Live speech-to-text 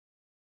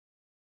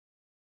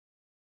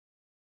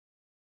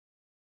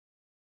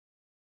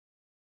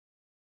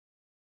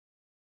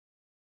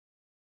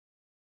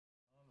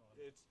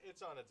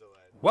It's on a delay.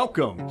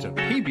 Welcome to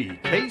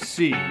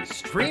PBKC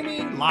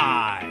Streaming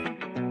Live.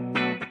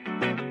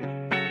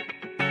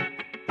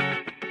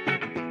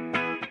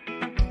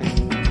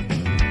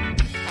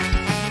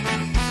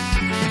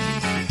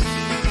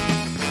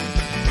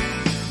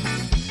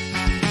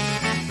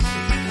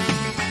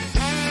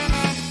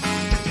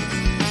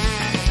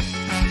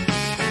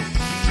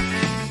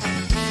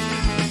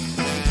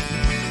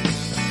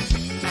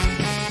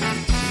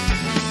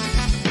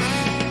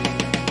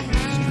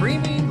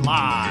 Streaming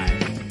live.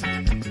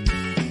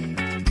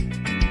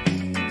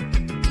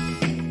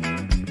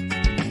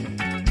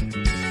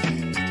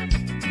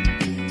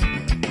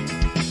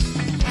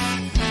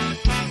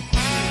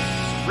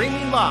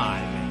 Streaming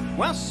live in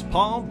West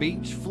Palm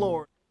Beach,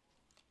 Florida.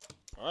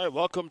 All right,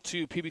 welcome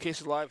to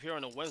PBKC Live here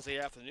on a Wednesday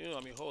afternoon.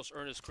 I'm your host,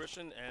 Ernest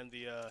Christian, and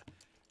the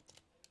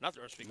not the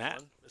Ernest speaking Matt.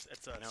 one. It's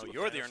No, Super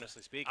you're the Fan.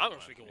 earnestly speaking I'm one.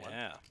 the speaking one.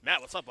 Yeah.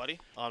 Matt, what's up, buddy?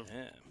 Yeah.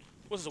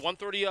 What's this, a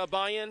 130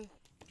 buy-in,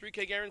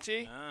 3K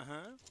guarantee,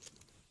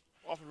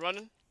 Uh-huh. off and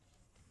running?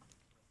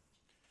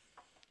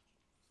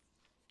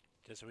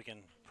 Just so we can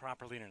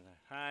properly internet.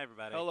 Hi,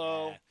 everybody.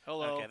 Hello, Yeah.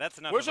 hello. Okay, that's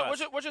enough Where's of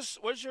your, us.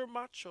 where's your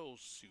macho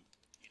suit?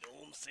 You know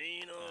what I'm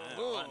saying?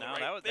 No,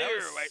 right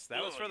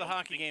that was for the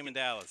hockey game in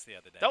Dallas the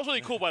other day. That was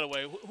really cool, by the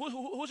way.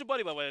 Who's your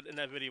buddy, by the way, in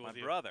that video My with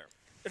you? brother.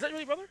 Is that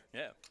really your brother?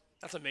 Yeah.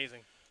 That's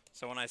amazing.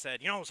 So when I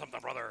said, you know something,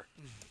 brother,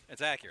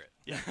 it's accurate.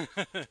 Yeah.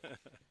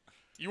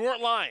 You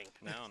weren't lying.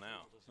 No.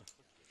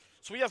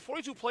 So we have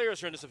 42 players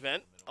here in this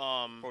event.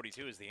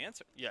 42 is the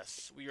answer.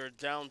 Yes, we are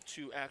down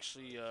to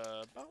actually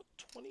about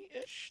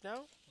 20-ish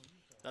now.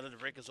 Now that the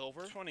break is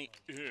over.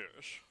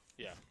 20-ish.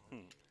 Yeah.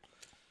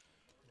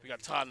 We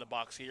got Todd in the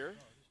box here.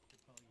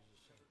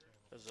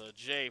 There's a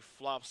Jay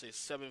flops a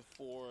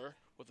 7-4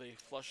 with a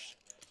flush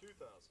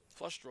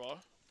draw.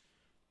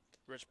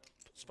 Rich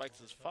spikes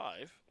his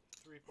 5.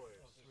 3 players.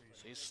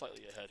 So he's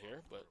slightly ahead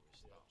here, but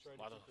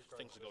a lot of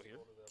things to go here.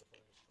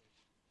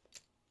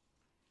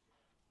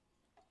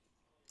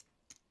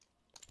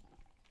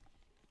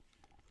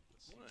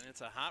 Well,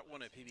 it's a hot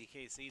one at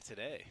PBKC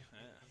today.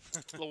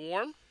 Yeah. A little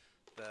warm.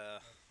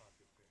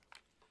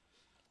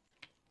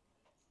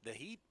 The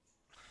Heat,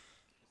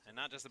 and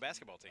not just the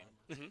basketball team.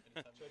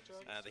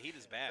 The Heat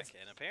is back,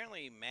 and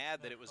apparently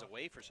mad that it was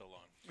away for so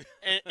long.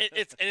 And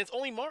it's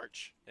only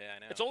March. Yeah, I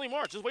know. It's only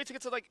March. Just wait to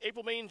get to like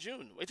April, May, and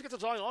June. Wait to get to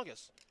July and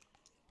August.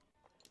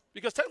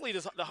 Because technically,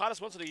 the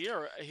hottest months of the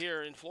year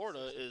here in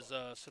Florida is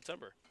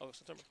September. August,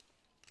 September.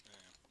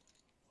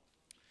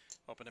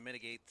 Hoping to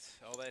mitigate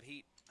all that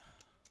heat,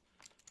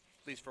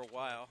 at least for a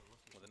while,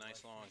 with a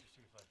nice long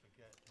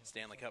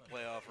Stanley Cup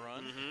playoff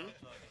run.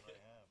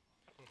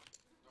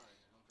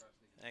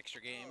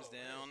 Extra games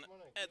down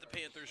at the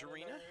Panthers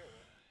Arena.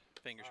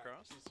 Fingers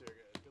crossed.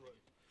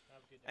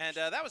 And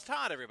that was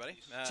Todd, everybody.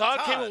 Todd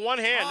came with one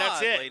hand. Todd,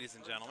 That's it. Ladies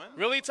and gentlemen.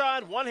 Really,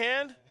 Todd? One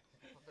hand?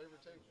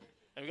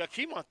 And we got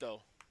Keymont,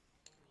 though.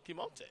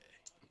 Keymonte.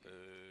 Boo.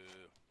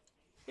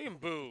 We can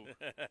boo.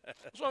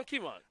 What's wrong with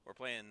Keymont? We're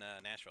playing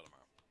Nashville tomorrow.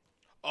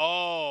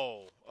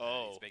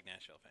 Oh. He's a big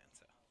Nashville fan,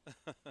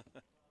 so.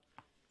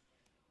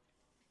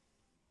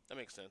 That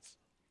makes sense.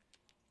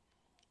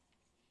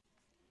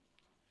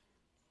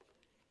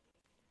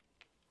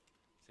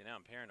 See, now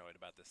I'm paranoid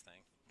about this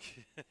thing.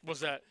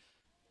 What's that?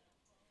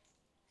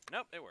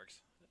 Nope, it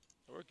works.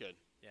 We're good.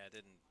 Yeah,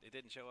 it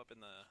didn't show up in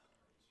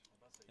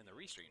the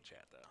restream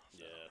chat though.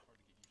 So Yeah.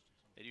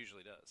 It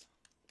usually does.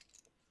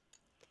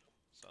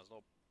 So I was a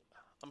little.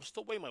 I'm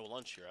still waiting my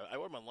lunch here. I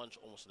ordered my lunch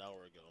almost an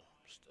hour ago.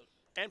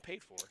 And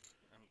paid for it.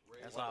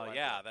 Well,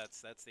 yeah,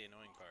 that's the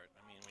annoying part.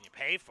 I mean, when you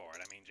pay for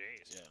it, I mean,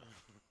 jeez. Yeah.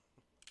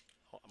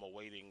 I'm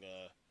awaiting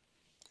the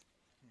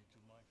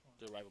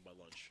arrival of my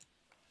lunch.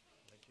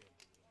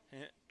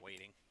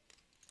 Waiting.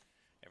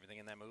 Everything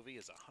in that movie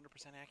is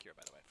 100% accurate,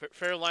 by the way.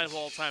 Fair line of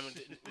all time.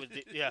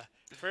 Yeah,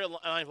 fair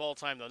line of all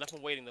time, though. Not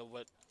from waiting, though,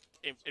 but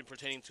in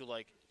pertaining to,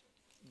 like,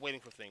 waiting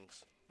for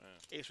things.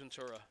 Ace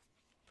Ventura.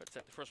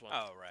 The first one.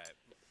 Oh, right.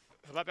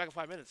 If I'm not back in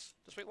 5 minutes,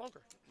 just wait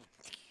longer.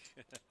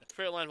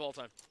 Fair line of all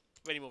time.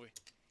 Waiting movie.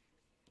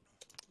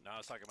 No, I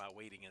was talking about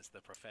waiting as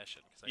the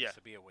profession, because I Yeah. used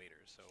to be a waiter.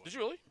 So Did you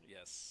really?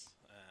 Yes,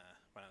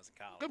 when I was in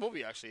college. Good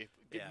movie, actually.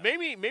 Yeah.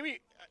 Maybe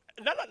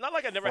not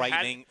like I never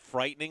had.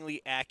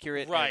 Frighteningly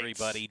accurate, Right.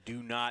 everybody.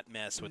 Do not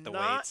mess with the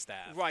Not- wait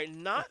staff. Right.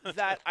 Not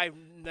that I've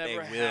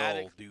never They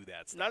had. will do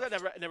that stuff. Not that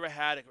I never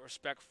had a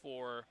respect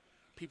for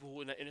people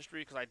who in the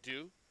industry, because I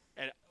do,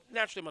 and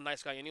naturally I'm a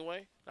nice guy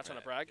anyway. Not trying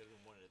to brag.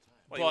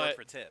 Well, you work but-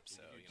 for tips,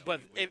 so you know,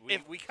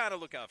 but we kind of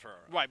look out for our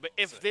own. Right, but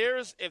if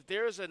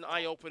there's an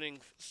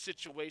eye-opening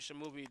situation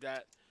movie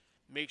that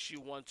makes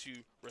you want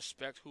to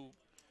respect who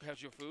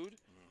has your food,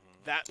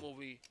 that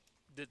movie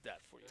did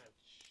that for you.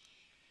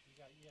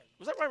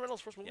 Was that Ryan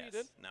Reynolds' first movie Yes. he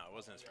did? No, it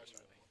wasn't his first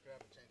movie.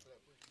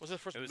 Was it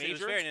his first It was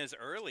major? very in his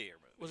earlier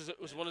movie. Was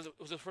it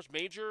his first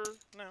major?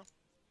 No,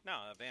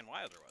 Van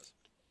Wilder was.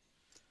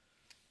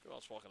 I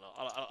was walking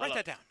out. Write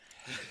that down.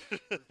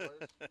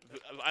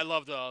 I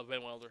loved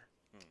Van Wilder.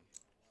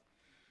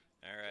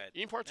 All right.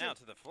 Ian part two. Now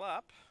to the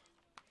flop.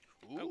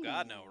 Oh,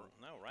 God, no.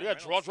 No, right. Yeah,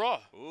 draw.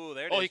 Ooh,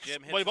 there it Oh, is.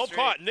 Jim hits well, he the both straight.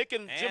 caught. Nick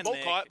and Jim both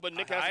Nick, caught, but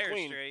Nick a has the higher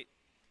queen. straight.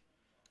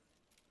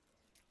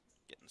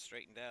 Getting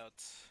straightened out.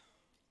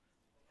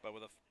 But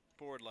with a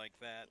board like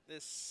that,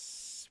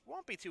 this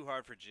won't be too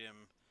hard for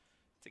Jim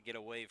to get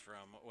away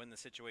from when the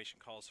situation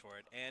calls for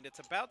it. And it's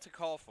about to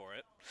call for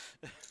it.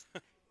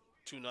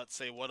 Two Nuts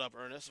say, what up,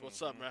 Ernest?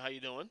 What's up, man? How you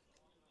doing?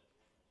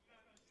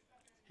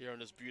 Here on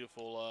this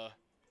beautiful,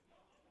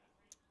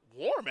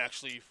 warm,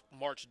 actually,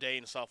 March day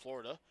in South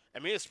Florida. I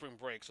mean, it's spring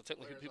break, so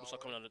technically people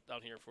start coming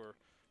down here for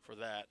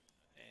that.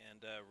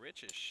 And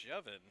Rich is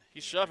shoving.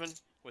 He's shoving.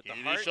 With He the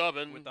be heart,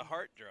 shoving. With the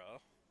heart draw.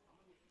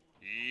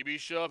 He be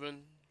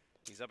shoving.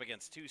 He's up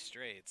against 2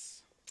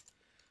 straights.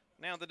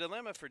 Now, the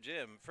dilemma for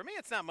Jim, for me,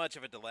 it's not much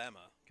of a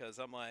dilemma because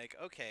I'm like,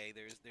 okay,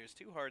 there's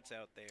 2 hearts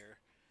out there.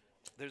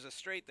 There's a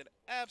straight that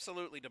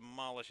absolutely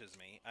demolishes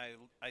me.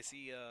 I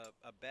see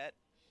a bet,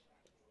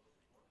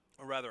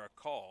 or rather a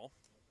call,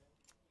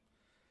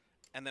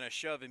 and then a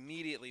shove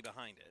immediately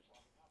behind it.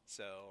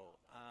 So,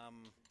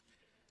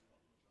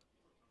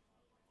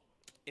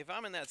 if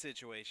I'm in that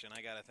situation,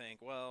 I got to think,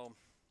 well,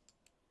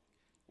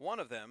 one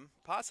of them,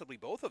 possibly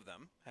both of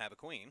them, have a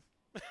queen.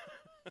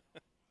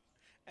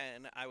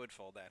 And I would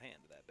fold that hand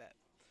to that bet.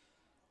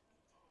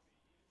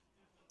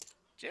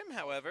 Jim,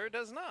 however,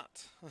 does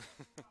not.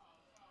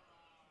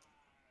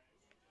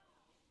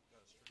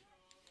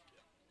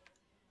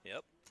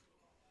 Yep.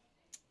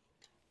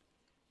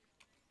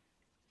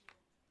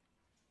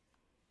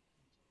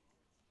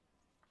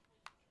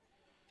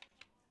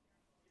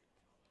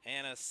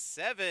 And a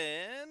 7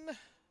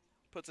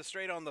 puts a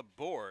straight on the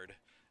board,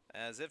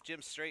 as if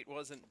Jim's straight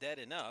wasn't dead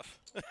enough.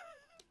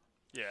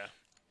 Yeah.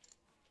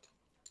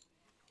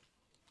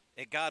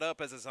 It got up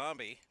as a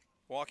zombie,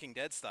 Walking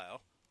Dead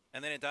style,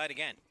 and then it died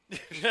again.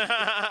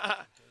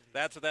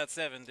 That's what that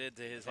 7 did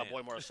to his My hand.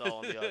 boy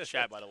Marcel in the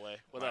chat, by the way.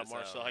 What up, Marcel,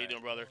 Marcel? How you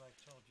doing, brother?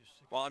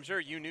 Well, I'm sure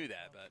you knew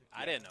that, but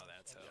I didn't know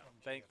that. So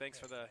thanks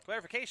for the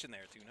clarification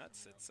there, 2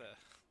 Nuts. It's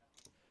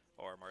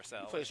or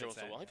Marcel. He plays I here should once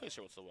in a say. while. He plays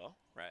here once in a while.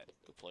 Right.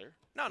 Good player.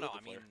 No, Real I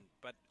good mean, player.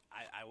 but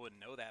I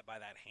wouldn't know that by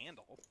that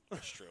handle.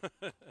 That's true.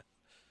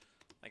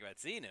 Like if I'd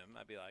seen him,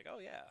 I'd be like, oh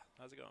yeah,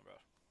 how's it going, bro?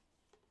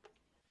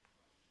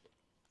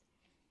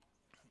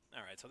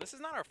 All right, so this is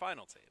not our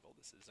final table.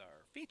 This is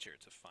our feature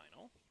to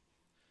final.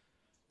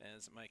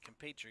 As my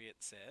compatriot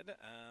said,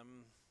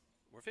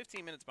 we're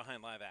 15 minutes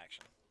behind live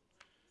action.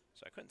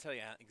 So I couldn't tell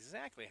you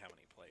exactly how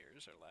many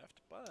players are left,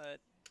 but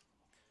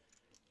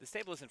this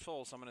table isn't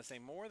full, so I'm going to say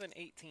more than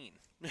 18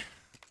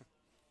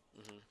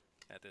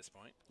 at this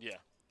point.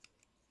 Yeah.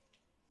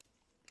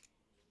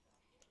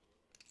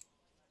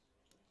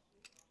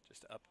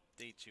 Just to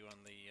update you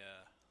on the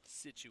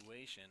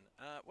situation.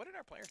 What did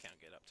our player count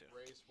get up to?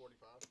 Raise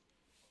 45.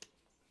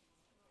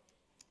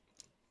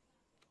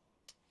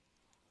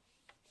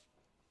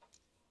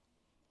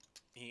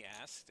 He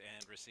asked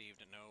and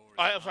received no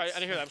response. I'm sorry. I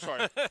didn't hear that. I'm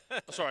sorry.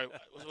 I'm sorry.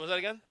 Was that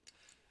again?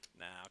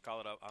 Nah, I'll call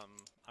it up.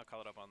 I'll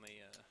call it up on the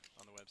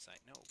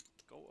website. No,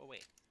 go away.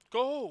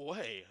 Go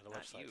away on the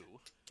Not website. you.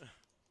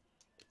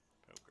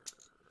 Poker.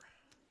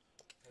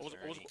 What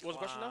was the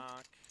question now?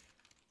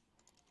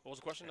 What was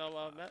the question now,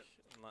 Matt?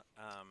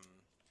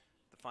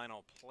 The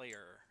final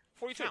player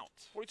 42. count.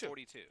 42.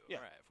 42. Yeah.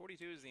 All right.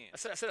 42 is the I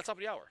answer. said at the top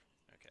of the hour.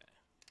 Okay.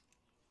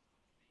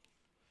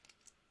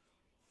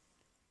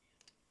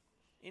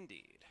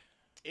 Indeed.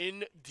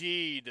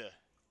 Indeed.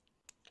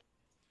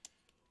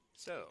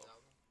 So,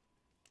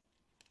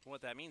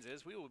 what that means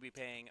is we will be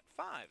paying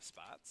 5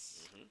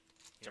 spots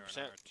here in 10%.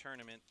 our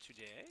tournament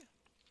today.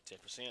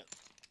 10%.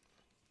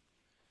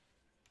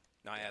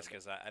 No, I asked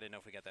because I didn't know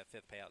if we got that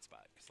 5th payout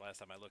spot. Because last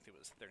time I looked, it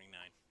was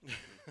 39.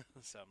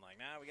 So I'm like,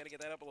 nah, we got to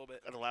get that up a little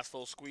bit. Got the last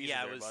little squeeze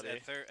Yeah, in there, it was.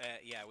 buddy.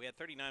 Yeah, we had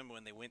 39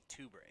 when they went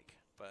to break,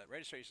 but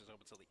registration is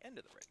open till the end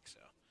of the break. So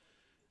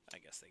I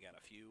guess they got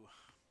a few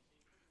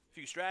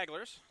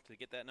stragglers to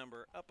get that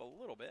number up a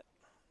little bit.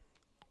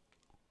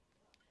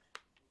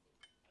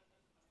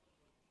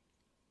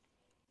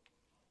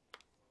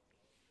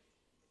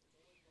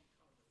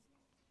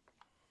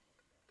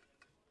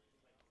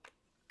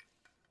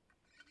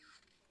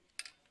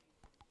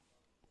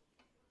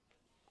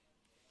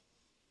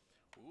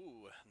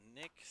 Ooh,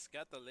 Nick's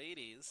got the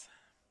ladies.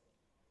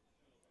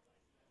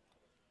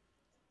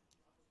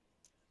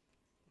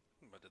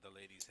 What did the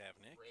ladies have,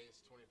 Nick?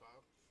 Raise 25.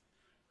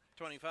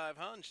 25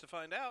 hunch to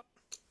find out.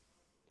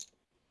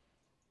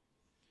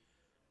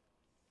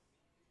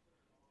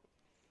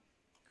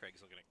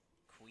 Craig's looking at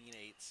Queen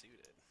 8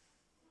 suited.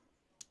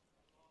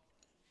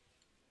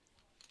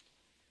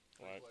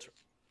 All right.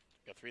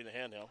 Got 3 in the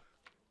hand now.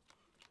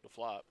 The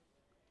flop.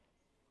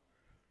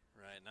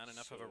 Right, not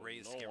enough So of a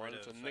raise to no get one. rid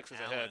of So Nick's is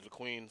Allen. ahead. The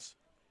queens.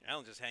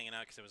 Allen's just hanging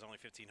out because it was only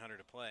 1,500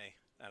 to play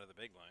out of the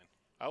big line.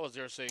 I was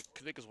there to say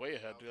Nick is way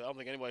ahead. I don't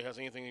think anybody has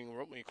anything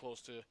remotely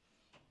close to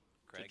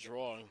Craig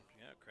drawing.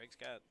 Yeah, Craig's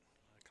got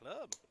a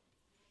club.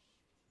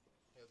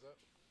 Heads up.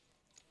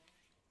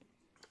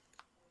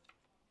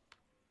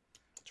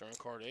 Turn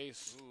card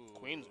ace. Ooh.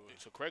 Queens.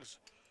 So Craig's.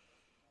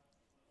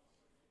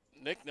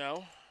 Nick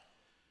now.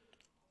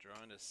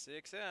 Drawing to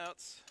 6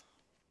 outs.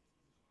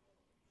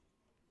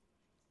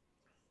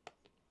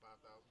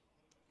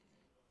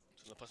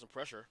 gonna put some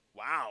pressure.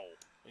 Wow.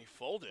 And he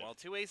folded. Well,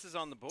 2 aces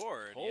on the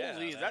board.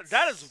 Holy, yeah,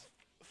 that is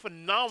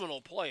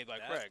phenomenal play by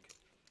Craig.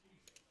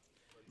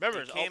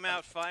 Remember, he came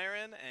out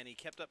firing, and he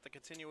kept up the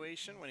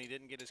continuation when he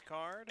didn't get his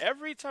card.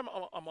 Every time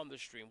I'm on the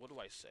stream, what do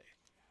I say?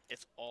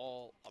 It's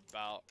all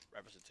about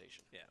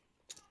representation. Yeah.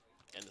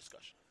 And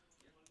discussion.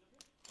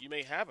 You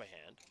may have a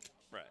hand.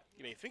 Right.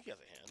 You may think he has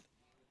a hand,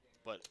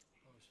 but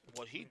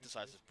what he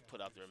decides to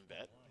put out there and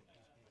bet.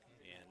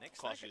 Yeah,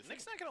 Nick's not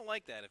going to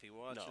like that if he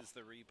watches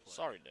the replay.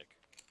 Sorry, Nick.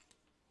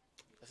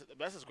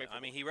 That's great. I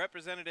mean, he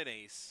represented an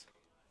ace.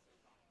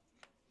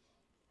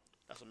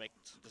 That's what makes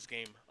this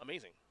game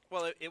amazing.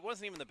 Well, it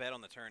wasn't even the bet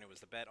on the turn. It was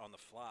the bet on the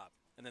flop.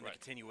 And then the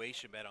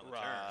continuation bet on the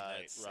turn.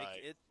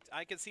 Right.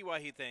 I can see why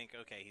he'd think,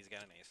 okay, he's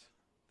got an ace.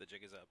 The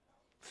jig is up.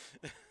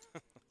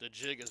 The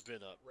jig has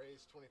been up.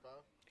 Raise 25.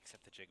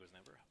 Except the jig was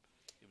never up.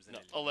 It was an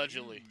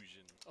allegedly.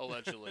 illusion.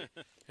 Allegedly.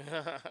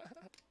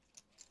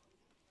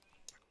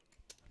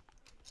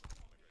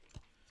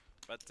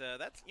 But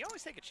you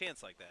always take a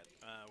chance like that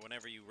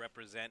whenever you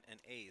represent an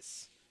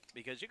ace,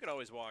 because you could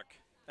always walk,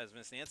 as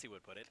Miss Nancy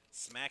would put it,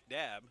 smack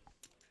dab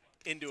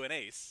into an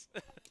ace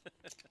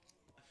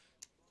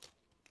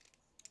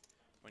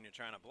when you're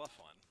trying to bluff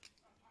one.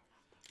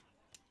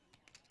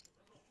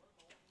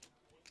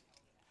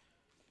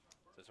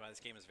 So that's why this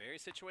game is very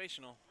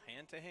situational,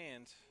 hand to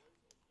hand.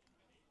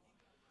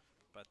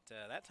 But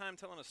that time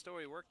telling a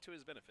story worked to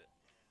his benefit.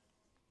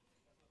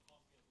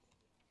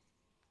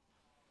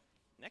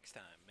 Next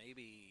time,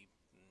 maybe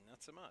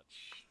not so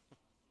much.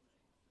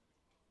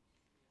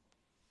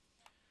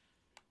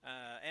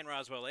 And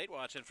Roswell 8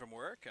 watching from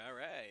work. All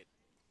right.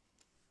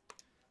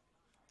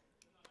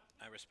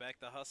 I respect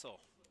the hustle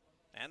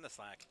and the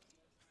slack.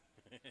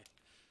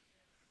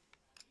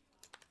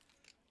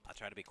 I'll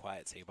try to be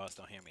quiet so your boss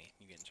don't hear me.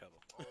 You get in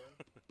trouble. All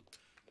in.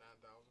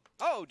 9,000.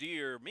 Oh,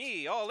 dear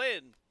me. All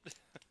in.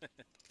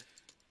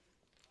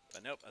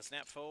 But nope, a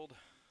snap fold.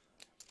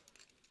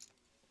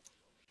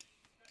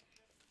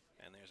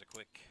 And there's a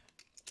quick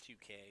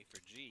 2K for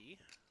G.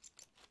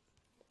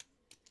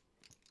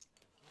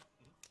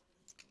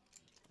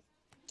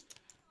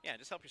 Yeah,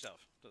 just help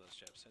yourself to those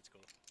chips. That's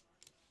cool.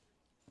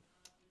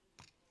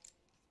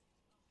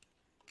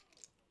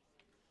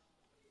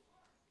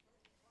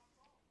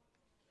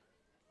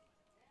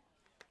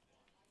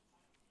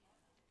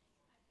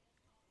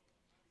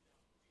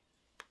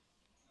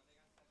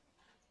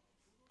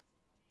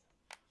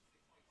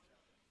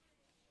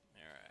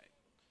 All right.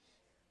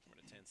 We're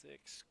to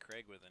 10-6.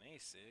 Craig with an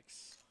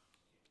A6.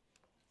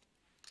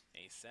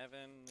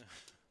 A7.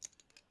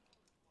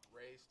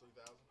 Raise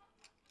 3,000.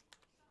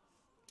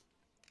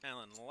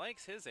 Alan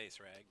likes his ace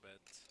rag, but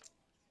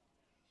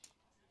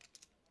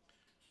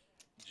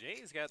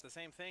Jay's got the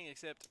same thing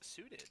except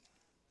suited.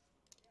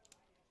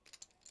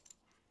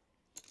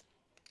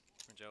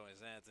 Which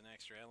always adds an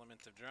extra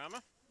element of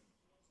drama.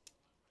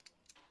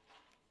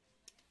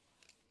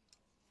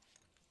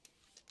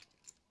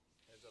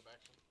 Heads up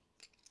action.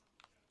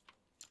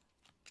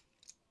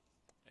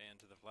 And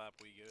to the flop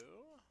we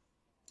go.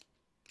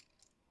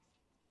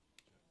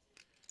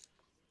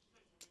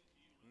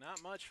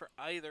 Not much for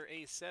either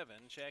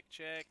A7. Check,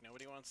 check.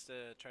 Nobody wants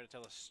to try to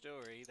tell a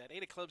story. That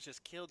 8 of clubs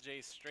just killed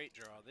Jay's straight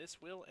draw.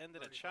 This will end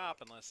in a chop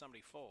unless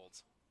somebody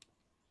folds.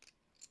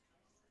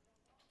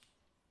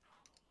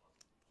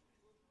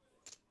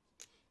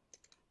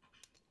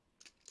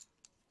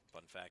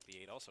 Fun fact,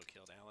 the 8 also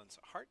killed Alan's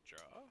heart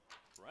draw.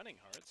 Running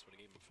hearts would have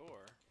gave him 4.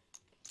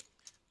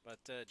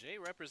 But Jay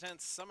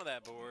represents some of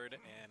that board,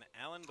 and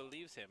Alan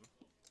believes him.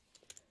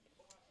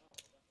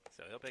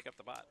 So he'll pick up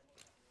the bot.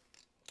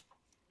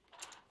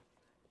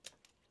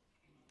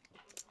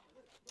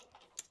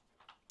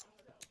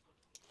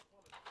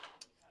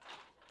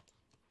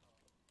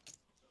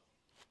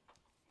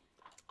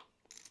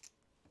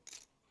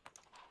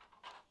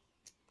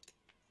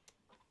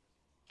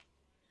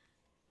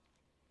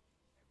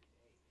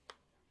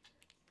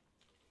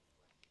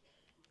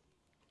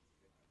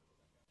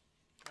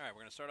 All right,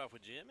 we're going to start off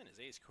with Jim and his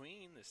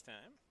ace-queen this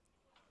time.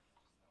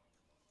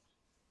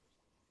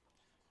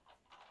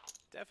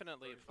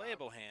 Definitely a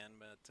playable hand,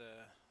 but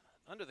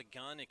under the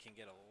gun it can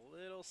get a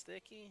little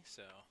sticky,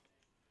 so.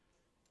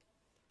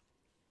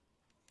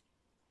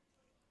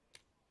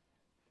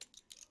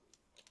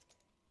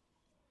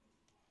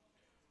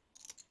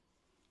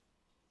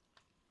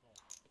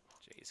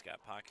 Jay's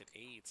got pocket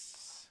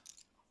 8s.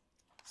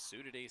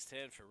 Suited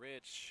ace-10 for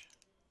Rich.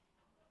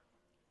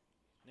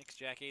 Nick's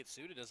jack-8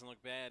 suited doesn't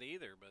look bad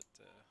either, but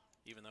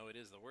even though it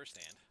is the worst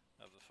hand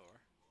of the 4.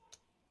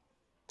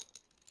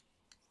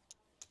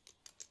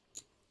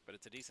 But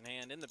it's a decent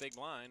hand in the big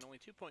blind, only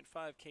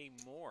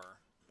 2.5K more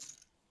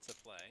to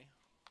play.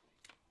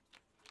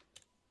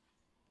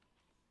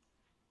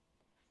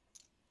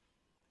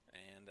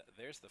 And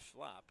there's the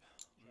flop.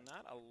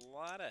 Not a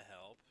lot of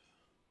help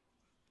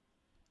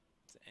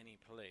to any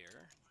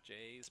player.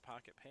 Jay's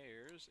pocket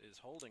pairs is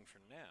holding for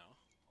now.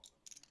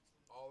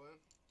 All in.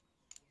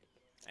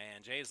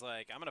 And Jay's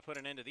like, I'm going to put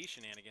an end to these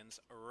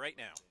shenanigans right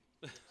now.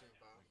 15-5.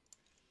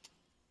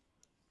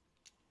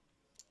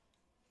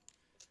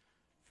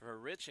 For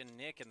Rich and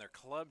Nick and their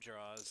club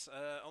draws,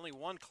 only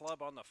one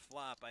club on the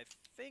flop. I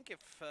think if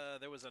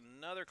there was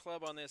another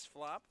club on this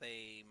flop,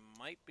 they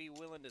might be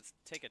willing to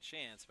take a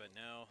chance, but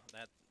no,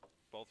 that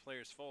both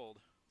players fold.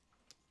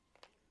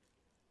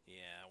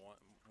 Yeah,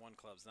 one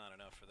club's not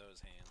enough for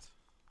those hands.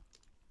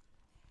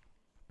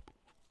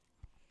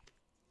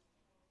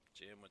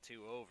 Jim with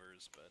 2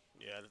 overs, but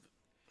Yeah.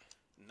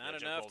 not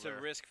Jim enough fold to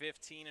there. risk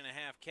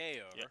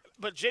 15.5K over. Yeah.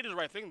 But Jay did the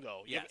right thing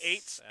though. You have Yes,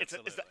 eights.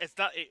 absolutely.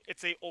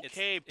 It's a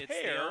okay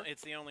pair.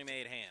 It's the only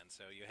made hand,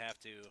 so you have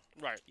to.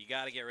 Right. You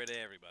got to get rid of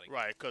everybody.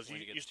 Right. Because when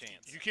you get the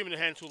chance. you keep him in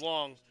the hand too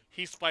long.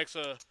 He spikes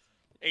a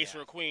ace Yeah.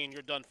 or a queen.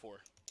 You're done for.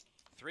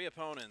 3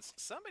 opponents.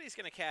 Somebody's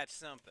going to catch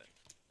something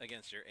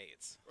against your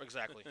 8s.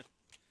 Exactly.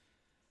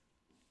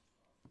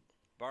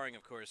 Barring,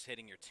 of course,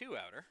 hitting your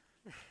 2-outer.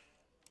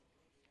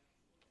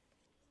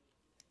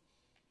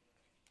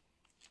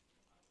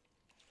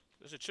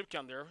 There's a chip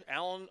count there.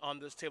 Allen on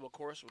this table, of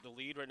course, with the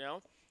lead right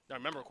now. Now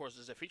remember, of course,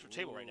 this is a featured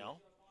table right now.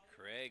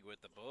 Craig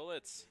with the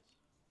bullets.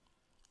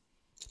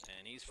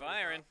 And he's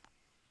firing.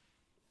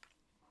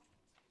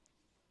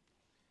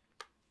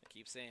 I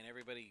keep saying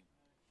everybody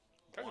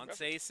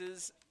wants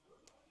aces.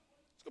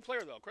 He's a good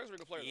player, though. Craig's a very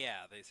good player.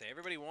 Yeah, they say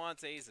everybody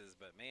wants aces,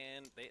 but,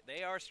 man,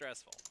 they are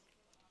stressful.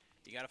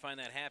 You got to find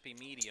that happy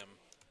medium.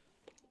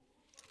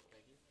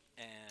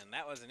 And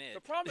that wasn't it. The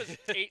problem is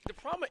the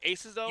problem with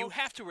aces, though. You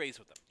have to raise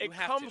with them.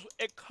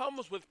 It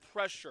comes with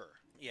pressure.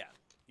 Yeah,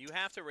 you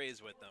have to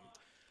raise with them.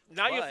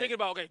 Now you're thinking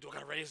about, okay, do I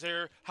got to raise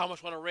there? How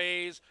much want to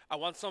raise? I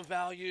want some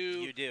value.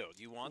 You do.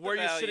 You want where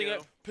the you're value. sitting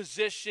at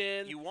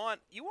position. You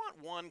want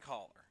one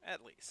caller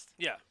at least.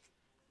 Yeah.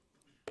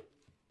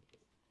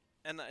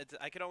 And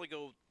I can only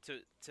go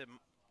to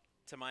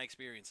my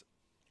experience,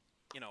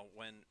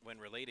 when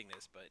relating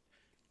this, but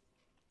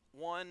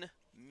 1,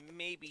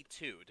 maybe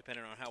 2,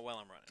 depending on how well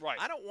I'm running. Right.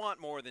 I don't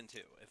want more than 2.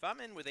 If I'm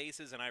in with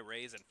aces and I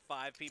raise and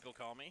 5 people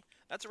call me,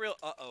 that's a real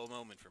uh-oh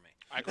moment for me.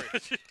 I agree.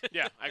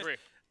 Yeah, I agree.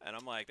 And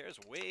I'm like, there's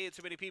way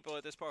too many people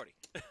at this party.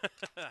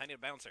 I need a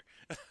bouncer.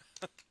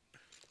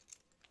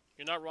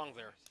 You're not wrong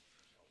there.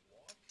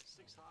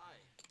 6 high.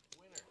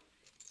 Winner.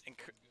 And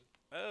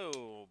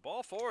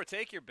ball 4,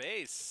 take your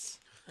base.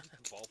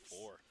 Ball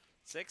 4.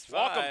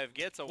 6-5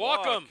 gets a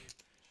walk. Walk 'em.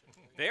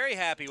 Very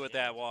happy with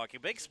that walk. A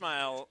big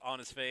smile on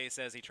his face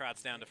as he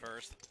trots down to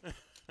first. I'll have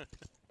to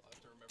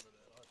remember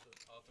that.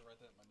 I'll have to write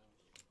that in my notes.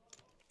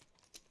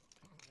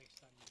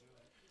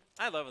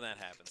 I love when that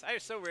happens. I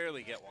so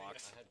rarely get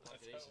walks. I had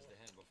pocket aces to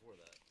hand before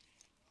that.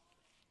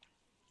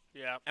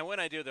 Yeah. And when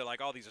I do, they're like,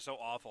 oh, these are so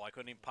awful. I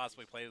couldn't even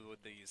possibly play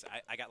with these.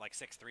 I got like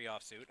 6-3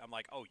 offsuit. I'm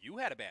like, oh, you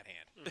had a bad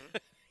hand. Mm-hmm.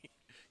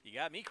 You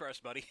got me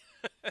crushed, buddy.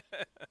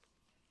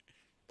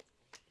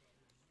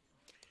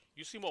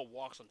 You see more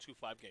walks on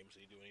 2-5 games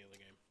than you do any other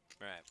game.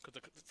 Right.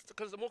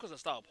 Because of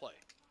style of play.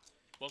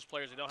 Most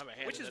players, they don't have a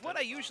hand. Which is what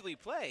I usually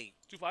play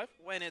 2-5?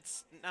 when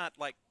it's not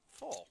like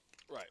full.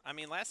 Right. I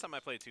mean, last time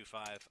I played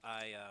 2-5,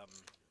 I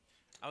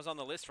was on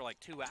the list for like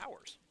 2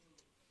 hours.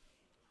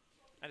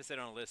 I just stayed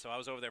on the list, so I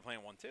was over there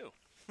playing 1-2. Heads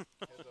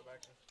up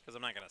action. Because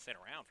I'm not going to sit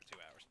around for 2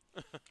 hours.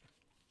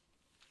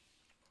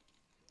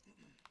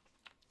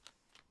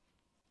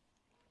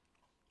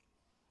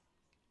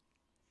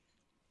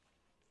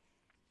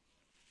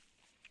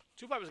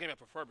 2-5 is a game I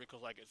prefer because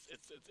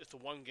it's the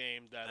one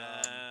game that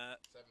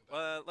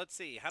 7,000. Let's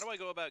see. How do I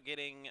go about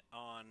getting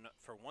on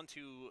for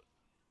 1-2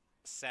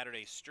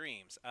 Saturday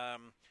streams? I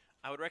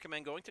would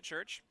recommend going to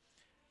church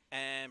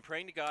and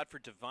praying to God for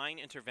divine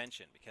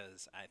intervention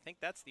because I think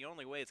that's the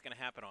only way it's going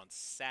to happen on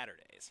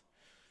Saturdays.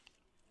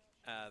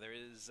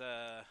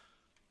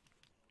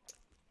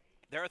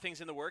 There are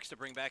things in the works to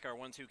bring back our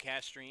 1-2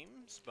 cash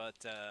streams,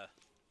 but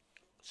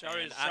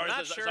I'm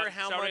not sure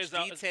how much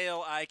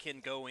detail I can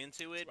go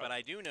into it, but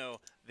I do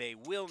know they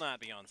will not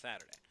be on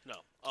Saturday.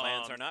 No.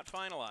 Plans are not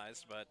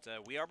finalized, but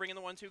we are bringing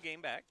the 1-2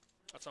 game back.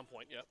 At some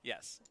point, yep.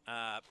 Yes.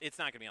 It's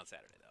not going to be on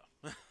Saturday,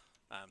 though.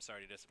 I'm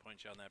sorry to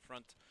disappoint you on that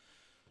front.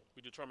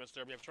 We do tournaments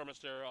there. We have tournaments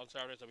there on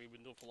Saturdays that we've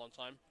been doing for a long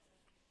time.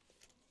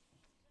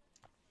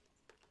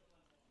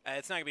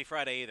 It's not going to be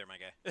Friday either, my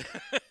guy.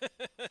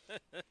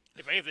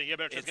 If anything, you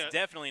got better chance. It's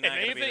definitely not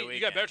going to be the weekend.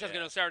 You got better chance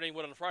getting on Saturday than you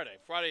would on Friday.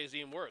 Friday is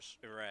even worse.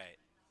 Right.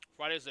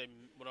 Friday is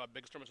one of our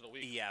biggest tournaments of the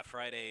week. Yeah,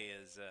 Friday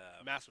is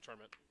Massive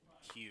tournament.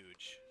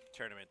 Huge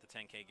tournament, the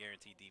 10K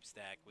guaranteed deep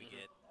stack. We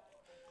get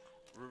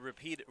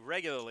repeat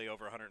regularly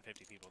over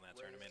 150 people in that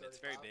tournament. It's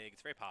very big.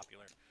 It's very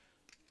popular.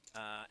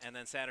 And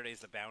then Saturday's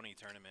the bounty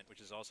tournament,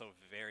 which is also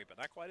but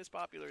not quite as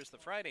popular as the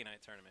Friday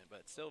night tournament,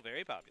 but still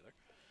very popular.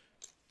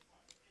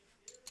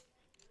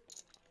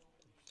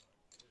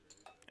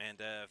 And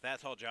if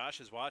that's all Josh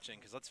is watching,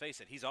 because let's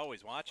face it, he's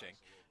always watching.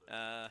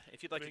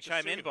 If you'd like to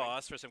chime in,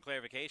 boss, for some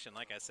clarification,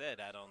 like I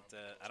said, I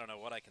don't know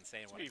what I can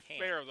say and what I To be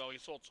can't. fair, though,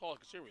 he's so tall, he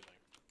can see everything.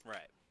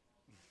 Right.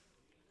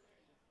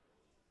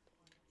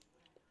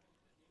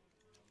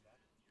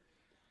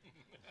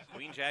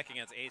 Queen Jack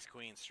against Ace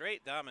Queen,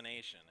 straight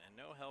domination, and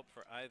no help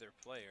for either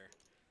player.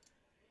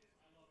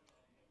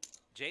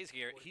 Jay's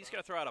here. He's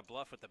going to throw out a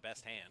bluff with the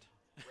best hand.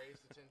 Raise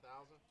to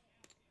 10,000.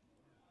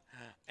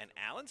 And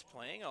Alan's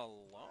playing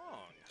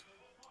along.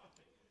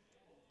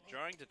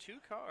 Drawing to 2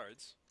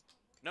 cards.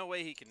 No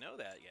way he can know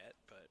that yet,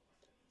 but...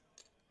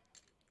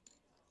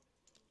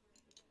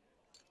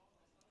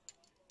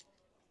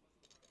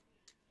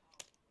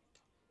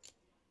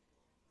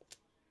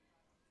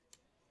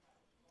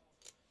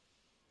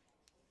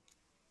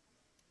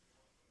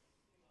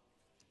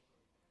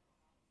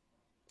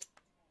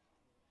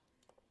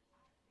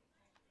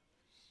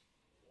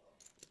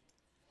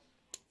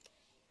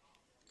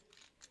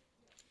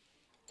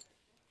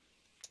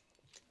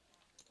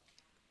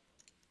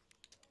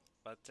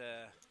 But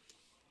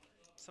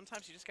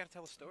sometimes you just got to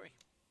tell a story.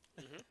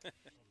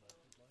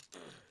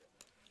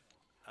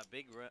 A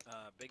big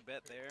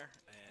bet there,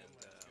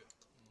 and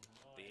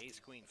the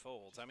ace-queen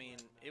folds. I mean,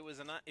 it was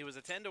a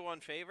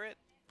 10-to-1 favorite,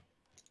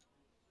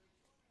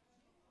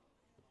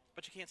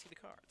 but you can't see the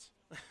cards.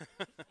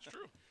 It's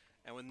true.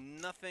 And with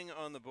nothing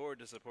on the board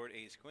to support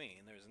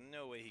ace-queen, there's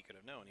no way he could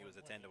have known he was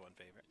a 10-to-1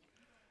 favorite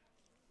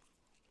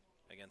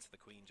against the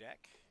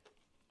queen-jack.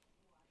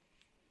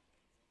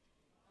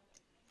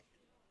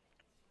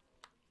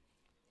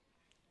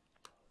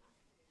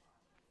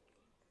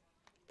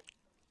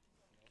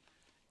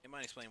 It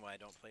might explain why I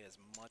don't play as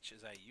much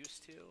as I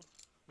used to.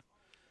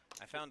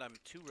 I found I'm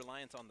too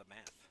reliant on the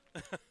math.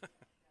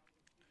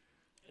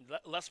 And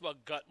less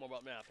about gut, more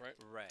about math, right?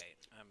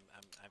 Right.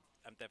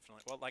 I'm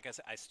definitely, well, like I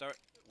said,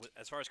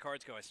 as far as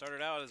cards go, I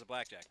started out as a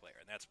blackjack player,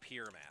 and that's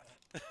pure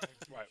math.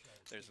 Right.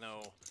 There's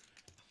no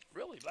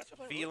Really? Blackjack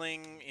player?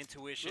 feeling,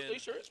 intuition. Really?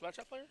 Serious?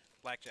 Blackjack player?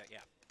 Blackjack, yeah.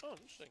 Oh,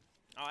 interesting.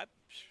 Oh, I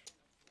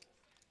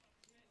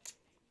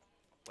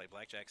played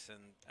blackjack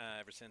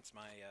ever since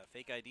my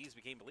fake IDs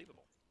became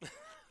believable.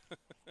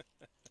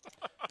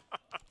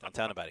 Don't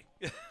tell nobody.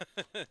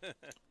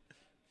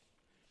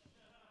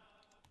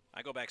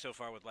 I go back so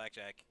far with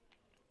blackjack.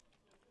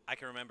 I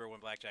can remember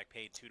when blackjack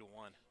paid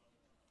 2-to-1.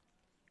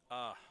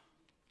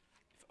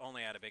 If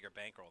only I had a bigger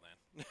bankroll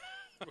then.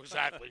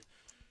 Exactly.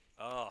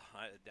 Oh,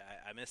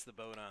 I missed the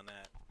boat on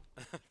that.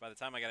 By the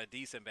time I got a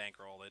decent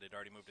bankroll, it had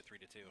already moved to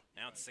 3-to-2.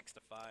 Now it's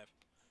 6-to-5.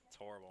 It's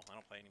horrible. I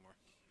don't play anymore.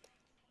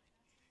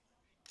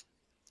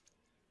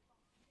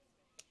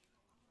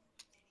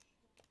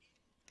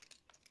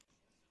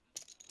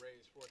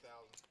 Raise 4,000.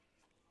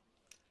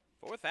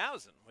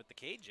 4,000 with the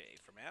KJ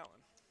from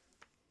Allen.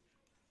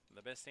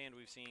 The best hand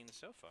we've seen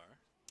so far.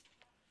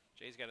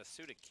 Jay's got a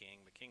suited king,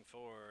 but king 4,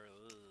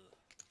 ugh,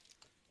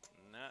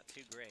 not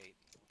too great.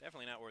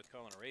 Definitely not worth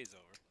calling a raise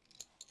over.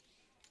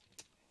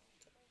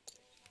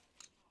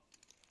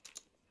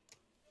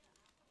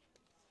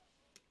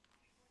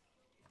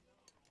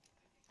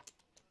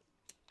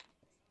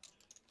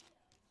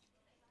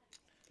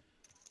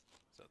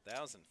 So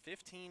 1,000,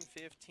 15.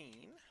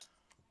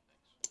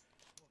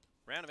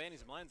 Round of antes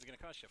and blinds is going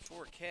to cost you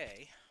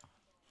 4K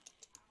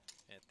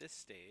at this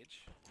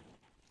stage.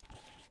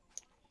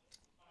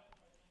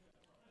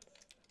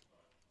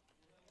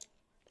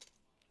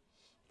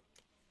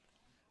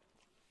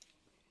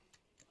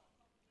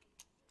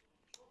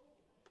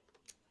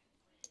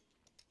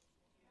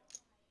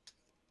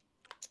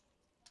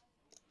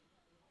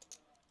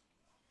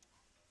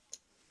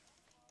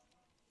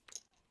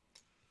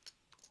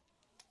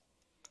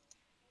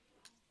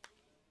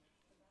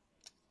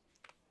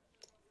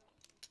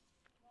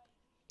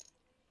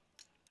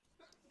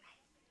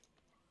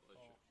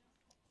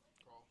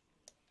 Call.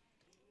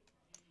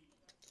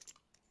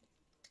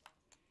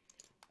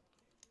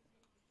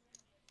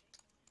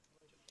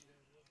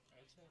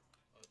 That's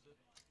it.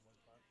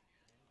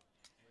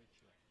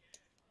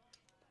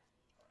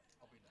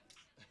 I'll be nice.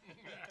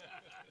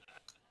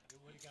 It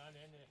would have gone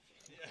in if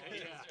Yeah.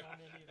 it was gone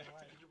in either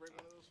way. Did you break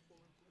one of those for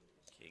me?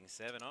 King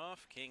 7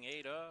 off, king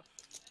 8 off.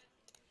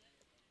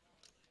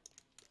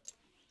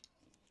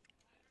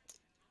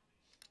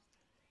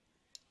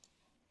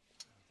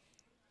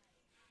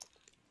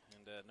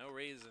 And no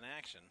raise in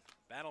action.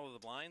 Battle of the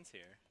blinds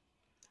here.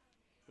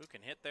 Who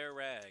can hit their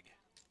rag?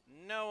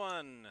 No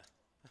one.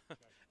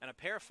 And a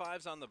pair of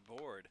 5s on the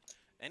board.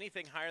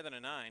 Anything higher than a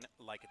 9,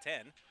 like a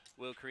 10,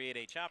 will create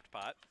a chopped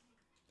pot.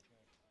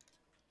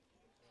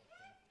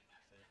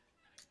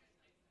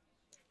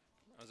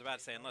 I was about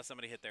to say, unless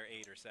somebody hit their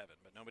 8 or 7,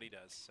 but nobody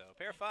does. So, a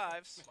pair of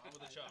 5s. Fine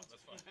with a chop.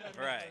 That's fine.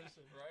 Right.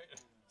 Right?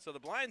 So, the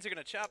blinds are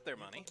going to chop their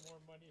money. More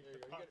money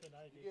in the pot than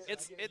I do.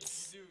 It's You do,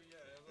 yeah.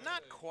 that's what not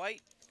I'm saying.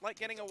 quite like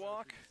getting a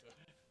walk,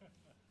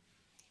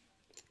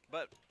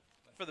 but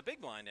for the big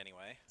blind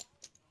anyway.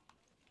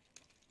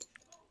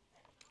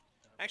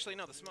 Actually,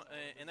 no.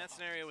 In that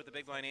scenario with the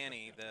big blind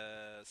ante,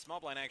 the small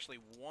blind actually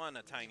won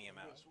a tiny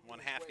amount, won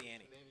half the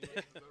ante. And then you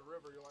get to the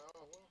river, you're like,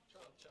 oh, well,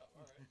 chop, chop.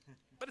 All right.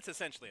 But it's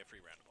essentially a free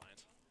round of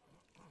blinds.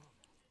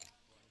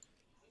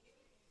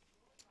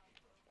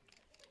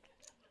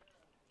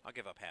 I'll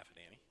give up half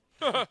an ante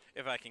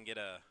if I can get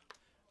a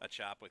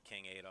chop with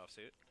king 8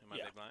 offsuit in my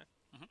Yeah. big blind.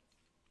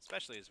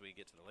 Especially as we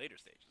get to the later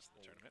stages of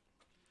the tournament.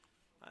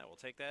 I will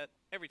take that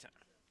every time.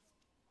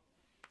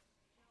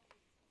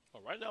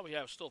 Well, right now we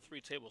have still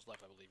 3 tables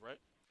left, I believe, right?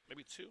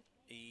 Maybe 2?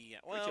 Yeah,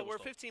 well, tables we're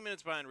still. 15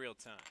 minutes behind real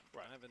time.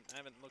 Right. I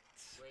haven't looked.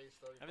 Raise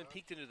 35. I haven't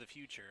peeked into the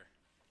future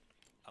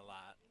a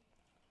lot.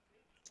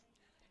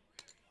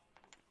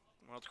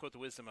 Well, to quote the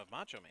wisdom of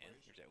Macho Man,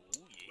 you say,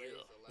 "Ooh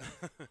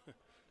yeah."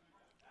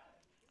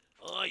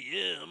 I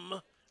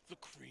am the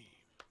cream.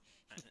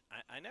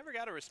 I never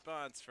got a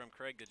response from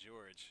Craig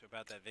DeGeorge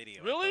about that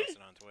video Really? I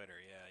posted on Twitter.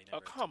 Yeah, he Oh,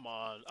 never. come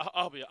on.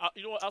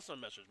 You know what? I'll send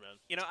a message, man.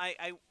 You know,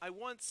 I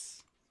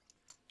once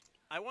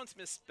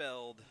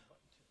misspelled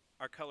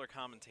our color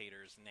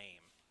commentator's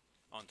name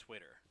on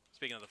Twitter.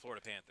 Speaking of the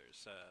Florida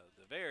Panthers,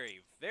 the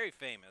very, very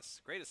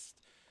famous, greatest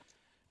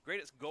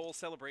goal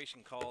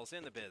celebration calls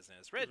in the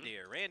business, Red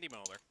Deer, Randy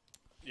Moeller.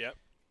 Yep.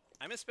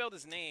 I misspelled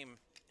his name,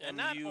 and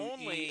not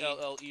only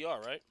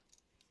M-U-E-L-L-E-R, right?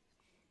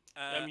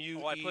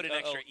 well, I put an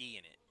extra E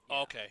in it. Oh,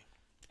 Yeah. okay.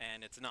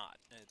 And it's not.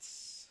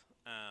 It's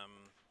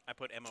I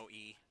put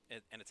M-O-E,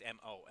 and it's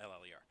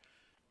M-O-L-L-E-R.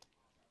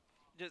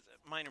 Just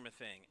a minor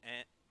thing.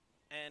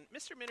 And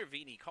Mr.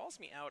 Minervini calls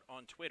me out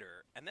on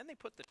Twitter, and then they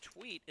put the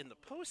tweet in the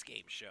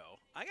post-game show.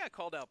 I got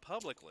called out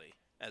publicly,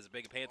 as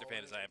big a Panther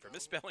fan as I am, for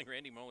misspelling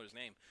Randy Moeller's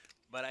name,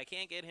 but I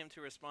can't get him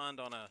to respond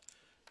on a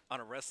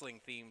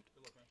wrestling-themed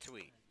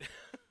tweet.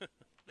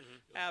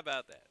 How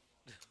about that?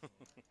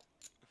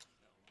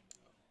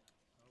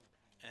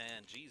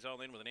 And G's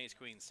all in with an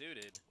ace-queen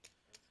suited.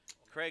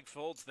 Craig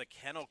folds the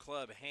Kennel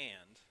Club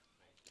hand.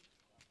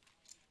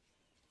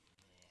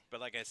 But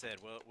like I said,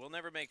 we'll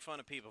never make fun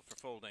of people for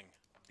folding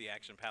the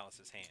Action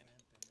Palace's hand,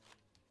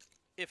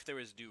 if there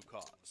is due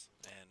cause.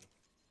 And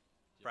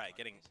right,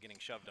 getting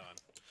shoved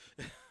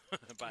on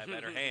by a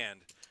better hand.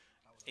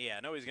 Yeah,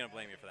 nobody's gonna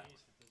blame you for that one.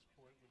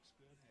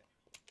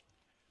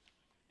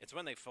 It's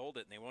when they fold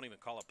it and they won't even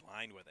call a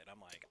blind with it. I'm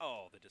like,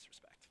 oh, the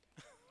disrespect.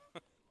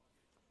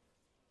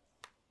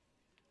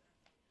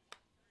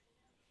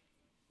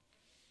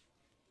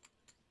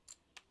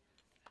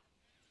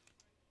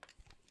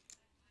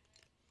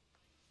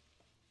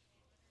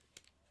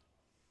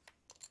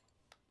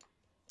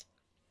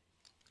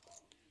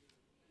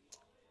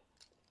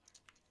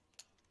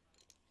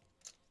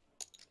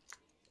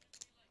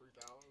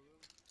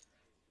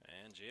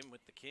 And Jim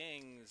with the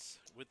kings,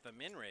 with the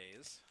min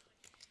raise.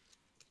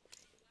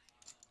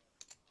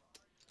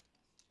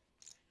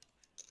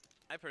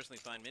 I personally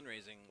find min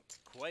raising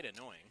quite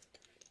annoying.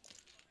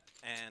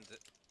 And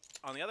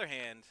on the other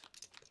hand,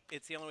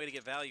 it's the only way to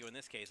get value in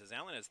this case, as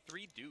Allen has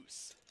 3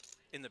 deuce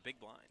in the big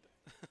blind.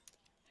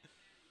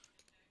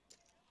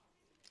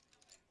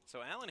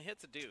 So Allen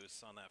hits a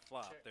deuce on that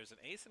flop. There's an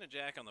ace and a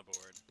jack on the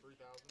board.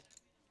 3,000.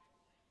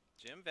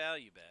 Jim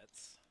value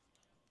bets.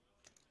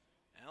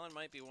 Allen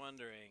might be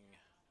wondering,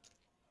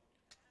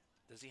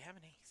 does he have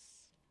an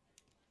ace?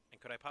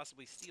 And could I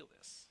possibly steal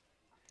this,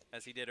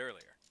 as he did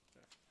earlier?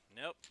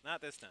 Nope,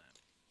 not this time.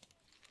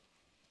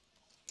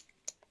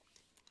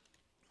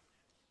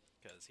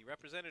 Because he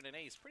represented an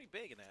ace pretty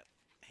big in that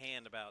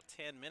hand about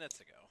 10 minutes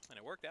ago, and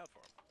it worked out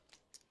for him.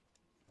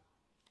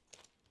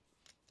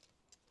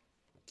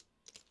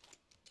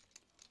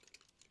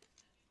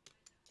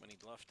 When he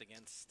bluffed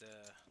against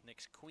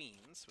Nick's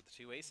queens with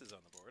the 2 aces on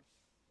the board.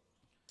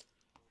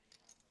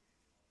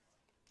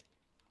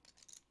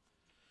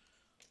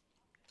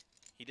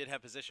 He did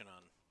have position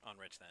on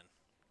Rich then,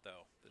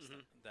 though.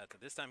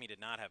 This time he did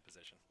not have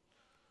position.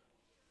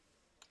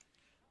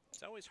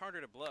 It's always harder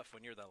to bluff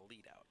when you're the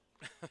lead out.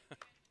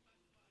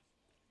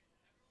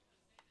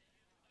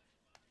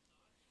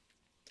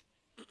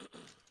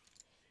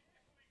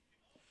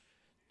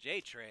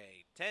 J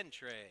tray, 10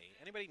 tray.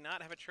 Anybody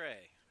not have a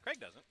tray? Craig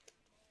doesn't.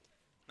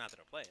 Not that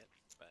he'll play it,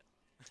 but.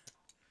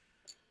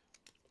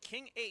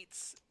 King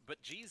 8s,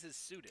 but G's is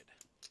suited.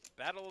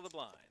 Battle of the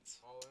blinds.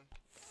 All in.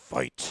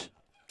 Fight.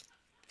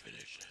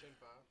 Finish.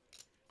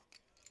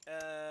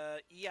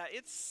 10-5. Yeah,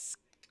 it's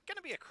going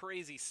to be a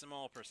crazy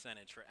small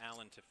percentage for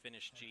Allen to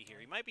finish G here.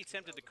 He might be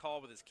tempted to call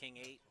with his King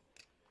 8.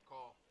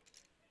 Call.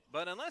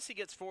 But unless he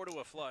gets 4 to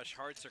a flush,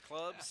 hearts or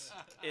clubs,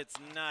 it's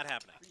not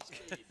happening.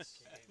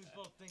 We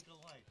both think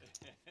alike.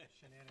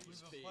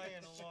 We've been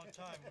playing a long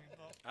time. We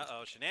both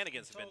Uh-oh,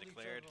 shenanigans have been told each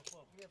declared, other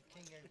before. We have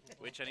King 8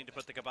 before. which I need to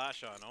put the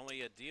kibosh on.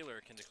 Only a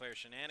dealer can declare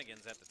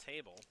shenanigans at the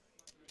table.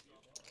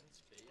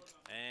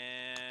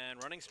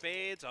 And running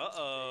spades.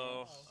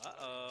 Uh-oh.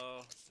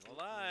 Uh-oh. Still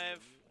alive.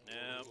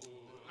 No.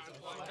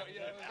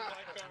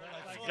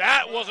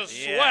 That was a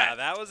sweat. Yeah,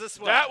 that was a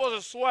sweat. That was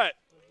a sweat.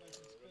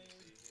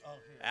 Oh,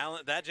 here.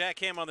 Allen, that jack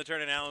came on the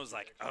turn, and Allen was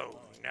like, oh,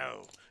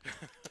 no.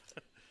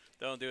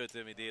 Don't do it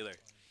to me, dealer.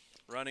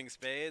 Running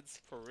spades?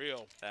 For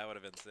real. That would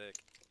have been sick.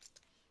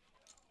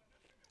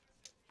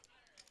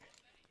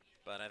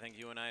 But I think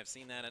you and I have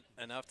seen that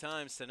enough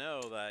times to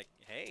know, like,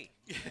 hey,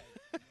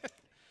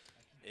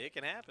 it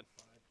can happen.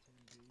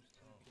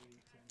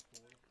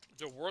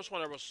 The worst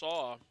one I ever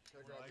saw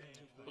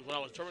was when I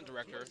was tournament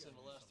director.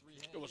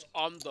 It was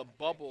on the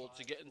bubble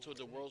to get into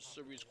the World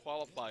Series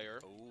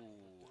qualifier.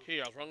 Ooh.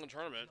 Here, I was running the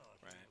tournament.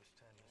 Right.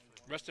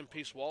 Rest in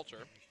peace, Walter.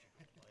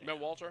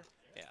 Remember Walter?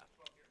 Yeah.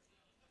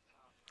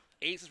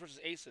 Aces versus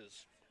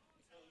aces.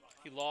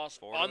 He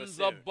lost 4 to on a the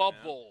suit,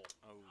 bubble.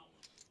 Yeah. Oh.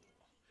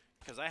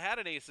 Because I had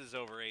an aces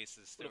over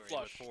aces story With a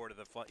flush. before to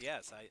the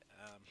yes,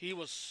 He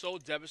was so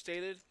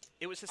devastated.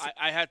 it was just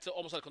I had to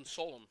almost like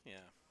console him. yeah.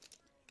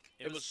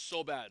 It was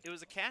so bad. It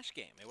was a cash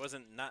game. It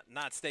wasn't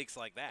not stakes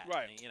like that.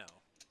 Right. You know.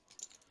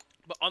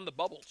 But on the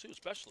bubble too,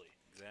 especially.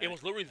 Exactly. It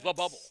was literally the That's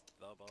bubble.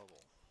 The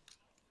bubble.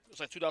 It was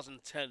like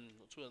 2010,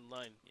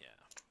 2009. Yeah.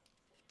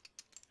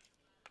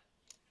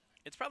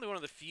 It's probably one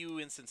of the few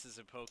instances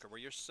in poker where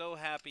you're so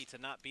happy to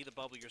not be the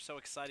bubble, you're so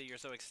excited, you're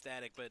so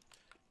ecstatic, but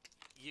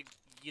you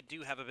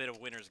do have a bit of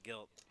winner's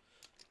guilt.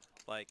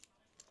 Like,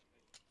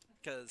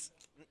 because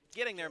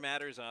getting there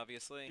matters,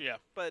 obviously. Yeah.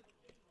 But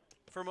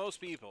for most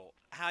people,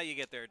 how you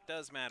get there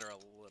does matter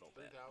a little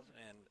bit.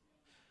 And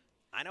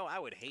I know I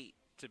would hate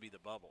to be the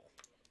bubble,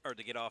 or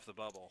to get off the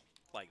bubble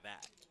like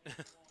that.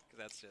 Because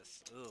that's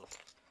just, ugh,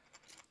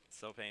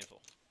 so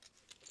painful.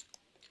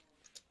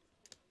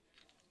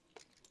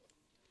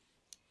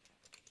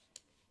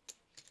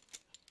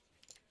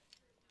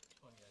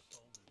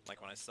 Like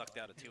when I sucked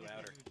out a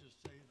 2-outer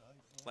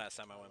last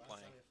time I went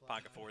playing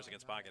pocket fours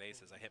against pocket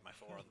aces, I hit my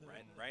 4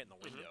 right in the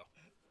window.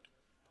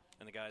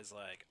 And the guy's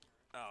like,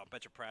 "Oh, I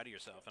bet you're proud of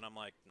yourself." And I'm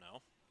like,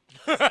 "No."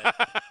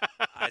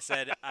 I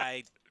said,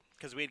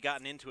 because we had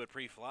gotten into it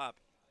pre-flop,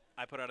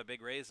 I put out a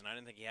big raise and I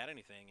didn't think he had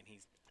anything, and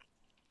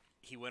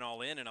he went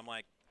all in, and I'm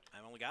like,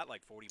 "I've only got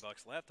like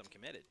 $40 left. I'm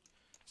committed."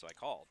 So I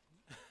called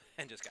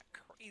and just got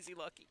crazy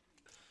lucky.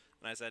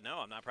 And I said, "No,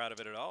 I'm not proud of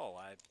it at all.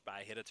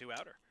 I hit a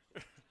 2-outer."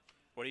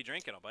 "What are you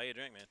drinking? I'll buy you a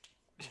drink, man."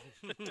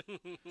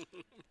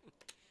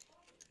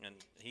 And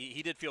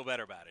he did feel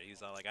better about it.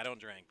 He's like, "I don't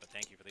drink, but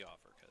thank you for the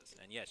offer."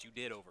 And yes, you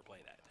did overplay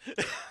that.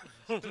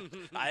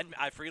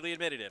 I freely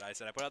admitted it. I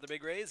said I put out the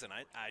big raise, and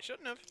I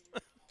shouldn't have.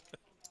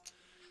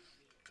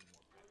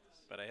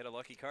 But I hit a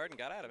lucky card and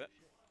got out of it.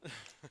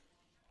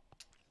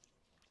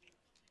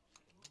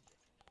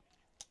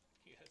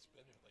 You guys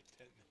been there like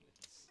 10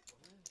 minutes.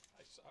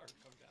 I saw her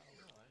come down.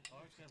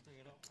 I was gonna bring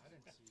it up. I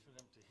didn't see for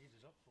them to heat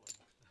it up for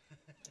you.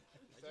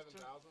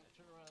 7,000.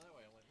 Turn around that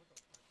way. I'm like, what the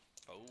fuck?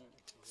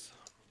 Folds.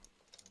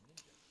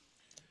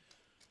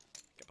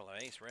 Couple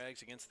of ace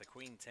rags against the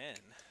queen 10.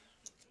 7,000.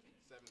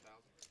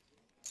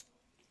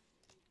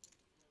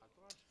 I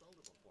thought I spelled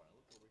it before. I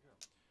looked over here.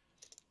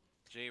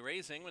 Jay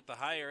raising with the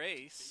higher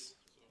ace.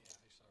 Yeah,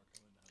 I saw her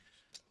coming down.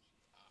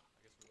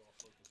 I guess we all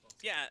focused on.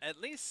 Yeah,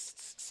 at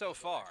least so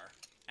far.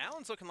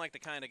 Alan's looking like the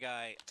kind of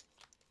guy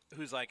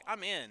who's like,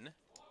 "I'm in.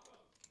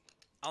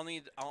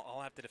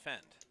 I'll have to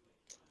defend."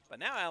 But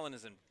now Alan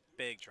is in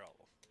big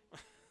trouble.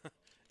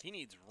 He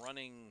needs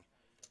running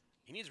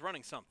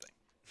something.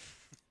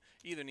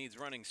 Either needs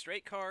running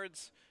straight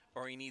cards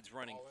or he needs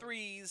running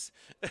threes.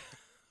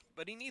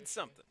 But he needs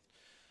something.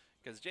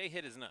 Because Jay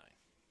hit his 9.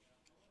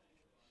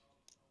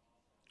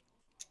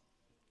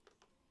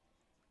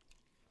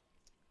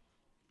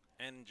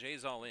 And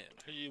Jay's all in.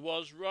 He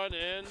was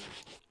running.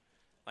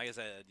 Like I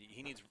said,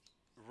 he needs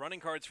running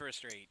cards for a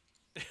straight,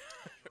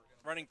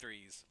 running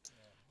threes,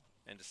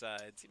 and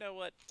decides, you know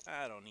what,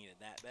 I don't need it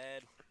that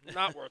bad.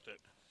 Not worth it.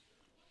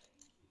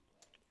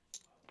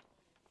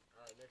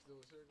 All right, next to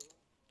the circle.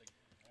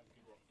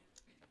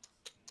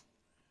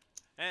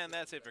 And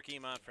that's it for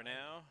Keymont for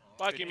now.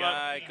 Bye, Good Keymont.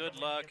 guy, good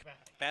luck.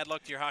 Bad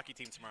luck to your hockey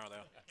team tomorrow,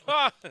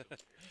 though.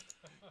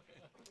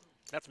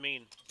 That's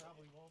mean.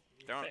 Probably won't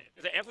be. They're on,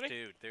 Is it Anthony?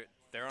 dude,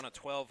 they're on a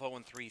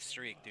 12-0-3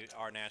 streak, dude.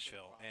 Our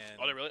Nashville, and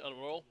Are they really on a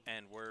roll?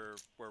 and we're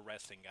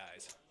resting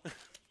guys,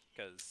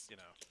 because you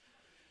know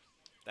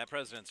that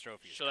President's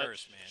Trophy is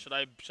cursed, man. Should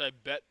I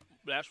bet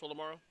Nashville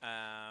tomorrow?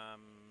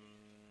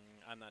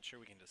 I'm not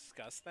sure we can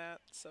discuss that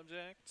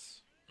subject,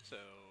 so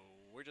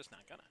we're just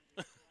not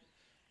gonna.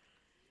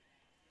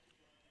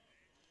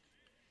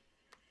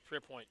 Fair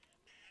point.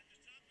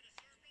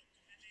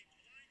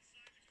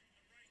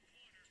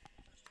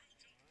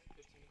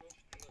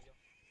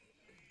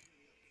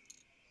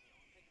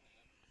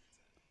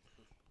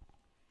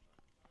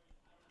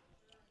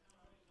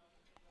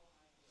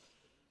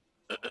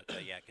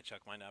 Yeah,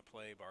 Kachuk might not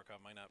play.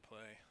 Barkov might not play.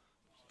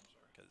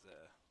 Because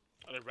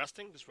Are they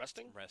resting? Just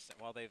resting? resting.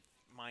 Well, they've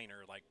minor,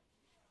 like,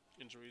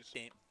 Injuries.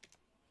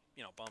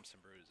 bumps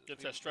and bruises.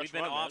 It's that stretch We've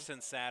been run, off man.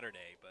 since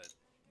Saturday, but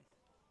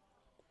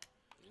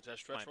It's that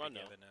stretch might run be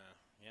now. given,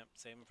 yep,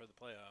 save them for the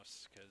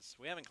playoffs. Because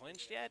we haven't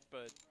clinched yet,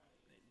 but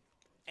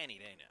any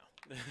day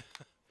now.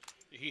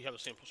 He have the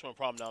same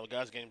problem now. The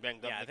guy's getting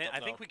banged up. Yeah, I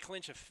think we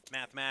clinch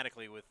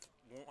mathematically with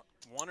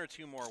one or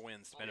two more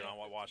wins, depending on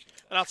what Washington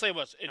does. And I'll tell you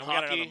what, in And we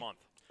got another hockey, month.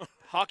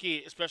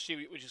 hockey,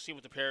 especially what you see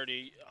with the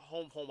parity,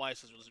 home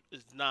ice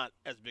is not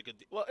as big a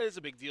deal. Well, it is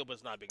a big deal, but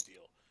it's not a big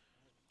deal.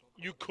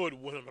 You could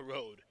win on the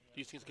road.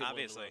 These teams could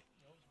Obviously.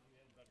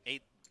 win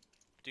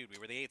Dude, we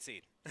were the 8th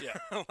seed. on the road.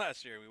 Yeah.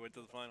 Last year, we went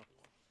to the final.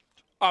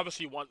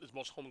 Obviously, you want as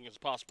most home games as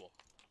possible.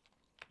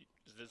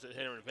 There's an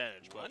inherent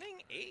advantage. But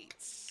Running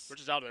 8s.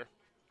 Rich is out there.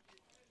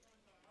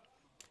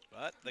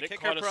 But the Nick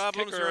kicker caught his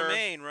problems kicker.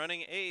 remain.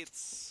 Running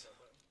 8s.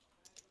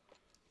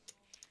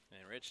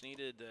 And Rich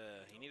needed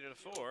a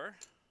 4.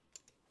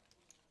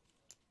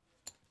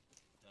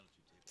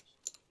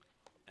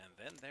 And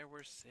then there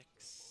were 6.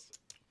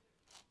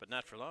 But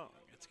not for long.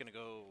 It's going to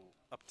go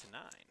up to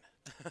 9.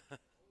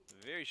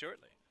 Very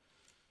shortly.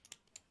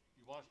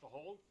 You watched the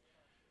hold?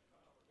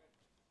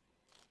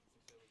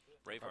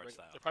 Braveheart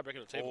style. They're probably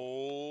breaking the table.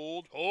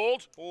 Hold.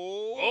 Hold.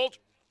 Hold.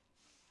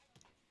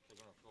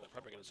 They're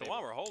probably breaking the So table.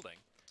 while we're holding,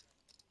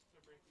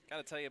 got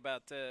to tell you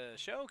about a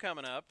show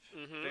coming up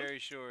very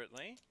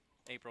shortly.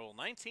 April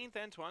 19th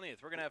and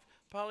 20th. We're going to have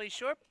Polly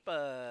Short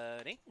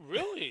Buddy.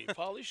 Really?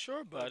 Polly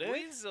Shore, buddy.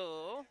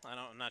 Weasel.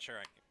 I'm not sure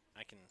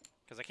I can,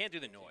 because I can't do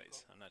the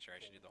noise. I'm not sure I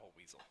should do the whole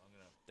weasel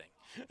thing.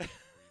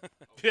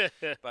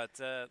 But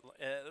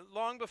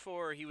long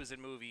before he was in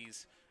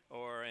movies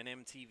or an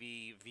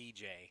MTV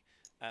VJ,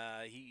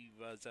 he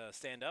was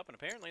stand-up, and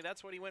apparently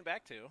that's what he went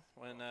back to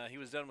when he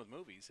was done with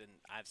movies. And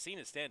I've seen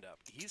his stand-up.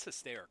 He's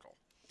hysterical.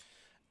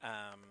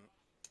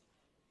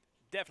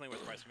 Definitely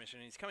worth price admission.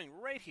 He's coming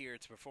right here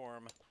to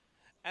perform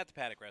at the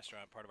Paddock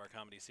Restaurant, part of our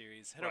comedy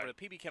series. Head over to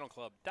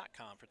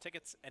pbkennelclub.com for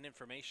tickets and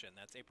information.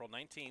 That's April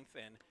 19th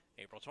and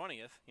April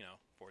 20th,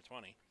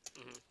 420.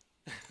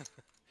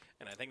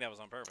 And I think that was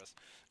on purpose.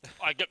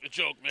 I get the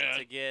joke, man.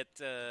 To get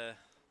to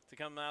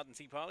come out and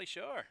see Pauly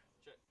Shore.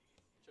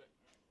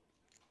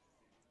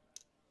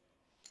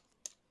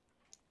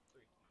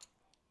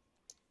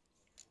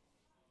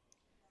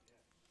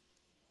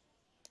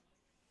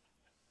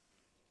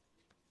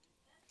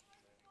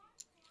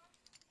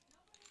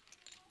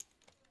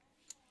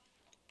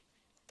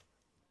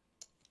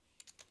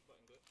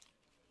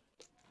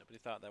 Nobody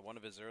thought that one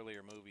of his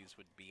earlier movies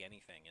would be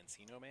anything.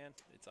 Encino Man,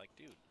 it's like,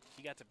 dude,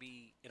 he got to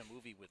be in a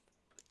movie with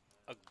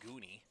a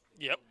Goonie.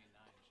 Yep.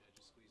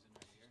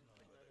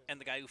 And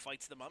the guy who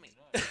fights the mummy.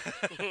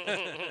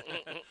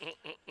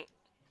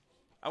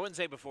 I wouldn't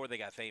say before they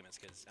got famous,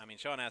 because, I mean,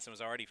 Sean Astin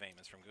was already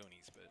famous from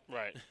Goonies, but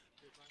Right.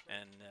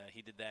 and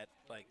he did that,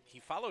 like, he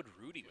followed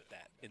Rudy with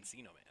that,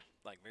 Encino Man.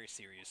 Like, very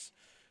serious,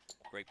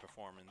 great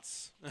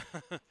performance.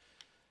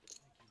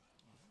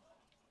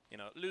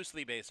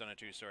 Loosely based on a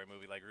true story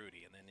movie like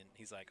Rudy, and then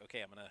he's like,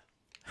 okay, I'm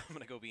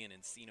gonna go be an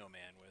Encino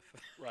Man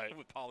with Right.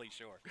 with Pauly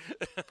Shore.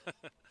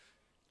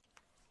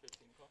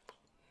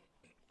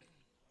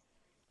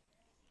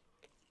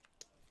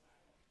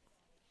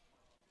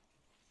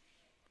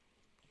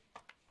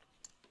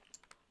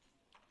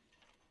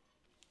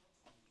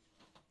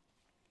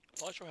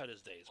 Pauly Shore had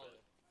his days,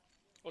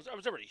 man. I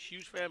was never a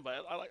huge fan, but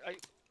I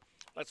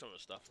like some of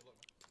his stuff.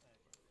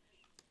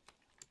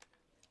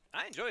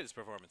 I enjoyed his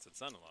performance in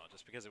Son-in-Law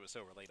just because it was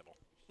so relatable.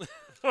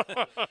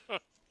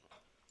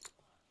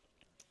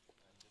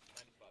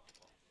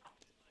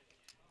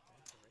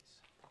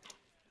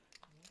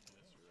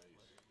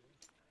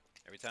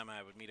 Every time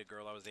I would meet a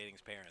girl I was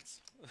dating's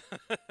parents.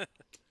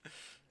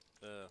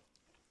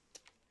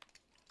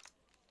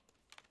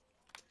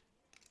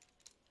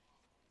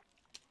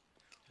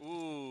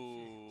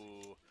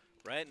 Ooh,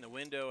 right in the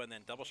window and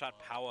then double shot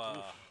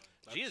power.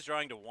 G is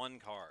drawing to one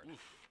card.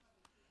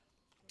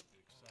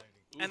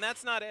 And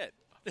that's not it.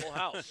 Full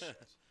house.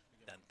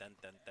 Dun, dun,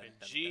 dun, dun, And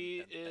dun, G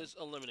dun, dun, dun. is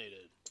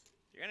eliminated.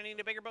 You're going to need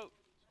a bigger boat.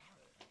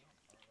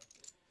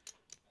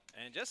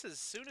 And just as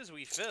soon as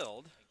we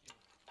filled,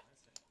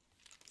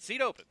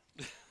 seat open.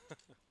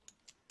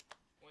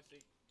 One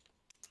seat.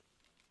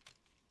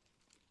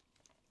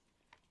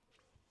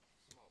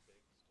 Small, big.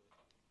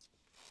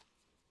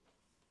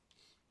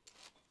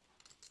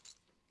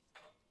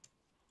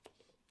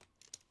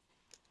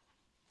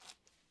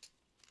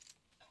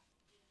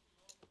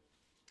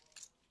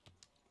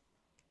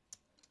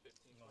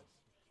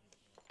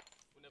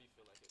 Whenever you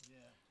feel like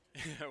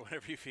it. Yeah.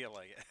 Whenever you feel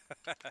like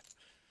it.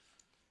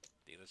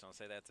 Dealers don't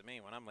say that to me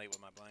when I'm late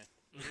with my blind.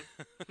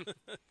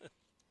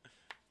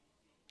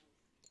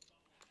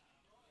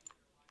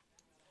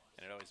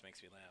 And it always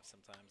makes me laugh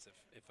sometimes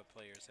if a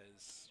player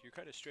says, you're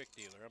kind of strict,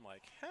 dealer. I'm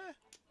like, huh?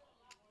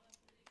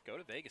 Go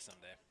to Vegas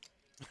someday.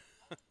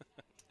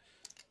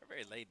 We're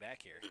very laid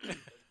back here.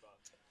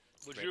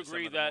 Would Compared you to some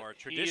agree of the that more he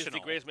is the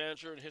traditional- greatest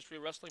manager in the history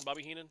of wrestling,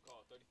 Bobby Heenan?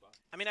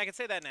 I mean, I can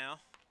say that now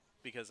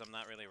because I'm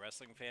not really a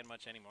wrestling fan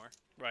much anymore.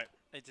 Right.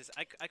 It just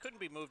I couldn't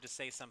be moved to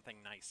say something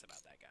nice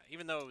about that guy,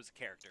 even though it was a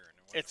character.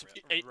 And It's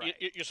whatever. Right.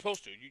 you're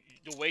supposed to.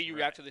 The way you Right.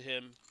 reacted to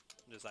him,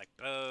 Just like,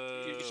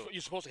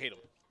 you're supposed to hate him.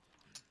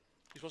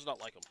 You're supposed to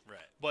not like him. right.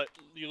 But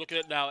you look at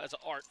it now as an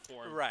art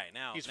form. Right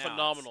now, He's now it's-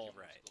 phenomenal.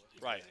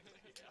 Right. Right.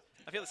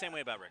 I feel the same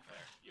way about Ric Flair.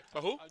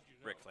 But who?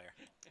 Ric Flair.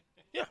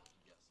 Yeah.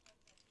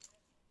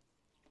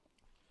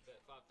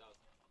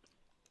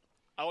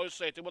 I always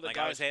say to the Like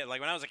I guys. always like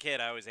when I was a kid,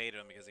 I always hated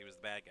him because he was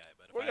the bad guy.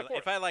 But Well, yeah, of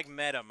if course. I like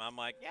met him, I'm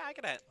like, yeah, I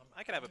could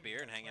have a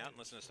beer and hang out and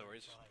listen to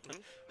stories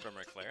from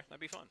Ric Flair. That'd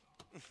be fun.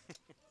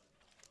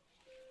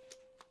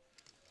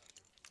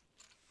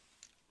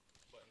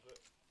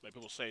 Like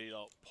people say,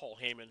 Paul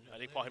Heyman. I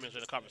think Paul Heyman's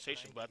in the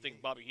conversation, but I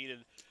think Bobby Heenan.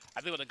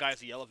 I think with the guys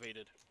he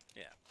elevated,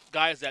 Yeah.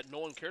 guys that no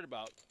one cared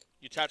about,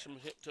 you attach them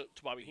to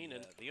Bobby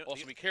Heenan. the-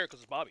 Also, we care because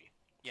it's Bobby.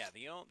 Yeah.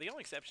 The only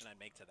exception I'd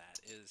make to that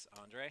is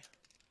Andre,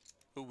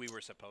 who we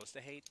were supposed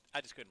to hate. I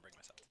just couldn't bring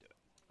myself to do it.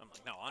 I'm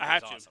like, no, I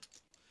had Andre's to. awesome.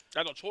 I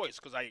had no choice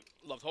because I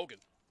loved Hogan.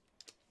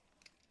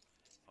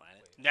 Well, I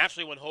didn't-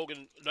 Naturally,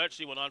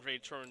 when Andre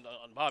turned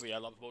on Bobby, I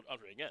loved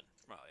Andre again.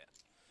 well, yeah.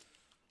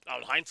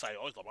 In hindsight,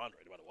 always LeBron,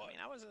 no matter what. I mean,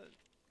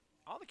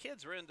 all the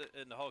kids were into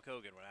Hulk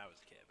Hogan when I was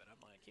a kid, but I'm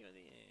like,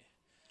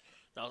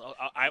 No,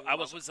 I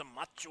was a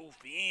macho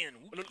fan.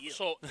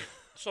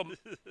 so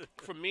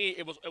for me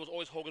it was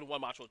always Hogan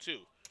 1, Macho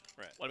 2.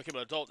 Right. When I became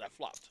an adult, that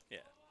flopped. Yeah.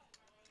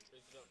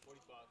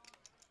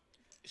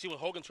 You see, when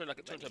Hogan turned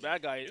to a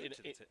bad guy in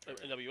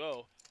Right.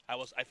 NWO,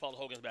 I felt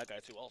Hogan's a bad guy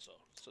too, also.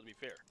 So to be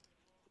fair,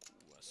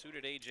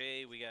 Suited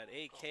AJ, we got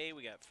AK,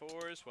 we got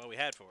 4s. Well, we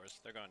had 4s.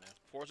 They're gone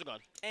now. 4s are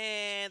gone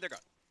And they're gone.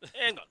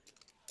 and gone.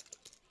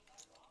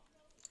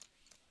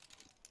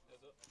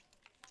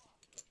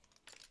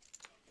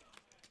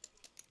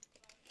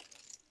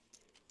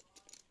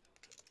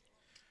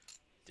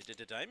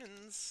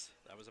 Diamonds.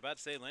 I was about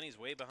to say Lenny's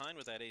way behind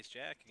with that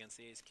ace-jack against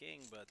the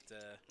ace-king, but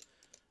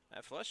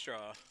that flush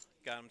draw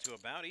got him to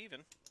about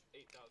even.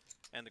 8,000.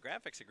 And the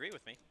graphics agree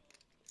with me.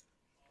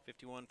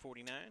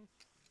 51.49.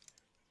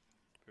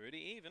 Pretty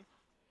even.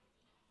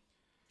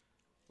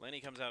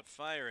 Lenny comes out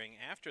firing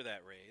after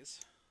that raise.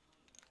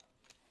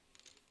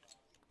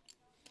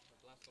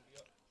 Last one be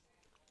up.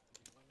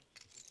 1,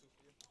 2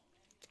 for you.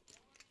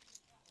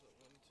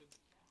 1, 2.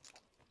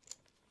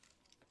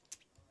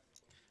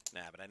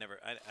 Nah, but I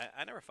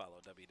never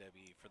followed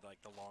WWE for like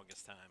the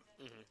longest time.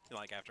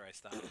 Like after I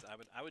stopped,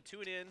 I would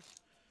tune in.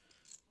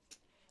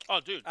 Oh,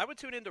 dude. I would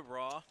tune into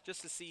Raw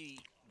just to see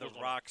The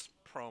Rock's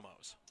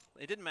promos.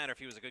 It didn't matter if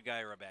he was a good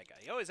guy or a bad guy.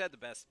 He always had the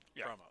best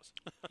promos.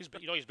 He's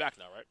back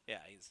now, right? Yeah,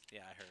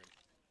 I heard.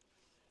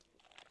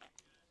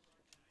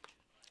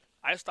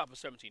 I stopped for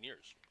 17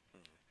 years.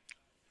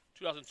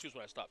 2002 is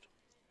when I stopped.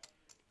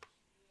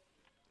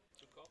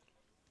 Good call.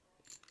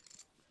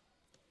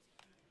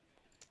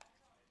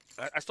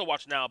 I still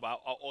watch now, but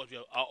I'll always be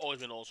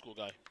an old school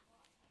guy.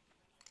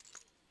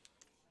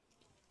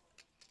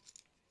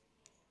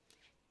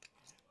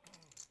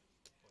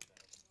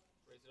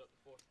 Raise it up to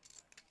 4.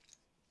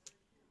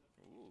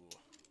 Ooh,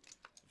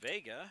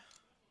 Vega.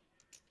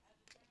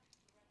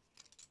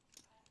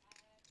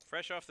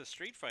 Fresh off the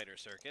Street Fighter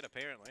circuit,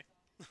 apparently.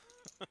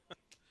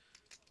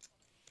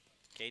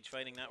 Cage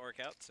fighting not work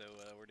out, so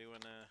we're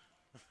doing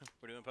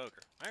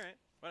poker. All right,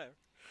 whatever.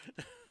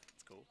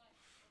 It's cool.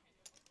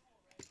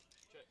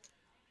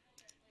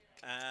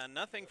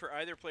 Nothing for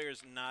either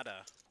player's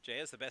nada. Jay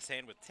has the best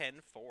hand with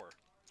 10-4.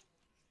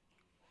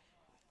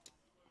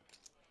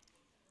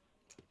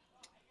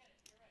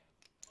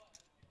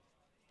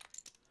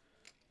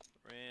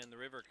 Ran the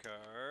river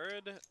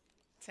card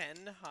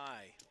 10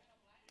 high,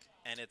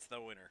 and it's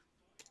the winner.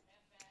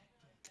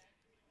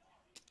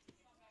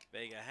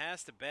 Vega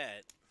has to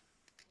bet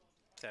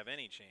to have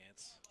any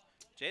chance.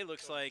 Jay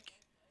looks like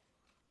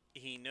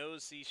he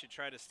knows he should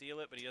try to steal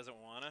it, but he doesn't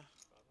want to.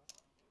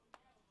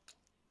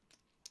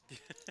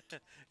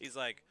 He's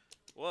like,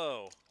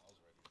 whoa.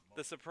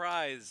 The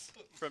surprise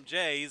from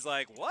Jay. He's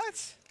like,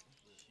 what?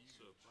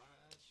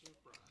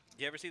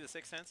 You ever see The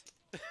Sixth Sense?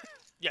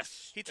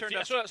 Yes. He turned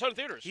I up. saw it in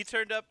theaters. He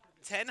turned up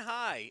 10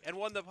 high and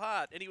won the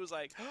pot, and he was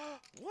like,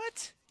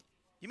 what?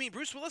 You mean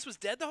Bruce Willis was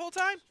dead the whole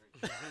time?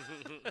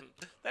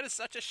 That is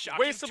such a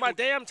shocking Wasted my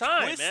damn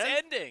time, twist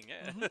man. ending.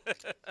 Yeah.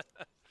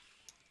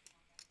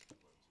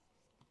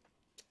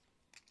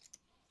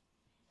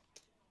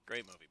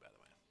 Great movie, by the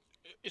way.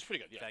 It's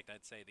pretty good, In yeah. fact,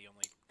 I'd say the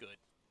only good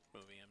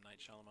movie M. Night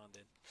Shyamalan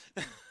did.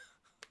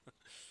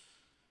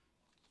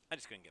 I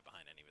just couldn't get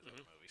behind any of his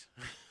other movies.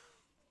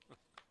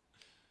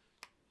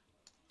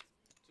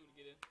 2 to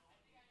get in.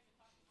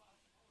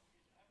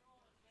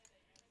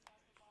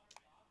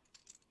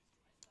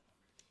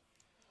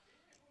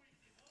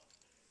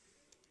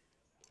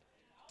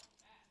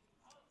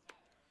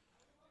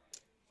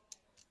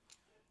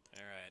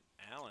 All right,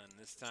 Alan,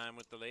 this time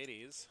with the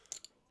ladies.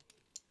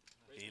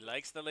 He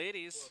likes the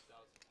ladies.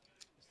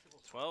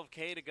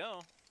 12K to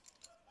go.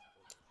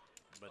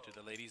 But do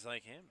the ladies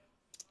like him?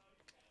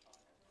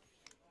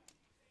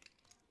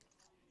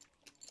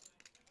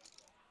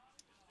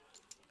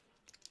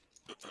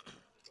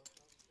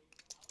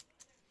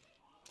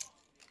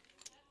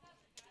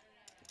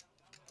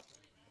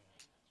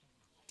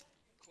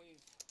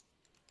 Queens.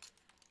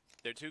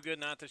 They're too good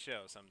not to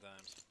show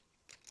sometimes.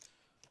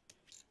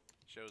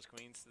 Shows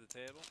queens to the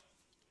table.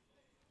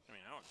 I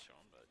mean, I want to show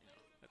them, but you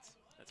know,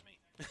 that's me.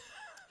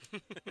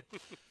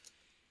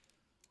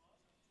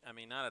 I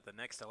mean, not at the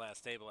next to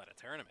last table at a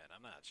tournament.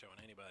 I'm not showing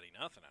anybody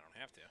nothing. I don't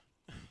have to.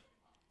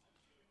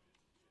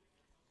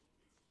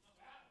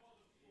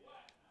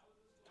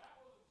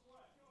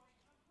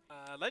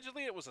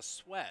 Allegedly, it was a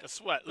sweat. A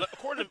sweat.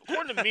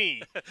 According to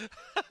me.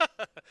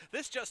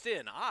 This just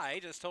in. I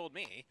just told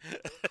me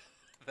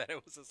that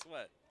it was a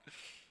sweat.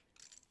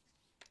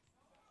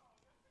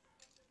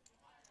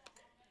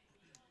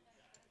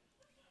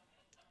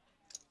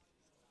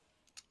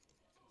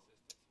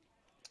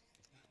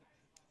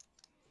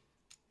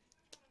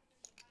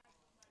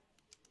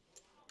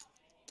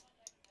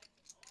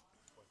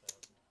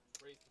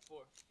 Raise to 4.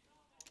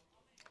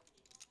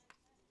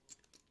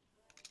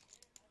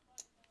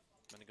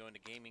 I'm going to go into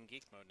gaming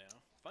geek mode now.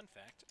 Fun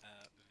fact,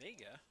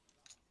 Vega,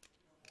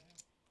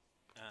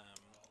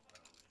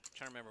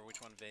 trying to remember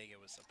which one Vega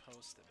was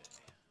supposed to be.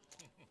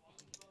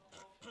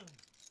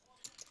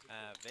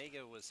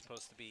 Vega was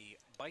supposed to be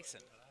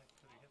Bison.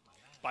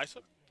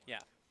 Bison? Yeah.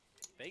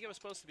 Vega was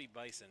supposed to be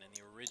Bison in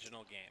the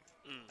original game.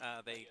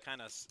 They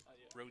kind of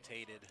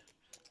rotated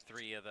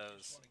 3 of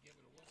those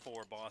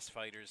 4 boss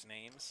fighters'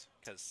 names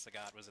because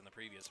Sagat was in the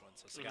previous one,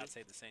 so Sagat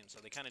stayed the same. So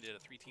they kind of did a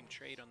 3-team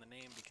trade on the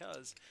name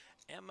because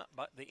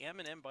the M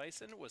and M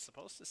Bison was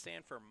supposed to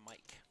stand for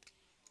Mike.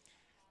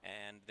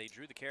 And they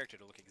drew the character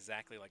to look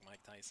exactly like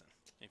Mike Tyson,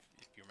 if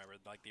you remember,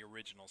 like the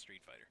original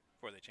Street Fighter,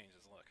 before they changed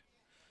his look.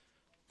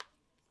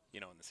 You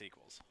know, in the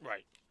sequels.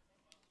 Right.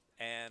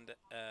 And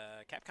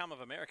Capcom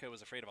of America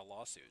was afraid of a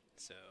lawsuit,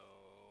 so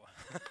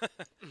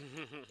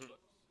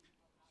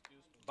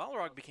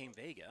Balrog became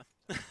Vega.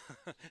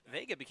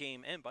 Vega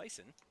became M.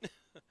 Bison.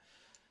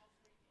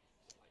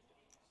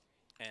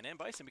 And M.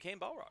 Bison became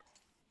Balrog.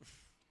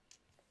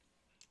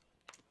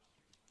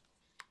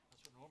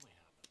 That's what normally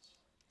happens.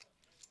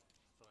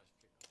 I thought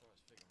I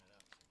was figuring it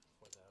out.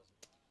 4,000.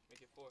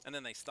 Make it 4. And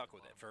then they stuck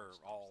with it for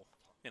all,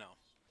 you know,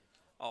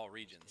 all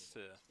regions to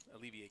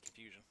alleviate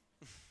confusion.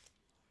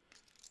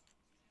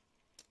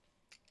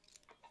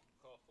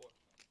 Call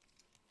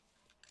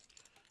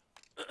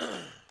 4.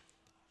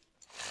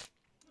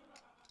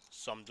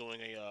 So I'm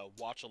doing a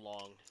watch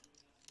along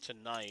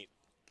tonight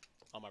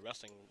on my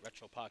Wrestling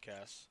Retro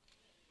podcast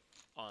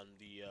on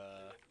the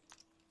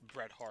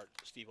Bret Hart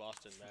Steve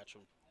Austin match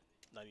from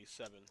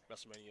 '97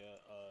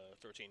 WrestleMania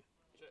 13.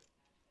 Shit.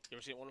 You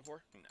ever seen it one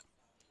before? No.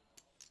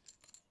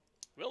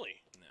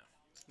 Really?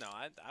 No,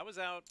 I was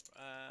out,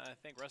 I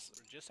think,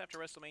 just after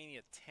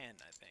WrestleMania 10,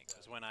 I think,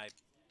 was when I,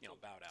 you know,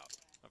 bowed out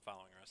of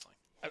following wrestling.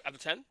 After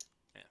 10?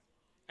 Yeah.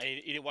 And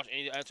you didn't watch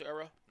any of the Attitude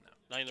Era? No.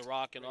 Not even The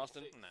Rock in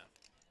Austin? No.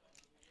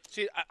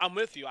 See, I'm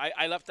with you.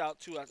 I left out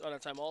too at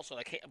that time also.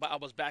 But I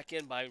was back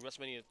in by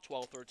WrestleMania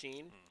 12,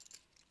 13.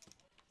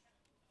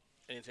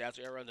 And into the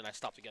Attitude Era, and then I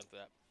stopped again for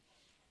that.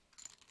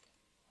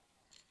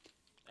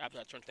 After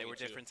I turned 22. They were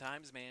different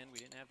times, man. We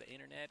didn't have the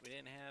internet. We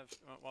didn't have,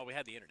 well, we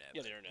had the internet.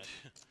 Yeah, the internet.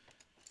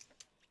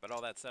 But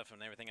all that stuff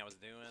and everything I was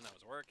doing, I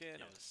was working.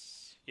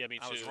 Yeah. I Me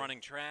too. was running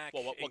track.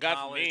 Well, in what got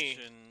for college me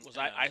and, was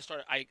you know,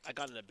 I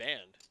got in a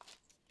band,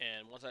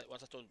 and once I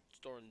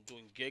started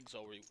doing gigs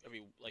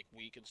every like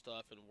week and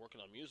stuff, and working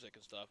on music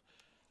and stuff,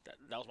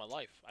 that was my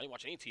life. I didn't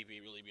watch any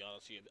TV really.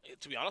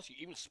 To be honest,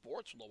 even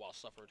sports for a little while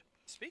suffered.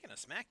 Speaking of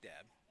Smack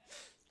Dab,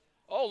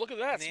 Oh, look at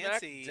that!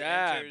 Nancy Smack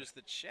dab. enters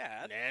the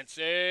chat.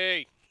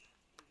 Nancy,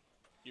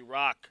 you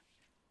rock.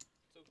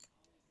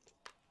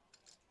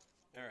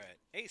 All right,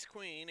 Ace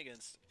Queen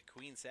against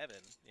Queen 7.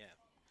 Yeah.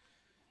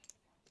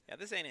 Yeah,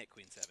 this ain't it,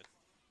 Queen 7.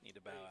 Need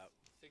to bow out.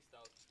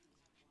 6,000.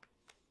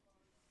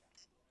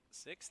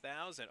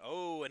 6,000.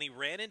 Oh, and he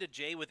ran into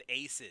Jay with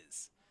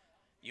aces.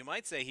 You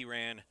might say he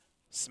ran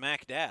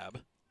smack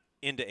dab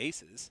into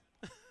aces.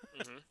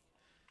 Re-raise.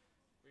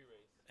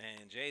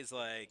 And Jay's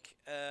like,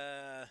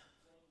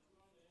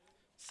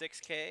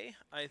 6K?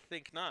 I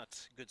think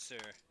not, good sir.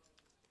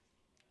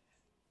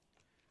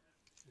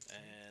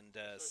 And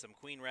some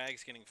queen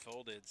rags getting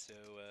folded, so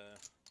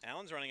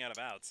Alan's running out of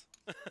outs.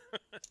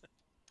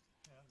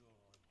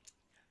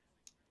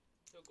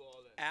 He'll go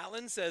all in.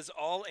 Alan says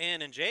all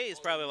in, and Jay is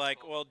probably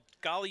like, well,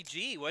 golly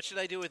gee, what should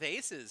I do with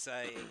aces?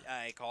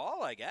 I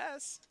call, I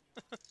guess.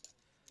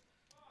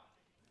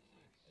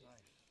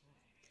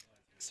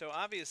 So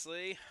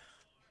obviously,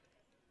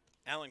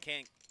 Alan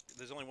can't,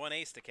 there's only one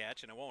ace to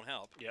catch, and it won't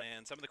help. Yep.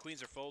 And some of the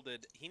queens are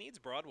folded. He needs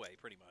Broadway,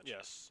 pretty much.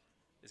 Yes.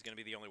 Is going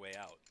to be the only way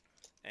out.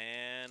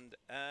 And,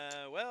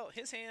 well,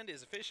 his hand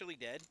is officially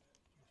dead.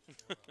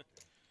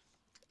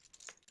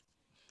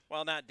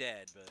 Well, not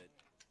dead, but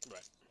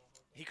Right.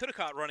 he could have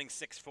caught running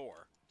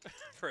 6-4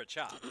 for a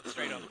chop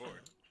straight on the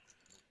board.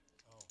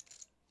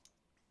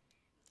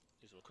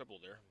 He's a little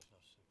crippled there.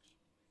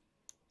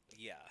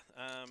 Yeah.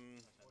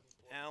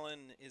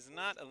 Alan is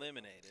not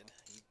eliminated.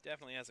 He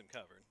definitely has him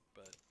covered,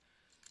 but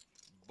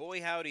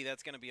boy howdy,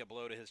 that's going to be a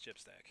blow to his chip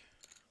stack.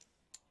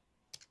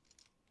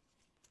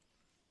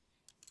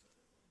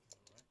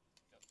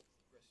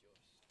 Rest yours.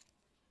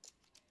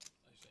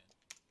 Understand.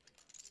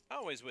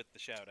 Always with the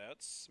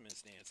shout-outs,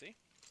 Miss Nancy.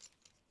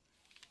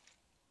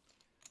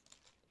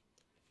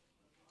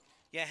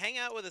 Yeah, hang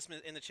out with us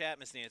in the chat,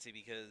 Miss Nancy,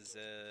 because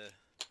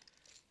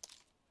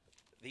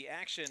the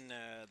action,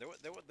 there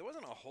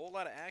wasn't a whole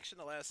lot of action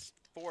the last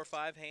 4 or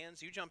 5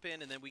 hands. You jump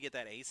in, and then we get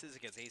that aces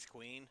against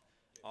ace-queen.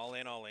 All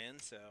in,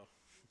 so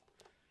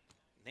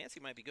Nancy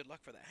might be good luck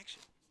for the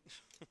action.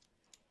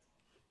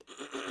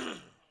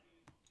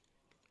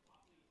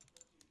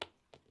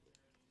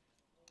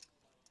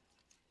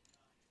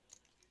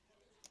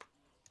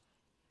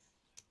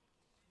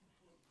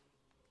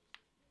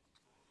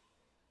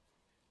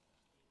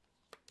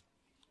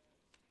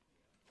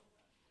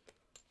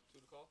 Two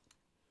to call?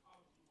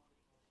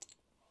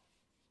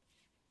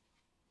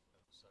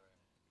 Sorry.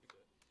 You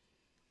good.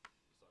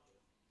 It's all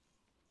good.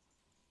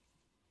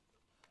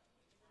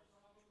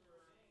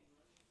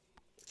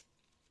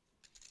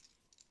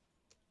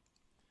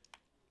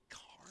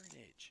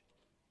 Carnage.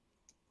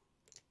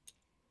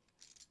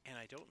 And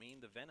I don't mean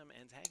the Venom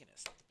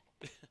antagonist.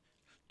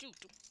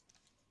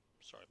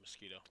 Sorry,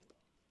 mosquito.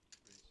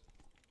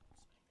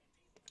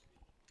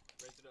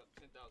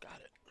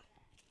 Got it.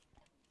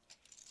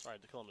 Sorry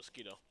to kill a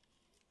mosquito.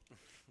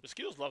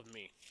 Mosquitoes love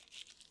me.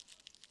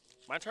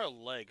 My entire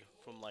leg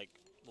from like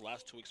the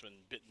last 2 weeks have been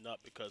bitten up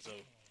because of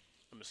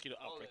a mosquito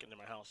outbreak in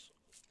my house.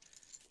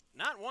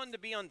 Not one to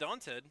be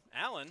undaunted.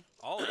 Allen,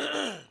 all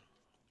in.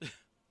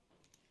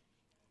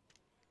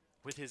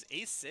 With his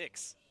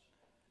ace-6.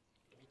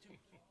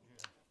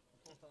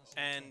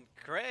 And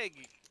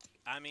Craig,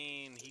 I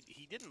mean,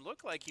 he didn't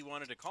look like he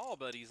wanted to call,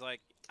 but he's like,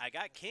 I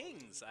got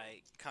kings.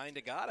 I kind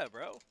of gotta,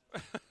 bro.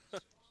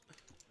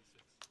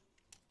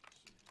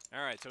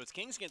 All right, so it's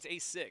kings against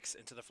ace-6.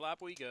 Into the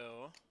flop we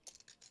go.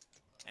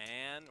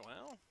 And,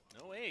 well,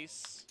 no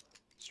ace.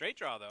 Straight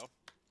draw, though.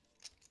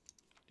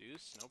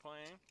 Deuce, no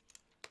playing.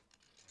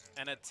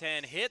 And a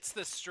 10 hits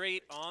the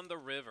straight on the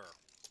river.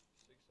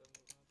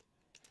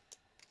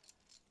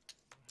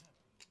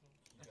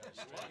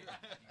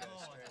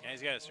 Yeah,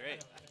 he's got it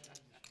straight.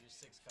 Your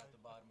 6 caught the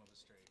bottom of a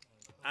straight.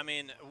 I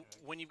mean,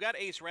 when you've got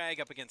ace rag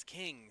up against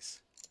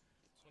kings,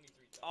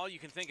 all you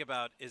can think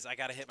about is I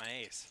got to hit my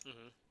ace.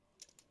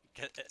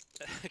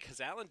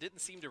 Because Allen didn't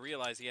seem to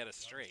realize he had a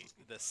straight.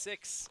 The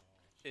 6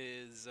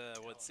 is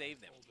what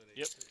saved him.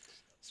 Yep.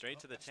 Straight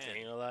to the 10.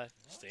 Staying alive.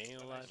 Staying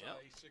alive. Yep.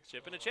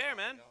 Chip in a chair,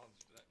 man.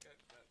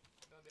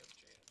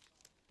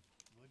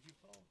 What'd you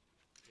fold?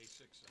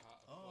 A6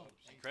 Oh,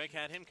 Craig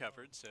had him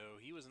covered, so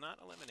he was not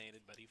eliminated,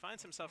 but he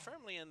finds himself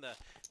firmly in the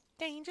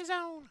danger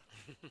zone.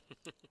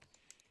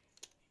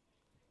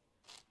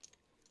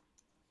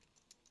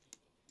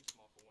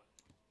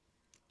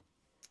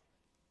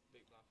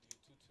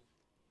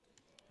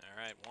 All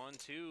right,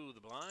 1-2,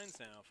 the blinds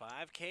now.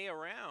 5K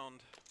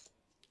around.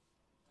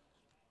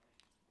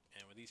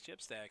 And with these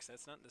chip stacks,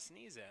 that's nothing to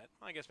sneeze at.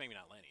 Well, I guess maybe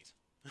not Lenny's.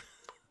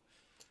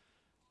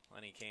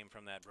 Lenny came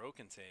from that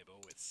broken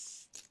table with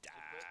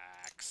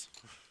stacks.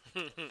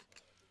 So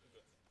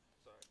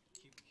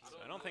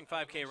I don't think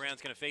 5K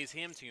around's going to phase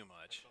him too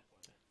much.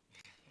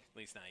 At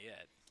least not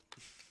yet.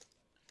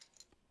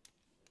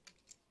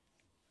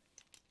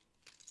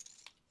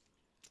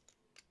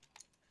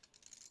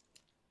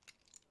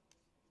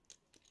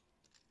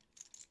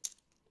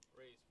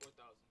 Raise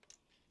 4,000.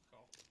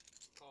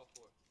 Call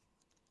 4.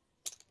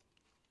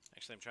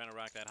 Actually, I'm trying to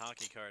rock that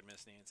hockey card,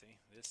 Miss Nancy.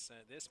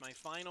 This my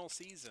final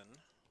season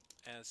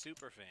as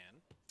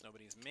Superfan.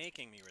 Nobody's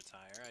making me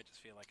retire. I just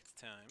feel like it's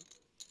time.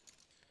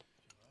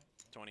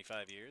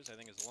 25 years, I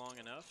think, is long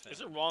enough.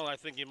 Is it wrong? I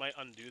think you might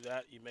undo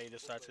that. You may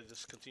decide to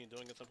just continue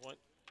doing it at some point.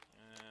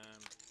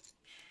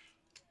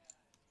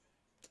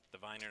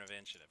 Divine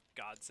intervention. If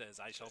God says,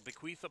 I shall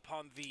bequeath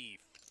upon thee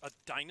a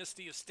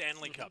dynasty of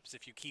Stanley Cups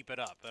if you keep it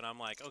up. And I'm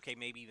like, okay,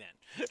 maybe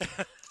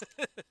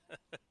then.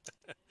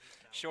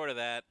 Short of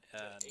that, no.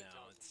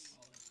 It's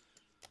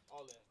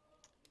All in.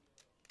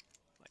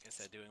 like I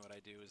said, doing what I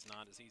do is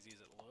not as easy as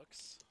it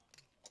looks.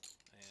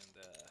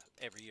 And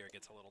every year it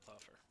gets a little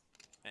tougher.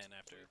 And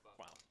after,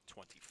 well,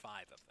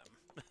 25 of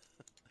them.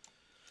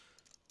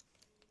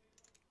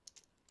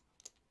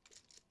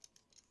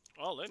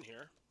 All in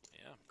here.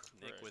 Yeah,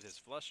 Nick with his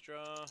flush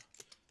draw,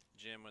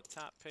 Jim with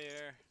top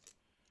pair.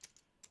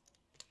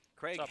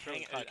 Craig, Top pair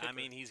with high I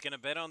mean, he's going to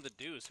bet on the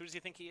deuce. Who does he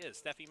think he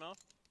is, Steffi Mo?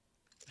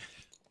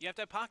 You have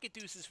to have pocket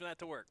deuces for that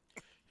to work.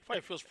 He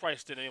probably feels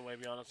priced in anyway,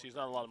 to be honest. He's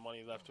not a lot of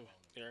money left to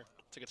here.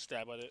 Take a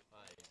stab at it.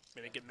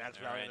 Maybe get max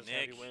All value right, on his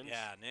heavy Nick. wins.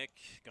 Yeah, Nick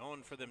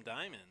going for them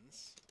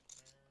diamonds.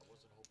 I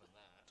wasn't hoping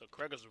that. So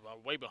Craig is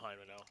way behind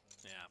right now.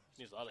 Yeah.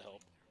 He needs a lot of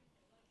help.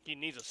 He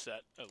needs a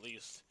set, at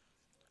least.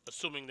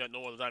 Assuming that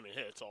no other diamond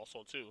hits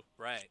also, too.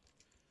 Right.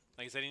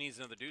 Like I said, he needs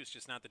another deuce,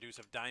 just not the deuce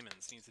of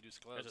diamonds. He needs the deuce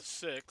of clubs. There's a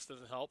 6,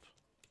 doesn't help.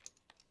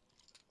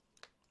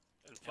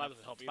 And 5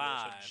 doesn't help either.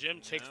 Five. So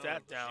Jim takes No,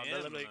 that down.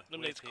 That Jim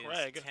eliminates with his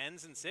Craig.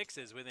 10s and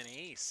 6s with an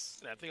ace.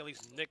 And I think at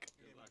least Nick,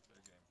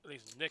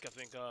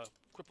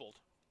 crippled,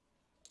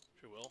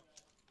 if you will.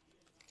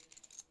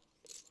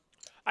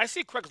 I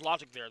see Craig's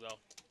logic there, though.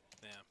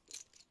 Yeah.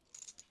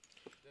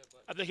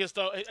 I think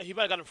he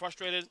might have gotten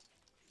frustrated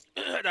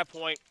at that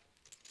point.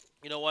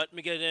 You know what? Let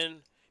me get it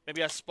in.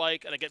 Maybe I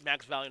spike and I get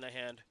max value in the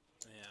hand.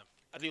 Yeah.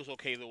 I think it was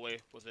okay either way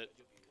with it.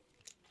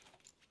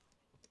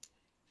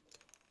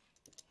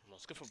 Well,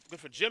 it's good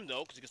for Jim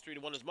though, because he gets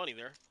 3-1 his money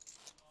there.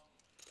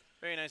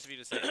 Very nice of you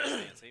to say that, Miss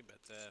Nancy, but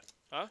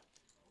Huh?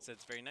 said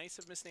it's very nice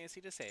of Miss Nancy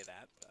to say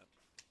that, but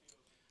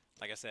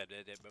like I said,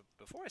 but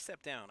before I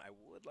step down, I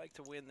would like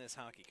to win this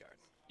hockey card.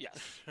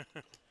 Yes. Are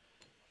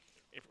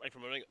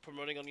you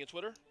promoting on your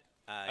Twitter?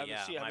 Yeah, my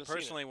haven't seen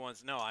personally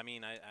ones. No, I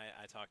mean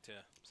I talked to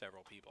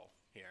several people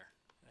here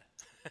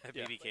at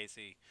Yeah.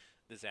 PBKC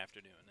this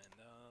afternoon, and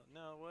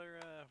no,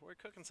 we're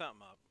cooking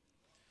something up.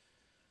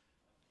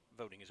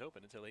 Voting is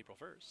open until April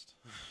 1st.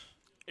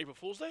 April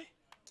Fool's Day?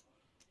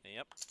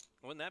 Yep.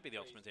 Wouldn't that be the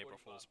ultimate April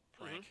Fool's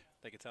prank? Mhm.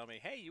 They could tell me,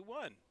 "Hey, you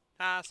won."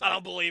 Ah, I sorry.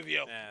 don't believe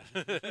you. Yeah.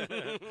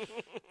 That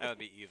would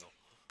be evil.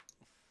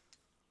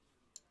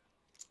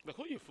 But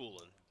who are you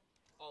fooling?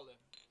 All in.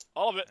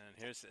 All of it.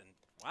 And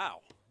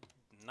wow,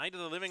 Night of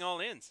the Living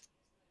All Ins.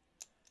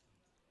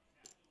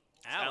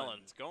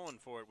 Allen's going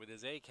for it with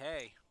his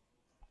AK.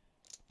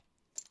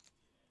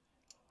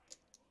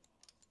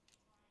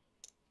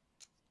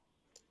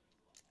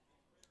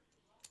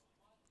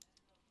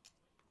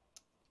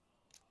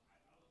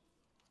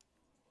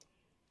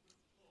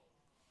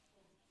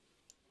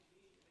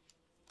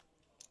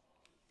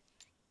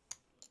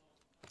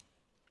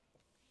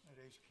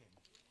 Ace king.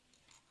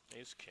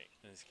 Ace king.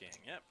 Ace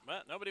king. Yep.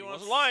 But nobody He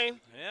wants. wasn't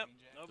lying. Yep.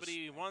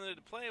 Nobody wanted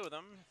to play with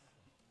him.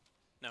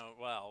 No,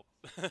 well,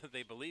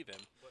 they believe him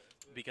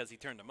because he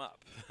turned them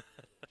up.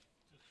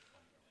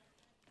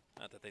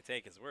 Not that they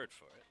take his word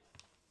for it.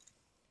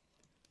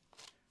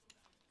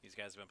 These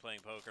guys have been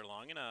playing poker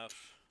long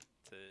enough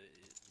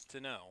to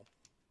know.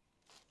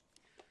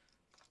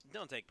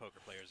 Don't take poker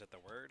players at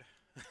their word.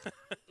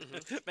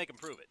 Make them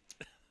prove it.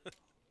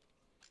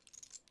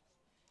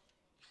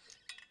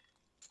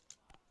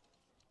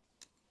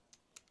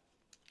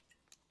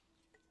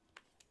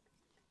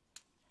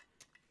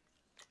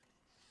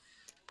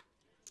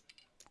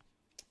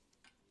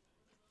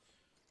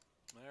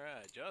 All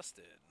right,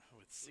 Justin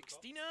with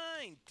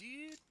 69,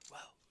 dude. Wow.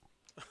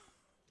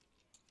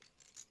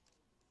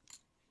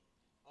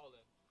 All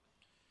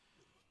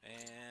in.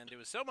 And it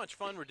was so much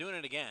fun, we're doing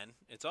it again.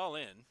 It's all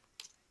in.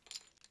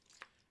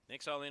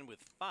 Nick's all in with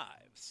 5s.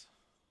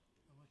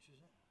 How much is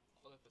that?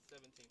 All in for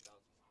 17,000.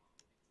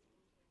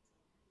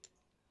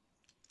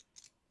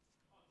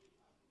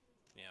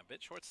 Yeah, a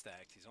bit short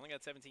stacked. He's only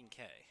got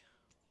 17K.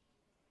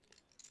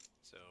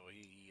 So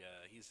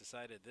he's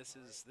decided this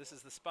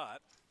is the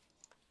spot.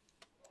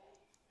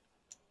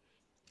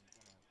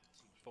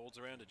 Folds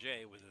around to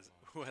Jay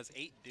who has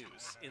 8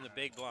 deuce in the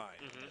big blind.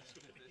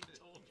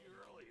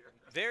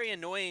 Very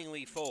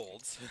annoyingly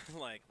folds.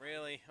 Like,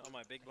 really? On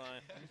my big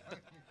blind?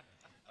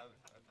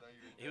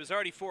 He was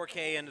already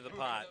 4K into the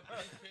pot.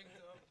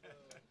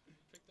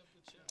 Picked up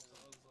the chips.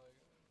 I was like,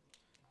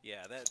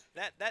 Yeah,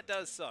 that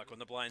does suck when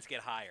the blinds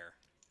get higher.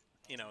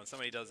 You know, and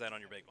somebody does that on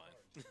your big blind.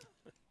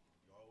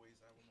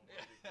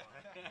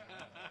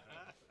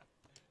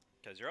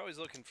 Because you're always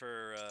looking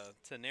for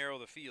to narrow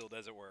the field,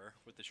 as it were,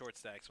 with the short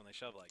stacks when they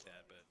shove like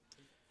that. But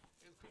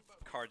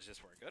cards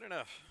just weren't good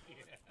enough. you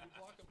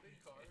block a big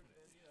card, and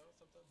you know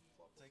sometimes you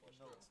flop a flush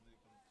draw.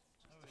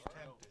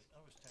 I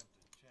was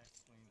tempted. Jack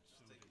queen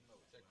suited.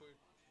 Jack queen.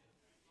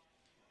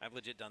 I've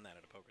legit done that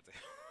at a poker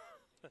table.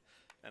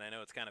 And I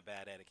know it's kind of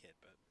bad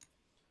etiquette, but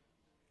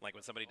like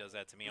when somebody does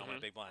that to me on my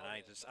big blind,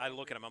 I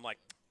look at him, I'm like,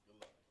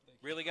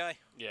 really, guy?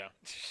 Yeah.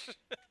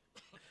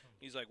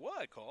 He's like,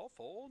 what? Call,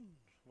 fold?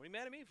 What are you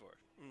mad at me for?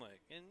 I'm like,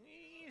 and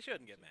you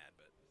shouldn't get mad,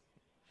 but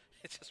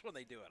it's just when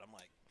they do it, I'm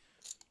like,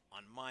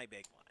 on my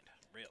big blind,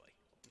 really.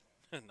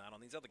 Not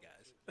on these other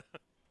guys.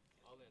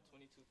 All in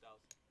 22,000.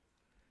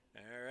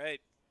 All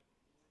right.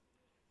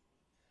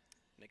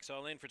 Nick's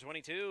all in for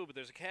 22, but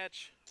there's a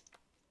catch.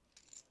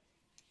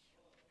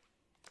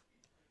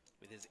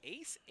 With his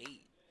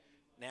ace-8.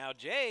 Now,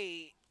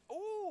 Jay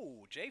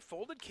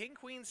folded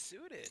king-queen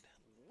suited.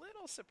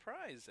 Little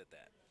surprised at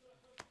that.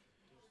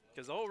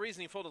 Because the whole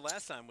reason he folded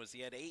last time was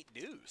he had 8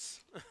 deuce.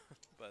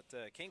 But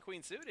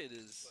king-queen suited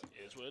is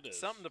what it is.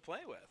 something to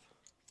play with.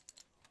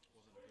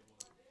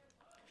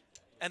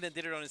 And then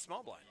did it on his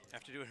small blind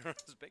after doing it on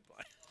his big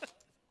blind.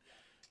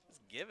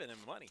 Just giving him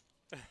money.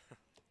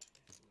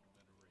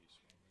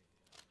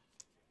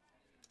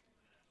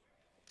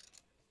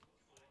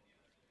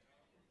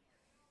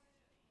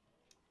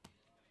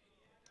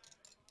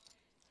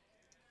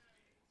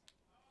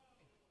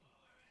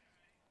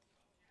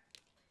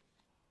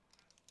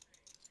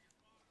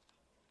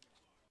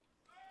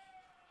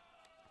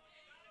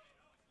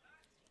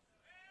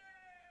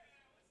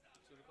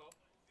 Suited call.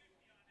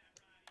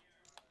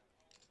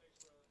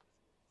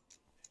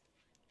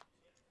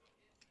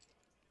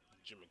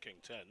 Jimmy King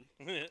 10.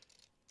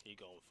 He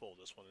gonna fold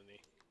this one, isn't he?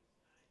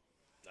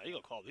 Nah, he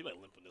gonna call. He might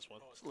limp in this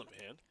one. It's a limp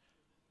hand.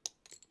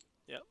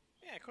 Yep.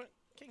 Yeah,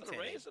 king Is it a 10.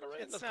 raise? Is it a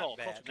raise? It's That's not call.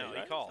 bad. Culture No, king, he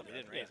right? called. Yeah. He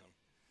didn't raise him.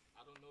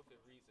 I don't know if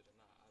it reads it or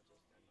not. I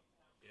just don't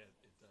know. Yeah,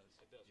 it does.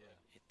 It does, Yeah,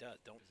 right? It does.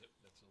 Don't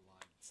that's a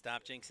line.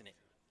 stop jinxing it.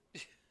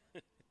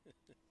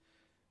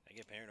 I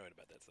get paranoid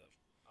about that stuff.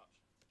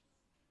 Option.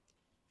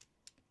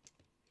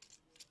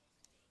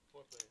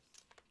 4 players.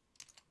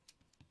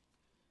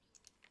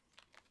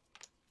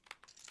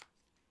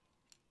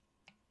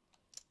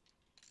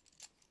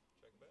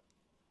 Check bet.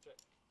 Check.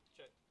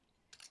 Check.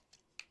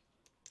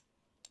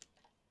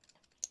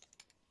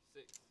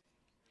 6.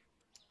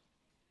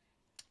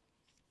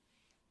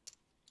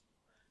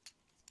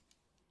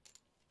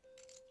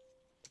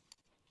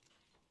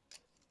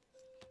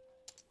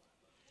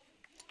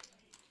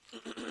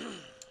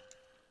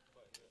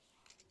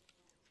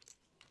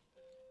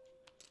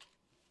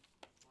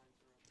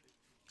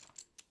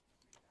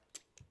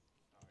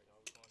 Alright,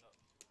 y'all, we going up.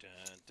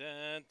 Dun,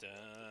 dun,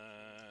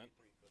 dun.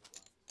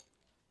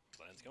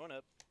 Blind's going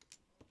up.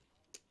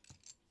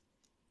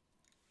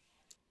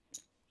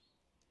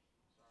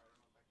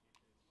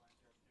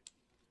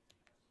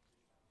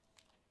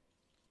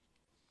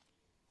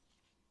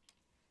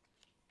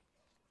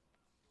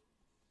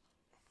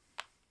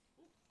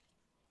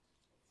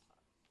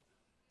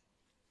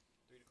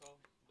 Three to call.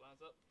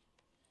 Blinds up.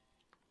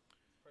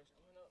 Price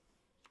going up.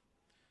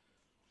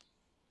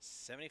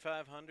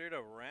 7,500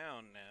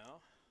 around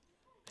now.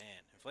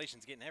 Man,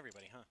 inflation's getting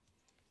everybody, huh?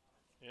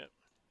 Yep.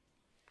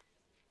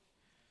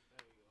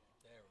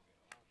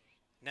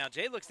 Now,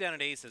 Jay looks down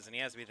at aces, and he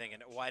has to be thinking,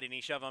 why didn't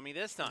he shove on me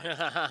this time?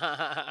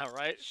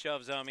 Right?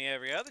 Shoves on me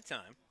every other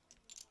time.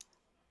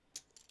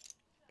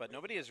 but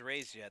nobody has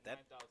raised yet. That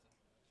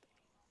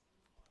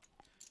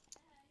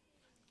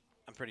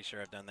I'm pretty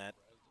sure I've done that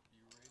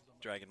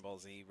Dragon Ball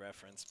Z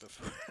reference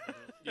before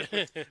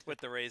with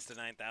the raise to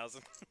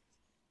 9,000.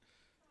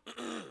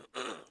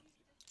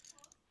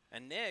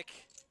 And Nick,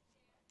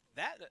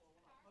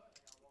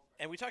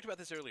 and we talked about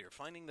this earlier.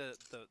 Finding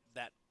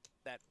that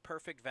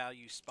perfect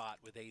value spot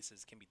with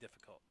aces can be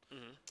difficult.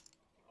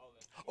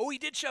 Oh, he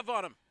did shove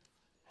on him.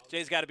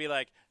 Jay's got to be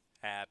like,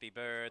 "Happy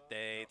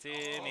birthday to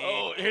me."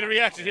 Oh, hit a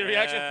reaction. Hit a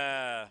reaction.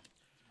 Yeah.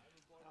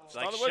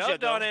 Like not the woods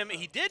shoved yet, on though. him.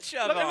 He did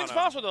shove Look, on him. everything's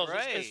possible, though.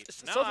 Right.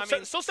 It's No, still, I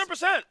mean, still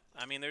 10%.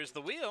 I mean, there's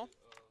the wheel.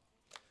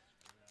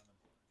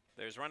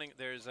 There's running.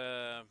 There's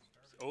a.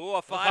 Oh,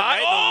 a 5 right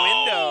in the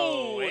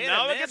window. Wait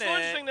now a it gets more minute.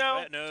 interesting now.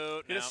 Wait,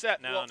 no, Get no, a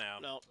set. no, Well,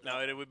 no, no.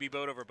 It would be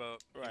boat over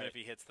boat. Even Right. if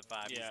he hits the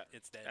 5, Yeah,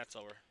 it's dead. that's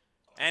over.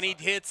 And he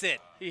hits it.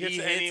 He hits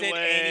it it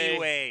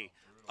anyway.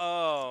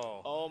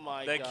 Oh. Oh,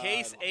 my The God.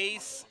 case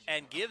ace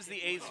and gives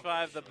the ace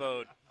 5 the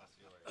boat.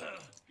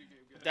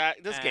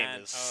 This game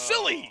And- is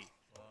silly.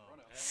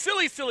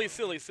 Silly, silly,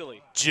 silly,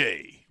 silly.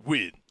 Jay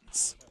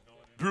wins.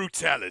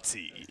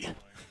 Brutality.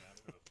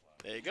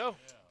 There you go.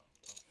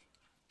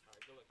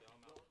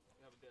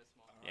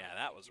 Yeah,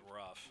 that was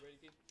rough.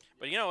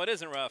 But you know what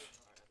isn't rough?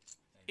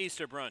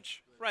 Easter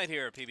brunch right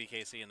here at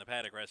PBKC in the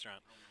Paddock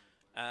Restaurant.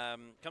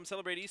 Come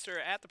celebrate Easter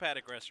at the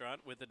Paddock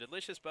Restaurant with a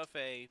delicious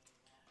buffet.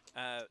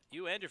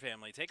 You and your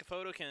family take a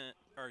photo,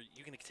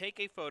 you can take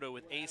a photo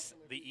with Ace,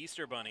 the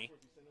Easter bunny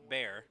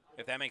bear,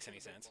 if that makes any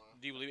sense.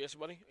 Do you believe it's a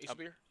bunny? Ace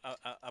beer?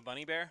 A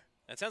bunny bear?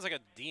 That sounds like a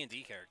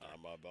D&D character.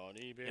 I'm a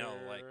bunny bear. know,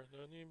 like-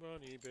 bunny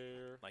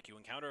bear. Like you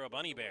encounter a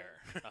bunny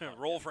bear.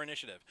 Roll for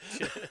initiative.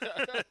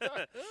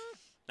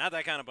 Not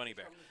that kind of bunny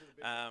bear.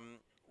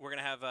 We're going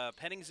to have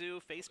petting zoo,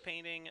 face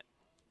painting,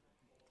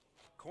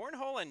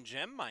 cornhole, and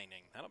gem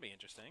mining. That'll be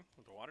interesting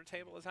with the water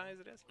table as high as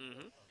it is.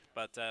 Mm-hmm.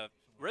 But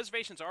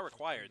reservations are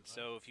required,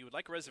 so if you would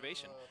like a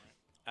reservation,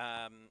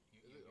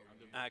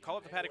 call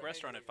up the Paddock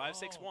Restaurant at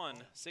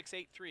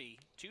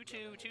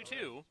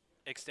 561-683-2222,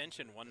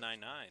 extension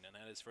 199, and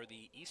that is for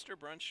the Easter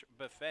Brunch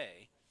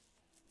Buffet,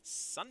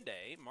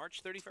 Sunday,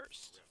 March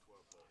 31st.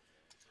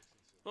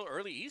 A little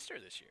early Easter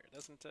this year. It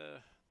doesn't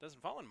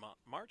fall in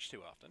March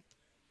too often.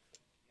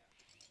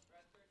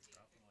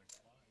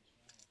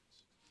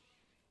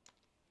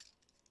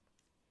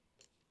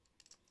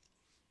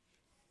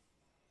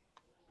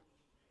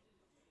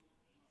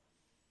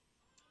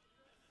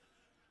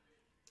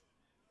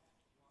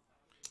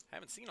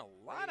 Haven't seen a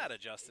lot out of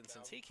Justin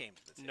since he came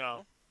to the table.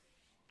 No.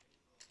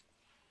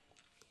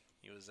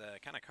 He was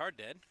kind of card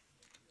dead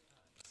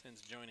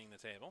since joining the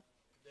table.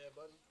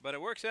 But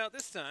it works out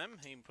this time.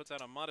 He puts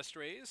out a modest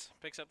raise,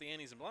 picks up the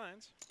antes and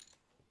blinds.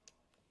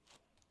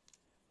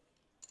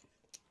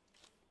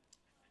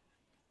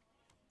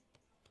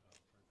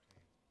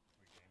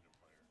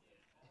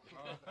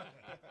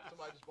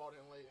 Somebody just bought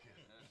in late.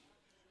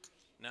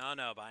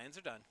 No, buy-ins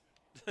are done.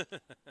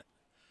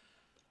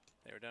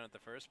 They were done at the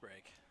first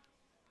break.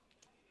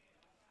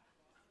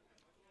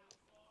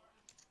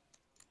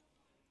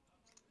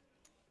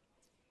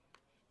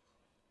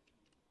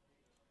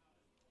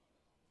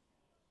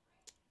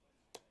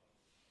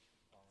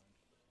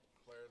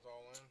 Players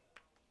all in.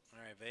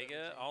 All right,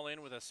 Vega all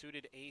in with a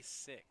suited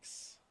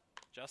ace-6.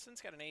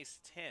 Justin's got an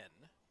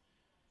ace-10.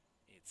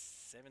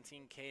 It's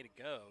 17K to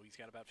go. He's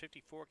got about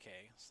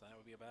 54K, so that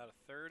would be about a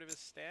third of his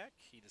stack.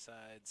 He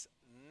decides,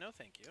 no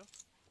thank you.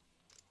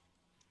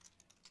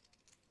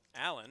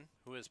 Allen,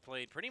 who has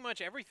played pretty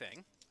much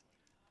everything,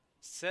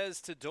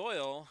 says to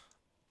Doyle,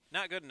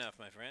 not good enough,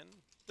 my friend.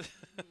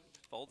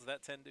 Folds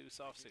that 10 deuce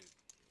offsuit.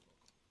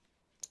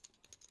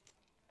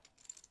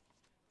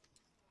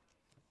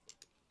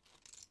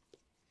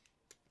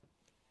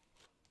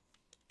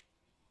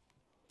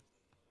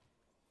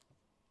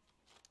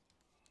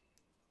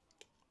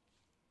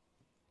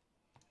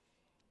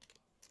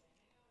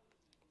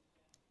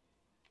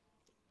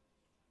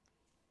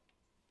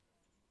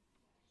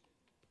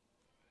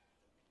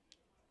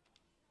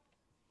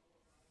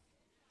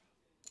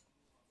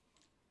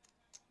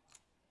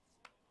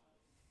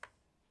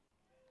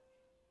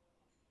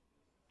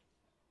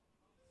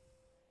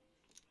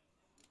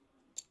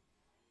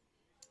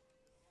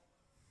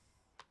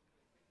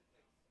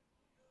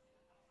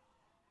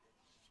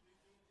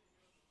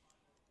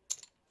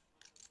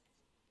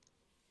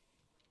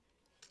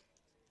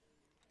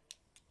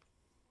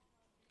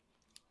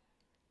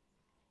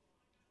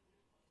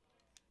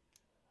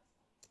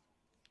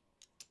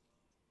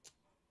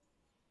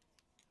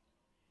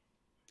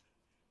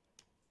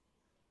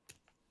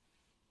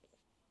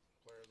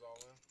 Players all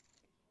in.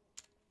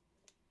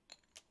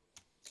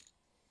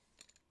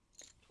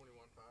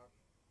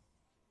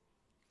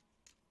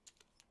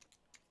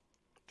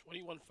 21-5.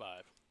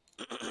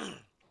 21-5.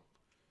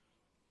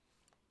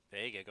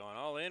 Vega going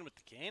all in with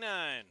the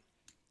K9.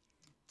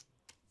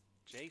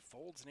 Jay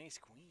folds an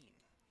ace-queen.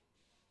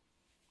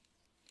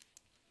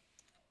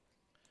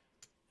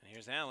 And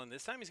here's Allen.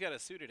 This time he's got a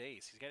suited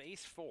ace. He's got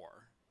ace-4.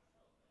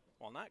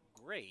 Well, not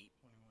great.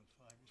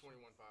 21-5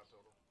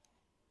 total.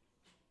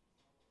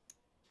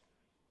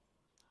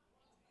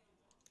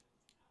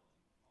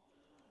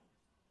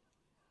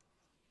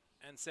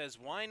 and says,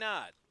 why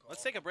not?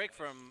 Let's take a break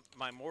from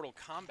my Mortal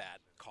Kombat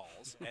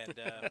calls. And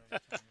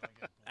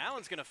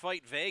Alan's going to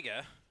fight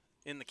Vega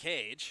in the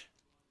cage.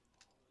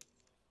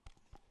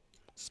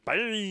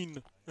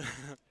 Spain.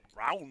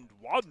 Round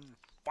 1.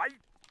 Fight.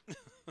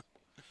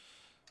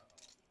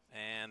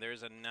 And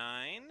there's a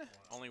 9.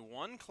 Only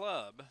one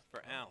club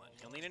for Alan.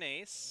 He'll need an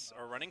ace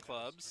or running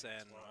clubs.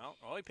 And,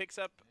 well, he picks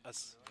up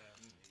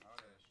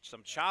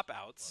some chop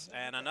outs.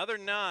 And another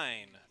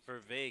 9 for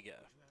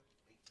Vega.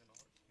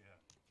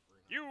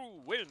 You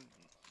win.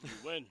 You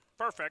win.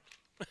 Perfect.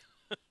 That's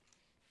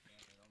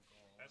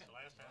the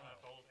last time I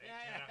fold 8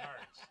 10 of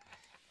hearts.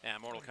 Yeah,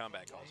 Mortal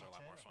Kombat calls are a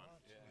lot more fun.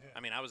 I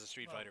mean, I was a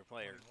Street Fighter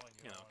player,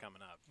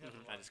 coming up.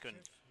 I just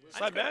couldn't.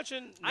 So I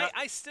imagine.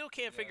 I still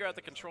can't figure out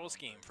the control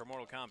scheme for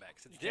Mortal Kombat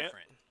 'cause it's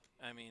different.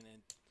 I mean,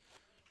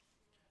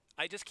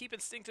 I just keep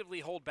instinctively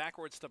hold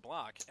backwards to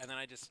block, and then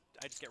I just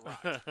get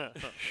rocked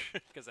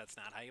because that's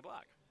not how you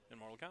block in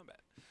Mortal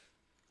Kombat.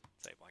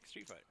 It's how you block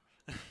Street Fighter.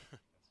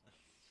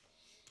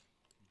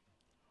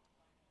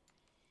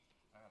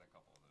 I had a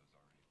couple of those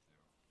already too.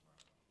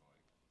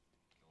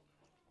 Where I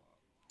killed it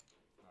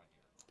on the flop. Not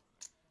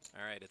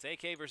here. All right, it's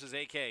AK versus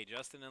AK.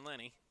 Justin and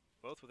Lenny,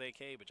 both with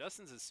AK, but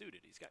Justin's is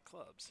suited. He's got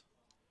clubs.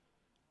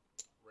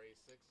 Raise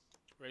 6.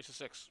 Race to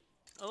 6.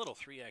 A little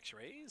 3x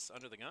raise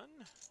under the gun.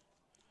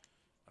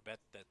 A bet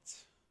that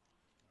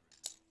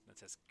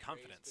says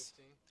confidence. Raise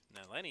 15.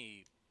 Now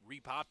Lenny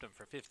repopped him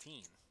for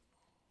 15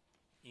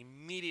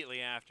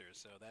 immediately after,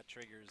 so that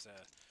triggers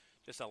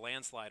just a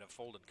landslide of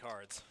folded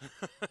cards.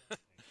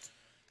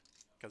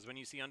 Because when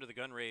you see under the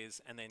gun raise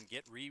and then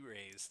get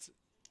re-raised,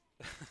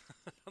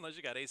 unless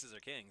you got aces or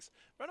kings,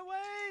 run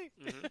away!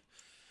 Mm-hmm.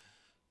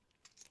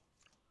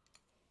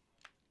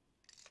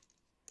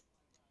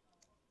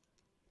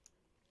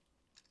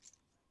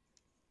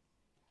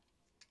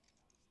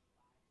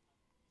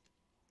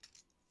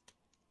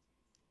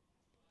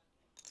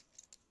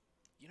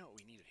 You know what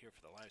we needed here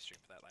for the live stream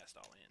for that last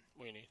all-in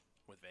What do you need?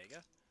 with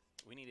Vega?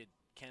 We needed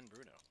Ken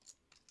Bruno.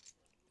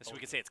 So we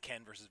could say it's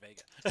Ken versus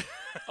Vega.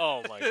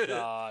 Oh my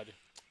God.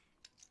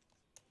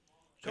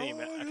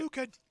 Couldn't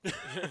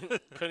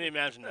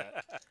imagine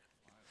that.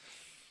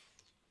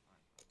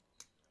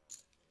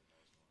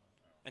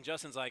 And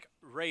Justin's like,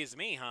 raise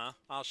me, huh?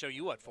 I'll show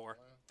you what for.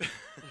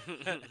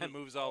 And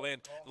moves all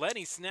in.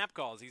 Lenny snap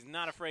calls. He's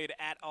not afraid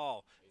at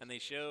all. And they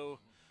show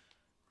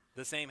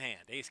the same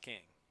hand,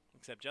 ace-king.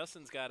 Except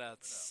Justin's got a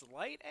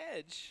slight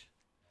edge.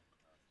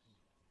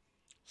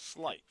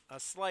 A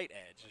slight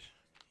edge.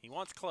 He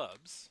wants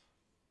clubs.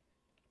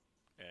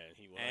 And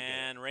he will.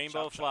 And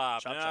rainbow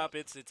flop. Nope,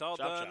 it's all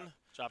done.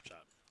 Chop,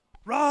 chop.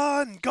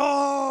 Run!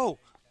 Go!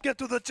 Get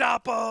to the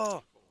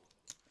chopper!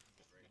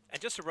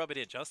 And just to rub it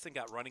in, Justin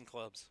got running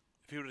clubs.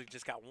 If he would have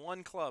just got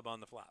one club on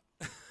the flop,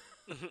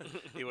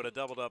 he would have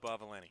doubled up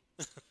off of Lenny.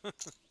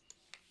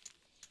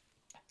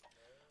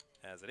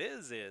 As it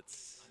is,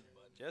 it's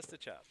just a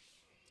chop.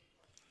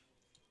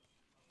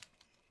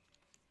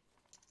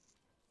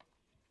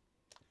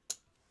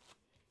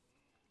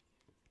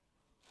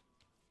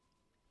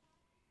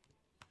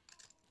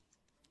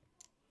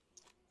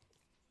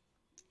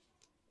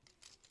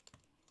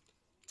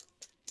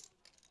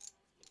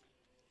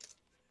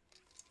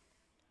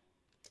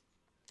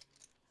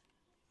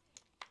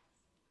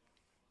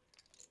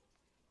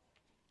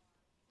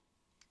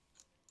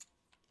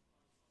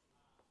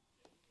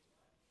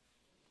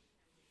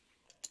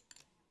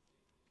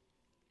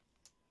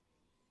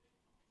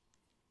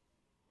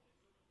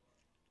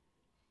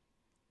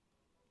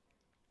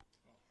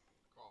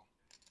 Call.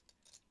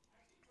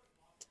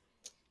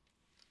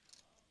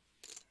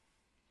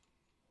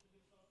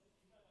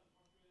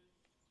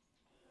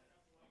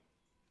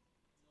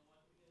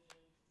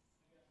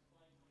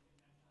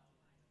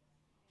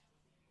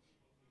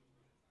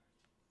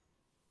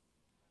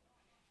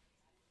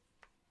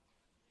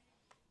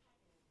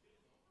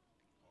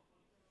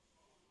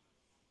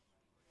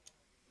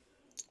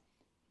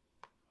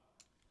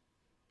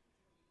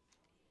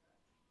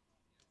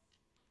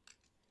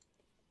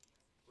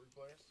 Three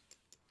players.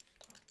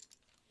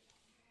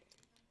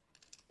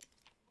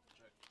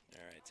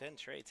 All right, 10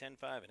 tray,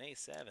 10-5, and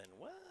ace-7.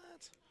 What?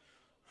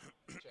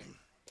 Check.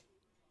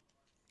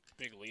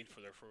 Big lead for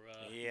there for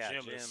Yeah,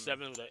 Jim. With a Jim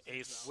 7 with an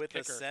ace With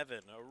kicker. a 7,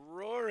 a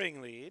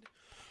roaring lead.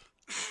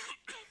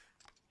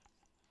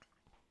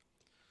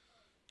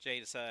 Jay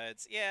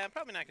decides, yeah, I'm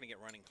probably not going to get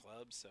running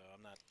clubs, so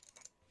I'm not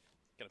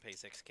going to pay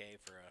 6K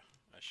for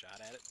a shot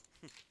at it.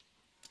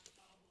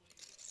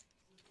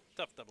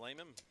 Tough to blame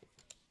him.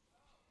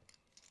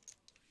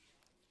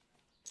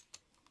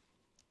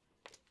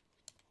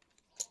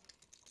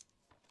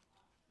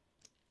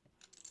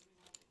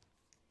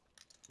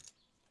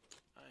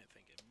 I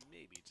think it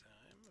may be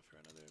time for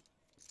another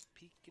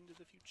peek into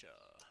the future.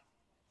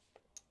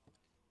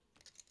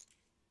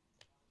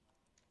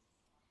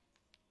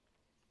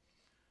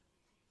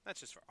 That's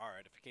just for our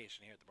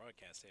edification here at the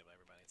broadcast table,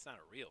 everybody. It's not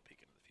a real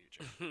peek into the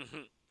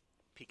future.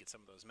 Peek at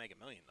some of those Mega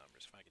Million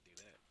numbers if I could do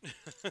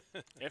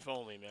that. If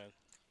only, man.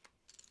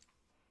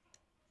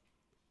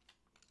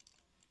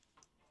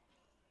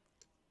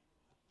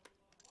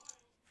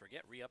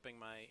 forget re-upping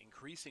my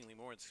increasingly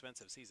more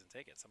expensive season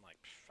tickets. I'm like,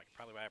 I could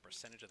probably buy a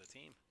percentage of the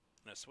team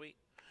in a suite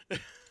if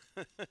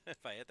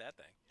I hit that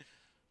thing.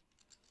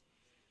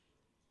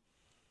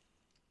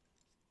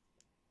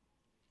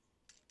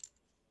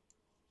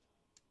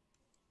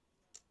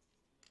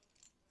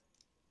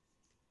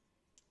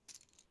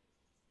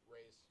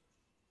 Raise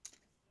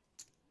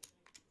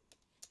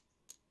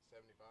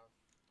 75.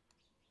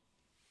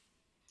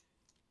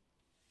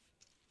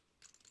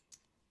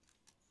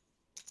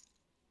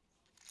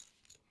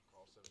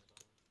 Call 75.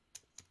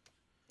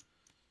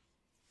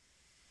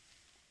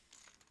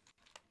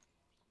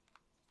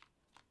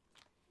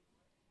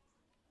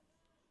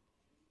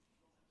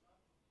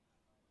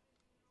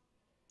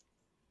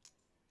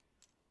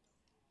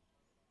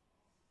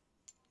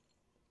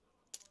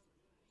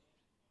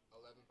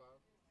 $11.5.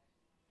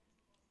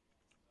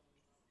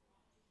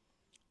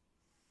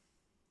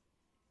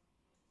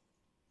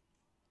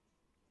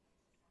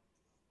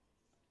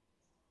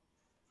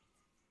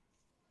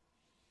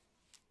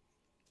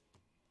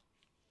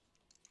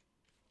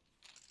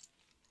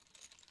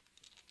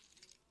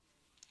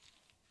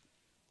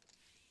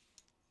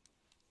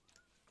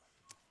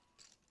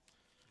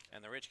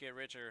 And the rich get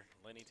richer.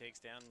 Lenny takes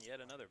down yet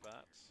another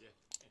box. Yeah.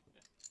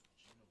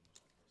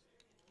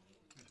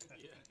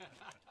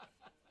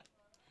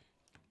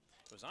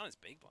 It was on his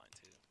big blind,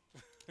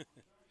 too.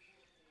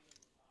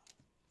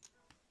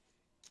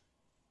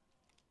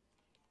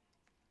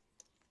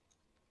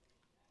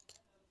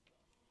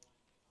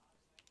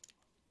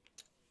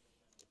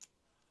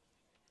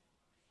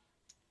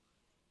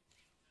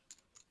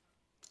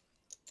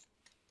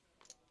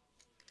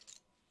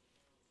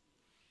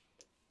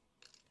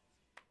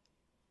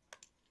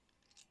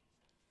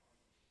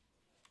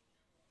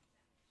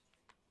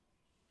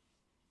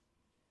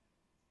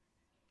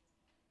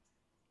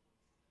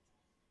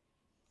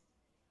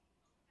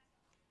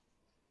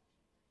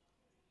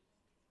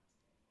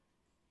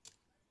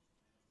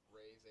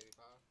 Raise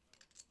 85.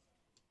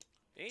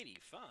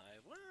 85?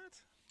 What?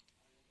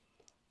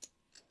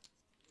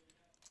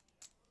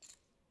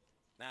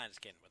 Nah,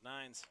 just kidding. With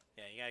nines,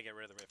 yeah, you gotta get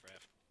rid of the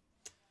riffraff.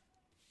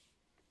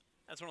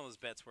 That's one of those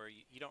bets where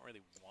you don't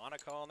really want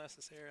to call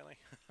necessarily.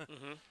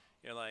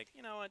 You're like,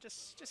 you know what,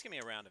 just give me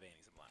a round of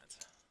antes and blinds.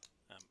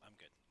 I'm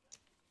good.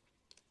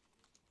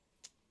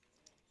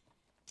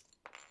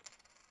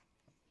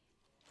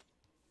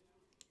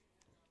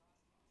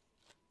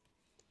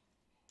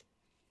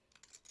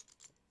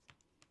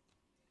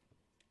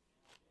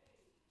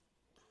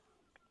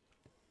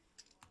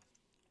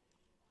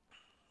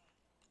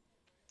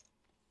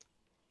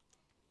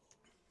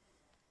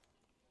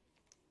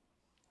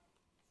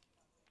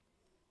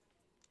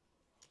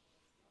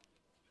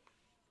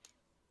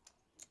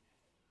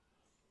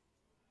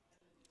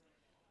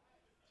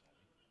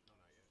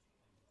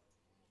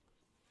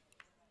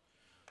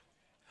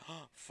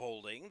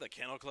 Folding the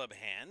Kennel Club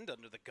hand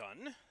under the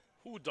gun.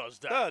 Who does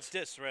that? The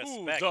disrespect,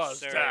 Who does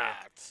sir.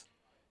 that?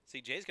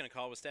 See, Jay's going to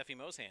call with Steffi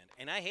Mo's hand,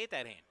 and I hate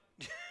that hand.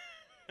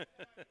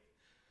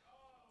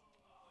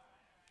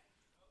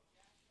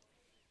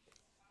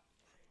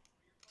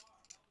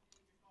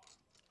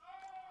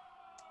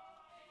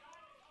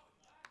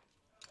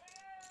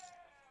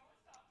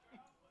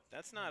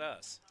 That's not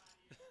us.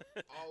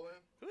 All in.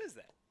 Who is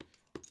that?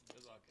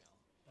 Good luck,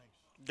 Al.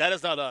 That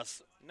is not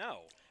us.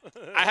 No.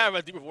 I have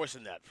a deeper voice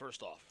than that,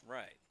 first off.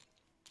 Right.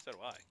 So do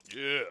I.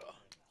 Yeah.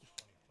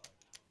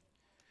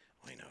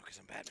 Well, you know, because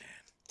I'm Batman.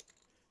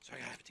 So I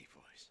got to have a deep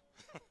voice.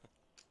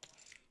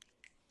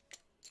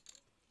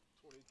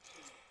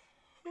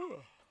 22.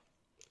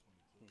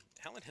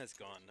 Alan has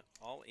gone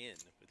all in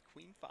with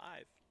Queen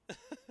 5.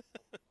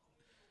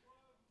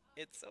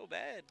 It's so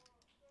bad.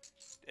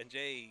 And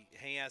Jay,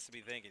 he has to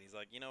be thinking, he's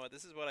like, you know what,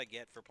 this is what I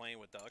get for playing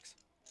with ducks.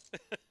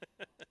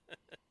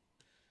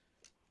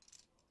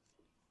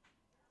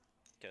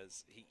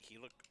 Because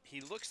he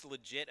looks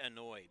legit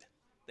annoyed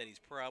that he's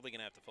probably going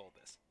to have to fold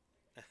this.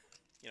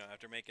 You know,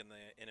 after making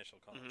the initial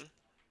call.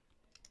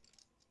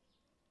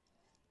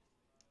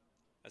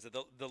 I said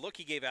the look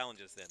he gave Alan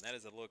just then, that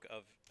is a look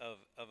of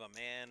a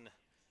man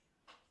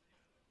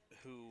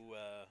who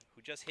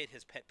just hit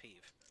his pet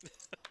peeve.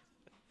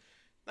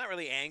 Not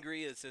really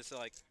angry, it's just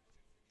like,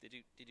 did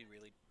you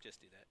really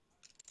just do that?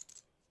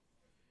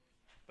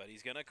 But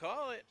he's gonna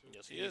call it.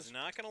 Yes, he He's is.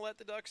 not gonna let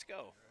the ducks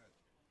go.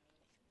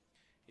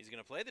 He's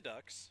gonna play the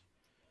ducks.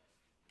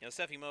 You know,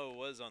 Steffi Mo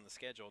was on the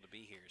schedule to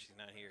be here. She's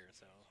not here,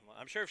 so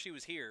I'm sure if she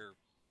was here,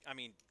 I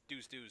mean,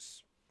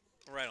 deuce,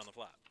 right on the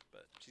flop.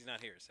 But she's not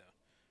here, so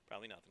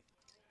probably nothing.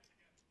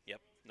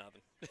 Yep,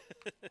 nothing.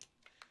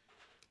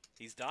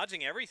 He's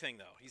dodging everything,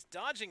 though. He's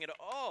dodging it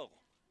all.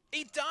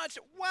 He dodged.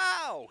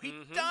 Wow, he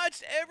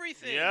dodged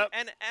everything. Yep.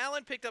 And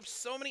Alan picked up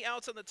so many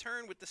outs on the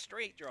turn with the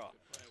straight draw.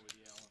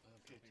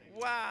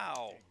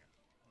 Wow.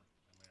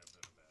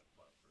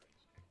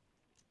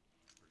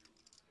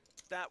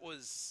 That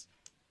was.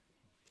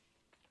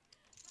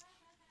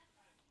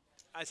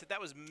 I said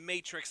that was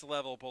Matrix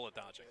level bullet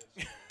dodging.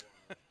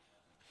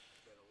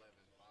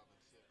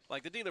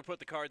 Like the dealer put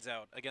the cards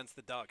out against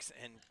the Ducks,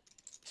 and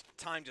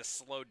time just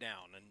slowed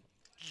down, and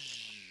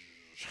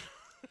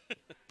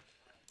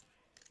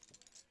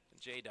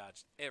Jay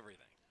dodged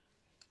everything.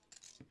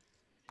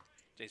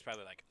 Jay's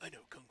probably like, I know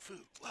Kung Fu.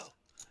 Whoa.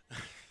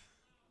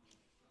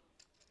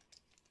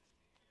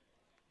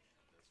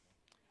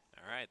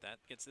 All right, that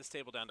gets this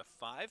table down to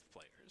 5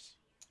 players.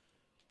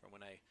 From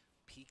when I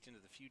peeked into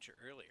the future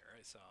earlier,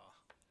 I saw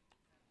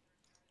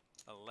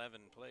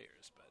 11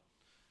 players, but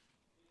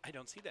I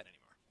don't see that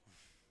anymore.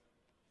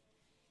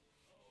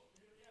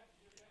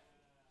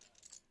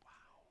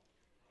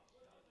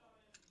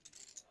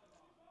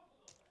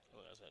 Oh,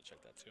 I was gonna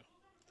check that too.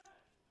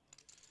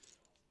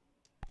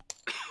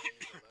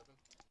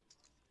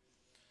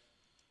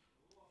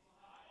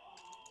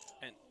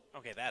 And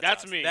okay, that's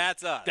That's us. me.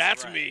 That's us.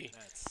 That's right. me.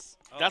 That's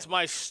That's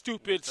my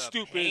stupid,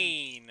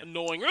 pain.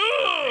 annoying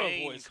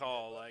pain voice.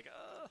 call. Like,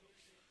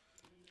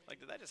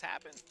 did that just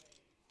happen?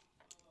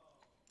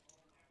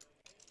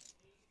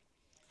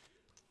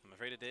 I'm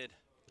afraid it did.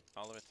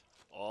 All of it.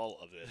 All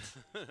of it.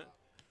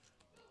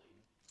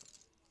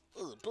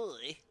 Oh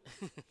boy.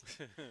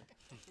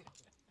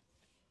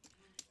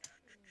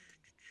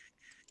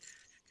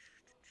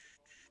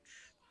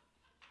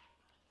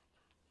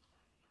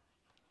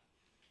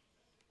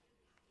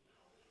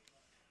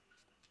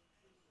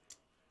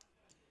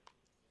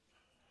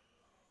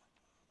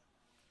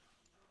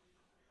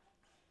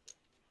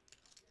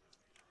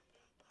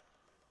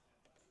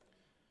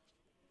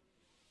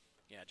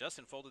 Yeah,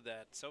 Justin folded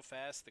that so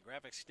fast, the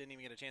graphics didn't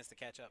even get a chance to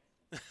catch up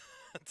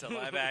to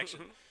live action.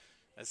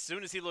 As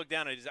soon as he looked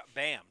down, it just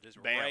bam,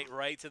 just Bam.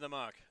 right to the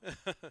mark,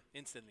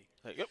 instantly.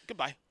 Like, yep,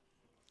 goodbye.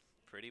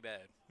 Pretty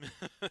bad.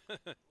 All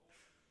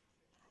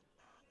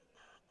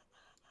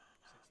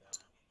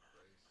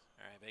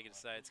right, Vega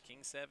decides King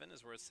 7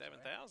 is worth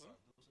 7,000.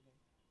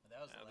 That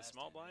was The last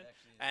small time. It blind.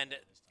 actually is And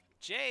better this time.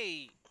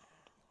 Jay,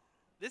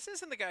 this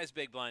isn't the guy's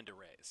big blind to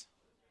raise.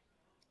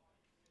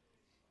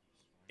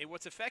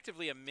 What's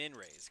effectively a min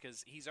raise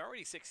because he's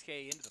already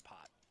 6K into the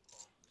pot.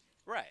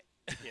 Right.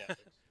 Yeah.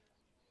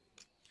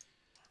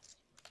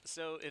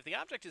 So if the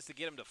object is to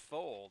get him to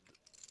fold,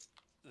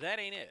 that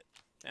ain't it.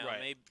 Now,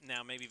 Right.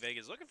 maybe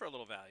Vega's looking for a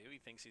little value. He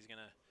thinks he's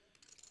gonna,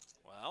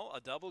 well, a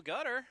double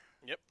gutter.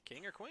 Yep.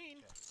 King or queen.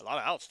 A lot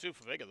of outs too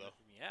for Vega though.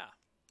 Yeah.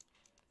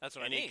 That's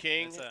what Any I mean.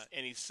 king, It's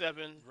any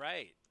 7.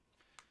 right.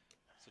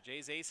 So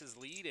Jay's ace is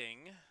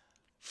leading.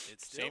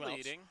 It's still Same outs.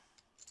 leading.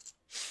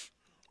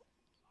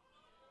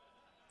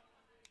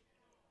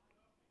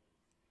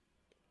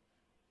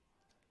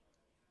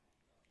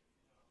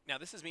 Now,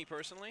 this is me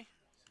personally.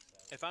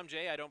 If I'm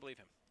Jay, I don't believe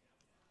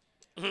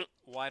him.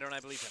 Why don't I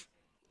believe him?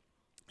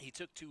 He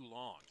took too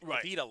long. Right.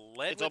 If he'd have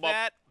led It's with about-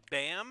 that,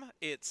 bam,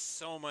 it's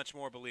so much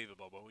more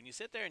believable. But when you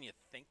sit there and you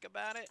think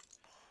about it,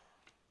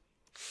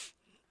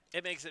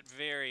 it makes it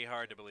very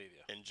hard to believe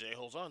you. And Jay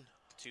holds on.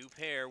 2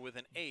 pair with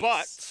an ace.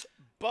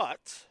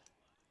 But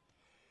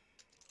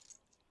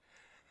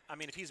I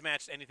mean, if he's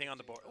matched anything on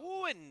the board.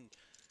 Ooh, and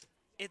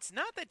it's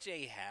not that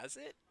Jay has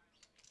it,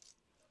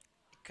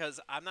 because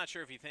I'm not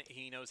sure if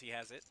he knows he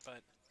has it,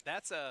 but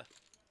that's a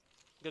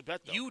good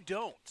bet though. you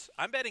don't.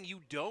 I'm betting you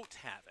don't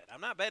have it.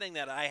 I'm not betting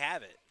that I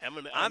have it. I'm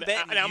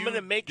betting I'm you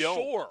gonna make don't.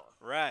 sure.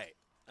 Right.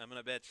 I'm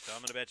gonna bet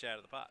you out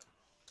of the pot.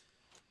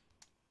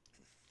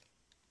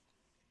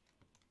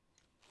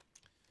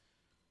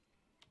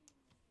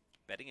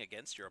 Betting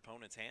against your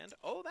opponent's hand?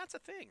 Oh, that's a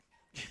thing.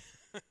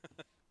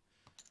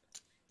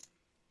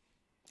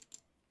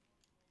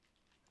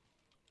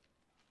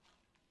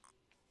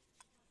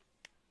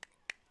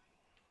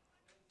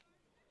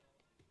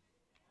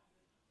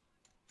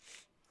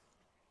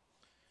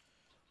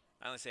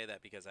 I only say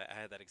that because I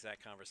had that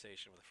exact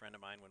conversation with a friend of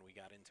mine when we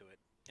got into it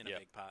in a Yep.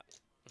 big pot.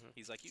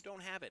 He's like, you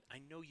don't have it. I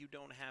know you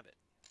don't have it.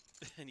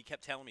 And he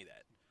kept telling me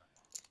that.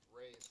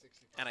 Raise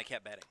 65. And I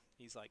kept betting.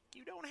 He's like,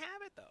 you don't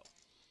have it, though.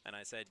 And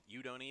I said,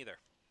 you don't either.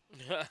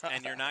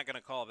 And you're not going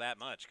to call that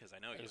much because I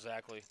know you.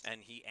 Exactly.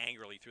 And he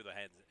angrily threw the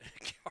heads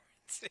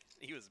cards.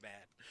 He was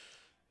mad.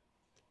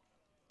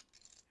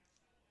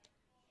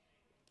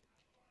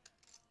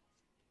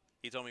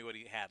 He told me what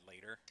he had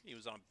later. He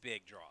was on a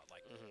big draw,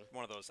 like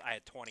one of those. I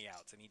had 20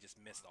 outs, and he just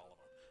missed all of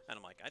them. And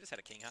I'm like, I just had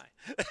a king high.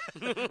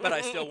 But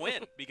I still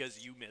win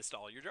because you missed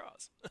all your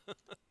draws.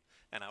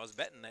 And I was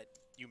betting that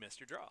you missed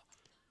your draw.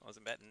 I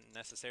wasn't betting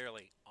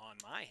necessarily on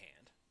my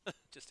hand,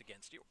 just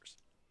against yours.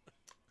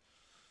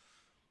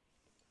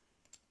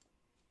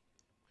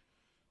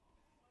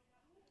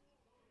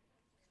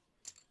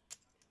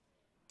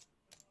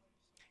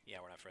 Yeah,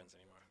 we're not friends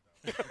anymore.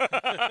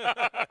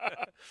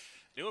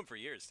 Knew him for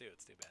years, too.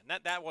 It's too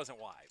bad. That wasn't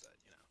why, but,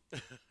 you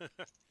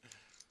know.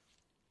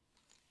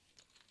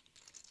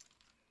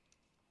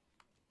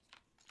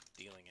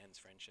 Dealing ends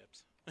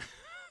friendships.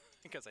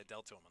 Because I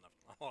dealt to him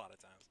a lot of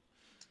times.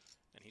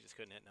 And he just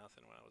couldn't hit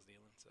nothing when I was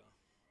dealing, so.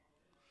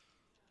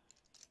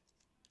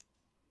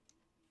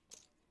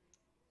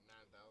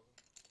 9,000.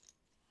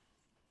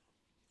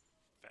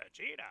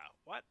 Vegeta.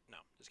 What? No,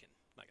 just kidding.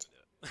 Not going to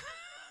do it.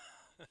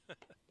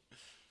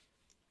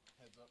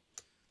 Heads up.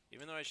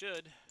 Even though I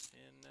should,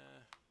 in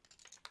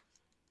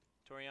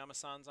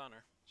Toriyama-san's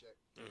honor, Check.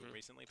 who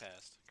recently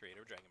passed,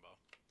 creator of Dragon Ball.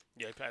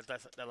 Yeah, he passed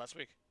that last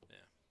week. Yeah.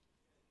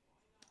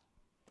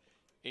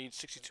 Age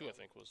 62, I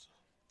think was.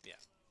 Yeah.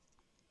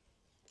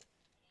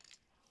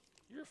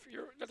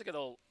 You're not to get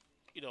all,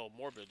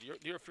 morbid. Do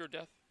you fear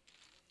death?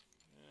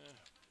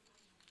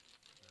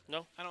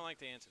 No. I don't like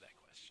to answer that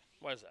question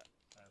Why is that?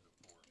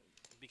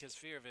 because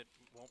fear of it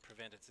won't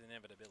prevent its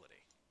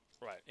inevitability.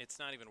 Right. It's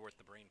not even worth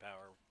the brain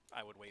power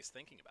I would waste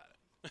thinking about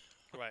it.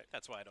 Right.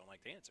 That's why I don't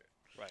like to answer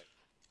it. Right.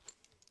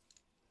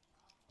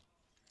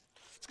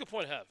 It's a good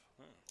point to have.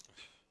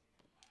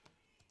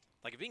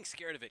 Like, if being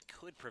scared of it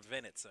could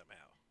prevent it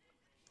somehow,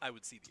 I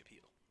would see the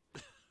appeal.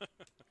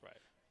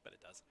 Right. But it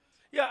doesn't.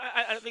 Yeah,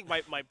 I think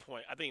my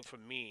point. I think for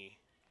me,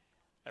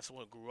 as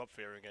someone who grew up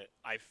fearing it,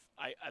 I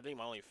think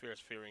my only fear is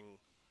fearing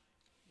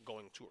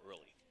going too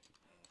early.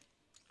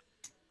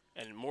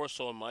 And more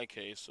so in my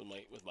case,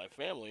 with my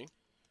family,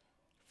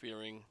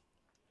 fearing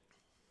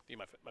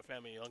my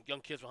family, young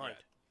kids behind.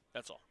 Right.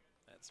 That's all.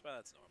 That's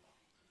normal.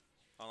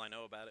 All I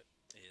know about it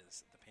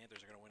is the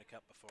Panthers are going to win a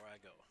cup before I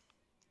go,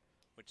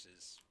 which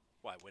is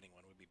why winning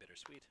one would be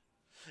bittersweet.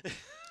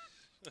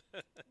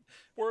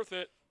 Worth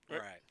it.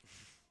 Right.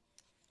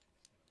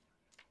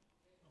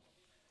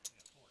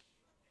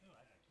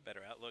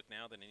 Better outlook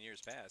now than in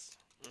years past.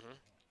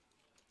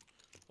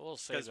 We'll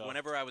say Because though.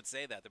 whenever I would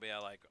say that, they'd be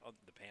all like, "Oh,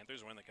 the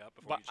Panthers win the cup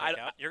before But you check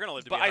I- out. You're going to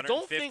live to be But I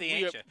don't 150, think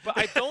ain't you?" But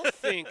I don't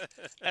think,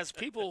 as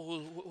people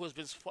who has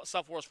been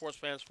South Florida sports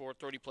fans for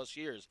 30+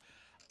 years,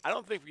 I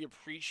don't think we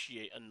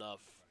appreciate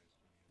enough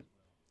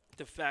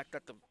the fact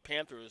that the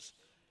Panthers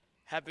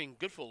have been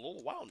good for a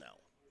little while now.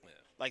 Yeah.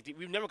 Like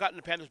we've never gotten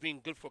the Panthers being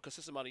good for a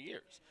consistent amount of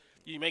years.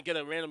 You may get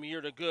a random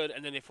year they're good,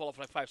 and then they fall off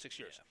for like 5-6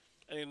 years,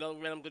 and another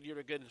random good year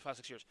they're good in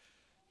 5-6 years.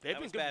 They've That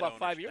been was good bad for about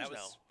 5 ownership. years That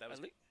now. was- that was-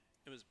 At lea-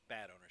 It was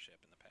bad ownership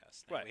in the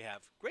past. Now Right. we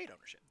have great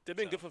ownership. They've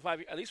been So, good for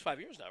at least 5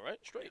 years now, right?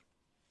 Straight,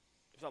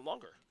 if not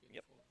longer.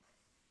 Yep.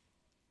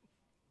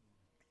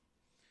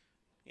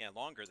 Yeah,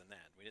 longer than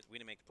that. We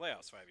didn't make the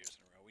playoffs 5 years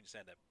in a row. We just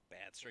had that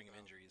bad string of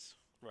injuries.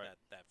 Right.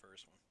 That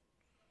first one.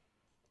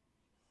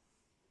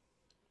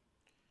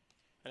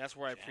 And that's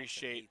where I Jackson,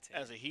 appreciate,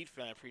 8-10. as a Heat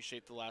fan, I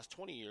appreciate the last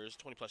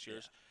 20+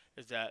 years,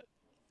 is that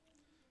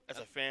as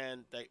a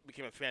fan that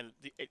became a fan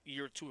the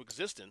year 2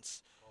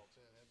 existence,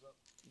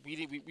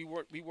 we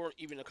weren't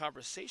even a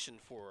conversation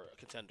for a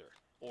contender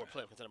or a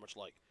playoff contender, much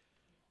like.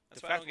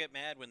 That's The why I fact- don't get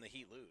mad when the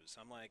Heat lose.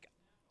 I'm like,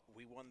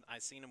 we won. I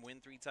seen them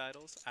win 3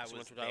 titles. I Seen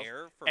was 3 titles.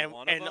 there for and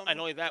one and of them. not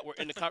only that, we're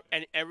in the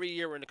and every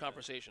year we're in the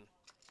conversation.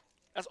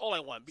 That's all I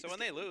want. So because when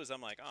they lose, I'm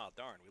like, oh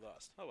darn, we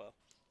lost. Oh well.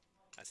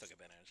 I still get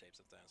bent out of shape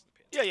sometimes.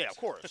 yeah, of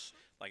course.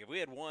 Like if we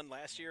had won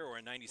last year or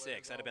in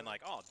 '96, I'd have been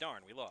like, oh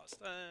darn, we lost.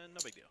 No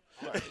big deal.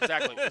 Right,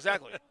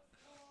 exactly.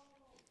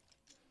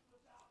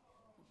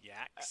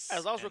 Yaks.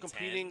 As long as we're and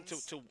competing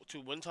tens. to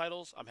win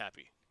titles, I'm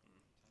happy.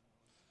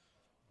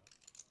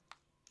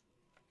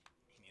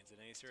 He needs an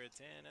ace or a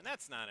 10, and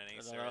that's not an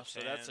ace No, or a 10. so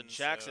that's a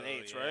jacks and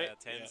eights, right?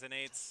 Yeah, 10s Yeah. and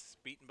 8s,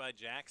 beaten by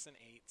jacks and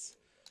 8s.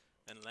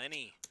 And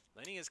Lenny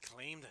has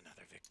claimed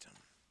another victim.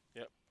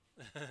 Yep.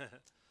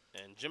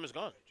 And Jim is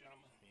gone.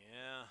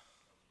 Yeah.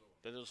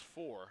 There's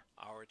 4.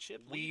 Our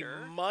chip We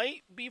leader.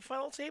 might be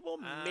final table.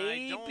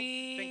 Maybe. I don't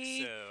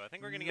think so. I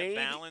think we're going to get maybe-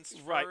 balanced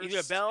Right, first. either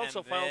a balance or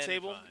and final then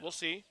table. final. We'll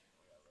see.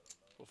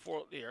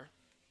 Before here.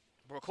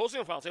 We're closing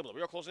on final table.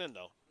 We are closing in,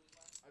 though.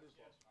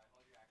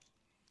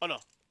 Oh, no.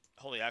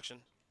 Holy action.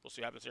 We'll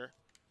see what happens here.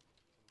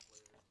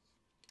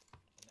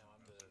 Now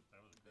I'm the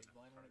big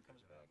blind when it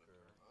comes back, or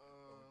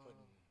are we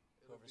putting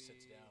whoever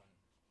sits down?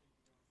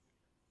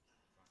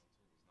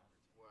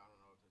 Well, I don't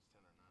know if it's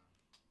 10 or 9.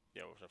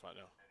 Yeah, we're going to find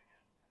out.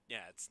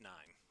 Yeah, it's 9. I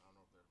don't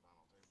know if they're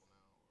final table now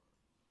or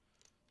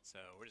So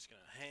we're just going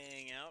to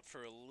hang out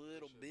for a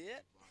little bit.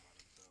 blind by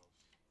themselves.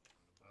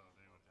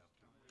 They would have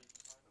to.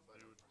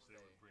 They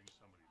would bring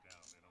somebody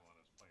down. They don't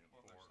want us playing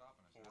Well, if they're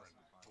stopping us, four that's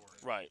and fine. four.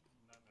 Right.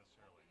 Not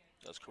necessarily.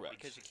 That's correct.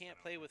 Because you can't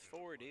play with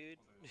 4, dude.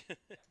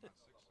 Not 6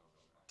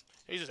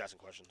 though. He's just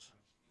asking questions.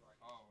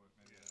 Oh,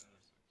 maybe Yeah, it's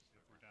 6.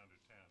 if we're down to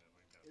 10 and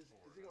we've got Is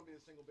 4. he going to be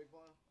a single big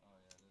blind? Oh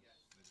yeah, it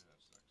is. They do have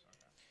 6.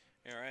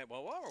 Okay. All right,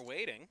 well, while we're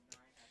waiting,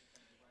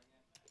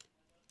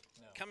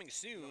 No. coming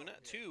soon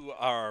to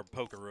our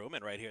poker room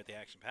and right here at the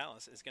Action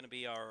Palace is going to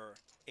be our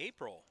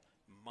April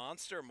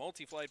Monster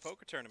Multi-Flight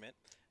Poker Tournament.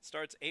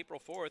 Starts April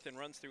 4th and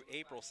runs through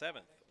April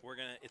 7th.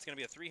 It's going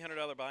to be a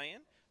 $300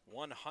 buy-in,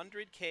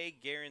 100K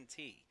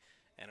guarantee.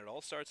 And it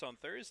all starts on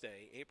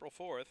Thursday, April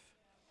 4th.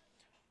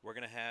 We're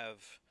going to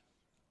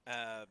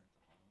have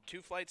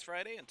 2 flights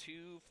Friday and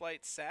 2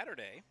 flights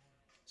Saturday.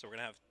 So we're going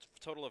to have a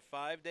total of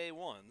 5 day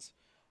ones.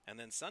 And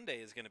then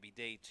Sunday is going to be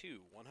day 2,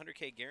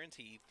 100K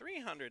guarantee,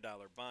 $300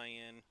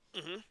 buy-in.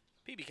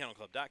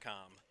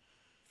 PBKennelClub.com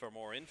for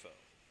more info.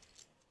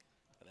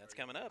 But that's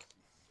coming up.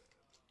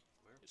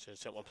 So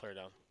set one player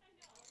down.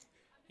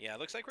 Yeah, it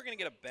looks like we're going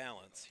to get a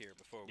balance here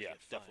before we Yeah,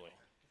 get final. definitely.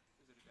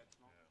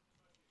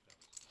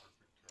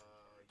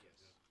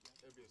 Yes.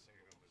 It would be a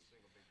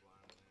single big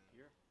blind.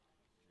 Here?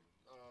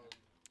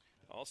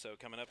 Also,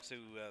 coming up to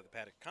the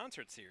Paddock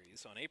Concert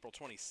Series on April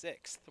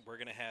 26th, we're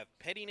going to have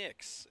Petty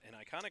Nicks, an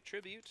iconic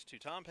tribute to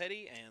Tom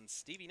Petty and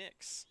Stevie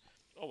Nicks.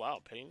 Oh,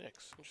 wow. Penny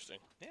Nicks. Interesting.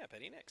 Yeah,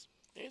 Petty Nicks.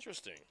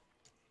 Interesting.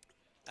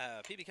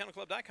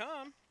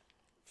 PBKClub.com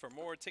for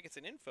more tickets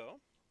and info.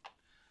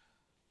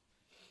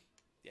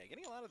 Yeah,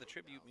 getting a lot of the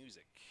tribute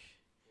music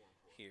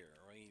here.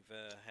 We've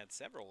had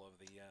several of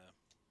the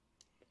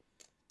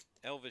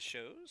Elvis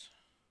shows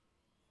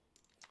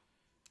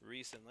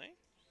recently.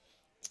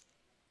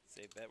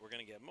 Safe bet we're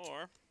going to get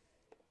more.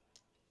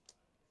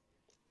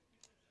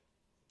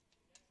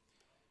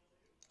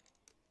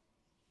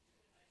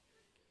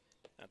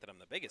 Not that I'm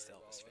the biggest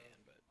Elvis fan,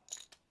 but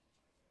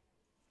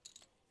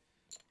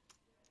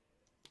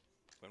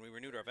when we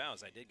renewed our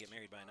vows, I did get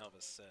married by an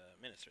Elvis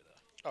minister,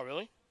 though. Oh,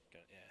 really? Yeah.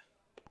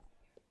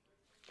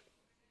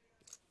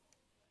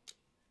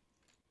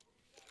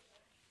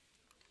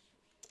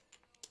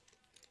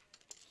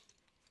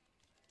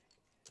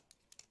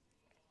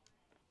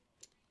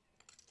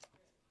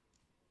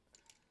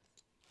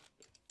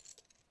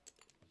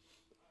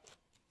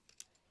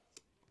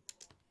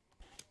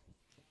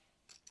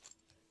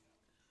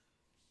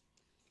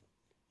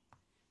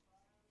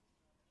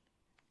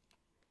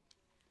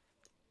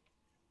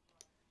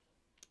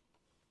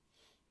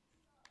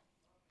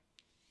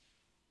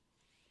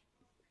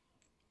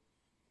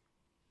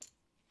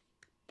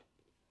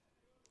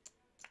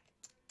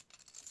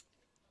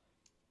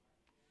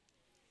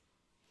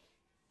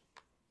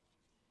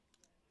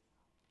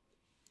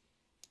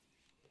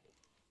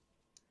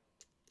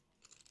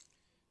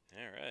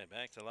 All right,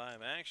 back to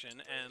live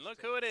action, and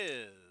look who it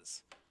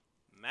is.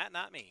 Matt,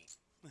 not me.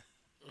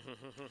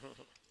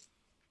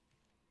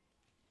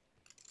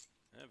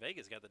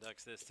 Vega's got the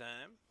Ducks this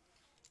time.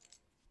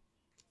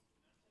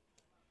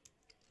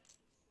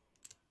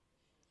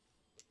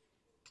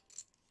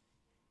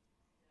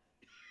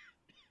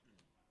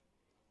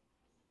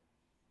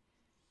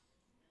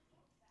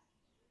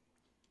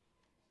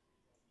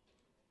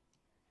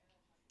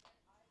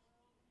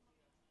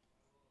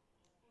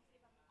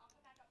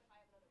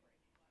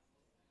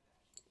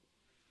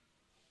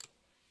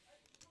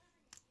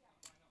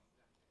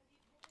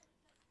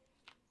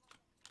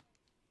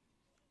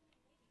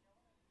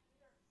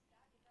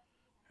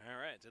 All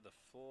right, to the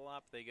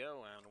flop they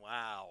go, and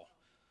wow.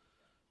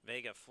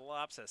 Vega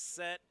flops a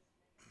set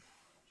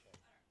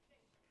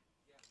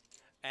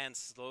and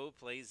slow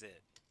plays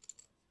it.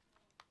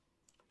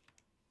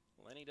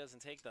 Lenny doesn't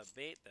take the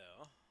bait,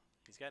 though.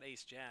 He's got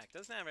ace-jack.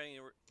 Doesn't have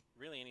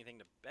really anything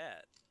to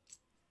bet.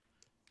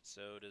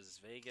 So does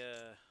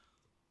Vega...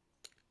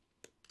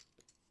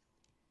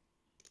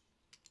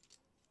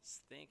 He's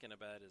thinking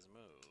about his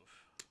move.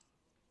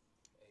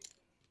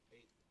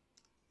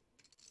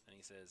 And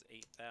he says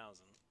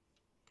 8,000.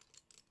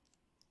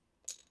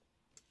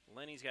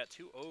 Lenny's got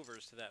 2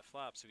 overs to that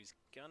flop, so he's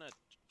gonna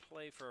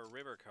play for a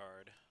river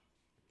card.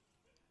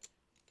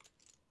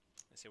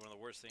 They say one of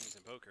the worst things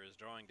in poker is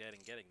drawing dead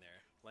and getting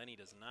there. Lenny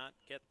does not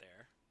get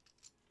there.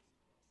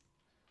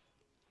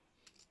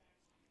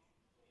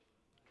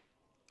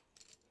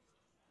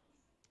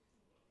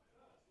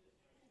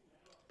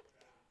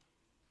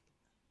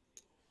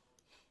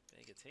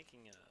 Vega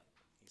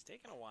he's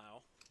taking a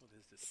while with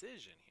his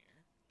decision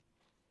here.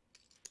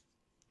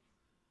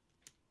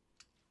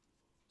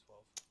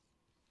 12.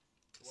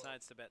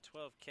 Decides to bet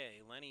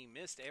 12K. Lenny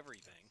missed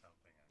everything.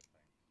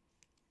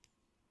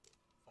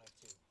 5-2.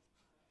 5-2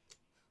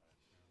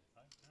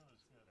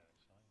 is good,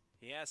 actually.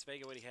 He asked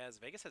Vega what he has.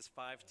 Vegas has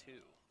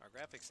 5-2. Our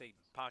graphics say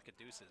pocket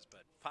deuces,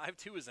 but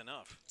 5-2 is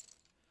enough.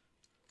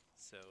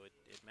 So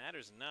it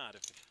matters not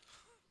if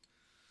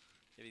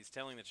he's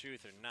telling the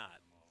truth or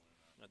not.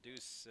 A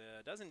deuce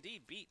does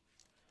indeed beat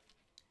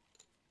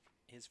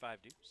his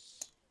 5 deuce.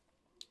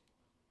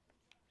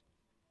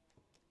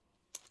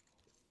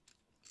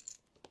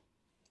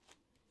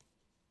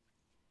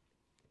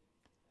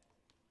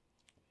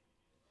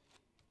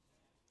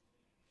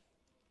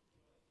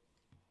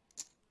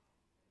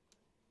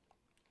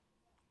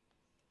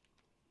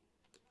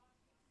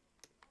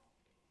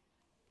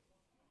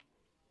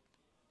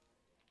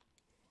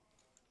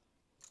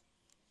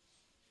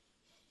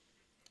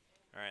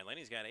 All right,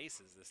 Lenny's got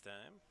aces this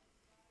time.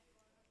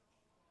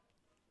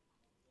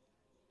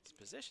 His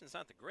position's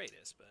not the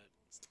greatest, but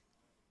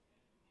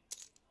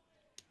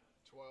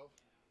 12.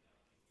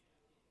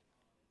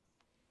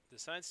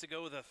 decides to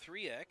go with a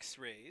 3x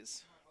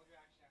raise.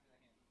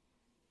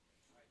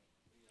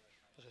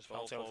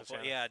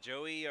 Yeah,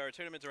 Joey, our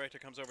tournament director,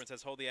 comes over and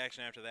says, hold the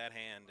action after that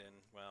hand, and,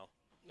 well...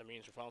 That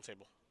means your final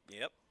table.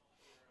 Yep.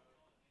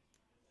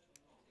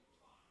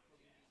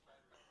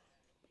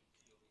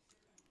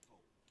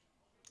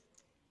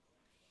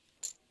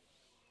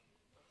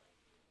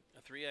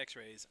 A 3x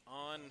raise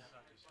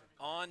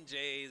on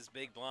Jay's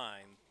big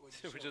blind,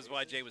 which is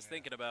why Jay was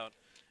thinking about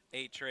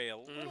 8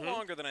 trail. A little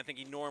longer than I think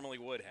he normally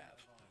would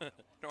have.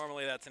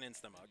 Normally that's an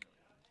insta-mug.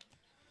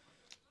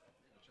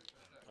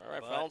 All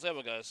right, But final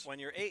table, guys. when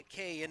you're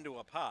 8K into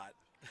a pot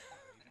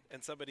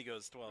and somebody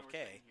goes 12K.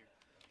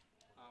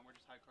 We're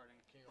just high carding.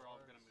 We're all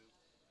going to move.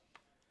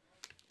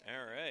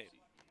 All right.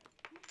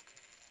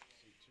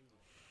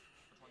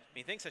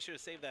 He thinks I should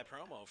have saved that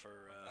promo for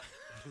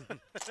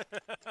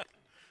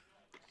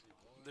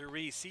the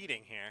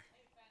reseeding here.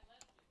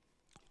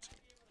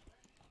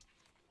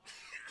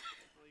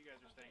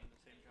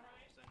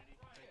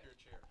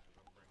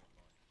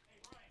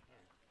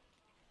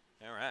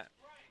 All right.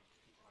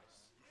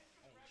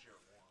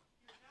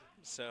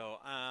 So,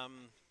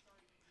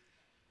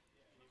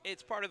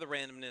 it's part of the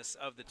randomness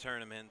of the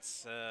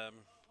tournaments,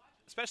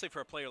 especially for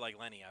a player like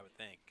Lenny, I would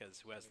think, because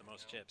who has the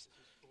most chips.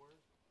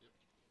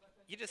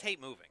 You just hate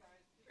moving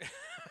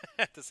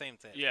at the same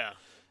time. Yeah.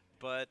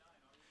 But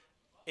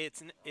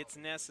it's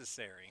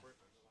necessary.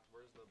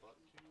 Where's the button?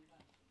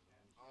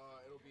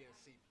 It'll be in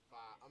seat 5.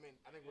 I mean,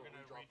 I think we're gonna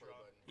redraw for the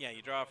button. Yeah,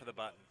 you draw for the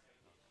button.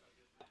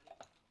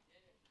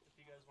 If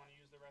you guys want to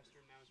use the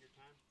restroom, now's your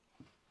time.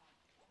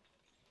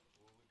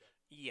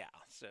 Yeah,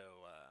 so,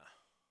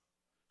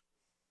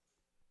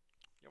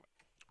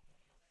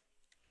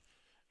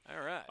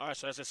 all right. All right,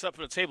 so as I set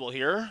for the table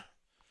here,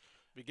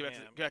 we get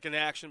back in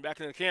action,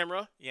 back in the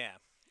camera. Yeah.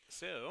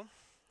 So,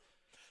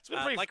 It's been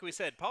pretty like we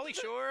said, Pauly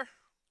Shore,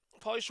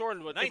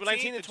 and what, 19th,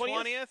 19th and 20th.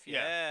 20th?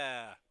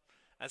 Yeah.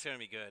 That's going to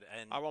be good.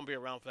 And I won't be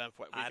around for that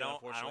weekend, I don't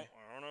unfortunately.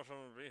 know if I'm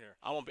going to be here.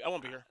 I won't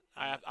be here.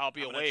 I'll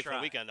be I'm gonna away for the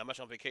try. weekend. I'm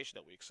actually on vacation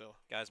that week, so.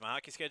 Guys, my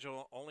hockey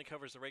schedule only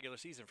covers the regular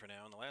season for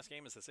now, and the last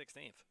game is the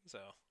 16th. So,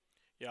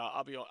 Yeah,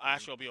 I'll be on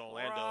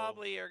Orlando.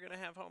 probably are going to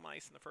have home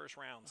ice in the first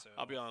round. So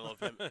I'll be on a little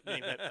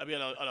I'll be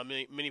on a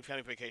mini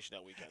family vacation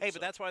that weekend. Hey, so.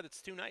 but that's why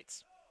it's 2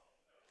 nights.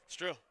 It's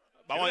true.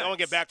 But I won't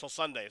get back till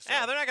Sunday. So.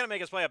 Yeah, they're not going to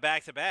make us play a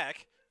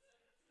back-to-back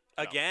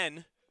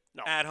again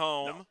No. at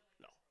home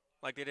No.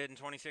 like they did in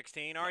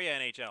 2016. Are you,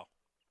 NHL?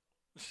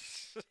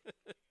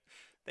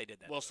 They did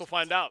that. We'll still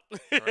find out.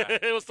 Right.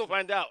 We'll still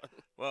find out.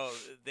 Well,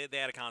 they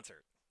had a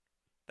concert.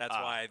 That's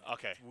why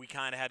okay. we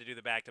kind of had to do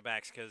the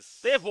back-to-backs because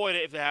They avoid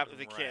it if they have. If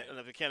they Right. can't, and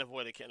if they can't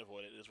avoid it, they can't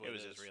avoid it. Is what it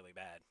was is. just really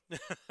bad.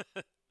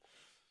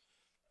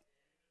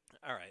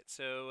 All right,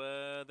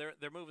 so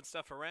they're moving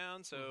stuff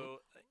around.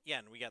 So yeah,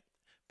 and we got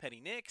Petty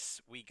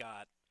Nicks. We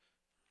got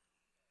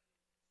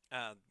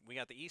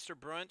the Easter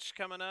brunch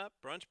coming up,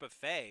 brunch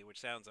buffet, which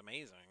sounds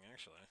amazing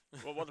actually.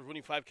 Well, what the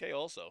Rooney 5K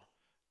also?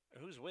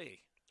 Who's we?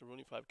 The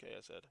Rooney 5K,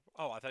 I said.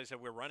 Oh, I thought you said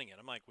we're running it.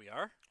 I'm like, we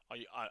are? Are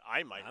you,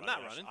 I might. I'm run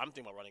not it, running. I'm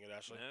thinking about running it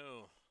actually.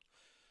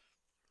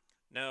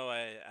 No,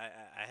 I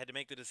had to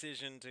make the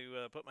decision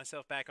to put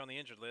myself back on the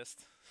injured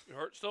list You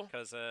hurt still?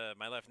 because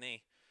my left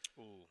knee.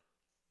 Ooh.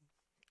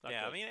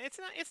 Yeah, good. I mean it's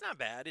not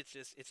bad. It's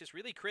just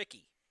really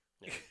cricky.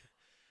 Yeah.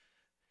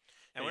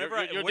 And Yeah,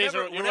 whenever your days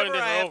are whenever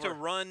I have to over.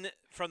 run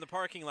from the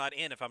parking lot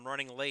in, if I'm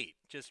running late,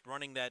 just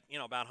running that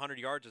about 100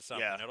 yards or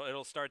something, Yeah.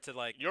 it'll start to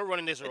like. Your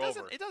running days are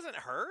over. It doesn't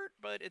hurt,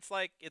 but it's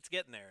like it's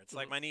getting there. It's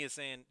like my knee is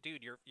saying,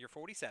 "Dude, you're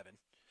 47,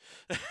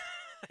 and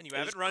you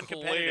haven't run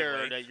clear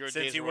competitively that your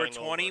since days you are were running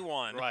over.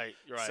 21." Right,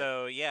 you're right.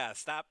 So yeah,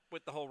 stop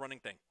with the whole running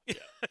thing. Yeah.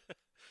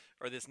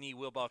 Or this knee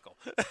will buckle.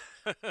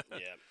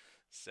 Yeah.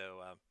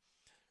 So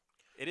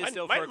it is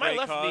still my for a great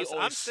left knee cause.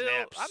 always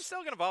snaps. I'm still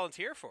going to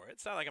volunteer for it.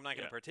 It's not like I'm not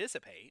going to Yeah.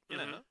 participate. You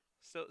know,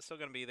 still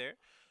going to be there.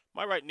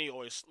 My left knee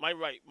always snaps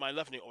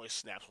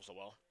once in a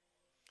while,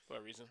 for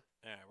a reason.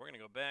 All right, we're going to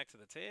go back to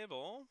the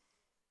table.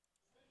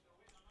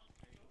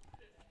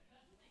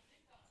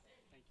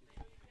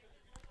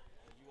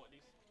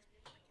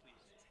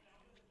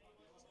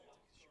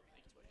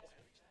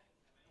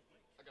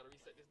 I gotta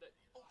reset this deck.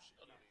 Oh shit!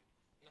 Oh, no.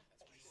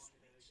 Oh, I didn't see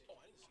that. Oh,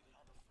 I didn't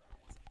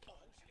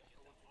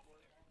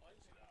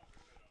see that.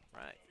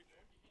 Right.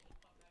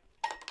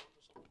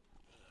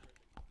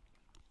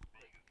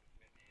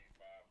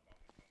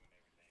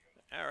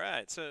 All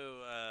right, so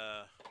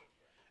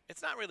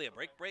it's not really a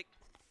break.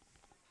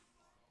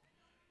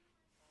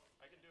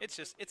 It's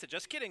a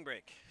just kidding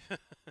break.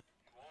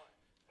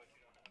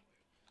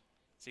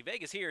 See,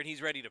 Vega's here and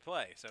he's ready to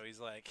play, so he's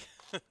like,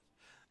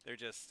 they're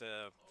just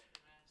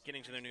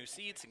getting to their new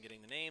seats and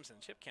getting the names and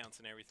chip counts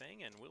and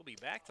everything, and we'll be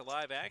back to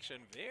live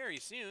action very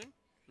soon.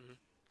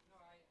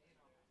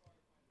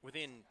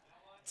 Within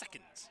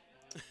seconds.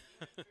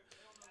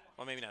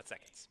 Well, maybe not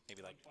seconds.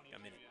 Maybe like a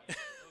minute.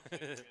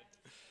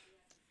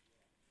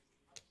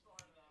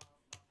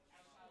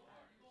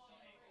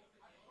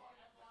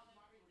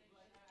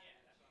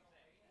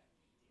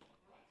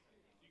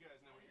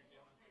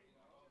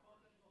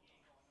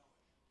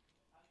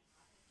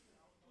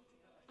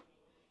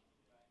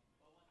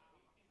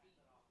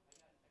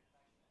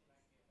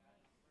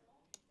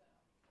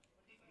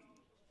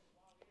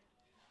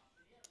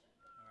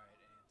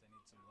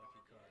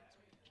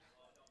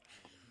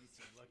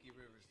 Lucky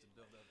Rivers to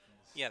build up from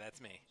this. Yeah, that's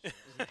me.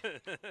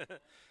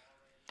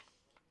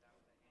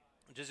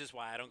 Just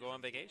why I don't go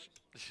on vacation.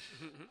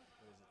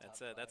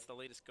 That's the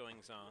latest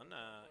goings on.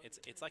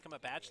 It's like I'm a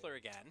bachelor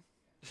again.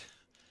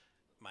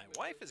 My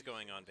wife is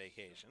going on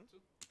vacation.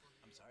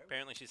 I'm sorry.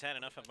 Apparently, she's had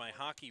enough of my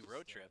hockey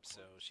road trip,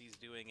 so she's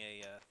doing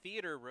a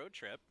theater road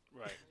trip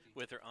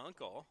with her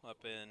uncle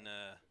up in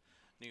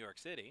New York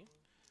City,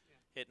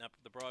 hitting up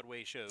the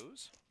Broadway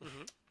shows.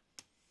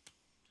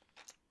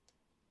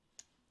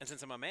 And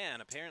since I'm a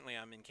man, apparently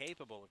I'm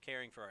incapable of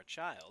caring for our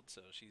child,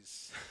 so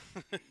she's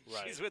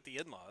she's with the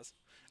in-laws.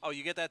 Oh,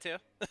 you get that too?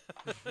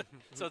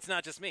 So it's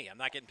not just me. I'm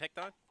not getting picked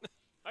on?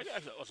 I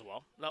get that once in a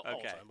while. Not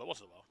all the time, but once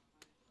in a while.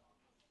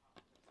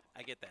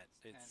 I get that.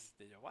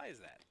 Why is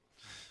that?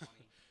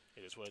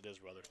 It is what it is,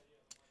 brother.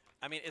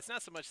 I mean, it's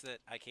not so much that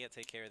I can't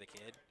take care of the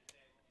kid.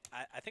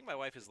 I think my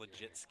wife is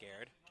legit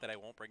scared that I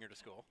won't bring her to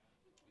school.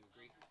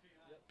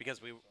 Because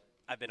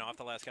I've been off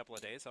the last couple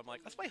of days. So I'm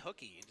like, let's play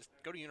hooky and just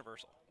go to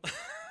Universal.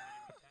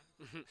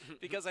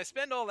 Because I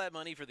spend all that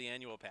money for the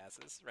annual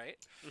passes, right?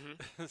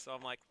 So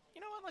I'm like, you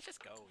know what? Let's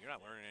just go. You're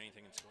not learning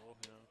anything in school.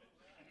 You know?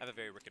 I have a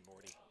very Rick and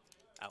Morty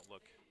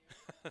outlook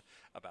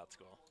about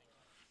school.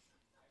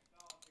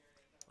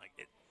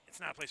 Like,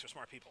 it's not a place for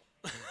smart people.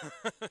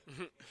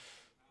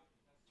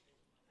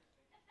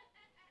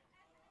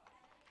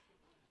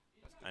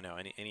 I know,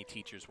 any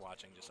teachers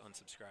watching, just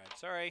unsubscribe.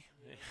 Sorry.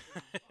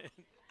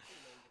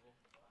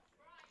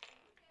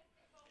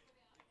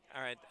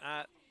 All right.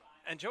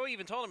 And Joey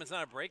even told him it's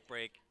not a break.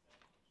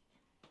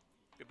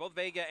 Both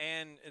Vega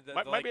and It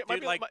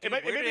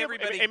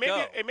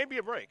may be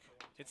a break.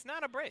 It's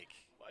not a break.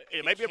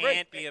 It may be a break.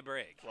 Can't be a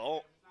break.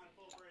 Well,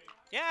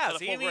 yeah. not a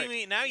See, full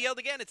break. now yelled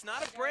again. It's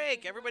not a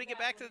break. Everybody get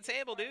back to the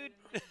table, dude.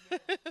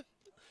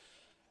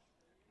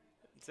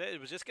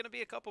 It was just going to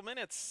be a couple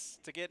minutes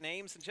to get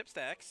names and chip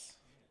stacks,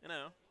 you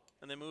know,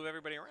 and then move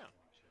everybody around.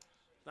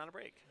 It's not a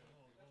break.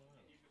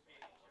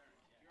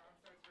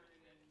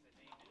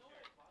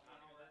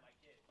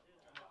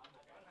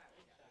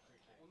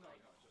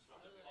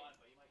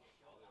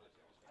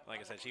 Like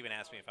I said, she even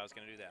asked me if I was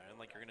going to do that. I'm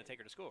like, you're going to take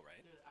her to school,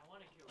 right?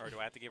 Or do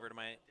I have to give her to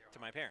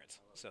my parents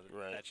so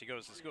that she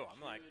goes to school? I'm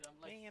like,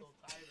 man.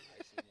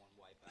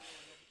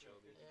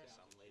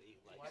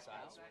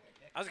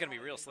 I was going to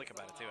be real slick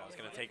about it, too. I was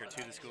going to take her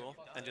to the school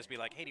and just be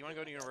like, hey, do you want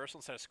to go to Universal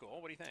instead of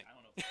school? What do you think?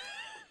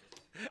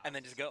 And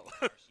then just go.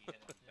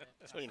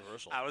 It's not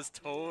Universal. I was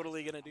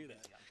totally going to do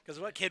that. Because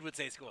what kid would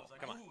say school?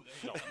 Come on.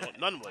 No,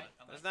 none would.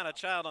 There's not a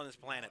child on this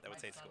planet that would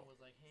say school.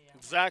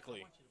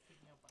 Exactly.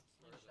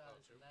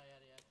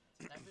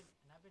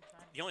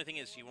 The only thing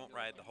is she won't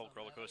ride the Hulk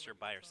roller coaster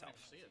by herself.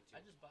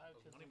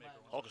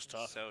 Hulk is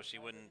tough. So she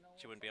wouldn't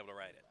be able to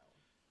ride it.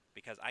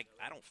 Because I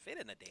don't fit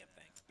in the damn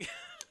thing.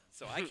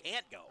 So I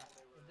can't go.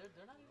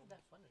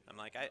 I'm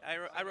like,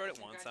 I rode it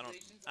once. I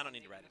don't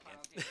need to ride it again.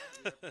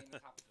 If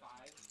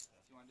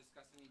you want to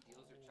discuss any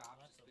deals or chops,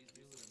 just please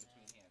do so in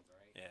between hands, all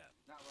right?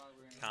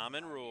 Yeah.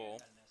 Common rule.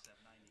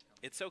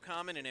 It's so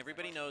common and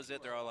everybody knows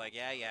it. They're all like,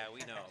 yeah, we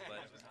know.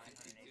 But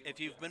if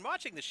you've been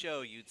watching the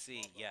show, you'd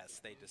see,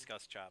 yes, they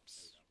discuss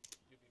chops,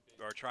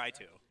 or try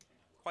to,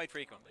 quite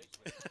frequently,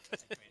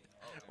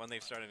 when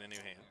they've started a new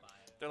hand.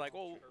 They're like,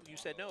 well, you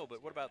said no,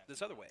 but what about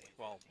this other way?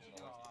 Well,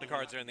 the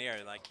cards are in the air.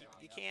 They're like,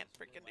 you can't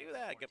freaking do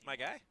that, my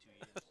guy.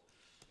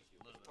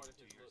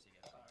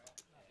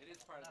 It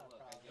is part of the look.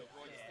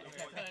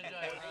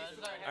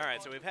 All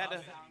right, so we've had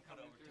to,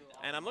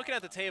 and I'm looking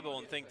at the table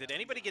and think, did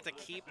anybody get to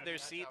keep their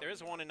seat? There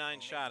is a 1 in 9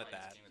 shot at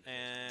that,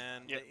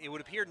 and it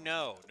would appear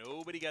no,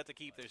 nobody got to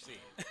keep their seat.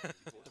 All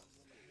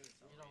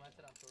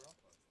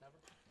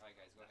right,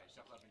 guys, go ahead.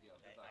 Shuffle up and deal.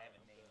 Good luck.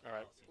 All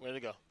right, way to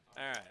go.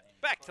 All right,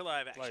 back to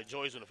live action. Right,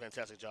 Joey's doing a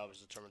fantastic job as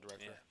the tournament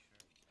director.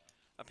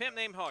 Yeah. A pimp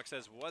named Hawk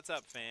says, "What's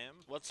up, fam?"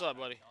 What's up,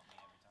 buddy?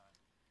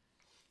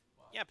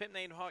 Yeah, pimp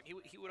named Hawk.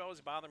 He would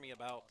always bother me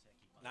about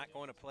not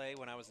going to play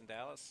when I was in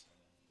Dallas,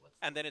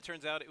 and then it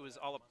turns out it was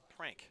all a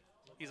prank.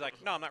 He's like,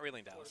 "No, I'm not really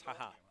in Dallas,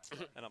 haha,"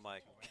 and I'm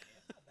like,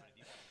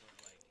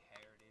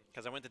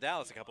 because I went to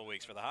Dallas a couple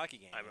weeks for the hockey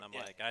game, and I'm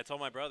like, I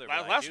told my brother,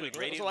 last dude, week,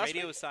 right?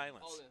 radio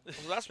silence. Was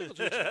it last week?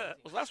 It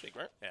was last week,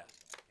 right? Yeah.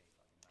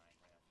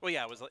 Well,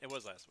 yeah, it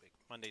was last week,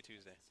 Monday,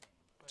 Tuesday.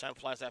 Time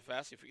flies that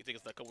fast. You think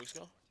it's like a couple weeks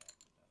ago?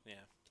 Yeah,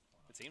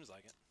 it seems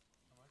like it.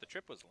 The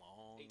trip was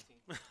long.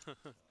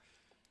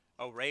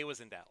 Oh, Ray was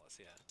in Dallas,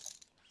 yeah.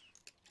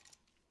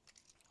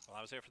 Well,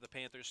 I was there for the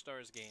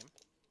Panthers-Stars game.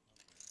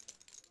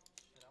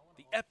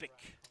 The epic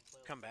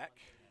comeback.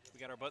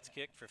 We got our butts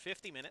kicked for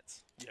 50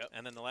 minutes. Yep.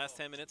 And then the last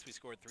 10 minutes, we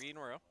scored 3 in a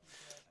row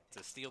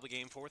to steal the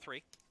game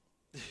 4-3.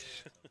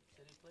 It's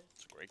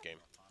a great game.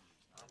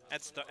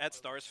 At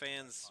Stars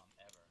fans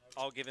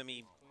all giving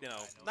me, you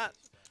know, not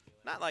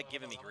like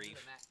giving me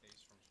grief,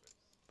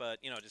 but,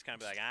 you know, just kind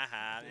of be like,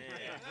 aha.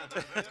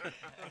 Yeah.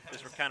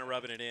 Just we're kind of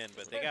rubbing it in.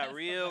 But they got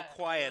real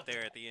quiet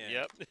there at the end.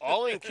 Yep.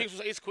 All in Kings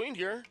was ace-queen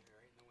here.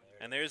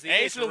 And there's the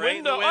ace in the right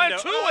window. In the window.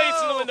 Two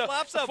aces in the window.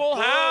 Flops a full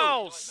boat.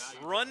 house.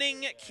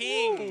 Running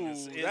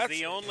kings is that's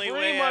the only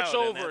pretty way much out.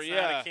 over, And that's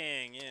yeah. not a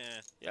king,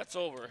 yeah. That's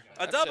over. A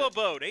That's double it.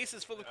 boat.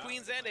 Aces full of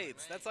queens and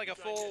eights. That's like a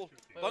full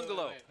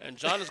bungalow. And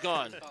John is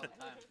gone.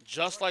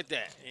 Just like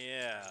that.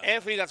 Yeah.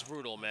 Anthony, that's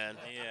brutal, man.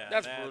 Yeah.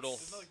 That's brutal.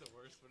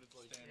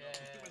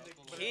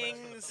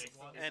 Kings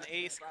and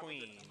ace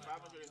queen.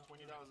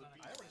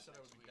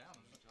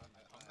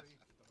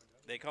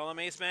 They call them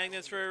ace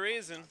magnets for a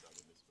reason.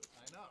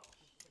 I know.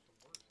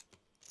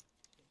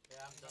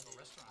 Yeah, I'm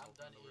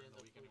done eating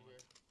the food here.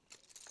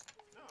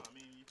 No, I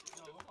mean, you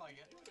look like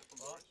it.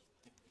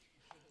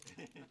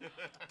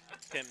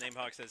 Pimp named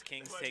Hawk says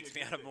Kings takes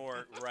me out of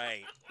more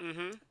right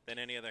than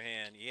any other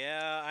hand.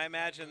 Yeah, I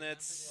imagine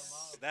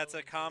that's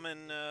a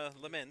common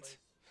lament.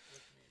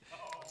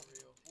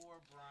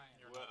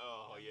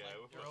 oh, yeah.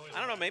 I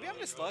don't know. Maybe I'm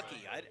just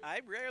lucky.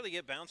 I rarely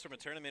get bounced from a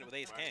tournament with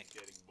ace king.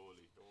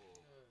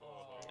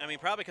 I mean,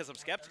 probably because I'm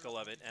skeptical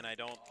of it and I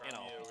don't, you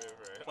know,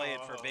 play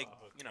it for big,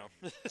 you know.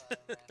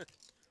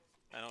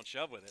 I don't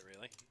shove with it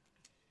really.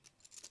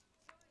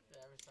 Yeah,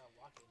 I ever start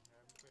walking.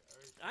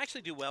 I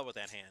actually do well with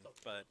that hand,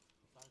 but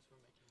As long as we're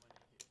making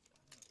money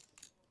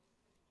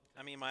here.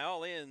 I mean my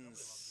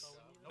all-ins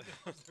Nobody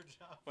loves their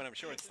job. when I'm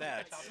short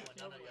stacks.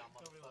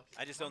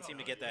 I just don't seem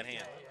to get that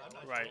hand.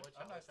 Right.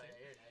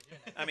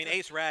 I mean,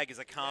 ace rag is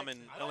a common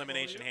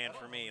elimination hand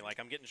for me. Like,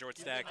 I'm getting short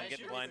stacked, I'm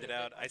getting blinded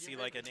out. I see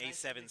like an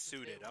a7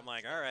 suited. I'm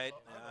like, all right,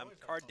 I'm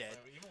card dead.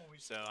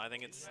 So I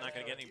think it's not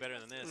going to get any better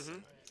than this,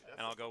 and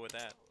I'll go with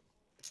that.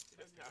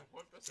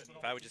 If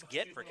I would just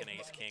get frickin'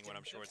 ace king when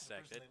I'm short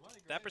stacked,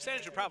 that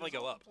percentage would probably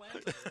go up.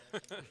 At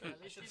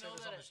least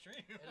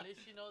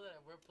you know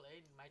that we're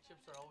playing. My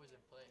chips are always in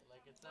play.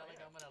 Like it's not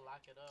like I'm gonna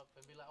lock it up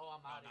and be like, oh,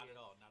 I'm out of here.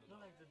 Not at all.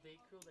 Like the day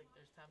crew, like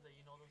there's times that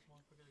you know those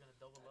motherfuckers are gonna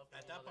double up.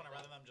 At that point, I'd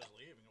rather them just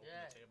leave and open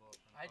the table.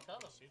 I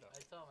tell them.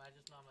 I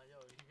just know I'm like,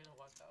 yo, are you gonna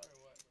walk out or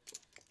what?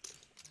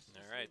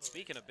 All right,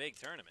 speaking of big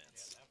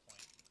tournaments, At that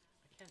point.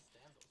 I can't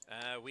stand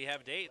those. we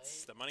have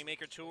dates. The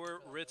Moneymaker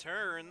Tour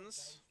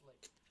returns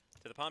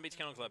to the Palm Beach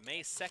Kennel Club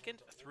May 2nd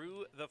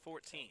through the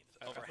 14th.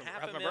 Over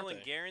half a million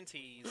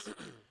guarantees,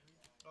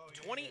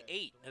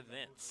 28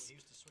 events.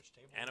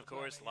 And of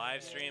course,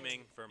 live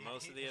streaming for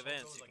most of the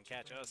events. You can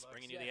catch us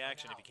bringing you the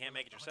action if you can't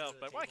make it yourself.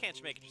 But why can't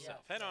you make it yourself?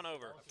 Head on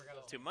over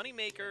to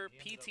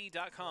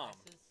moneymakerpt.com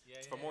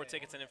for more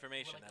tickets and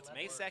information. That's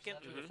May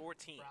 2nd through the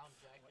 14th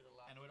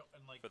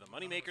for the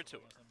Moneymaker Tour.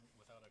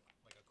 Without like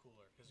a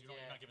cooler, because you're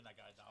not giving that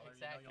guy $1.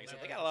 Exactly. Like I said,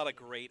 they got a lot of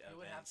great You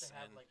would have events. to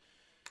have And like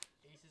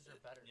aces are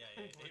better.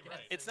 Yeah, right.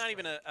 it's not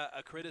even a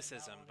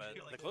criticism, but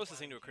the closest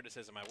thing to a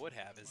criticism I would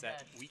have is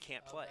that we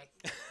can't play.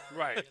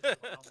 Right.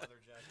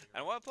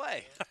 I want to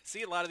play. I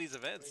see a lot of these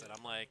events, and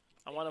I'm like,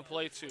 I want to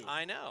play too.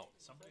 I know.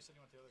 Somebody said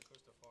you went the other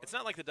coast of Florida. It's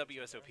not like the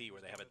WSOP where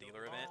they have a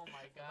dealer event. Oh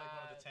my Like one of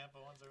god. the Tampa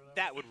ones or whatever.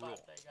 That would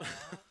rule.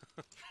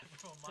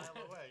 From a mile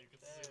away, you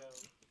could see that.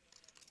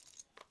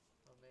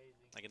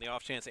 Amazing. Like in the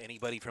off chance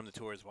anybody from the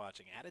tour is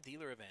watching, add a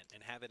dealer event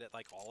and have it at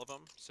like all of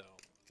them. So,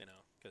 you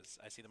know, because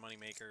I see the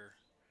Moneymaker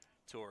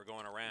Tour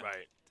going around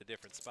Right. to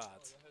different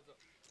spots.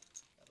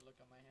 Gotta look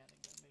at my hand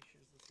again, make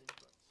sure it's the same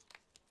buttons.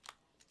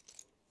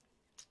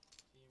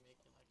 So you're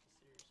making like a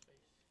serious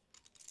face.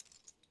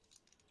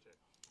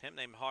 Pimp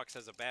named Hawks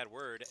has a bad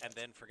word and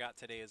then forgot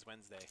today is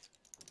Wednesday.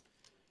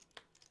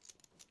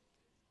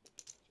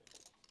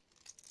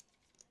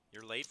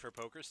 You're late for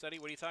poker study?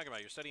 What are you talking about?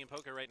 You're studying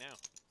poker right now.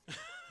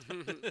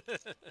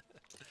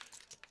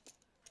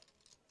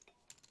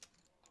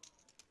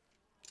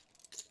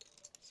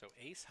 So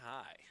ace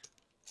high.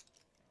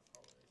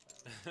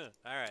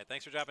 All right,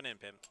 thanks for dropping in,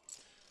 Pimp.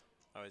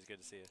 Always good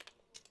to see you.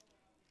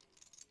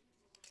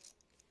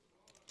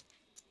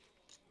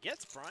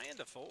 Gets Brian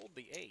to fold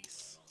the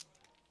ace.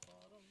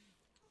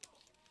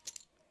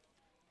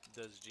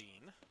 Does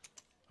Gene,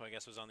 who I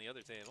guess was on the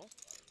other table.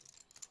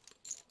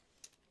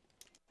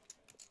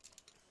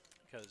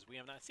 Because we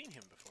have not seen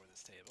him before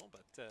this table,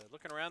 but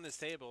looking around this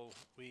table,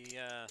 we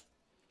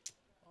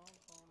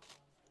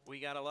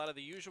got a lot of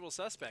the usual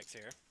suspects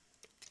here.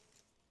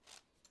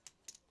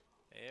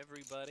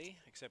 Everybody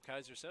except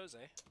Kaiser Soze.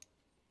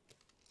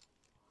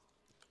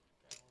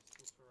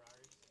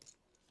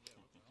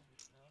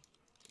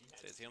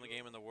 It's the only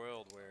game in the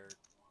world where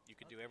you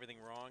could do everything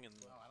wrong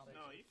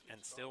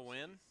and still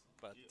win.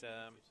 But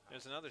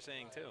there's another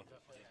saying too.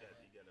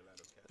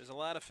 There's a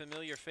lot of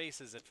familiar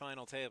faces at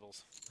final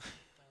tables.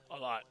 A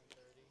lot.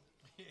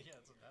 Yeah,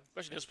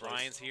 Especially this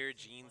Brian's here,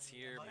 Gene's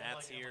here,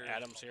 Matt's here,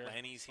 Adam's here.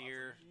 Lenny's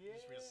here. Yeah,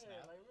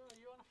 like bro,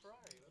 you on a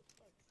Ferrari? What the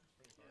fuck?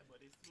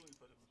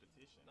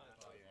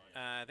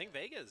 I think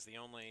Vega is the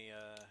only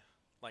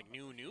like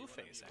new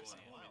face I've seen.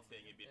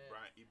 He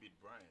beat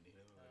Brian.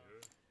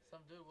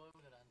 Some dude, what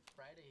was it on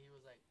Friday? He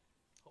was like,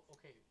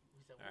 okay.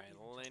 He said, All right,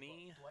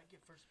 Lenny. do I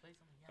get first place?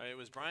 I'm like, All right, it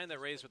was Brian that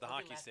raised with the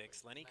hockey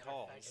sticks. Lenny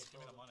calls give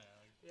me the money.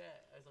 yeah,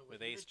 I was like,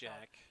 with well, he ace did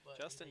jack. but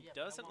Justin he's like, yeah,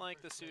 but I doesn't want like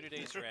the first suited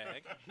place. ace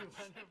drag. He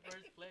won in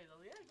first place. I was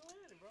like, yeah, go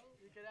ahead, bro.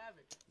 You can have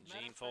it.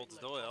 Gene folds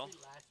Doyle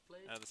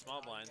out of the small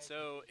blind.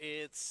 So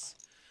it's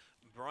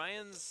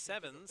Brian's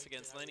sevens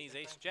against Lenny's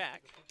ace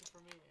jack.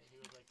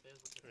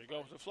 There you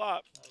go. The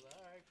flop. I was like,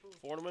 all right, cool.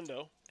 Four in the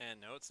window.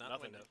 And no, it's not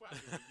Nothing. the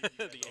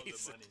window. The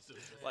ace,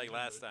 like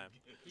last time.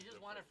 He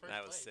just wanted first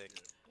That was place. sick.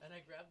 And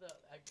I grabbed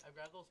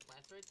those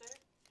plants right there.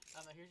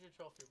 I'm like, here's your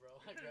trophy, bro.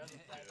 I grabbed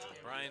the plants.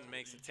 Brian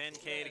makes it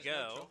 10K to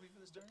go.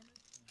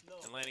 No,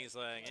 And Lenny's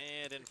like,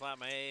 didn't flop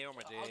my A or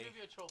my D. I'll give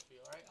you a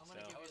trophy, all right? I'm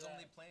gonna So- give you that.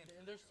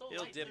 And they're so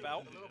He'll light, dip too.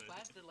 out. The little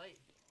plants, they're light.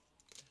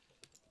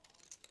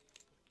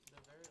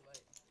 They're very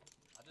light.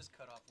 I'll just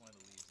cut off one of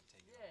the leaves and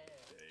take it. Yeah,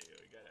 yeah. There you go.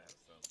 You gotta have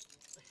some.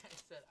 I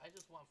said, I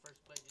just want first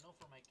place, you know,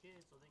 for my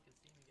kids, so they can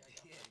see me. I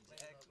got Yeah, first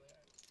place. I was exactly. like, all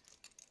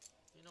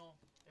right. You know,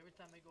 every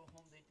time I go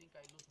home, they think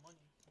I lose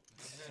money.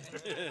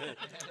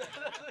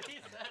 That's what he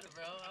said,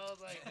 bro. I was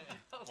like,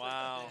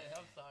 Wow. "Yeah,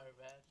 I'm sorry,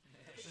 man.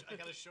 I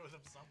gotta show them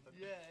something.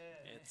 Yeah,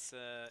 yeah. It's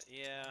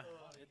yeah,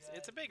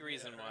 it's a big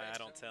reason why I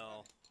don't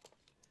tell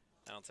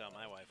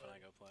my wife when I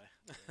go play.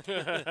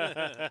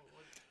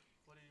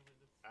 What do you do?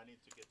 I need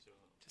to get to.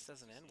 Just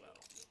doesn't end well.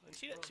 And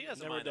she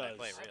doesn't Never mind that I does.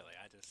 play really.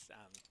 I just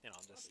you know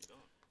I'm just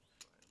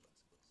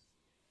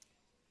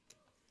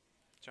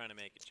trying to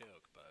make a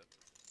joke, but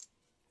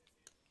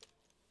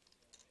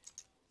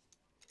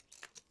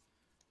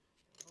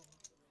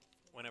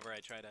whenever I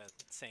try to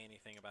say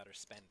anything about her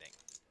spending,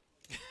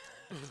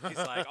 he's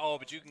like, "Oh,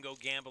 but you can go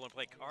gamble and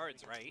play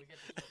cards, right?"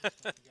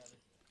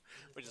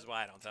 Which is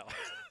why I don't tell him.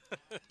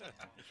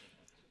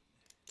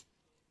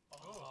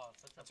 Oh,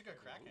 that's a good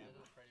crack hand.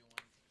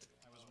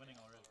 I was winning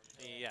already.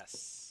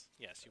 Yes,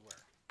 yes, you were.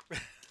 I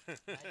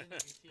didn't even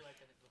see like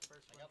the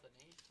first one with an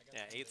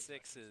 8. Yeah,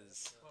 8-6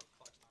 is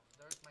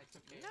There's my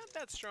 2K. not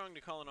that strong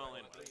to call an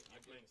all-in with. What do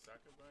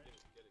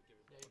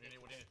you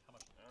need? What do you need? How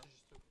much?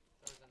 Just 2.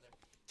 Those in there.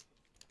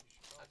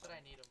 Not that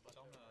I need them, but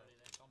Tell they're him already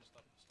there. to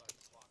start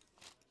the clock.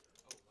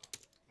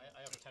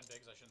 I have 10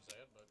 bigs. I shouldn't say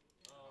it, but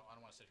I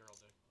don't want to sit here all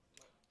day.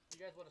 You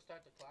guys want to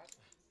start the clock?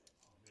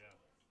 Yeah.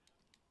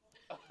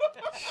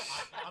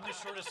 I'm the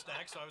shortest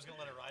stack, so I was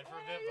gonna let it ride for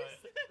a bit, but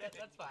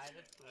That's fine.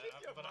 That's cool.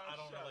 but I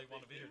don't really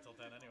want to be here till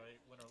 10 anyway,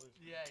 win or lose.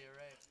 Yeah, you're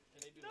right.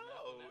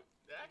 No,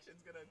 the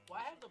action's gonna.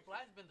 Why have the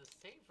blinds been the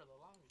same for the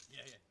longest?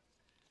 Yeah, yeah.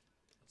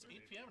 It's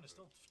 8 p.m. and it's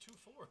still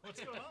 2-4. What's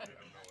going on? I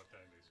don't know what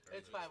time they start.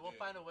 It's fine. We'll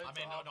find a way I to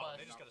mean, all no,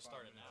 bust. they just gotta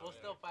start it now. We'll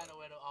still find a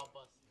way to all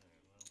bust.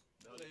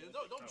 No,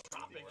 don't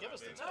drop it. Give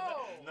us the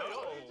No!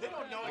 They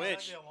don't know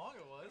Which- exactly how long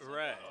it was.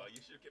 Right. You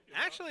should have kept your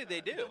Actually,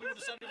 they do. We would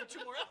have sat here for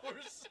 2 more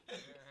hours.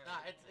 Nah,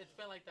 it's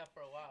been like that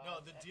for a while.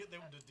 No, the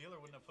dealer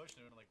wouldn't have pushed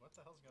him. Like, what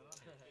the hell's going on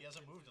here? He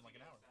hasn't moved in like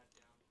an hour.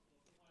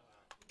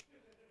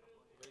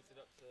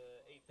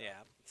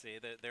 Yeah,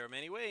 see, there are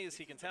many ways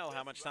he can tell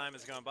how much time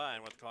has gone by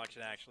and what the clock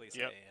should actually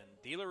say. Yep. And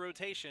dealer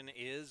rotation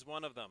is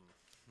one of them.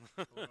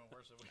 It would have been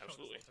worse if we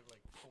Absolutely. took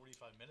like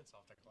 45 minutes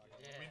off the clock.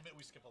 Yeah.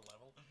 We skip a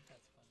level.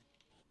 That's funny.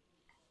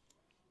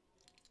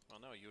 Well,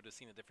 no, you would have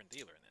seen a different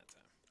dealer in that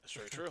time. That's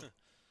very true.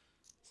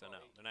 So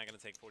no, they're not going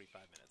to take 45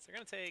 minutes. They're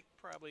going to take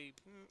probably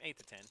 8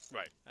 to 10.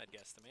 Right. I'd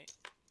guesstimate.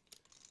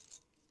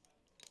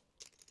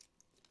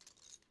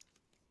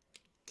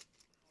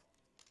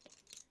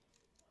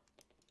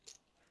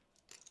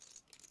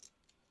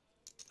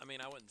 I mean,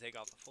 I wouldn't take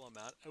off the full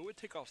amount. I would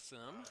take off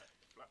some,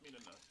 Flap me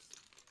the nuts.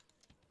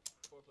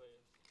 4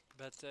 players.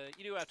 but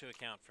you do have to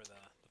account for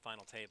the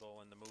final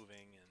table and the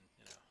moving, and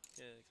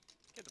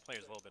give the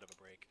players a little bit of a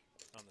break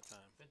on the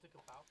time. Been to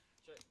Kapow?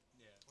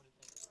 Yeah. What do you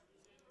think?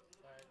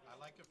 Alright, I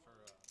like it for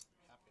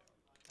happy hour.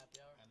 happy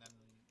hour? And then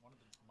one of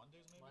the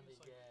Mondays maybe? Monday, It's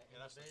like, yeah, in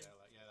Yeah, that's the the biz. day I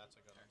like. Yeah, that's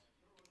a good one.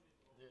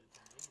 Dude, it's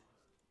amazing.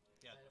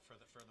 Yeah, Right. for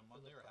the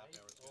Monday or happy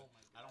price? hour, it's Oh good. my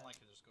I don't God. like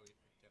to just go eat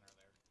dinner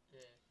there.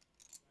 Yeah.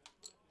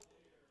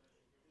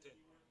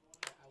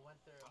 I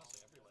went there. Honestly,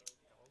 every like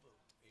all the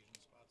Asian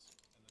spots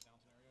in the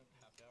downtown area,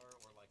 happy hour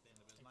or like the in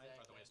the biz night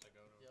are the ways to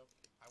go to. Yep.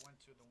 I went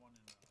to the one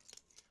in Jupiter,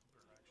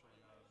 actually,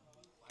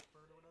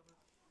 Blackbird or whatever,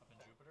 up in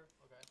Jupiter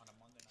Okay. on a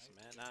Monday night.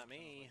 Man, not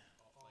me.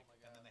 Oh Like, my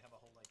and then God. they have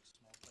a whole like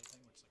small plate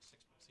thing, which is like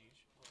 6 bucks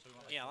each. So we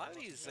went, Yeah, a lot of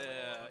these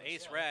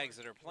ace rags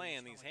that are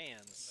playing these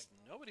hands,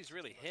 nobody's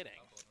really hitting.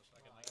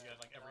 You had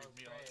like every That was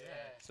meal. great, Yeah.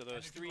 yeah. So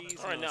those threes,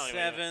 All right, and now those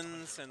anyway,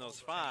 sevens, and those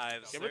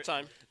fives, Give her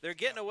time. they're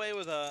getting away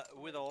with a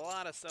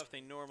lot of stuff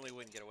they normally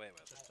wouldn't get away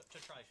with. Just to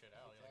try shit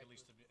out, like, at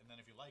least to be, and then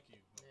if you like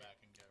it, you go Yeah.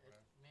 back and get it.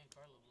 Me and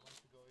Carla went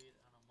to go eat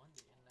on a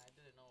Monday, and I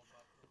didn't know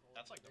about the whole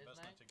That's like the biz best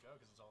night night. to go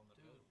because it's all in the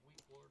Dude, biz. we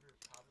ordered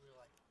probably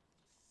like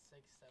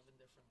 6, 7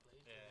 different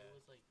plates, and Yeah. it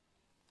was like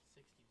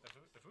 $60.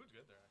 The food's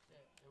good there.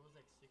 Yeah, it was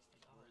like $60.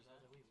 I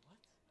was like, wait,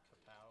 what?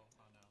 Kapow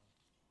on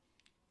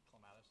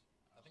Clematis.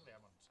 I think they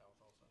have one south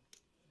also.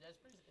 Yeah,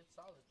 it's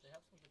solid. They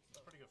have some good It's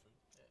stuff. pretty good food.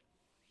 Yeah.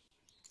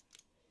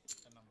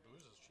 And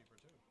booze is cheaper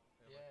too.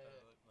 They have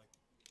Yeah, like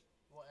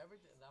Well,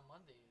 everything that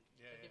Monday,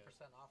 Yeah,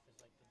 50% off is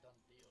like the done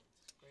deal.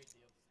 It's a great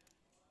deal.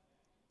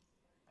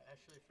 I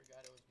actually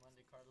forgot it was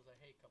Monday. Carlos was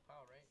like, "Hey,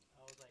 Kapow, right?"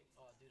 I was like,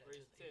 "Oh, dude, I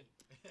Raise just 10.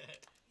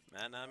 ate."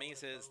 Matt Nami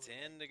says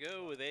 10 to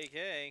go with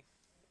AK.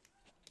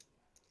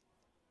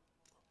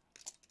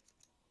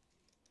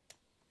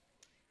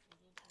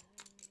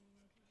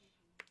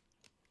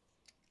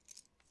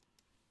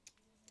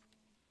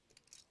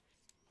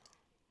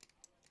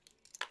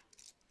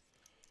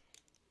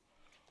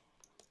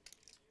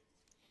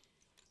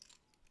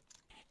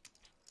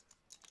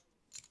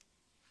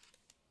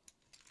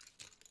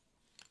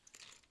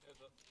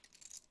 Heads up.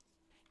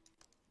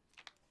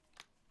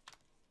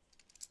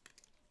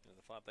 And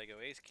the flop they go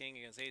ace king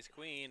against ace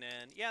queen,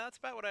 and yeah, that's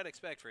about what I'd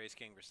expect for ace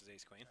king versus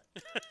ace queen.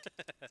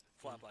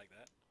 Flop like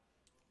that.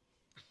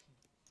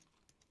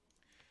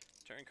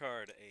 Turn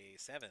card a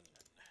 7.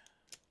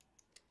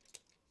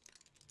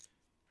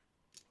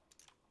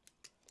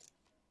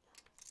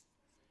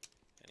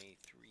 And a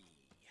 3.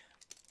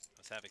 I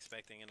was half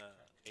expecting an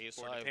Ace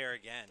board to five. pair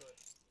again.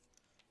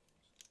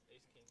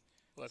 Ace king.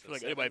 Well, I So feel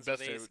like anybody sevens bets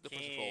with there, ace the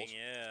person king, folds.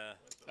 yeah,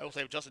 I will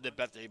say if Justin did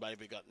bet there, he might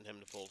have gotten him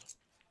to fold,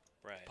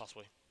 right.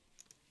 possibly.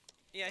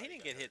 Yeah, he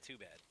didn't get hit too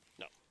bad.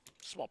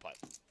 Small pot.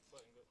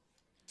 Button good.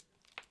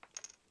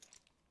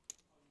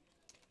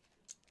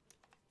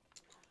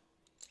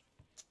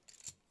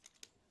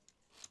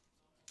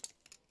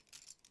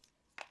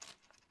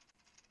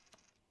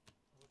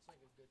 What's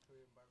like a good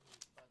Korean barbecue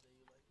spot that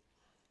you like?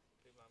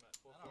 Big mom at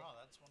I don't know.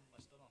 That's one I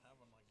still don't have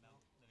one like now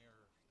near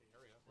the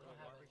area. They don't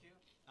have barbecue.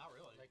 any.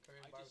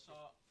 Korean I just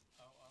barbecue.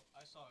 saw,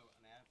 I saw an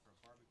ad for a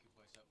barbecue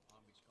place at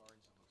Palm Beach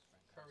Gardens. It looks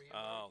fantastic. Korean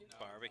Oh,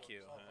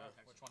 barbecue? barbecue. Oh, huh?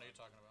 barbecue. Which one are you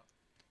talking about?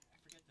 I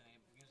forget the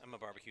name. I'm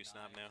a barbecue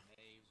snob now.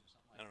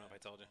 I don't know if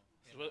I told you.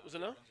 Was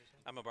it no?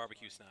 I'm a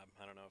barbecue snob.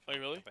 I don't know if, Are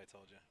you really? if I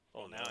told you.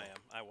 Oh, Well, now no. I am.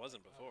 I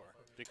wasn't before.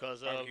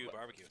 Because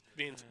Barbecue.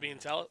 being in In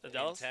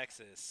Dallas.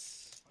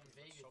 Texas. In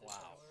Vegas.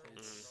 Wow. So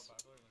It's,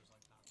 popular. There's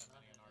like not that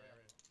many in our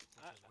area,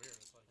 which is weird.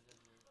 It's like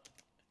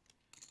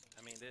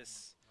I mean,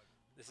 this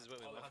is what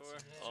we live for.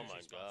 Oh my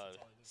God.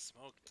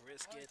 Smoked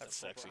brisket. That's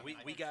the- sexy.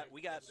 We got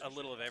a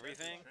little of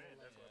everything.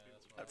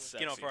 That's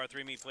sexy. You know, for our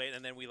 3 meat plate,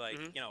 and then we like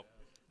Mhm. you know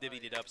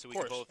divvied it up so we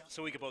Of could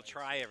course. both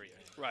try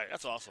everything. Right.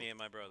 That's awesome. Me and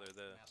my brother.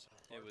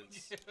 It was.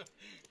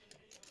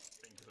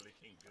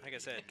 Like I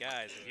said,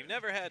 guys, if you've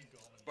never had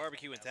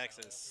barbecue in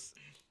Texas,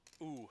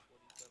 ooh,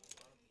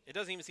 it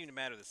doesn't even seem to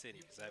matter the city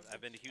because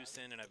I've been to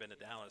Houston and I've been to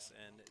Dallas,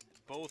 and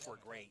both were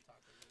great.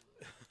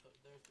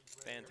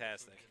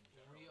 Fantastic.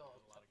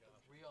 Real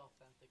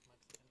authentic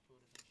Mexican food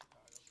is in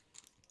Chicago.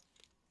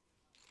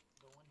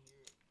 The one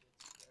here,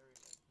 it's very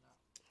like not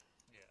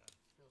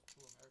feels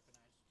too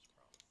Americanized. it's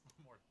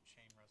probably more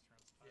chain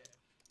restaurants. Yeah.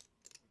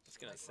 I was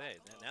gonna say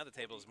now the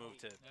tables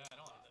moved to Yeah, I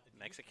know.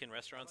 Mexican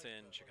restaurants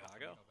in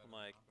Chicago. I'm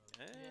like,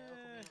 Yeah, El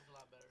Camino's a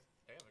lot better.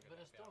 They have a good But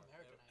it's happy still hour.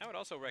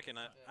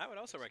 Americanized. I would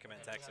also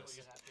recommend Yeah, Texas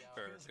we have a good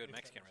happy hour. for good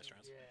Mexican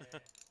restaurants. Yeah.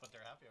 But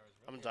their happy hour is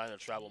I'm really dying to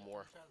travel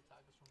more. Try the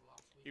tacos from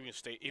last week.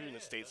 Even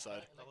the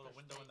stateside. the little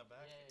window in the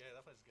back. Yeah, Yeah,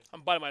 that place is good.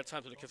 I'm biding my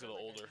time till the kids get a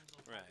little older.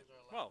 Right.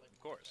 Well, of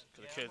course.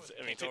 Cause the kids,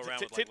 I mean, Go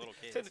around with like little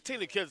kids. take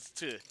the kids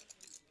to,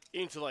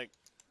 even to like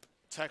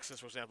Texas,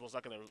 for example. It's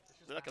not gonna,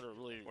 they're not gonna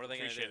really What are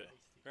they gonna appreciate do? it.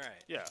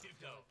 Right. Yeah.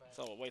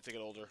 So wait to get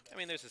older. I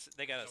mean,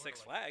 they got a Six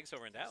Flags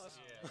over in Dallas.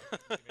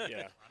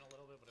 Yeah. Run a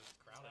little bit, but it's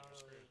crowded. You're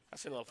screwed. I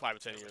say another 5 or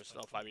 10 years.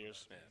 No, 5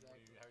 years. How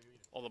are you eating?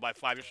 Although by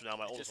 5 years from now,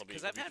 my oldest will be.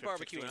 Because I've had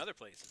barbecue in 15. other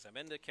places. I've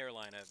been to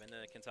Carolina, I've been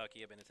to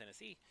Kentucky, I've been to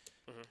Tennessee,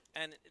 Mhm.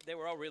 and they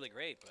were all really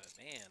great. But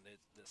man,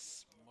 the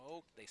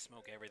smoke, they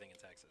smoke everything in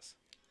Texas.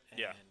 And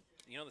Yeah.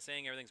 you know the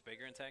saying, everything's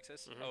bigger in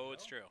Texas? Mhm. Oh,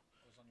 it's true.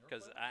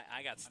 Because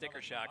I got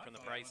sticker shock from the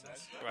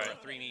prices for Right. a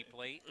 3-meat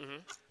plate.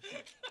 Mhm.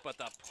 But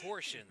the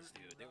portions,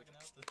 dude.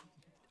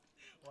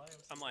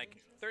 I'm like,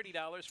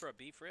 $30 for a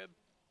beef rib?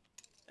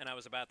 And I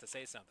was about to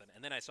say something.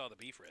 And then I saw the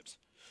beef ribs.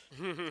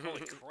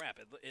 Holy crap.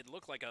 It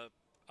looked like a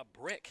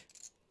brick.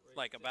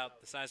 Like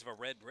about the size of a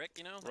red brick,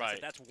 you know? I was like,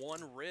 Right. that's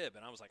one rib.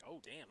 And I was like, oh,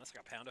 damn, that's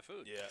like a pound of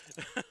food.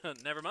 Yeah.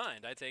 Never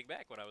mind. I take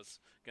back what I was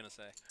going to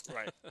say.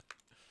 Right.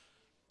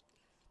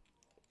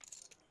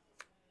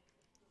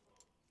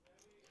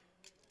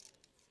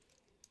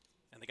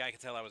 And the guy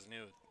could tell I was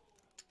new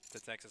to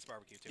Texas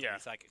barbecue, too. Yeah.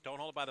 He's like, don't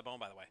hold it by the bone,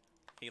 by the way.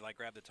 He, like,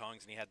 grabbed the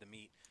tongs and he had the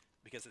meat.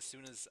 Because as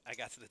soon as I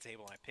got to the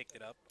table and I picked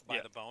it up by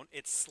Yeah. the bone,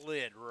 it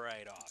slid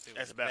right off. It That's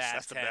was the best. that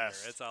That's the tender.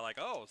 best. It's all like,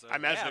 oh, so I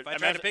imagine. yeah, if I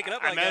tried to pick it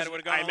up like that, it would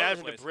have gone I all over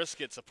imagine the the place.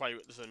 briskets are probably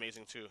this is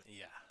amazing too.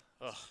 Yeah.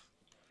 Ugh.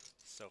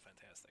 So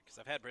fantastic. Because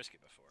I've had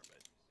brisket before,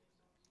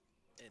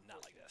 but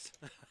not like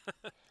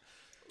this.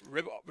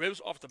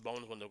 Ribs off the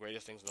bone is one of the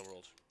greatest things in the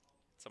world.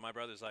 So my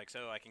brother's like,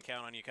 so I can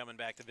count on you coming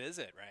back to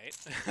visit, right?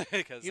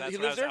 Because He that's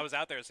what lives there? I was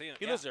out there seeing him.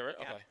 He Yeah, lives there, right?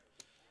 yeah. Okay.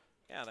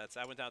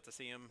 Yeah, I went out to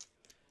see him.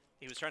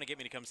 He was trying to get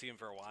me to come see him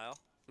for a while.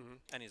 Mhm.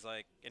 And he's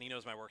like, and he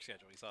knows my work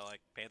schedule. He saw,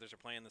 like, Panthers are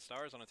playing the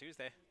Stars on a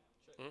Tuesday.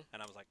 Mhm.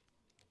 And I was like,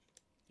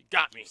 You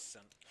got me.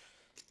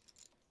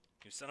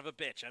 you son of a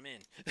bitch, I'm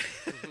in.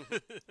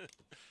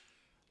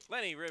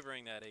 Lenny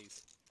rivering that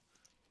ace.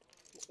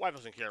 Wife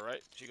doesn't care,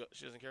 right? She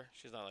doesn't care.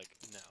 She's not like.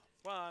 No.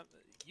 Well,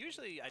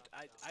 usually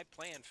I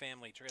plan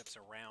family trips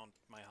around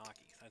my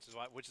hockey.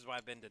 Which is why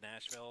I've been to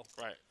Nashville.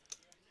 Right.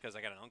 Because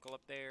I got an uncle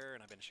up there,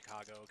 and I've been to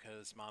Chicago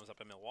because mom's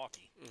up in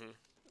Milwaukee. Mhm.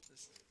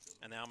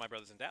 And now my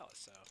brother's in Dallas,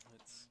 so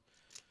it's.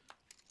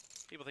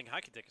 People think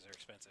hockey tickets are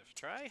expensive.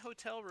 Try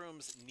hotel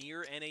rooms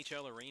near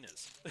NHL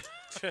arenas.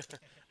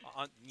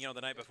 On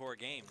the night before a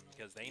game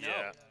because they know.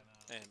 Yeah.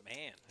 And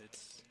man,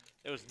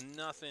 there was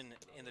nothing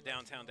in the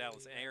downtown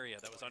Dallas area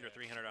that was under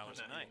 $300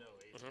 a night.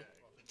 Mhm.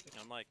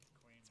 I'm like,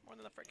 it's more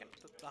than the freaking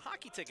the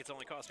hockey tickets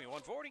only cost me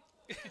 $140.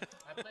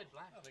 I played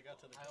blind.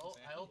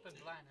 I opened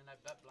blind and I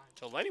bet blind.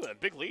 So Lenny with a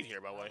big lead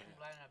here, by the way. I opened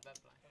blind and I bet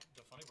blind.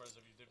 The funny part is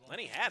if you did one.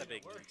 Lenny had a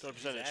big lead. So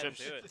percentage Just add him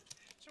chips. to it.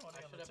 I should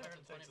have bet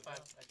the 25.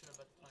 I should have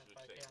bet the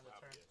 25K on the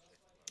turn.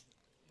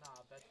 Nah,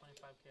 I bet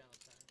 25K on the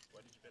turn.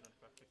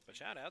 But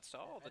shout outs to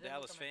all I the didn't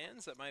Dallas look at my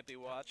fans that might be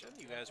watching.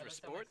 You guys I were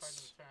looked at my cards on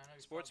sports. the turn. I know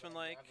you saw Sportsman that.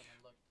 I like. grabbed them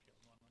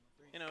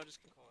and looked. Just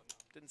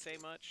didn't say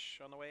much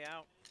on the way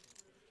out.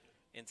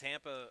 In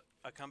Tampa,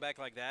 a comeback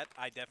like that,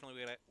 I definitely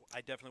would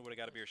have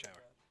got a beer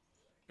shower.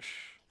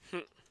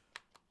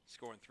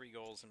 Scoring 3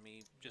 goals and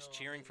me just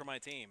cheering for my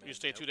team. You and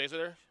stay 2 days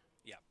there?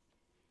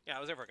 Yeah, I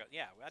was there for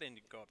I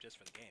didn't go up just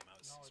for the game. I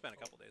No, spent a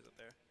it's couple days up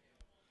there.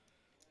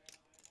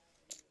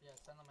 Yeah,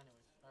 send them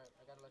anyways. Alright,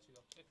 I gotta let you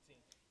go. 15.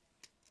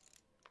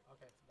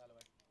 Okay, dale,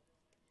 bye.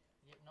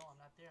 Yeah, no,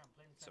 I'm not there. I'm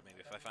playing. So center.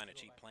 maybe if gotta I find let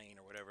a you go, cheap bye. plane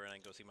or whatever and I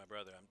can go see my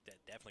brother, I'm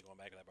definitely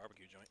going back to that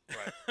barbecue joint.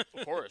 Right.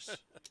 Of course.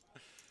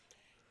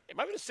 It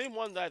might be the same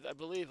one that I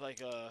believe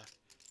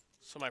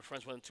some of my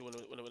friends went to when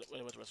I went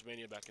to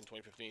WrestleMania back in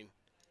 2015.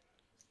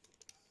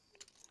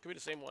 Could be the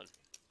same one.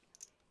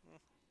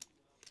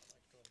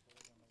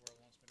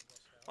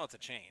 Well, it's a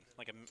chain,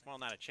 like well,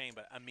 not a chain,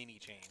 but a mini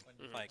chain,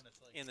 like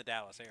in the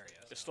Dallas area.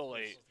 It's still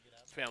a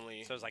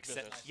family. So it's like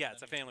business. yeah,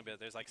 it's a family business.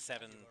 There's like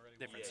 7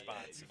 different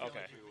spots.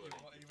 Okay.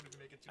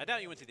 I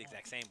doubt you went to the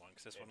exact same one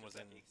because this one was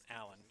in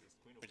Allen,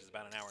 which is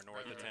about an hour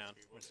north of town,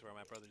 which is where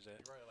my brother's at.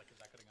 You're right, like, 'cause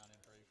that could have gone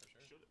in for you for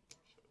sure.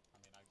 Should have. I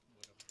mean, I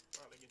would have.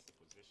 Probably against the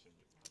position,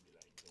 you probably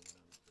like don't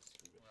want to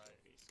screw it Right.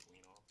 ace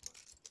queen off, but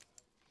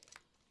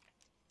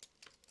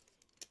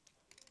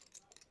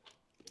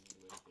can you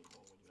do anything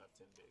more when you have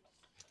 10 bigs?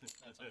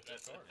 That's a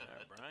bad card. All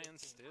right, Brian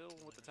still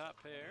with the top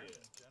pair.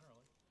 Yeah.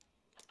 Generally.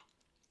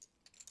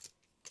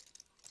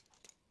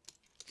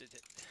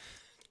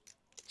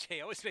 Jay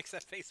always makes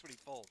that face when he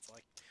folds.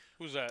 Like,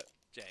 Who's that?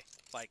 Jay,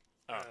 like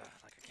I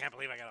can't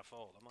believe I got to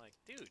fold. I'm like,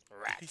 dude,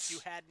 Rats. you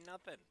had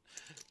nothing.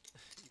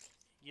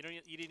 You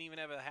didn't even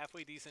have a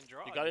halfway decent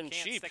draw. You got in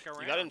can't cheap. Stick You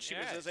around. got in cheap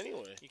Yeah. as this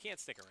anyway. You can't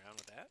stick around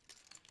with that.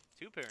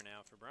 2 pair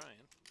now for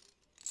Brian.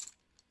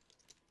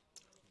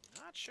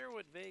 Not sure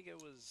what Vega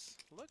was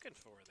looking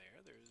for there.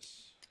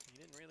 He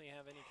didn't really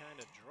have any kind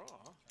of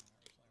draw.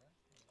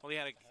 Well, he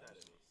had a.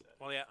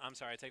 Well, yeah. I'm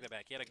sorry. I take that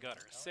back. He had a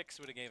gutter. 6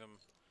 would have gave him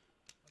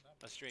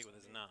a straight with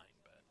his 9,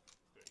 but.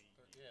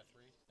 Yeah,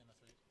 3 and a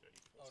 3.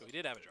 So he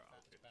did have a draw,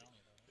 Bounty,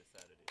 though. This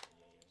Saturday, So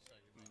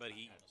you're but making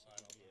he on the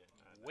side of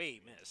it.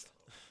 way missed.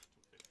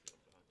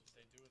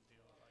 They do a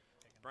deal like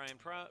taking Brian,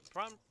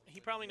 he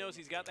probably knows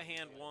he's got the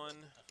hand 1.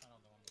 I found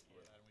out the one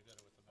before that, and we did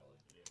it with the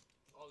million.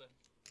 All in.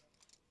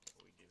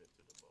 We give it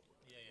to the bubble.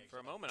 Yeah. For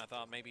a moment, I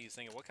thought maybe he's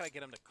thinking, what can I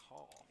get him to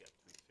call? You got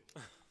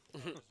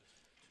 350.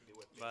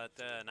 But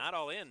not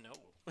all in, no.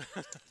 Yeah,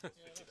 that's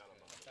good.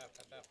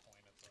 At that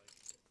point, it's like,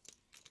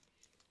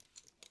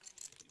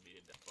 You made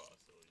it that far,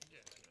 so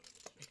yeah,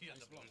 you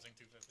end up losing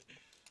 250.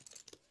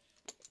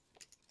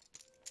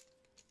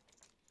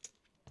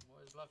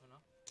 Boys bluffing,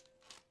 huh?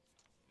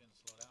 Didn't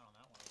slow down on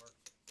that one. It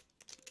worked.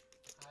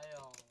 I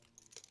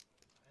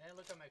didn't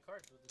look at my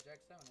cards with the Jack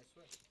 7, I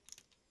swear.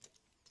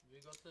 If you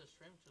go to the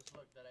stream, just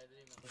look that I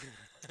didn't even look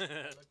at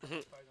I looked at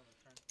the cards on the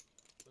turn.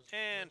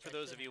 And for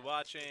those of you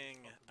watching,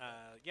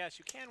 yes,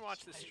 you can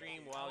watch the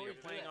stream while you're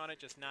playing on it,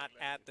 just not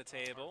at the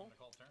table.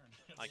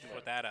 I can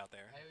put that out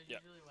there. I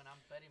usually, when I'm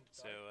betting,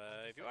 So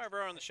if you are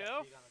ever on the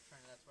show, big on the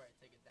turn, that's where I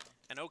take it down.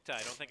 and Oaktie,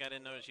 I don't think I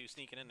didn't notice you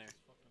sneaking in there.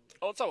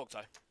 Oh, it's all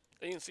Oaktie.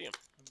 They didn't see him.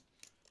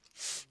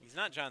 He's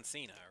not John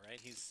Cena, right?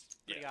 He's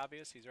pretty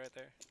obvious. He's right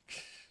there.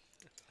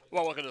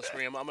 Well, look at the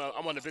screen. I'm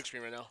on the big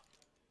screen right now.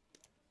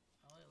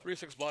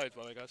 3-6 blind,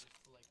 by the way, guys.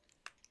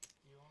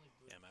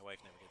 Yeah, my wife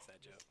never gets that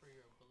joke. For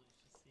your ability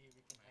to see if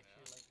you can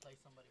actually like play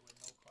somebody with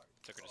no cards.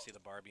 Took her to see the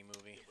Barbie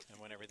movie, and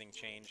when everything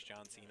changed,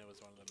 John Cena was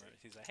one of them.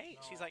 She's like,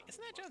 hey, she's like, isn't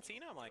that John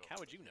Cena? I'm like, how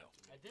would you know?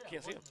 I did.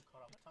 Can't see I him. wasn't the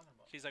card I'm talking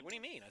about. She's like, what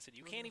do you mean? I said,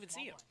 you can't even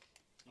see him.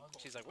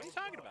 She's like, what are you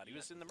talking about? He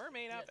was in the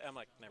mermaid outfit. I'm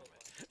like, never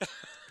mind.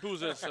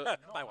 Who's this?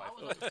 My wife.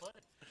 I was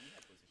unfooted.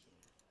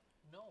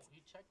 No,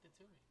 he checked it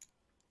to me.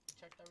 He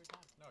checked every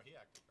time. No, he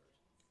acted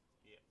first.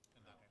 Yeah.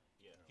 In that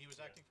game. Yeah. He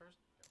was acting first?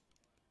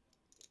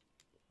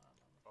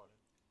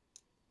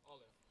 All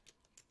in.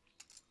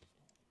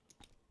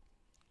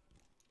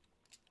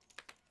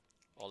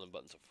 All in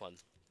buttons are fun.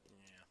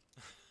 Yeah.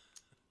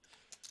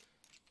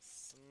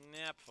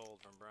 Snap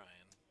fold from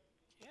Brian.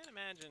 Can't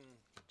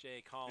imagine Jay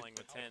calling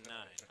with 10-9.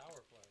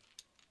 Power play.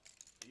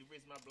 You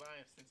raised my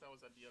blind since I was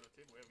at the other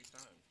table every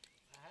time.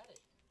 I had it.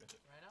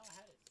 Right now, I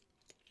had it.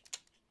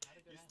 I had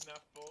a good You hand.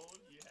 snap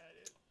fold, you had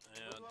it.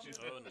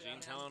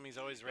 Gene telling him he's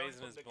always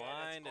raising his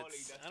blind.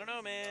 It's, I don't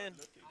know, man.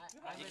 You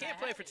I can't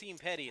had play it. for Team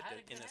Petty I had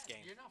a good in this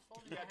hand. game. You're not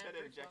folding You your got hand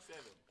better than first, Jack bro.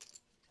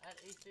 7. I had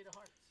ace-8 of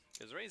hearts.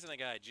 Because raising a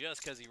guy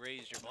just because he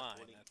raised your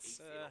blind, that's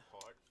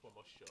hard from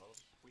a shove.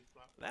 We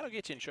flop. that'll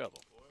get you in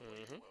trouble.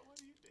 Mm-hmm. What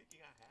do you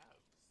thinking I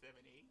have? 7, 8?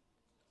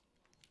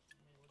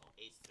 Or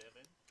 8,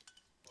 7?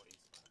 Or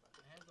 8, 5?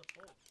 My hand's a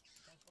fold.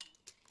 Can't fold.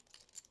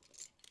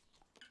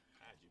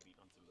 How'd you beat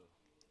until the...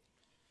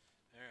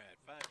 All right,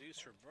 5 deuce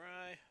for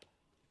Bry.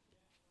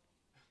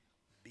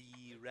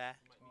 Be right.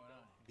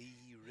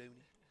 Be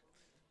Rooney.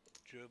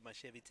 Drove my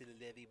Chevy to the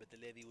levee, but the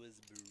levee was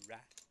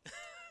bright.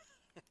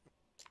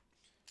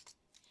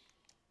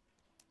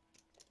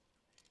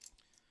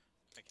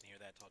 I can hear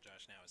that tall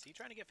Josh now. Is he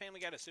trying to get Family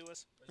Guy to sue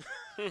us?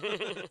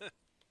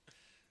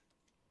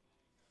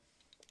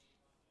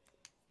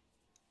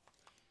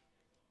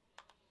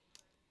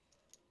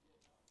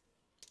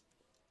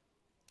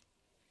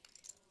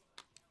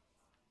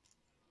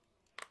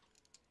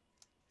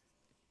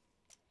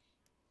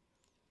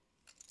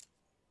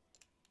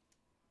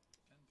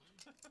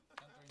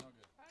 No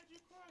good. How'd you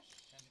crush?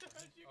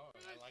 Oh,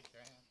 I like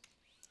your hand.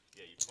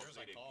 Yeah, you Here's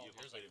a completed, call. you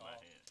Here's a completed my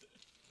call. hand.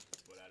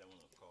 But I don't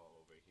want to call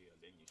over here,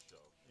 then you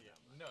shove. Yeah.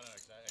 No,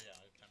 exactly. Yeah,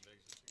 I have 10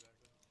 bigs. That's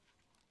exactly.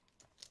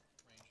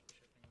 Range for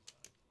shipping is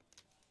that.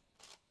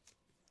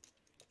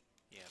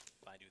 Yeah,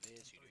 if I do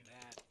this, you do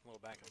that. A little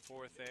back and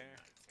forth there.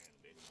 10,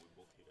 then we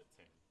both hit a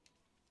 10.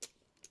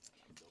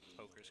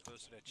 Poker's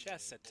closer to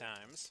chess at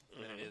times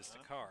than it is to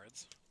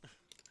cards.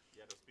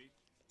 You had to speak?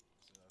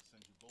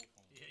 Send you both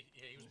home.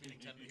 Yeah, he was beating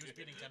 10. He was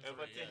beating 10-3.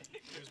 But Yeah.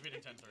 He was beating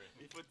 10-3.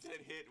 He put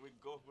 10 hit with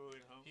Gofo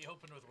and home. He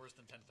opened with worse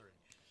than 10-3.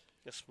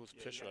 A smooth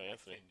Yeah, pitch he by had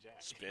Anthony. 10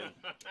 jack. Spin.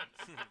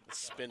 The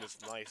spin is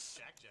nice.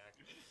 Jack.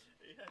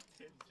 He had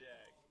 10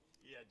 jack.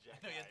 He had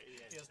jack. No, he high,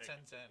 has jack.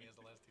 10-10. He has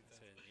the last two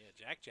So, 10s.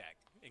 yeah, Jack.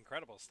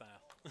 Incredible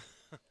style.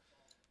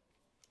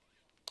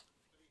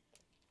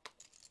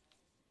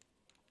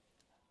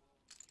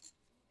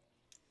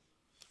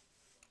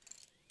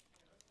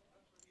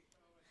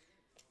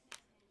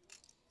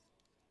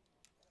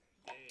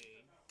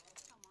 Hey.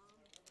 Come on.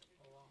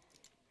 Oh, wow.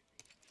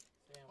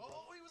 Damn, bro.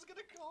 Oh, he was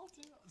gonna call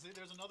too. See,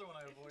 there's another one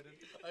I avoided.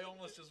 I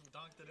almost just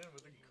dunked it in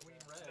with the queen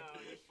red. No,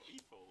 he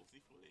folds.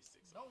 He folds his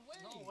 6 No off. way.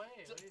 No way.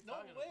 What are you No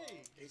talking way.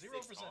 about? His 0%.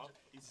 6 off,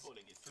 he's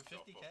folding his For 6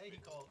 off 50K, he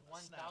called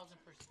 1000%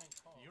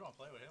 call. You don't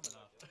play with him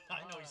enough.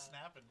 I know he's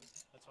snapping.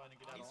 That's why I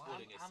didn't get out He's of line.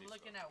 folding his I'm 6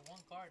 looking off. at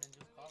one card and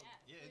just calling.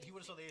 Yeah, he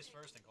would have saw the ace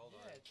first and called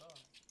Yeah, already. it's on.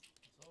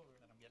 It's over.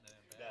 Then I'm getting it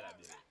in That bad. I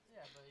did.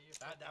 Yeah, but you're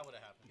That flipping. would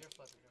have happened. You're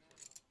flipping. You're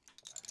flipping.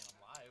 I mean, I'm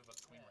live, but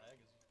queen Yeah. reg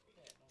is.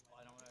 Yeah, no Well,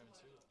 I don't even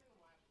see it.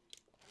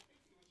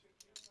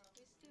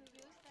 We still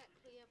use that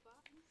clear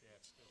button? Yeah,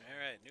 it's still All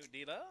right, new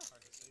dealer.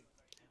 hard to see.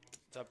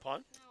 Is that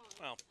pun? No.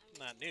 Well, I mean,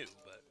 not new,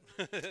 but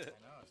I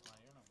know, it's not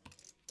your number.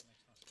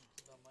 Makes no sense.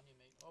 The money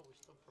make. Oh, we're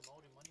still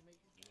promoting money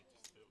making. You need to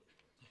steal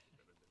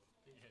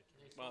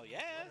it. Well,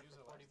 yeah. Use it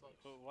 $40 last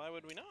well, why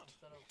would we not?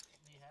 instead of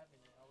me having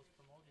it. I was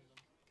promoting them.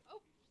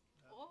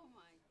 Oh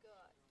my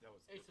god. That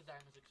was Ace of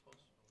diamonds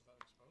exposed. Was that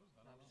exposed?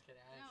 I No, I'm don't just know.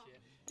 kidding. I didn't No. see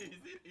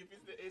it. If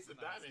it's the ace of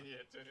diamond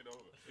here, turn it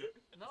over.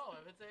 No,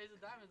 if it's an ace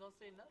of diamonds, don't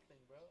say nothing,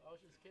 bro. I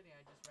was just kidding.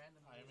 I just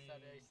randomly I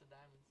decided mean- ace of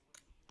diamonds.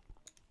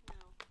 No.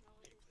 No.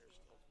 It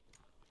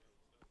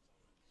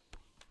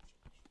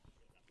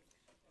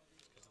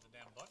Because of the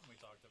damn button we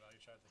talked about, you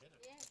tried to hit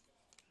it. yes.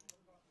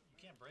 You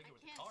can't break it I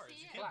with the can't cards. see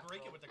You it. can't Black,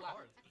 break bro, it with the black.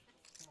 cards.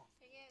 I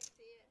can't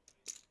see it.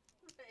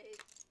 Right.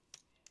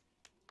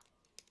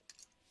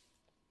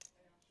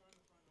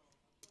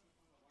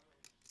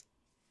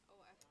 Oh,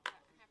 I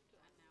have to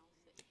announce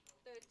it.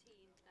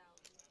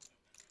 13,000.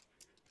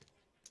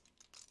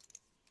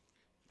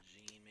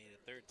 Gene made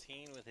a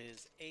 13 with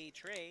his A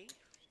tray.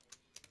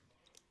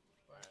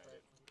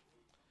 Right.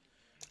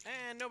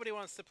 And nobody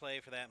wants to play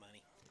for that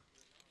money.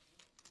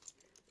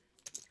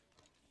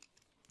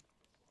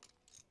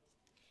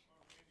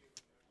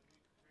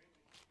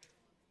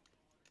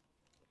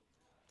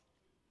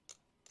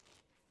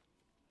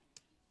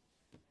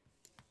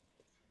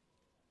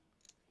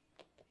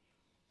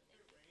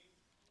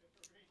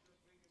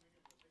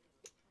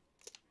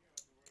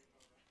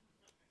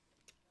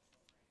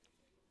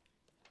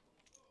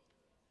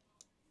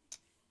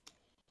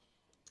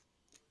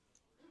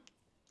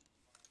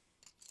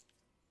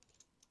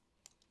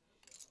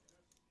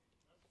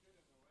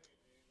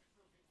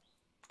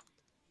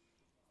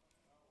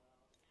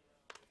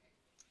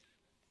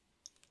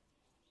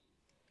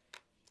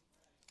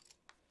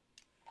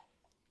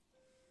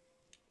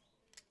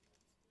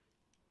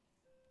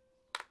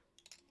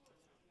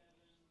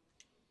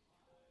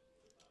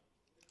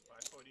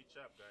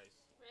 Chop, guys.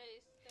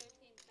 Raise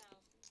 13,000.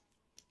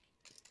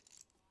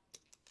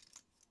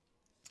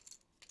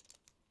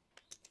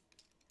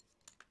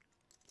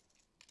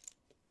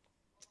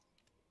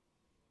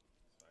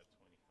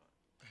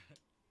 525.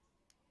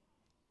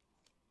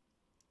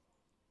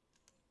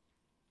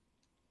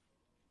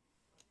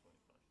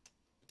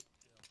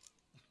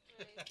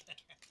 Raise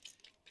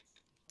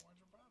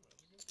 400 Bravo.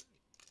 That's a good trade.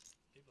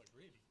 People are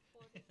greedy.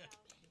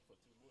 40,000. For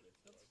 2 bullets.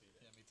 So I'll do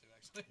that. Yeah, me too,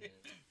 actually.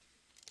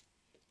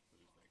 So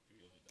it's like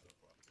 $300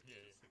 profit. Yeah,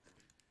 So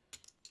 60.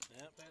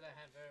 Yep. Play that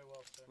hand very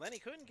well, sir. Lenny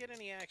couldn't get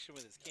any action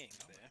with his kings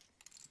there.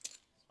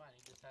 It's fine.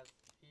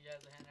 He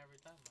has a hand every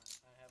time.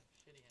 I have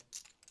shitty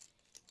hands.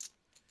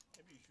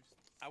 Maybe you should.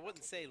 I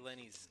wouldn't say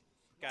Lenny's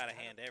got a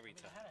hand every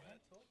I time, had a but hand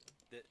to open.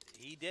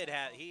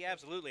 he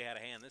absolutely had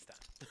a hand this time.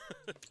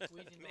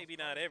 Squeezing Maybe those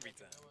not cards, every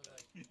like, time. it was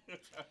like,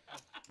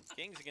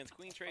 Kings against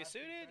queen tray 5, 6,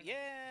 suited? 7.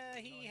 Yeah,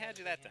 he had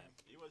you that time.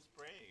 He was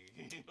praying.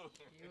 he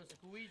was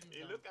squeezing He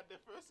them. looked at the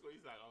first one.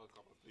 He's like, "Oh,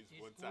 come on, please, He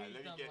one time.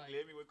 squeezed them like-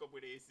 Let me wake up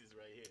with aces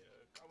right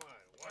here. Come on,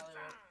 one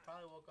time."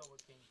 Probably woke up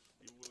with kings.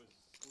 He was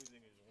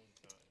squeezing his one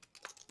time.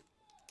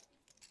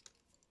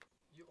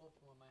 You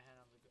open with my hand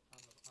on the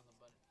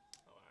button.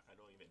 Oh, I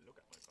don't even look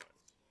at my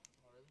cards.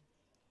 Oh really?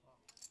 Wow,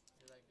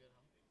 you're that good,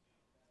 huh?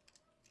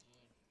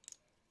 Gene.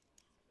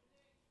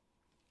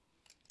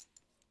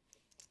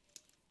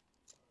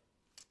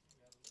 You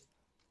gotta look.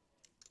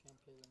 Can't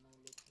play the no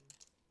looking.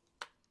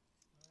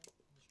 Alright,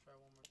 let's try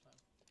one more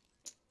time.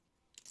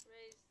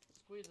 Raise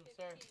Squeeze him,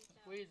 sir. 15,000.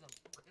 Squeeze him.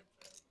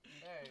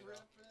 There you go.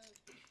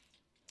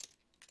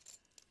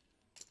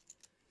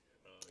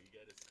 Oh, you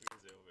got a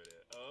squeeze over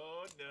there.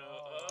 Oh no!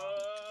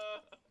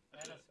 Oh, Oh!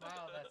 And a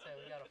smile, that's it.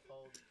 We gotta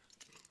fold.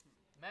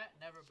 Matt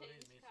never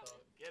believes me,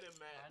 so Get him, I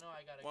man. know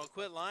I gotta Well, get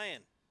quit that.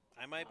 lying.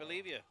 I might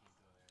believe you.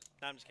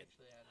 No, I'm just kidding.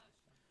 Actually, I had it this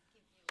time.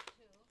 Give you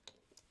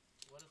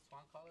 2. What does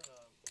Swan call it?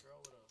 A girl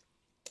with a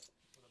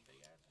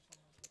big ass or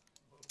something like that?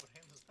 What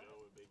hand is that? Girl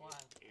with big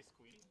Fine. ace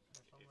queen.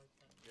 Or something like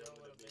that. Girl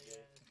with a big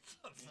ass.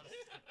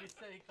 He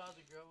said he calls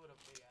a girl with a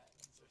big ass.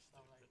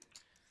 I'm like,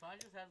 so I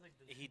just have like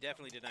the. He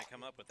definitely did not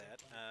come up with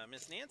that.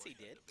 Miss Nancy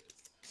did.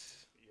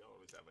 You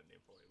always have a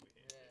name for it.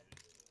 Yeah.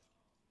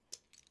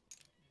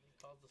 He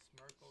calls the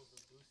Smirkles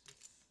the Deuces.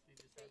 He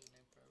just has a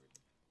name for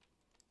everything.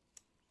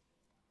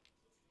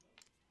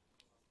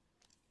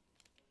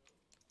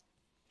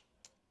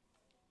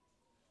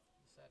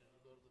 Decided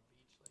to go to the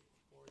beach like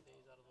 4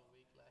 days out of the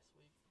week last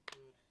week.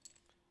 Dude,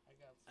 I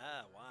got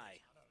Why?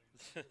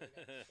 Dude, I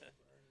got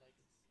sunburned like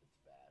it's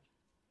bad.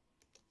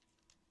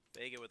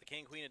 Vega with the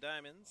King, Queen of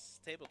Diamonds.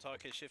 Table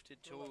talk has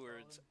shifted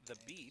towards the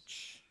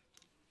beach.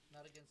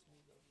 Not against me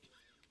though.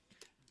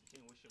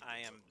 I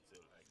am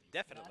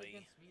definitely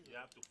Not against me, You though.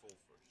 have to fold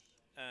first.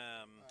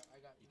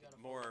 You gotta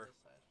more follow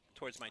this side.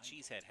 towards my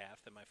cheesehead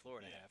half than my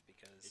Florida half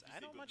because If you I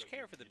say don't good much luck,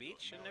 care you- for the you don't-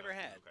 beach you and don't never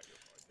have to had. look at your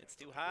cards. It's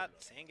Yeah, too good hot.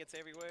 luck. Sand gets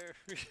everywhere.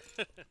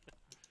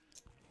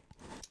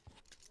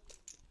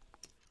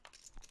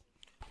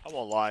 I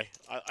won't lie.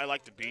 I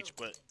like the beach,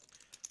 but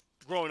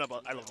growing up,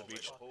 I love the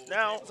beach.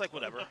 Now it's like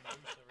whatever.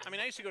 I mean,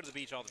 I used to go to the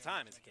beach all the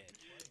time as a kid.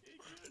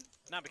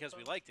 Not because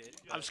we liked it.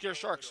 I'm scared of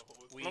sharks.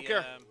 We, Don't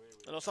care.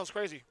 I know it sounds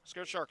crazy.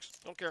 Scared of sharks.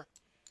 Don't care.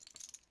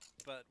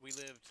 But we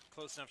lived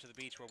close enough to the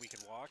beach where we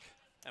could walk,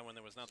 and when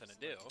there was nothing to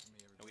do,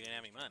 and we didn't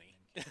have any money,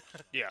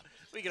 Yeah.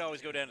 we could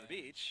always go down to the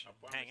beach, I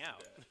promise hang you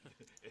out.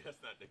 that.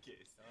 That's not the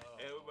case.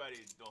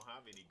 Everybody don't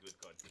have any good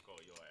cards to call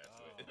your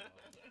ass with.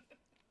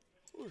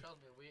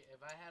 Trust me,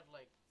 if I had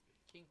like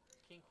King,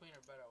 Queen or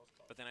better, I was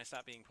called. But then I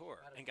stopped being poor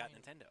I had a and got queen.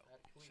 Nintendo. I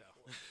had a queen So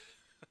four.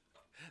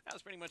 that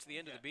was pretty much the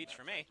end of the beach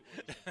for me.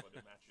 For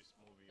the mattress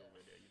movie over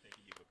there, you think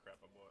you give a crap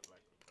about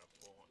like a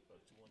 $200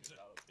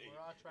 thing?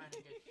 We're all trying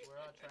to get you. We're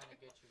all trying to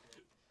get you.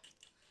 Bro.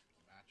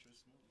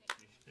 Mattress movie.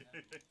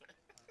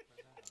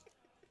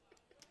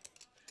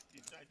 You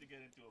tried to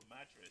get into a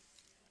mattress.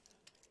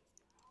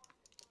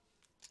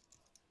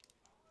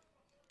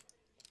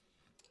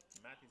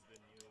 Matt is the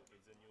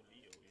new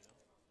Leo, you know.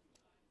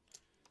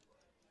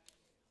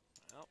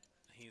 Well,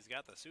 he's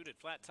got the suited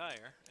flat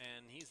tire,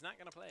 and he's not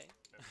going to play.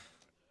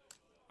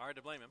 Hard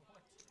to blame him.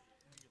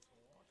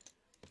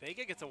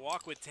 Vega gets a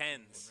walk with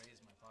tens.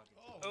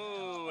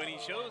 Oh, and he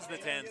shows the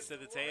tens to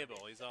the table.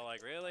 He's all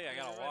like, really? I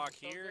got to walk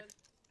here?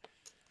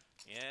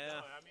 Yeah. No,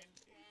 I mean,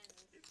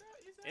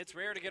 It's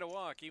rare to get a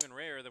walk, even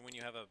rarer than when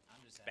you have a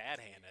bad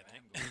hand, I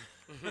think.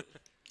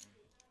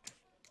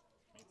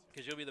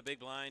 Because you'll be the big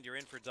blind. You're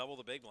in for double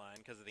the big blind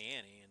because of the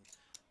ante, and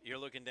you're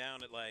looking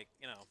down at like,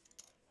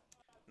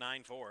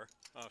 9-4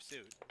 off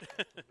suit.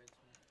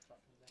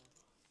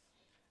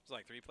 It's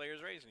like 3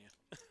 players raising you.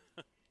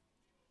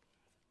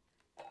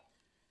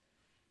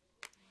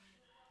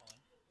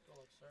 Go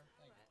look, sir.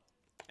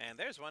 And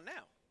there's one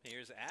now.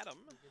 Here's Adam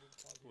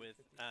with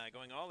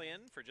going all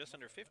in for just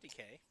under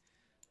 50K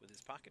with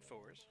his pocket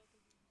fours.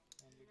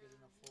 And you're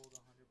getting a fold 100%.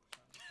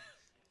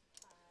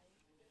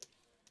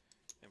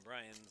 And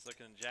Brian's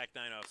looking Jack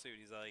 9 off suit.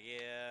 He's like,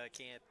 yeah,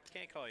 can't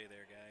call you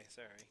there, guy.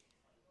 Sorry.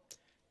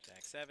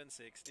 Jack 7,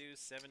 6 deuce,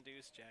 7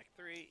 deuce, Jack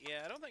 3.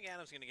 Yeah, I don't think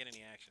Adam's going to get any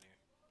action here.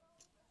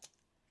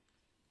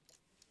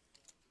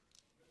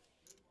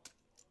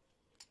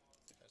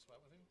 Can I sweat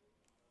with him?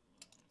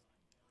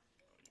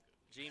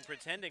 Gene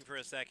pretending for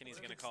a second he's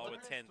going to call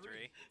with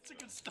 10-3. It's a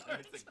good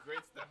start. it's a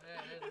great start.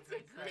 Yeah, It's a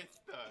great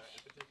start.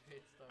 It's a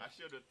great start. I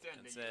should have 10.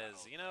 And then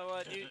says, you know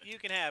what, you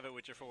can have it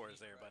with your fours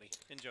there, buddy.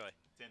 Enjoy.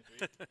 10-3.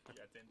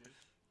 Yeah, 10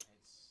 dudes.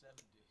 It's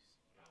 70s.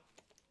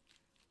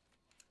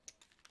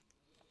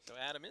 So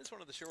Adam is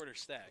one of the shorter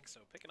stacks,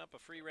 so picking up a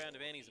free round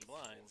of antes and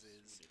blinds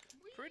is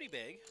pretty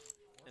big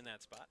in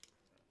that spot.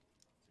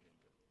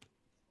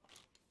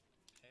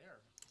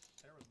 Hair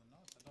was the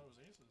nuts. I thought it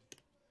was aces,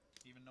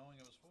 even knowing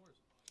it was fours.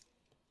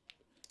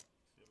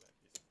 Feel like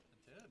this.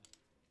 It did.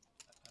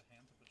 A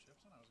hand to put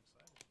chips in, I was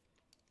excited.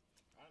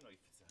 I don't know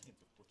if it's a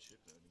hint to put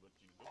chips in, but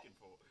you're looking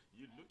for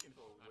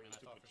a I way mean, I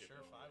to thought put for chips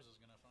sure in. fives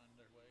was gonna find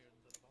their way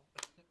into the ball.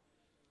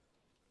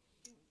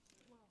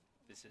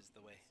 This is the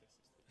way.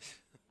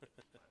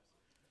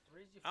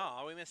 Raise your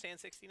Oh, we missed hand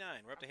 69.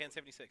 We're up to hand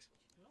 76.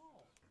 No.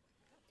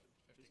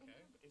 50K.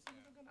 It's not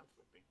even gonna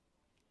flipping.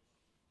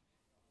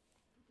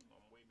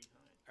 I'm way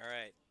behind. All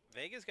right,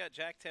 Vega's got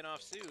Jack 10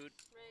 off suit,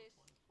 Raise.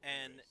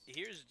 and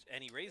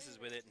he raises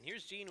with it. And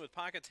here's Gene with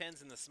pocket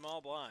 10s in the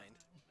small blind.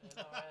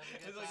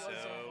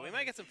 So we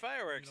might get some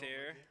fireworks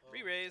here.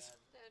 Re-raise.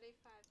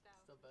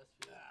 35,000. The best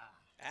view.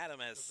 Adam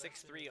has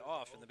 6-3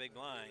 off in the big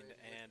blind,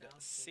 and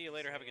see you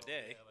later. Have a good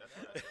day.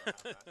 Have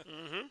Jack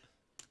 10.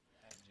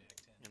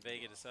 And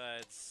Vega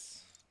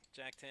decides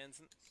Jack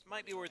 10s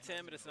might be worth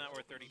 10, but it's not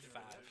worth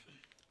 35.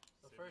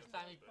 The first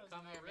time you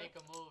come here and make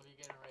a move, you're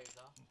getting raised,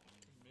 huh?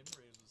 Mid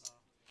raises.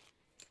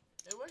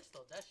 It works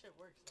though. That shit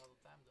works all the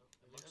time though.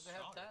 If it looks doesn't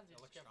have stronger. tens, you It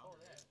just looks get fold.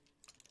 stronger,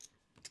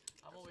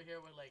 Yeah. I'm over here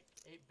with like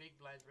 8 big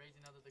blinds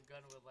raising under the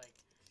gun with like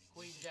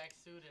Queen Jack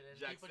suited, and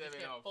Jack people just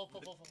 7 get off.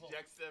 full.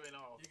 Jack 7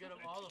 off. You get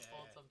them all the Yeah.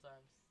 fold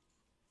sometimes.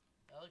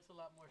 That looks a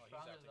lot more Oh, he's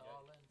stronger out to than get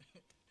all in.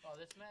 Oh,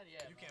 this man,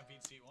 yeah. You can't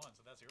beat seat 1,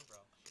 so that's your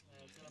problem.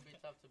 Yeah, it's gonna be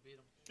tough to beat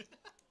him.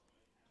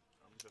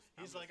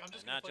 He's like, I'm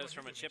just Not gonna play just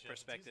when from a you give me chip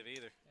chips. It's perspective easy.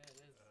 either. Yeah, it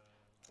is.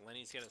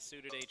 Lenny's got a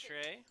suited A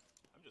tray.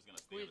 I I'm just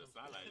gonna stay on the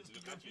sidelines.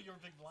 Look at you. Your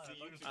big blind. See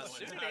you A two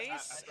suited going.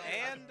 ace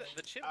and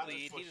the chip I was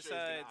lead. for He sure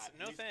decides, gonna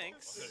no at least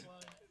thanks.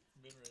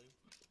 Mid-raise.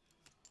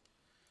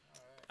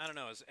 I don't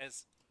know.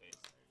 As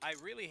I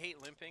really hate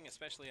limping,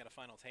 especially at a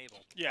final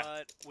table.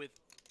 Yeah. But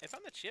if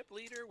I'm the chip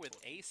leader with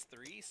ace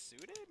 3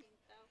 suited,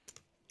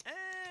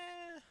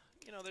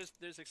 you know,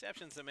 there's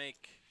exceptions to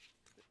make.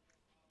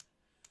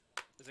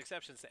 There's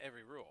exceptions to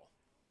every rule.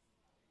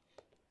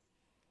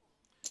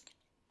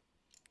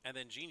 And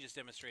then Gene just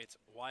demonstrates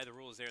why the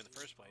rule is there in the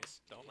first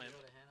place. Don't limp.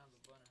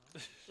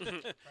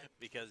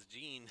 Because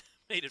Gene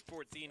made it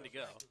 14 to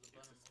go. It's a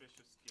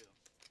special skill.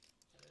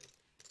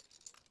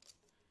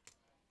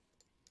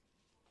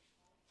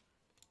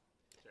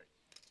 Check.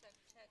 Check,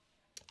 check.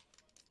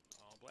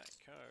 All black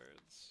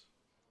cards.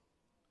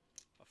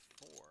 A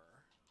 4.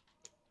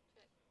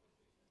 Check.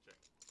 Check.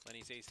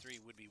 Lenny's ace 3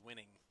 would be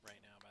winning right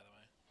now, by the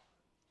way.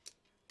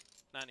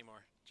 Not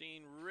anymore.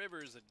 Gene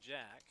rivers a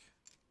jack.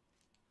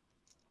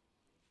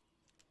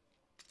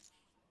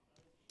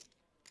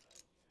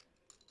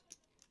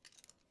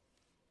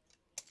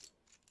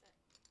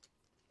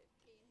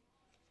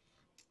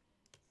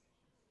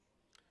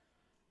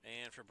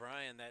 And for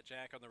Brian, that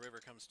jack on the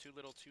river comes too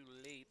little too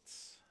late.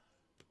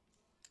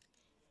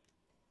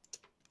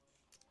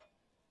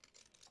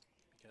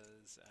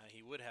 Because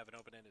he would have an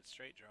open-ended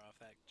straight draw if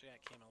that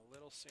jack came a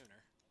little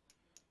sooner.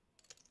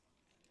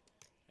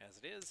 As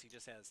it is, he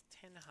just has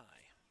 10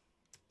 high.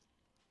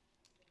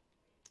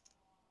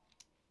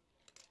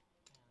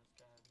 Man, this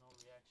guy has no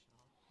reaction,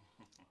 huh?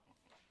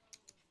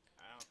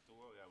 I don't have to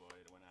worry about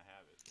it when I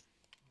have it.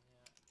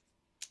 Yeah.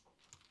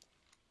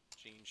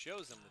 Gene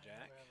shows him the I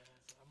jack. never have an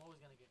answer. I'm always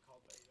gonna get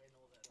called by you. I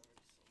know that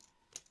already.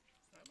 So.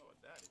 It's not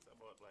about that. It's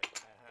about like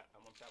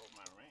I'm on top of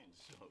my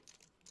range. So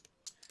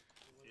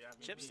yeah,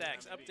 Chip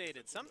stacks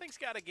updated. Something's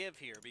got to give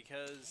here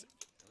because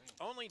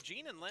only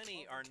Gene and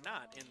Lenny are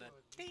not in the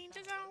danger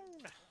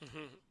zone.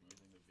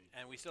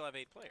 And we still have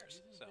 8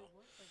 players. So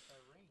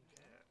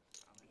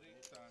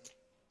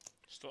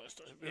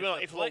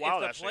if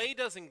the play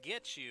doesn't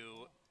get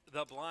you,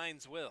 the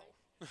blinds will.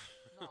 No,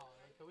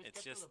 like, can we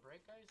It's skip just- to the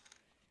break, guys?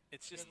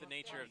 It's just the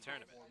nature of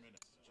tournament. 4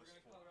 minutes. Just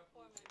 4.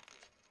 4 minutes.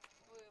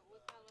 We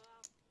color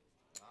out.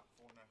 Not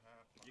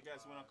 4.5. You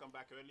guys want to come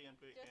back early and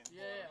play?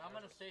 Yeah, I'm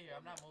gonna stay here.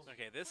 I'm not moving.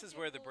 Okay, this is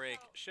where the break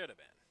should have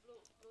been.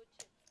 Blue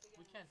chip.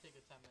 We can't take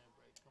a 10-minute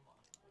break. Come on.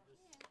 We're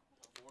just...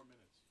 4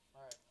 minutes.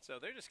 All right. So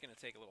they're just going to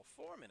take a little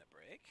 4-minute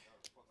break.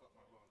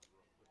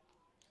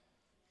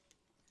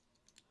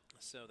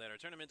 So that our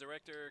tournament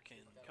director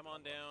can come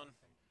on down,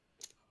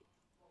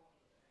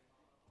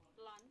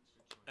 Lunch.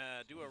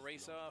 do a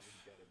race off,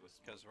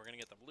 because we're going to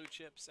get the blue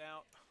chips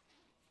out.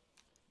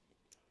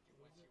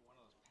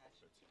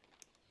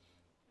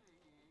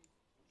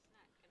 It's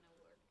not gonna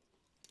work.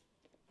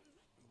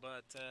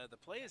 But the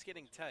play is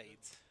getting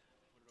tight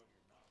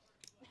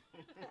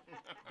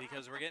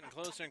because we're getting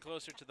closer and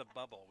closer to the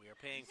bubble. We are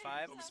paying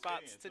 5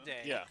 spots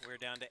today. Yeah. We're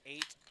down to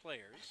 8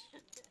 players.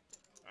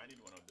 I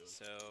need one of those.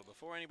 So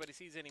before anybody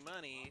sees any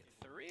money,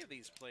 3 of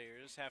these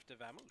players have to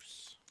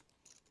vamoose.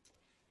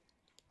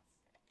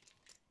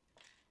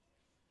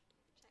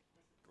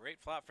 Great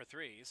flop for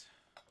 3s.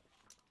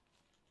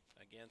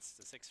 Against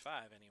the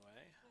 6-5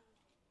 anyway.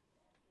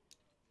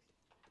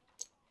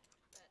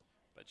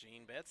 But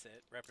Gene bets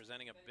it,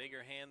 representing a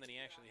bigger hand than he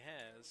actually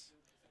has.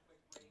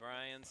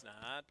 Brian's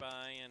not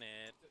buying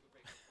it.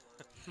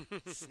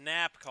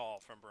 Snap call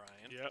from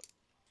Brian. Yep.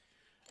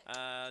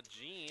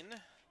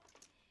 Gene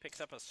picks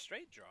up a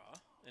straight draw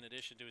in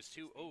addition to his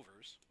 2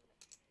 overs.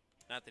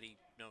 Not that he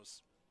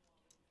knows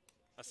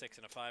a 6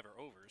 and a 5 are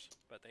overs,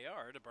 but they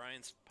are to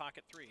Brian's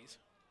pocket 3s.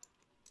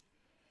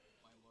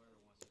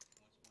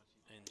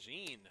 And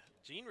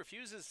Gene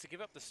refuses to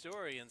give up the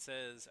story and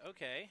says,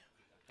 okay,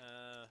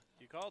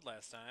 you called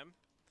last time.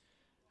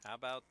 How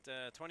about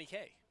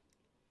 20K?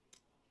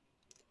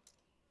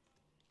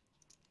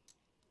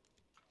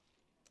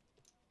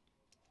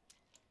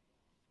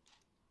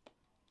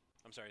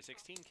 I'm sorry,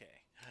 16K.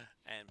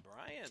 And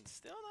Brian's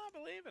still not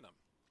believing him.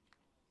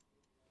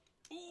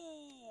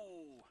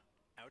 Ooh!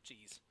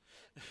 Ouchies.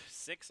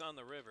 6 on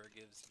the river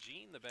gives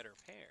Gene the better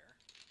pair.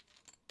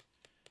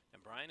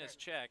 And Brian has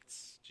checked.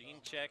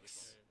 Gene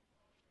checks.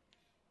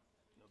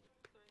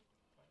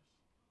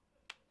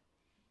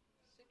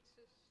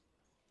 Sixes.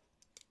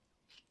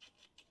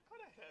 How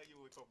the hell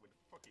you wake up with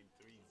fucking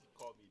 3s? You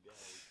call me down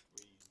with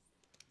 3s.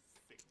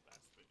 Sick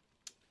bastard.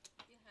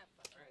 You have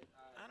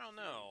I don't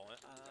know.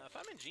 If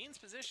I'm in Gene's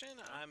position,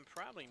 I'm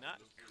probably not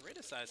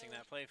criticizing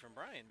that play from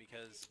Brian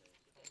because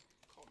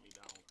Call me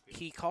down.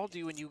 he called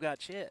you and you got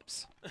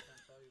chips. Can't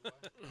tell you why.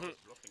 I was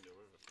blocking the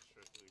river for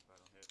sure too if I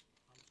don't hit.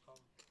 I'm just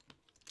calling.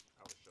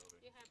 I was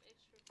shoving. You have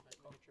extra. I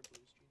call your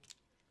blues, Gene.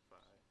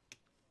 5.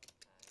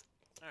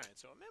 All right,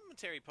 so a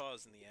momentary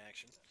pause in the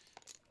action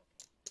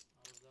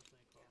I was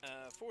definitely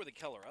calling. for the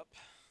color up.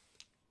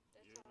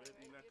 You read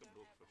me like a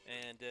book for sure.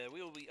 And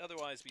we will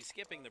otherwise be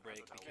skipping the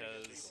break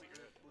because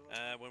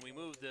when we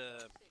moved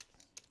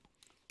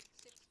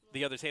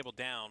the other table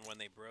down when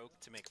they broke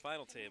to make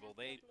final table,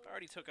 they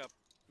already took up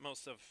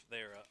most of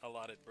their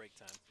allotted break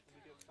time.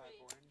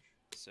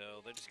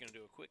 So they're just going to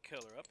do a quick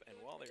color up, and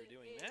while they're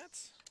doing that,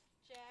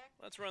 Jack.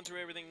 let's run through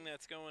everything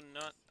that's going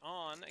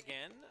on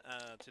again.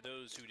 To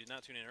those who did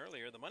not tune in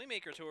earlier, the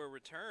Moneymaker Tour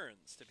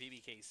returns to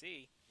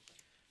PBKC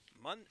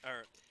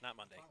not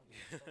Monday,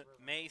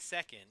 May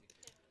 2nd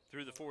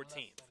through the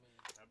 14th.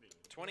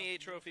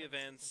 28 trophy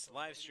events,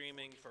 live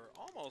streaming for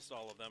almost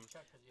all of them.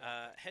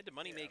 Head to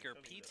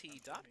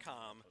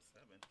moneymakerpt.com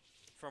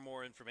for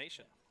more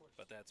information.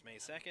 But that's May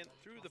 2nd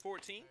through the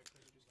 14th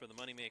for the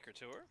Moneymaker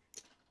Tour.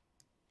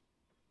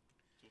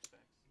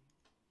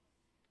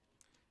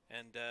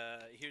 And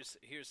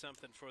here's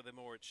something for the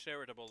more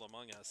charitable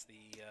among us.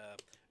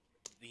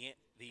 The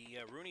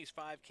Rooney's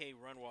 5K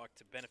Run Walk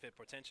to benefit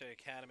Potentia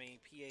Academy,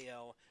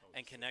 PAL,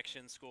 and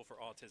Connection School for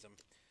Autism.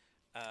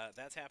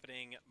 That's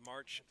happening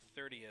March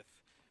 30th.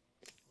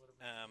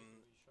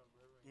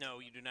 No,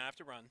 you do not have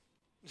to run.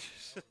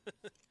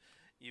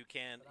 you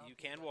can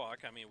walk.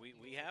 I mean,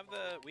 we have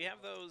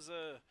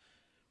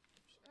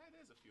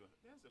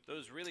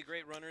those really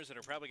great runners that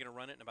are probably going to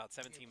run it in about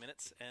 17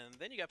 minutes, and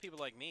then you got people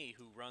like me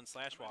who run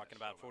 / walk in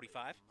about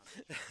 45.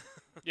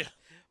 Yeah.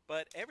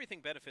 But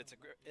everything benefits a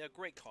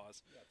great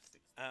cause,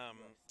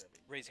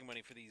 raising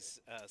money for these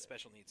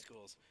special needs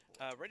schools.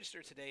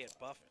 Register today at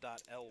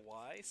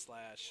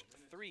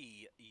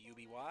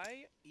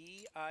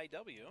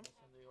buff.ly/3UBYEIW,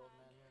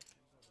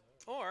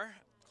 or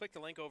click the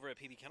link over at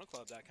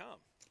pbkennelclub.com.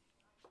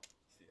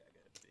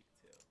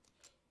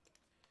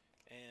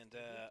 And,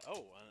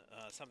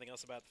 something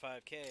else about the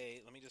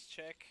 5K. Let me just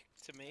check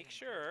to make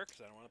sure,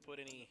 because I don't want to put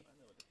any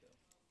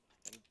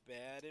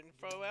bad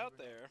info out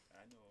there.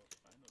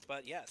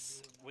 But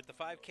yes, with the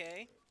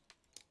 5K,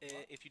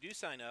 if you do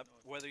sign up,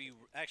 whether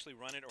you actually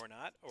run it or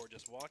not, or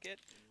just walk it,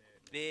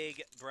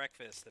 big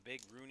breakfast, the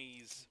big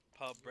Rooney's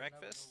Pub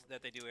breakfast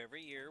that they do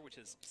every year, which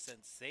is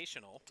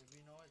sensational.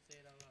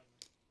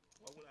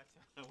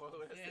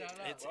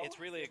 It's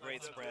really a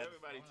great spread.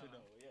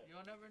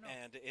 You'll never know.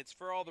 And it's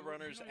for all the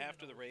runners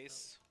after the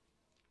race.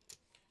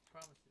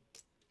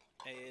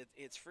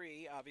 It's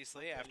free,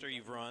 obviously, after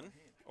you've run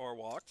or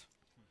walked.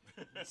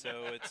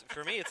 So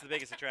for me, it's the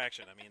biggest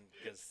attraction. I mean,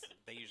 because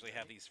they usually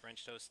have these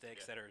French toast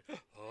sticks that are.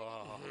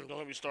 Don't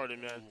get me started,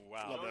 man.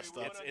 Wow, Love that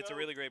stuff. it's a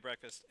really great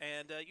breakfast,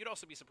 and you'd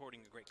also be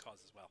supporting a great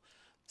cause as well.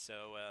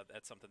 So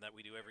that's something that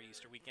we do every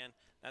Easter weekend.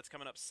 That's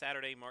coming up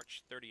Saturday,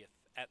 March 30th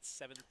at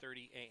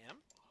 7:30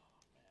 a.m.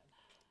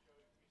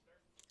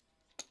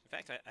 In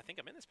fact, I think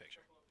I'm in this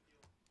picture.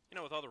 You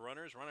know, with all the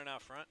runners running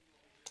out front,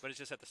 but it's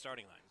just at the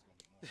starting line.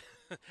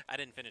 I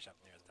didn't finish up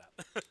near the top.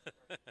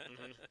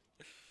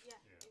 Yeah,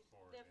 it's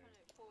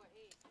definitely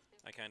 4-8.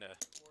 I kind of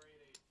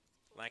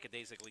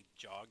lackadaisically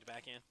jogged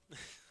back in.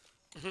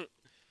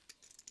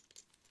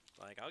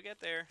 Like, I'll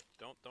get there.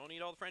 Don't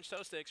eat all the French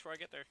toast sticks before I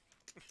get there.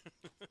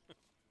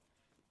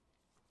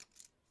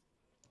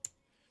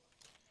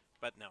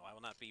 But no, I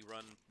will not be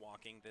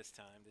walking this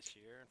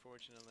year,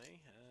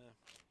 unfortunately.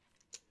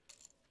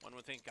 One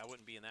would think I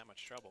wouldn't be in that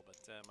much trouble,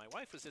 but my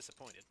wife was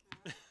disappointed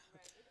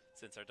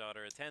since our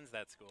daughter attends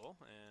that school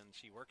and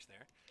she works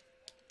there.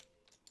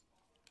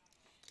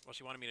 Well,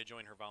 she wanted me to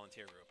join her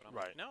volunteer group, and I'm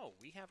like, no,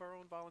 we have our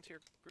own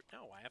volunteer group.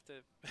 No, I have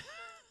to,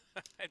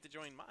 I have to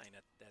join mine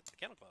at the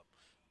Kennel Club.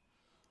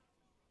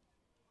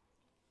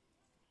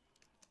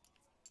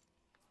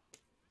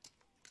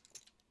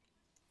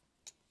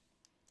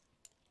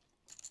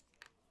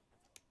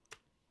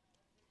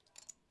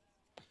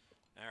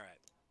 All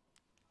right.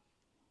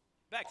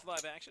 Back to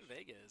live action.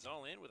 Vega is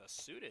all in with a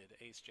suited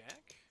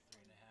ace-jack. 3.5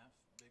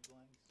 big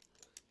blinds.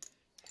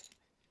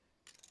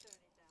 30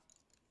 down.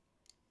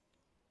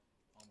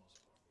 Almost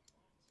 4 big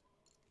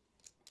blinds.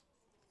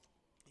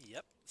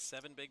 Yep,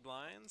 7 big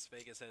blinds.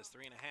 Vegas has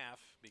 3.5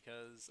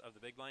 because of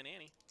the big blind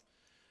ante.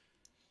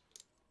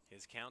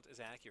 His count is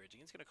accurate.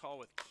 Gene's going to call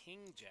with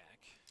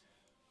king-jack.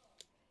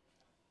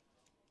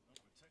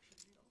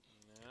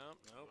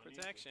 No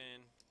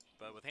protection.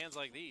 But with hands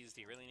like these,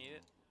 do you really need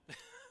it?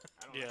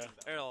 Yeah.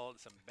 There are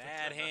some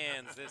bad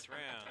hands this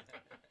round.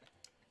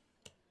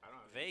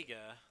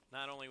 Vega,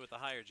 not only with the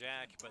higher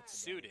jack, but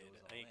suited.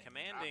 A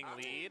commanding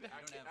lead.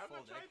 I don't have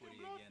full equity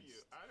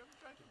against. I never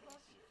tried to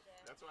bluff you.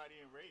 That's why I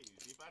didn't raise.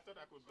 If I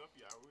thought I could bluff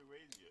you, I would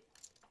raise you.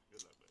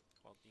 Good luck, buddy.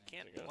 Well, you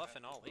can't bluff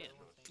an all in.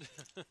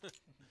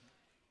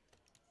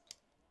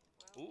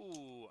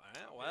 Ooh,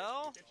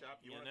 well,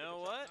 you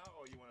know what?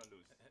 Or you want to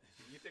lose?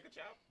 You take a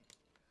chop?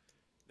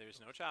 There's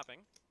no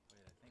chopping.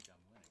 Wait, I think I'm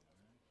winning,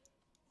 right?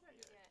 Yeah.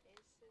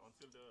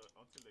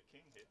 Until the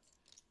king hits.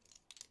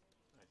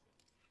 Nice.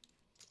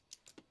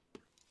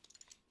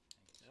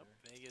 Yep,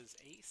 Vega's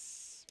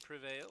ace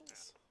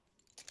prevails.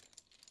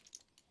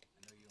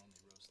 I know you only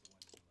roast the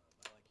ones you love.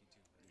 I like you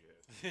too, buddy.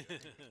 Yes.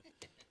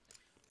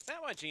 Is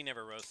that why Gene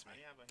never roasts me?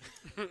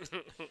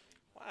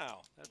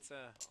 Wow, that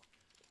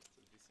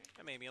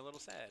made me a little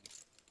sad.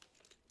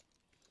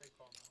 Great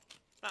call, man.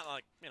 Not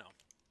like,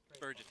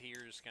 verge of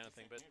tears kind of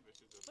thing, but a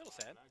little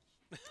sad.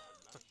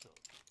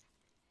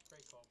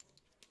 Great call, bro.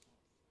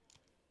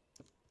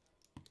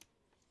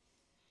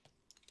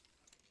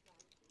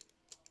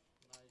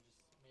 Now you just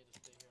made us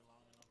stay here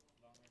longer.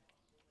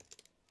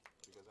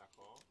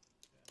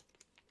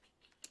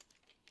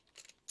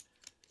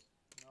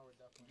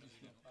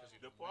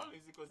 The problem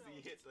is because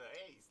he hits an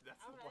ace. That's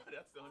the Alright. part.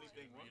 That's the only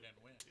thing You wrong.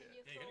 didn't win. You Yeah,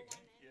 throw you one did.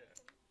 in. Yeah.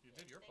 You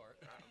did your part.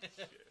 Yeah.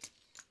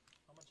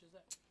 How much is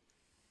that?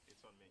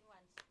 It's on me.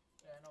 Once.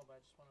 Yeah, I know, but I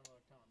just want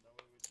another count. That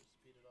way we just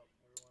speed it up.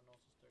 Everyone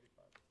knows it's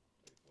 35,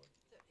 34.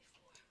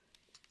 34.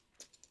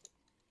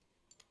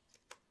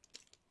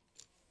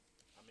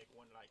 I make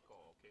one light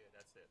call. Okay,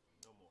 that's it.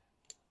 No more.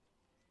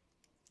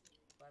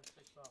 5,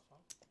 6 off,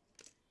 huh?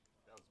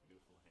 That was a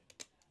beautiful hand.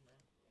 Man.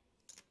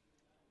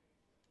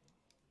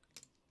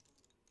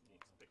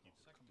 Didn't expect you to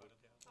Second do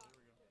button. it. Yeah,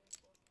 there we go.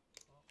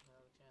 Oh,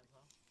 another chance,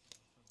 huh?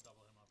 Let's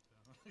double him up too.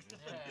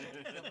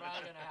 Yeah, it's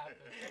probably gonna happen.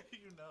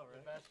 You know,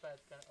 The right? best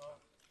bet's gonna.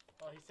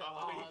 Oh, he said,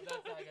 oh,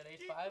 that's like an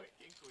 8-5.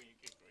 King queen,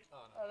 king queen.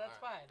 Oh, no. Oh, that's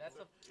fine. That's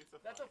a It's a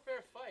that's a fight.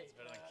 fair fight.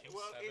 better than king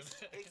Well, seven.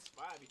 it's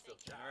 5. It's a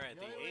All job. right,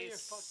 The the only way you're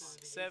ace fucked is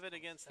with the 7 ace.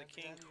 against the That's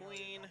king the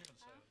queen. Not even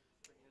seven.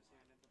 Bring his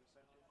hand into the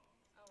center.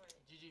 Alright.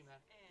 GG,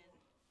 man. And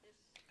this.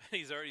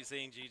 He's already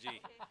saying GG. Okay,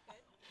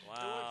 good.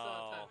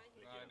 Wow.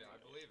 I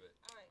believe it.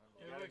 Alright,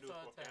 You cool. gotta works do it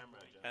all for the time.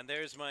 camera, John. And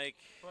there's Mike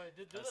Boy,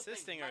 do the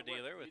assisting thing. our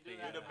dealer with the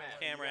do the math.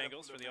 camera You gotta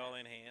angles do for the the math.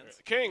 all-in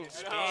hands.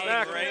 Kings. Yeah. King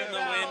Snack. right in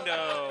the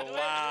window.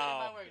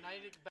 Wow. Now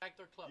you did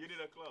backdoor club. You did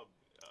a club.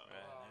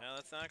 Right. No,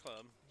 that's not a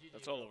club. GG,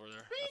 That's all bro. over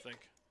there, I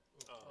think.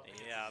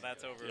 Yeah,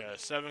 that's over. Yeah,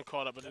 7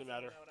 caught up. It didn't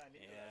matter.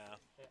 Yeah.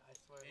 Hey, I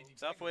swear.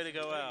 Tough way to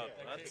go out.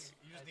 Yeah. Let's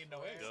You just need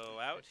no ace. go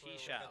out. He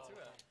shall.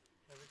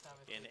 Every time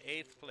I In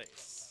say 8th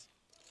place.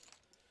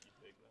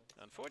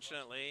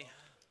 Unfortunately,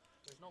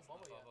 there's no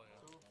bubble yet. Bubble,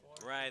 yeah.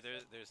 2, 4. right,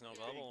 there's no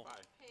bubble.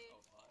 Pay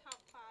top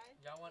 5.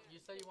 You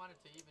said you wanted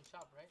to even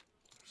chop, right?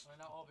 Or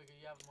not all because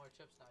you have more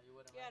chips now. You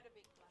wouldn't. You Right? had a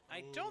big one.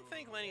 I don't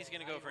think Lenny's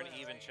going to go for an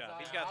even chop.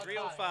 He's He's got on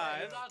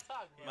 305,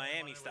 top, bro.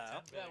 Miami With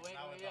style. 10 Yeah, bigs. wait,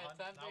 Now with yeah,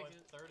 the 10 now with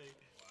bigs. 30.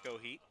 Go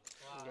Heat.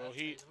 Wow, Go that's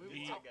Heat. crazy.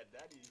 Heat. I got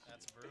daddy.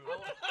 That's I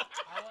brutal.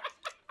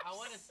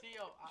 want to see.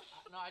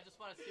 No, I just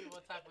want to see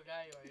what type of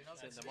guy you are. You know.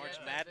 It's in the Yeah, March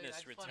I Madness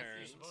just wanna see. You're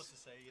returns. supposed to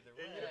say either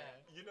And way.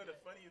 Yeah. you know the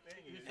funny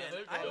thing is, And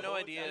I have no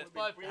idea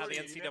how the He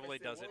never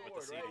NCAA said does it one with the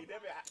word, right? seeding. He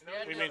never- no, Yeah,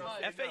 he do you never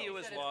mean? said FAU no.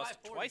 has Said it's lost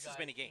 540 twice as guys.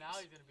 many games Now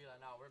he's gonna be like,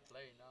 nah, we're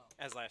playing now.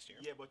 as last year.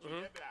 Yeah, but you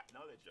never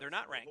acknowledge us. They're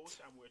not The whole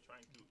ranked. time we're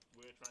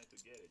trying to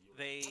get it.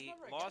 They I'm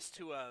never lost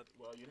to a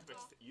Well, you never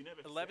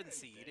 11 said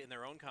seed anything. in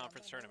their own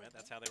conference tournament.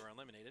 That's how they were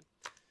eliminated.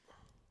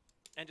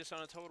 And just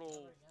on a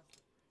total,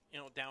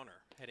 downer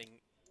heading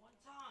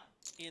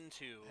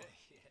into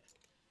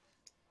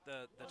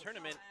the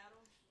tournament,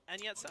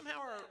 and yet somehow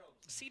are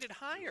seated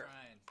higher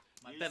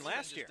than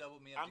last year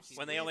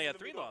when they only had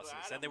 3 losses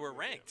and they were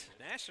ranked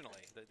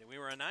nationally. We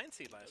were a 9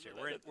 seed last year.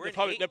 We're They in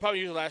probably, 8th. they probably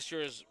used last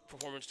year's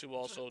performance too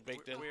also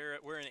baked in.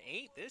 We're in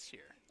 8 this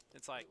year.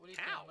 It's like, What do you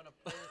think? how? I'm gonna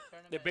play this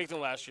tournament They baked in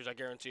and last year's, I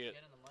guarantee it.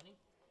 Get in the money?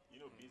 You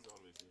know, B's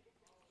always here.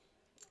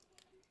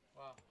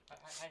 Wow. I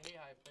hate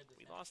how I played this.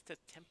 We hand. lost to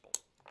Temple.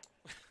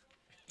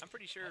 I'm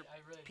pretty sure I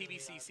really do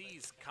hate how I played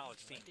PBCC's this hand.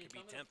 college team Did he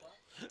could beat come in Temple.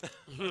 flat?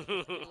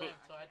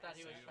 So I thought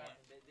he was trying.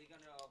 They're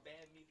gonna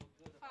ban me for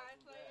good. 5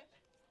 players.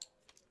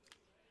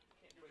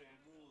 Can't break the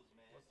rules,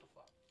 man. What's the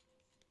flop?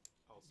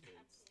 All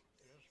spades.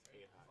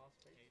 8 high. All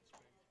spades.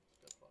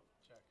 Good flop.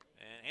 Check.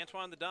 And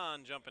Antoine the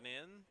Don jumping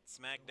in.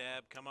 Smack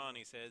dab, come on,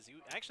 he says.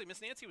 Actually, Miss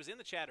Nancy was in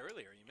the chat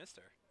earlier. You missed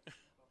her.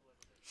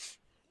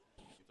 It's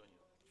on you.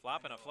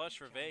 Flopping a flush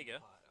for Vega.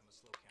 I'm a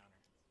slow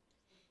counter.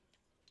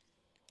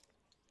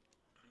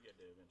 You get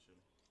there eventually.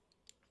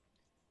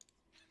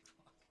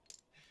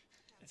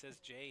 It says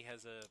Jay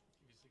has a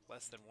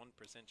less than 1%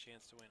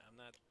 chance to win. I'm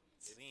not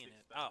seeing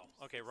it. Oh,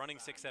 okay, running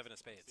 6-7 of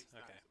spades.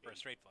 Okay, for a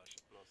straight flush.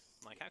 Plus.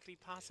 I'm like, how could he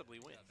possibly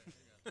win?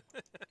 It's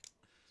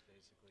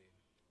basically.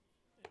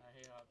 I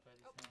hate how I played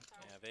this hand.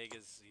 Sorry. Yeah,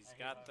 Vegas, he's I hate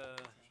got how I the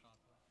played this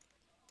hand.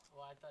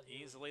 Well, I thought he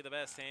was. easily the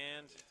best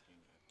hand.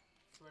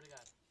 Swear to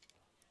God.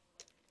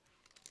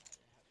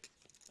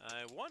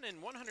 1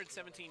 in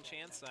 117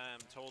 chance, I'm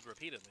told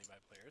repeatedly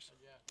by players.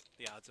 Yeah.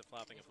 The odds of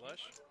flopping a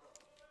flush. If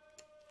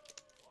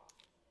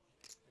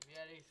you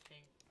had ace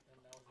king,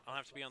 then that was. I'll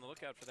have to be on the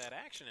lookout for that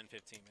action in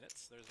 15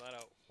 minutes. There's a lot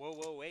of whoa,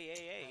 whoa,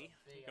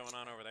 going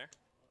on over there.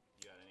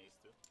 You got an ace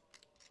too?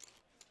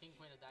 King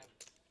queen of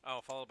diamonds.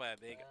 Oh, followed by a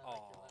big I like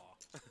aw.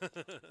 I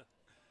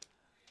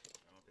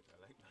don't think I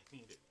like my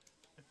needed.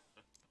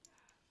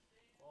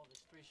 Oh,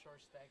 there's 3 short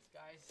stacks,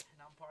 guys,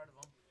 and I'm part of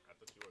them. I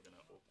thought you were gonna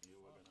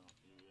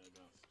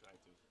try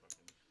to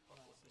fucking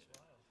fuck with me.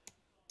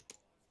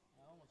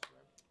 I almost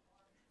read.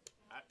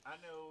 I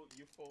know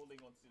you folding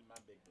onto my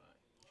big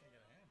blind. Can't get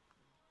a hand.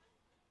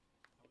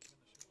 I was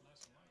gonna shoot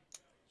nice and light.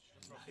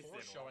 Just Nice a 4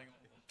 and showing.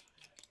 light.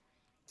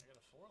 I got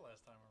a 4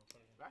 last time when we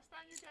put it in. Last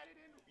time you got it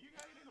in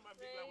my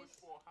big blind was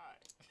 4 high.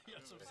 Yeah,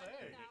 that's what I'm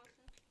saying.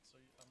 20,000. So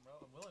I'm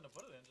willing to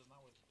put it in, just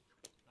not with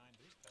 9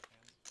 deuce pack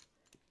hands.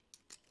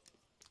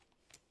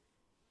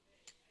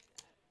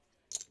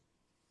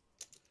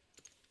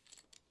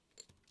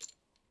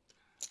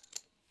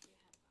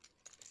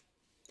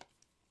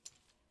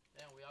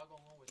 Damn, we all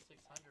going home with 600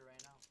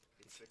 right now.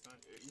 It's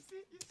 600. You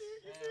see?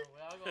 Damn, we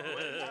all going home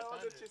with All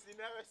the 600. chips, you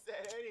never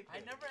said anything. I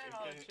never had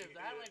all the chips.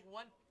 I had like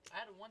I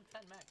had a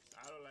 110 max.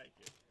 I don't like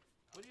it.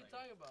 What are you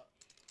talking about?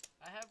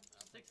 I have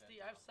 60.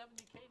 I have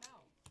 70K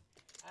now.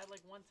 I had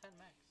like 110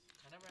 max.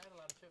 I never had a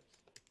lot of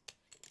chips.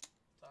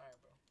 It's alright,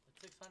 bro. It's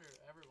 600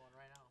 everyone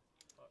right now.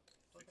 But it's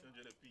okay.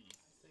 600 apiece.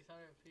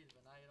 600 apiece,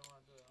 but now you don't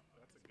want to do it.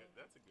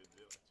 That's a good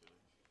deal,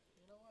 actually.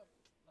 You know what?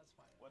 That's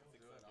fine. What's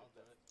 600? I'll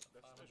do it.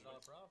 That's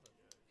 $500 profit.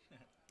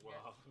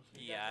 Wow.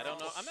 Yeah, I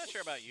don't know. I'm not sure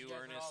about you, guys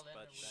are Ernest, all in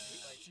but and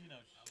we like, You know,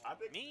 I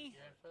think me,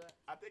 you're in for that?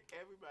 I think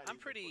everybody. I'm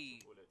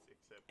pretty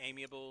except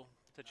amiable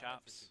to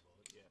chops,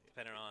 yeah,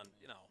 depending on,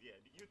 you know, yeah.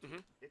 You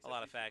too. a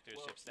lot of factors,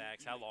 chip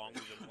stacks, how long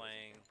we've been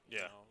playing.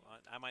 Yeah. You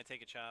know, I might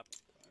take a chop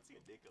It's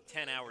ridiculous.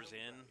 10 hours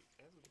in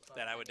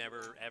that I would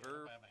never,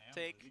 ever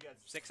take You got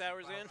 6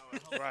 hours in.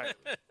 Right.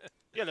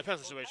 Yeah,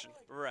 depends on the situation.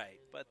 Right,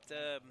 but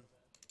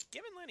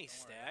given Lenny's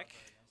stack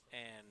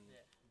and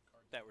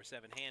that we're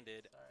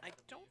seven-handed, I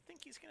don't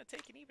think he's going to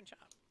take an even chop.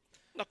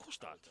 No, of course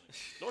not.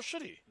 Nor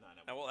should he.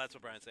 Well, that's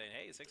what Brian's saying.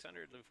 Hey,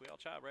 600 if we all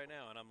chop right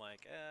now. And I'm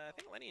like, I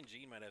think Lenny and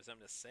Gene might have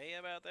something to say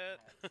about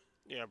that.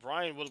 Yeah,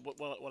 Brian would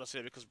want to say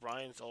it because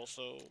Brian's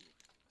also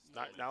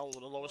not now one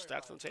of the lowest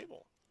stacks on the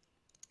table.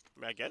 I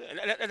mean, I get it.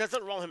 And there's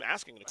nothing wrong with him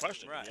asking the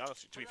question, Right. to be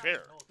honest, to be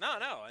fair. No,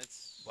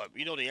 it's... But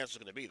you know the answer's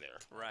going to be there.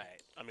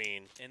 Right. I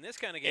mean, In this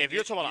kind of game... if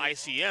you're talking about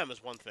ICM,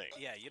 is one thing.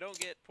 Yeah, you don't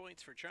get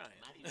points for trying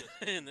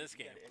in this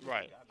game.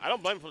 Right. I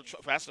don't blame him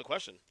for asking the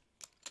question.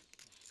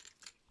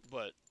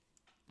 But...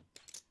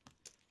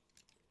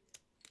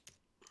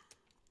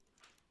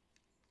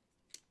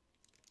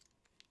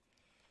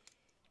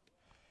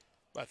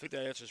 I think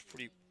that answer is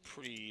pretty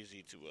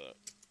easy to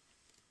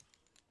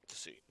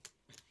see.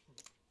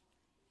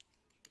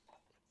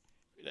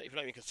 If you're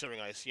not even considering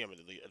ICM at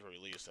the very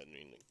least, I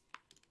mean.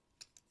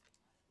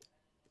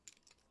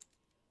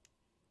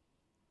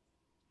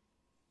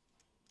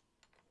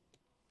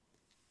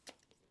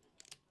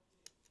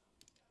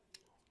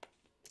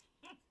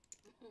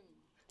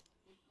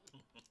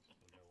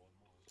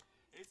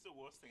 It's the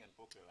worst thing in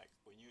poker. Like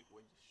when you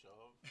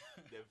shove,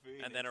 the very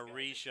And then a next guy-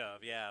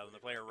 reshove, yeah, when the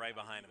player right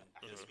behind him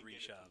just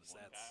reshoves.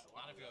 One That's... guy,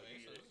 Not if you have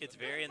aces. It's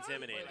very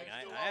intimidating.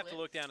 I have to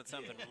look down at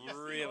something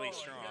really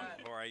strong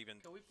before I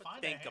even Can we put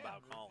think that?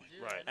 about calling.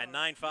 Dude, Right. I And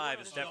know.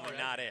 9-5 is definitely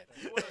not it.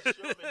 You wanna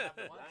shove and have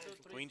the 1, blind 2,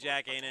 3, Queen 4,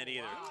 Jack ain't it 5.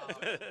 either. Wow,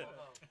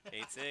 hold up.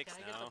 8-6,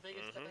 Can I get no. the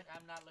biggest stack?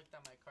 I'm not looked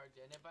at my cards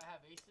yet. And if I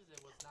have aces, it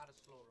was not a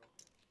slow roll.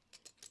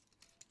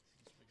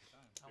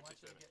 I want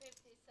you to get.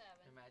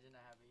 57. Imagine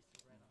I have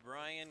aces right now.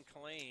 Brian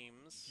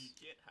claims, You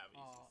can't have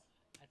aces.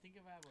 I think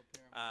if I have a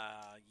pair,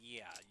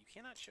 yeah, you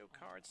cannot show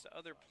cards to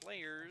other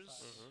players.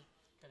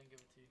 couldn't give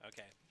it to you.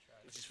 Okay.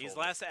 He's He's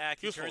folding. last to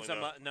act. He He's turns folding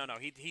them now. up. No,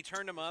 he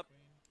turned them up,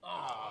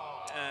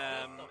 Oh.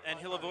 and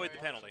he'll avoid the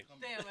penalty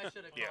Damn, I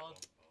should have Yeah.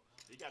 called.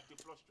 He got 2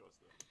 flush draws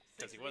though.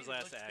 because he was 6-8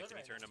 last to looks act, good and he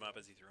right turned now. them up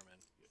as he threw them in.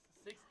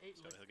 6-8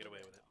 So looks he'll get away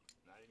good with it.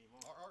 Not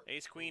anymore.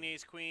 Ace queen,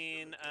 ace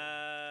queen.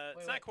 Wait, It's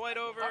wait. not quite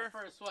Heart over.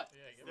 first, what?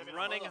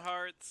 Running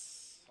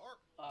hearts.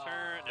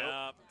 Turn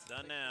up. It's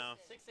done now.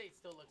 6-8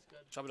 still looks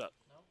good. Chop it up.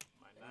 No?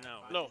 My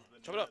No. 9-5 No, is the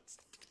chop it up. nuts.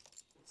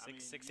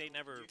 6-8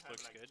 never you have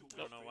looks like good. 2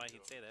 Don't know straight why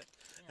he'd draws. say that.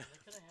 Yeah, they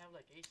couldn't have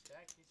like ace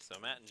jack. So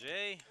Matt and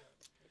Jay,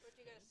 What'd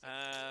you guys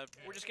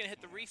say? we're just gonna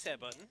hit the reset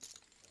button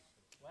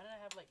Why did I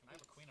have like I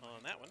have a queen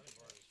on that one.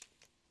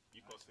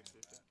 You call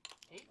 650.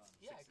 8?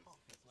 Yeah, I call.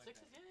 6s?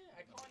 Yeah,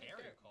 I call any Pair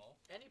pair. you call.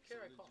 Any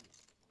pair I call.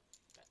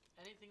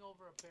 Anything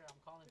over a pair, I'm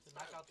calling to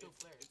knock out 2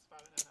 players. It's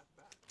 5.5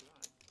 back.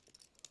 Blind.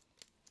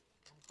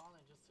 I'm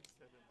calling just to.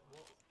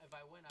 Well, if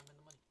I win, I'm in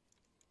the money.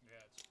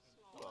 Yeah, it's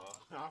Well,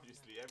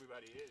 obviously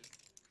everybody is.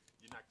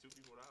 You knock 2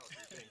 people out.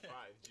 You're saying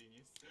 5.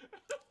 Genius.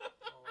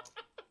 Oh, well.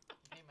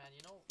 Hey man,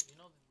 you know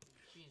the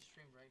being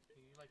streamed, right? Can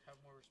you like have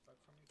more respect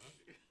for me?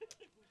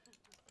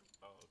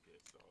 Oh,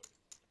 okay. Sorry.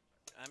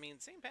 I mean,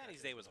 St.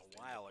 Patty's Day was a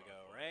while ago,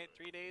 right?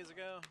 3 days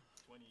ago.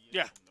 20 years.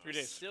 Yeah, from now. 3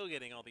 days. Still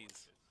getting all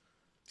these.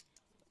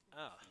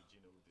 Oh,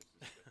 Gino with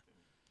disrespecting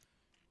me.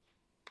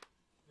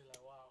 Be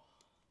like, wow.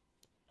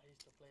 I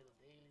used to play the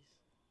dailies.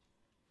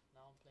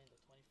 Now I'm playing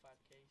the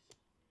 25Ks.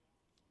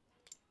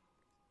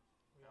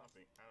 I don't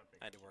think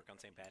I had to work on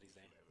St. Patty's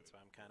Day. That's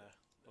why I'm kind of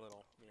a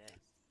little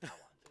I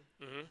want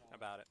to.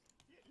 about it.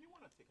 Yeah, you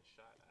want to take a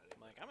shot at it. I'm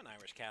like, I'm an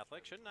Irish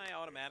Catholic. Shouldn't I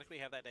automatically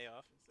have that day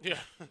off? Yeah,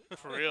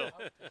 for real.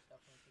 I would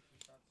definitely take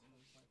some shots in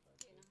the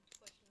 25Ks.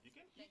 Question. You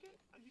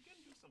can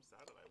do some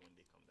satellite when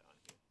they come down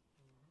here.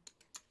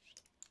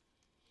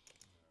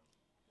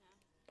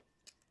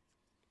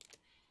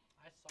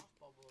 I soft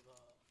bubble the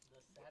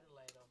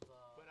satellite of the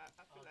But I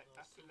feel like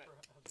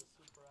of the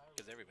super Irish.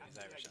 Because everybody's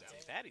I Irish on like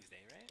St. that. Patty's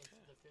Day, right?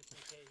 It's the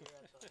 50K here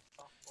at the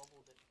soft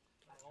bubble that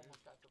I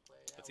almost got to play.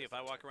 But see, if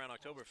I walk around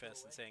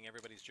Oktoberfest and saying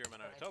everybody's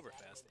German on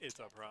Oktoberfest, it's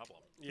a problem.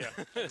 Yeah,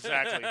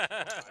 exactly.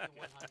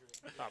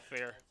 5100. Not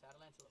fair.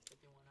 Satellite to the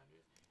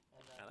 5100.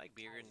 And I like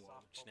beer and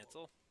soft bubble.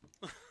 schnitzel.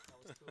 That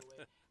was 2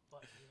 away.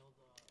 But you know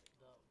there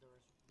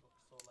was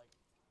so like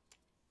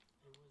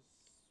it was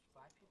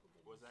 5 people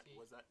that Was you that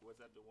see. was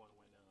that the one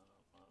when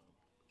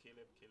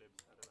Caleb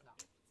satellite? No.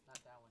 Not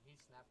that one. He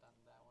snapped on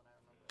that one. I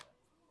remember that.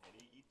 And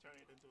he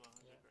turned it into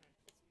 100 Yeah. grand.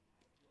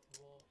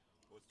 Well,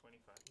 It was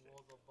 25.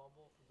 well, the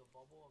bubble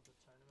of the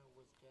tournament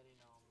was getting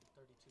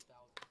 32,000.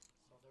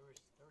 So there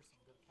was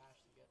some good cash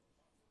to get.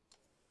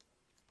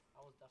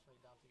 I was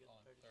definitely down to get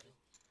 32.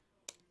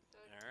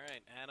 All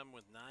right, Adam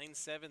with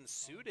 9-7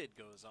 suited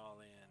goes all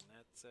in.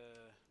 That's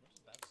What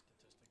does that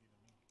statistic even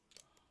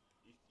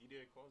mean? Either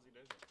it calls, he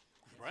doesn't.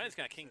 Brian's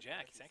got King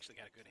Jack. He's actually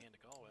got a good hand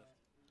to call with.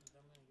 Yeah.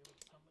 I'm gonna give it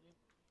to somebody.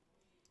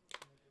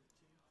 I'm gonna give it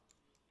to you.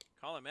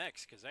 Call him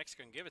X, because X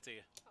can give it to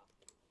you.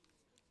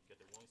 Get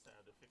the wrong side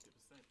of the 50%.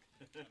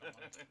 I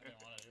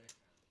didn't want to do it.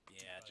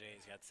 Yeah,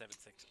 Jay's got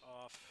 7-6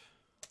 off.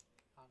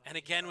 Oh, no, And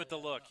he's again got with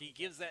the it. look. He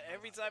gives that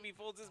every time he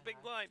folds his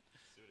big blind.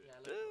 Yeah,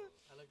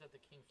 I looked at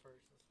the king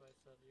first. That's why I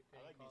said you I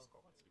can like call. these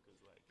cards because,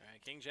 like, All right,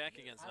 King Jack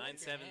against I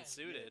like your 9-7 hand.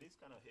 suited. these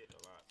kind of hit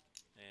a lot.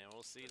 And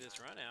we'll see this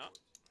run out.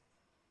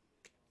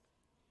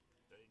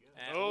 There you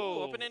go. And,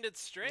 Oh, open-ended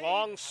straight.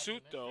 Long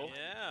suit, though.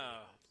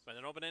 Yeah, but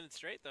an open-ended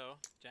straight, though.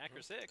 Jack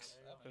or 6.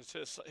 It's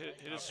his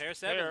Pair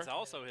sevens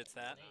also hits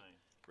that.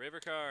 River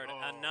card,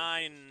 a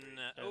 9. And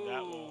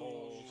that will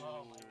hold.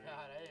 Oh my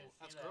god, I didn't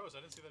see That's that. gross. I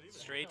didn't see that either.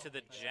 Straight to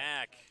the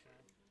Jack.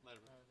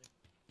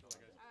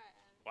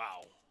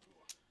 Wow.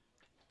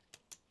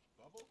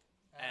 Bubble?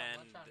 And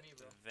lunch on me,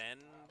 bro. then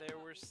there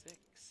were 6.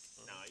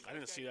 No, I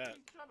didn't see that.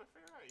 You drive a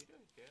fair out. You do,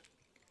 Kev.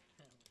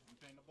 You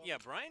paying the bubble? Yeah,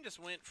 Brian just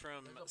went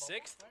from There's a bubble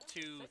 6th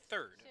there? to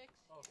 3rd. 6.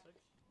 Oh, 6?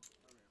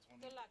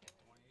 Good luck.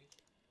 28.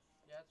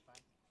 Yeah, that's fine.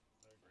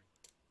 I agree.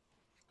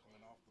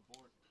 Coming off the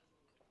board.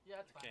 Yeah,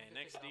 that's fine. Okay, We can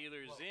next take it off.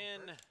 dealer's Well,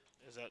 in.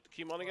 Is that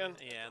Keymon again?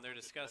 Yeah, and they're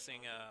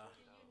discussing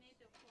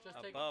Just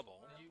a take bubble.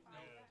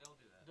 They'll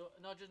do that.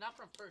 No, just not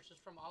from first,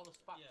 just from all the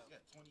spots. Yeah,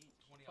 20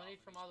 20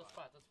 from all the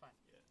spots, that's fine.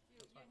 You,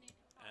 That's fine. need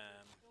to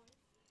Um,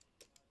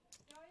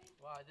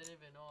 Wow, I didn't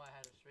even know I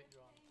had a straight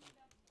draw.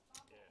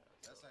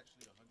 That's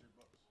actually $100.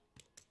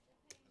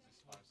 That's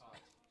just 5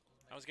 slots.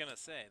 I was gonna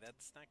say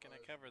that's not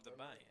gonna cover the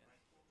buy-in.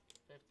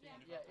 15.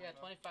 Yeah,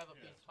 25 a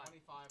piece, fine.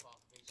 25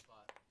 off base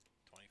spot.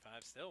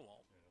 25 still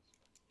won't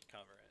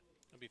cover it.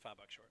 It'll be $5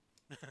 short.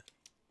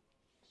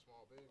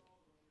 Small big.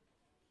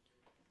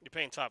 You're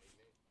paying top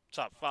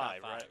Top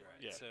 5, right?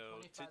 Yeah.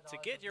 So to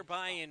 $25 get your a piece,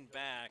 buy-in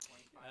back,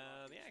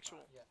 the actual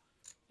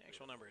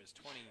Yeah. number is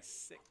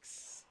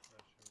 26.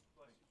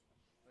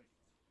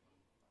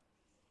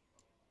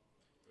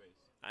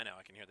 I know,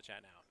 I can hear the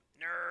chat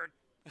now. Nerd.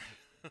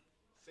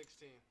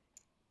 16.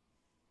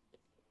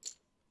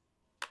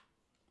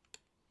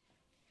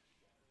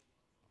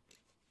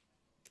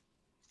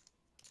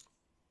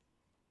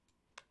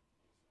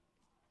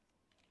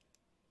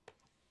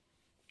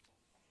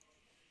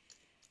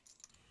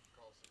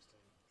 Call 16.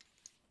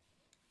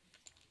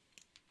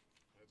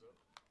 Heads up.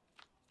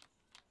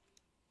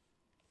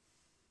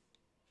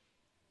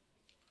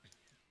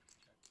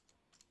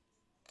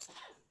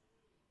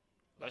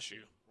 Bless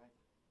you.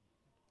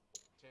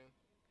 10.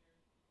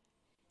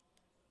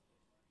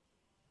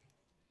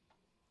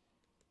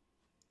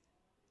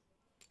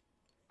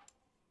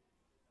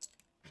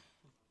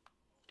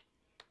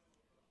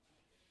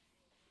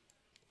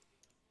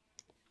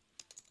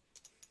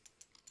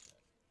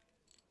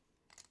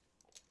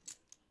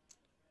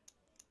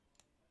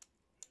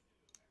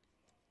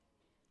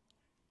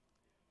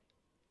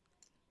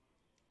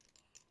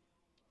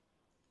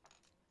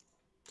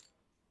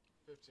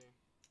 $15.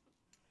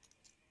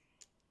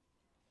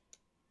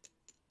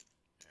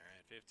 All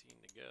right, 15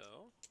 to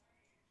go.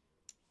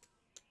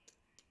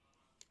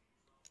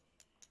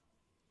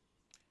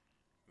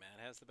 Matt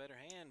has the better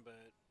hand,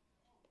 but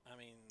I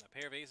mean, a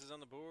pair of aces on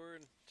the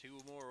board, 2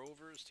 more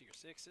overs to your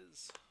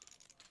 6s.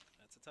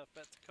 That's a tough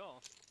bet to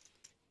call.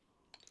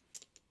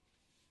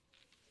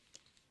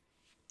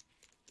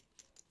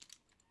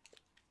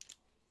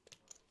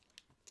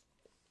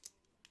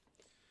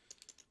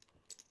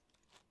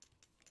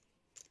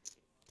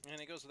 And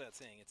it goes without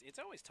saying, it's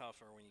always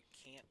tougher when you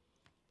can't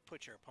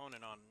put your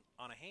opponent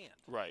on a hand.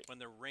 Right. When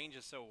their range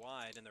is so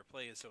wide and their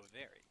play is so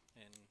varied.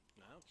 And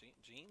no,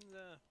 Gene,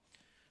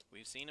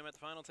 we've seen him at the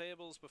final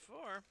tables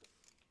before.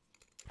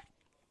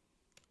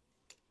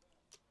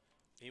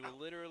 He will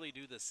literally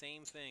do the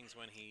same things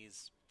when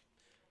he's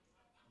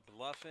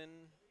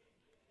bluffing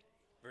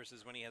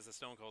versus when he has the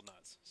stone cold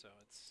nuts. So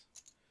it's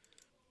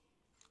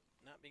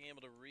not being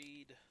able to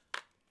read.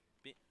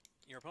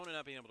 Your opponent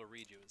not being able to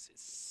read you is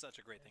such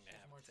a great thing to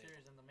have. More at the table.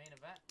 serious than the main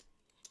event.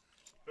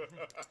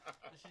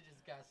 This shit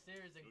just got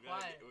serious and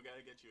quiet. We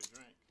gotta get you a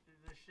drink.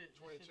 This shit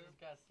just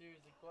got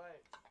serious and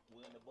quiet.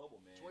 We're in the bubble,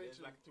 man. 22.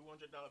 It's like a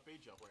 $200 pay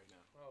jump right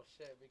now. Oh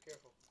shit, be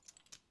careful.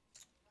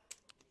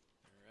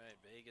 All right,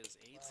 Vega's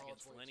 8s Wow,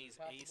 against 22. Lenny's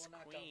Possible ace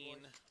knockout, queen.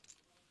 boys.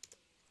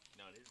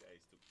 No, this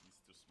guy's he's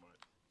too smart.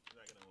 He's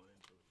not gonna run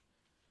into it.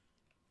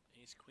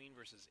 Ace queen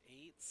versus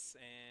 8s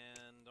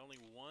and only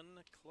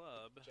 1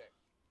 club. Check.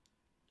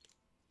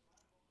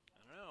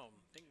 I don't know.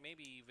 I think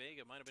maybe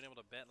Vega might have been able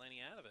to bet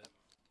Lenny out of it.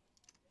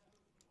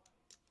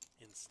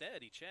 Instead,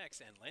 he checks,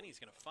 and Lenny's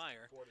going to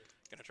fire. 40.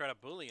 Going to try to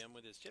bully him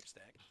with his chip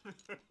stack. You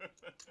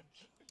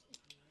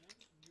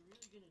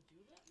really gonna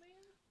do that,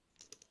 man?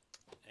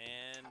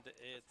 And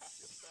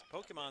it's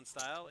Pokemon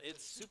style.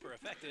 It's super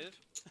effective.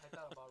 I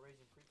thought about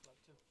raising pre-flop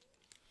too.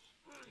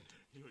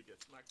 You would get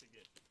smacked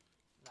again.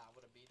 Nah, I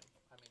would have beat him.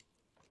 I mean,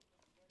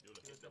 You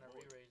would he have was hit the gonna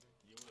board. re-raise him.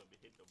 You would have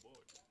hit the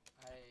board.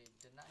 I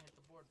did not hit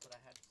the board. but I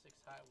had 6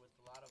 high with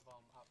a lot of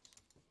ups.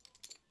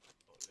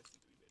 Oh, let's see,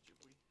 3-bet you,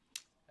 boy.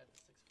 Had the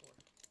 6-4.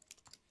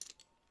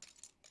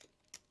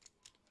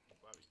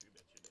 Probably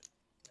 3-bet you then.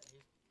 Yeah,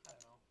 he's, I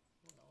don't know.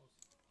 Who knows?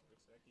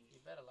 Looks like He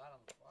bet a lot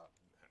on the flop.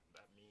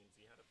 that means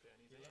he had a pair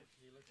in his hand.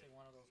 He looks like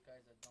one of those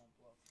guys that don't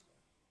bluff. So.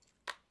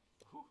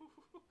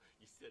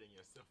 You're setting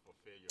yourself for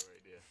failure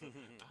right there.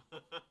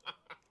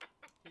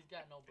 He's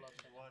got no bluffs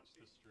in him. Watch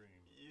the stream.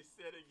 You're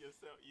setting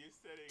yourself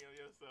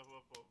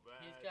up for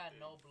bad. He's got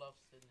things. no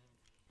bluffs in him.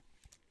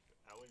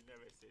 I would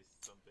never say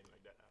something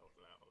like that out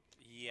loud.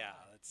 Yeah,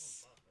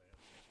 that's.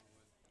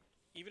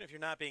 Even if you're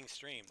not being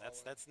streamed,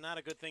 that's not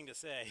a good thing to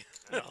say.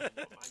 I know.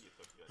 Mine you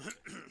took good.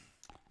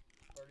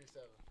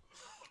 37.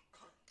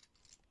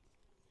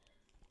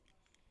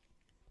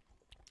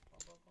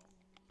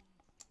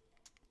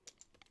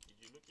 Did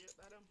you look at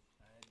Adam?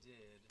 I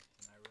did,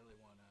 and I really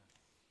wanna.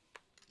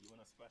 You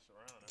wanna splash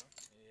around, huh?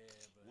 Yeah,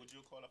 but. Would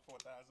you call it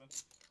 4,000?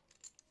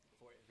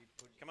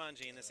 Come on,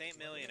 Gene. This ain't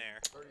millionaire.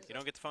 You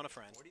don't get to phone a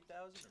friend.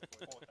 40,000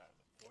 or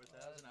 4,000.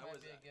 4,000. I Might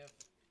was. be a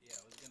gift. Yeah,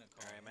 I was gonna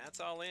call. All right,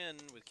 Matt's all in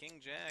with King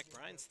Jack.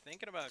 Brian's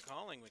thinking about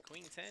calling with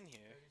Queen 10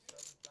 here.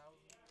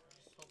 37,000. I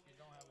just hope you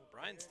don't have a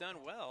Brian's player.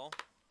 done well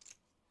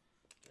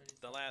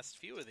the last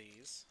few of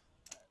these.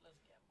 Alright,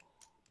 let's gamble.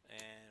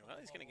 And, well,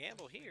 he's going to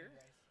gamble For you here.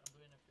 guys. I'm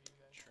doing it for you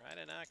guys. Try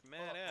to knock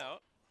Matt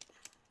out.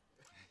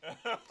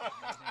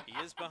 He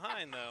is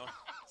behind, though.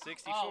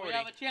 60-40. Oh, we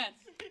have a chance.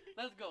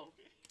 Let's go.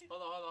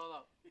 Hold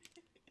on.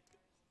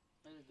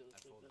 Let me do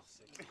this. I folded This.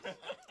 6.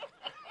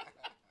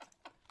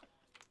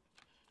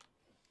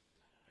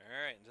 All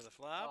right, into the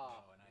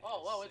flop.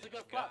 Oh, it's a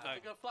good flop. It's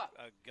a good flop.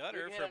 A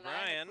gutter We can for hit a 9, a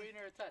Brian. queen,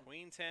 or a 10.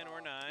 Queen 10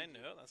 or 9.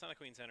 No, that's not a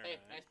queen 10 or 9. Hey,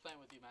 nice playing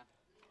with you, man.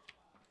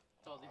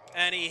 Told you.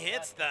 And he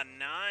hits the 9.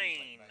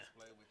 Nice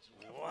play with you.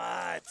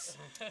 What?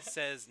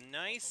 Says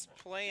nice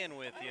playing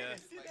with you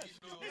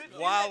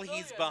while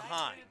he's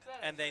behind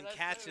and then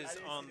catches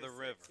on the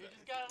river. You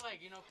just gotta,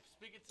 like,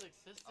 speak it to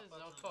existence.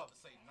 They'll come.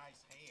 Say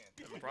nice hand.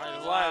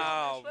 Brian's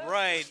Wow, live.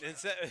 right.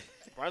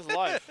 Brian's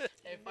live.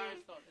 Hey,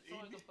 Firestone, it's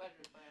always a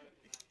pleasure playing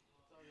with you, man.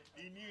 It's always a pleasure.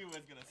 He knew he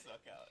was gonna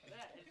suck out. Yeah,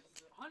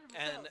 it's 100%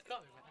 And it's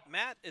coming, man.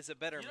 Matt is a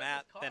better You don't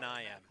Matt just call than it, I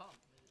man. am. Come.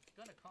 It's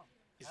gonna come.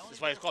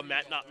 That's why he's called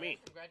Matt, not me.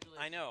 Congratulations.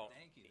 I know.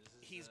 Thank you. This is,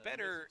 He's this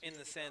better is in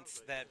the seriously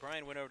sense that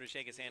Brian went over to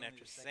shake his hand only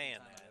after the second saying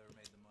time that. I ever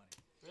made the money.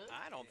 Really?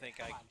 I don't think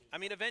Come on, dude.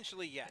 I mean,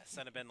 eventually, yes.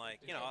 I'd have been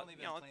like, I've only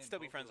been let's playing still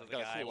be poker friends with like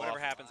the Gotta guy. cool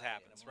Whatever off. happens, and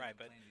happens, I'm right? only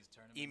But playing these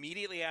tournaments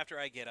immediately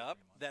after I get up,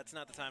 every month. that's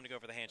not the time to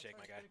go for the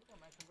handshake, my guy. Pretty cool,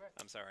 man. Congrats.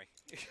 I'm sorry.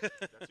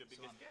 That's your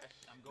biggest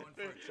cash. I'm going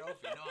for a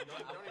trophy. No,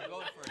 I'm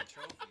going for a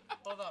trophy. Man.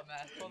 Hold up,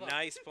 man. Hold up.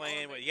 Nice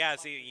playing with.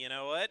 Yeah, see, you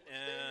know what?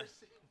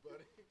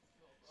 Buddy.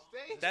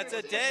 Stay That's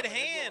a tuned. dead This is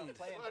what hand. I'm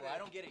playing for. I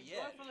don't get it Going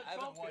yet. for the I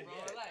haven't trophy, won bro.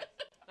 yet. Relax.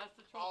 That's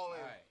the trophy. All All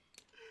in. right.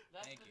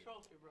 That's Thank the you.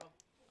 trophy, bro.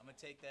 I'm gonna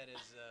take that as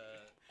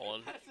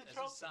Hold on. That's the a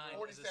trophy. sign.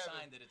 bro. As a 47.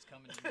 sign that it's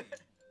coming to me. All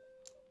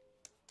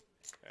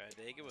right,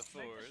 take it with Make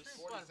the fours.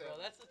 stream fun, bro.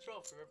 That's the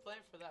trophy. We're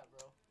playing for that,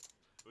 bro.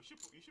 You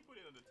should put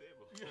it on the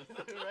table.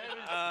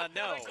 Right?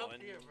 No, Like up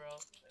and- here,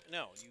 bro.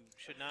 No, you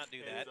should not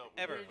do Hands that up.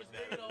 ever. Here, just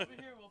bring it over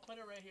here. We'll put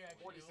it right here,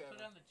 actually. We'll put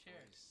 47. it on the chair.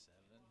 47.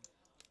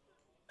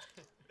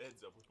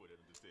 Heads up, we put it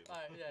on the table.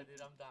 Alright, yeah, dude,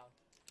 I'm down.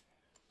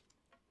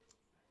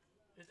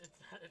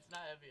 It's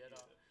not heavy at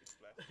all. It's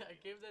flat. I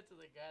gave that to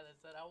the guy that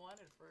said I want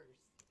it first.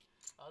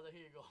 I was like,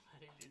 here you go,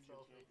 man. Here's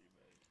your trophy.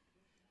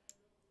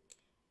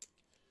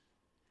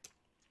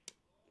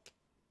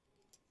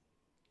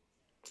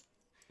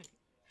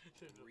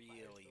 Dude, the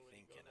Really Firestone,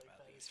 thinking bro,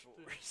 about like, these dude,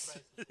 fours. Price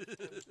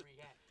is free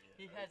hand.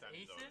 He every has time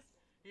he's aces.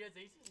 He has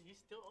aces.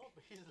 He's still open.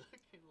 He's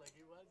looking like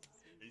he wants to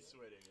see. He's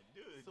sweating.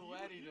 Dude,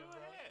 Sweating you him,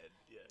 bro. ahead.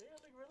 Yeah. Yeah,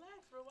 like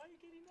relax, bro. Why are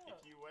you getting If up?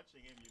 you're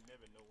watching him, you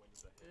never know when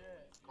he's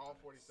ahead. Yeah. Call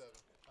 47.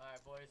 All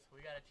right, boys. We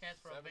got a chance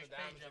for a 7 big of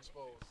diamonds change.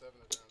 exposed. 7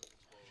 of diamonds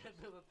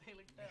exposed. Do the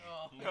thing like that.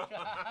 Oh my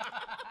god.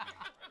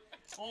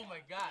 Oh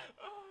my god.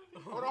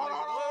 Hold on.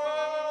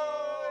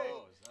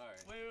 Oh, sorry.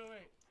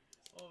 Wait.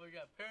 Oh my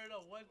god. Pair it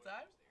up one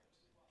time.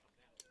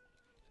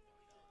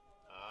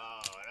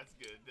 Oh, that's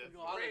good. That's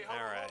All great.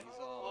 right.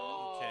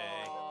 Oh,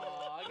 Okay.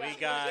 I We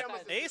you. got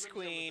Guys, ace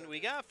queen, we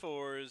got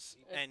fours,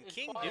 and it's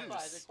king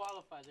qualifies, deuce It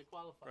qualifies.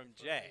 from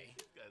Jay.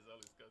 This guy's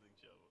always causing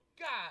trouble.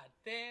 God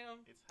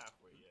damn. It's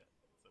halfway, yeah.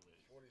 It's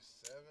amazing.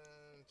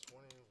 47,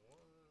 21.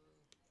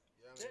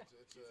 Yeah, I mean, Yeah,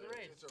 it's it's a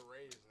raise. It's a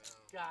raise now.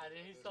 God,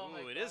 he's so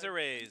Ooh, like. it is a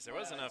raise. There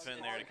was enough in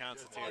there to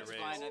constitute a It's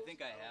fine. raise. I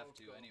think I have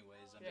to,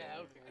 anyways. I mean,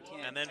 Yeah, okay. I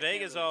can't, And then I can't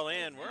Vegas really all fold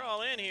in. We're now.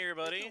 all in here,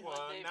 buddy.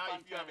 Well, Day now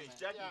fun if you have ace tournament.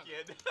 jack, you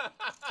Yeah. can.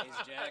 Ace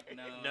jack,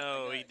 no.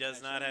 No, I he got- does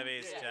I not have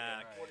should- ace Yeah.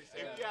 jack. Alright, If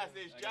I you got- have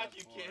ace I jack, got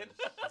you fours. can.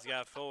 He's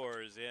got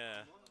fours,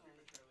 yeah.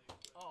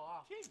 Oh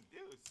wow. King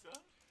deuce, son.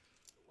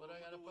 What do I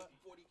gotta put?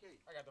 40K.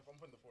 I'm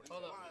putting the 40.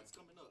 Hold up. It's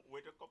coming up.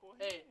 Wait a couple.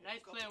 Hey, nice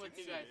playing with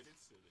you guys.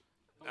 It's suited.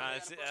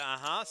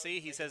 See,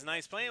 he says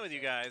nice playing with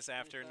you guys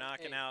after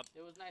knocking Hey, out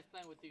it was nice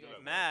playing with you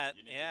guys. Matt.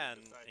 You need to Yeah, do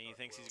and the side he card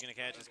thinks for he's him. going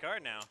to catch his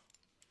card now.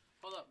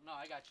 Hold up. No,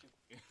 I got you.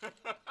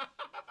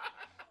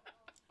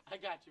 I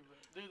got you, bro.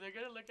 Dude, they're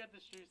gonna look at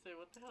the stream and say,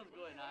 what the hell's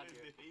going on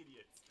here? The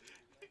idiots.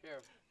 Here.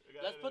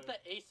 Let's put the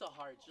ace of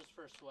hearts just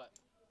for a sweat.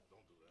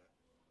 Don't do that.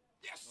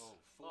 Yes. Oh,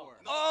 4.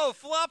 Oh,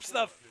 flops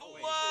the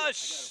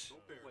flush.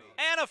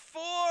 And a 4.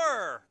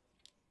 Oh,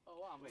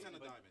 wow. Wait, wait,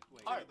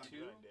 Heart. wait.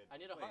 2? I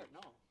need a heart. No.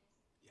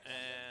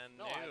 And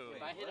No,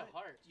 if I hit a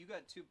heart. You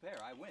got 2 pair.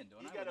 I win,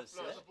 don't You I? got a with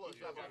flush. set?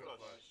 He has a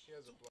flush. He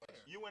has a flush.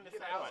 You win the You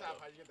get side the part, outside.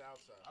 though. How you get the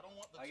outside? I don't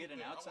want the I get an 2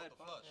 pair, I want outside the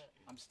flush.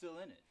 flush. I'm still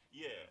in it.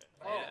 Yeah.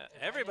 Oh, Yeah, if I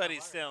hit a everybody's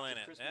heart. still in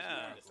it. Christmas Yeah.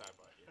 miracle. The side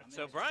part, yeah. I'm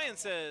So in. Brian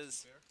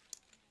says,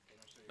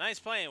 nice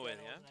playing with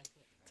you.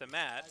 To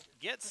Matt,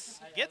 gets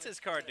his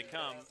card to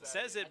come,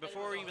 says it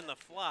before even the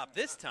flop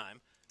this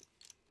time,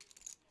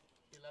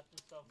 He left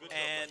himself Good with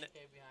And-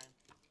 20K behind.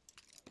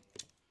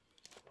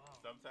 Wow.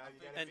 Sometimes you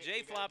gotta and pick- Jay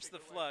you gotta flops pick the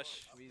right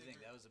flush, What do you think?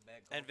 That was a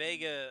bad call. and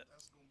Vega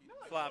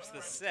flops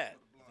the set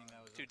I think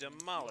that was to a-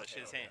 demolish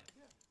his hand.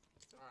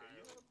 All right,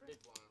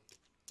 big blind.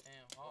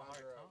 Damn, all Blinds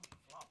hearts, are huh? out.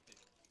 Flopped it.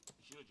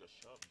 You should have just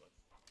shoved, but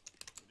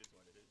it is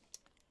what it is.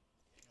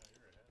 Yeah,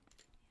 you're ahead.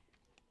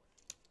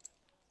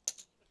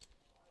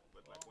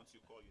 But like once you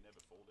call, you never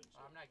fold in. So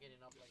I'm not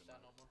getting up like doesn't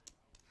that no matter. more.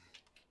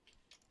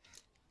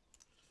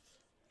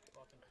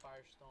 Fucking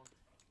Firestone.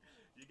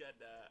 You got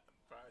that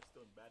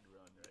Firestone bad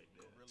run right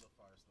there. Gorilla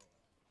Firestone.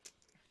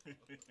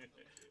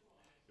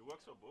 It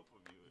works for both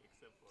of you,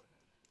 except for him.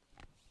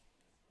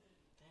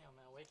 Damn,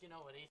 man, waking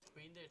up with ace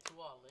queen there, 2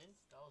 all ins.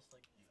 That was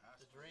like You asked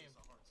the for dream. Ace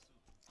of Hearts, too.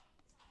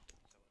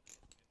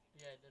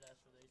 Yeah, I did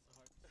ask for the ace of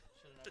hearts. Should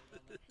have never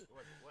done that.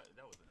 What?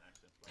 That was an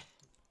action play.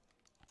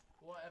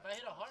 Well, if I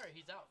hit a heart,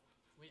 he's out.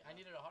 I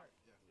needed a heart.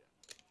 Yeah.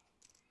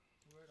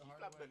 Where the You heart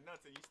slapped the went?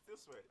 nuts and you still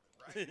sweat.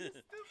 Right?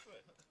 You still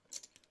sweat.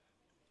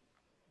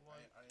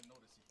 I didn't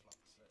notice he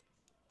flopped the set.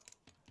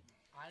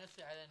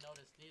 Honestly, I didn't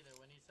notice neither.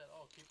 When he said,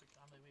 "Oh, keep it,"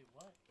 I'm like, "Wait,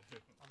 what?"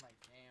 I'm like,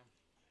 "Damn."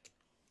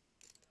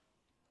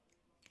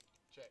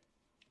 Check.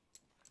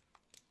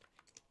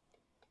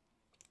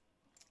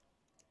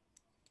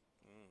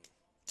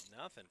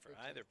 Nothing for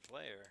either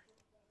player.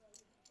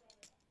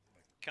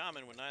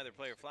 Common when neither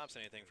player flops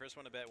anything. First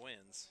one to bet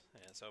wins.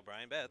 And so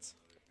Brian bets.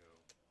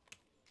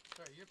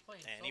 Sir, you're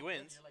playing And so he good,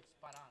 wins. You're like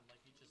spot on, like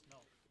you just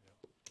know.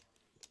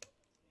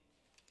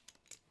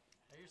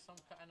 Are you some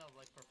kind of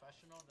like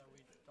professional that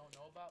we don't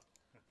know about?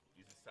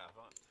 He's a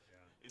savant. Yeah.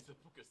 He's a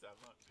poker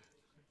savant.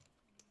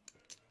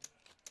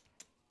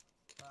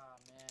 Ah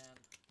man,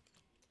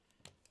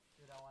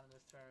 dude, I wanted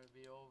this tournament to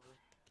be over.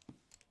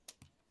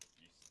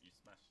 You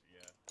smashed,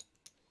 yeah.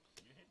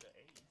 You hit the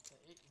ace.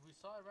 We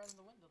saw it right in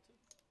the window too.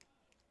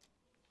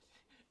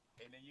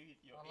 And then you hit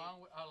your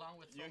Along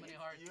with so many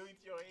hearts. You hit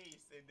your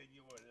ace and then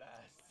you were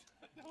last.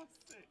 That was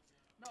sick.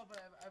 No, but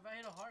if I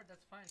hit a heart,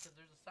 that's fine because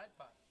there's a side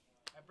pot.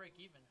 I break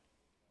even.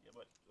 Yeah,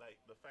 but like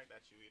the fact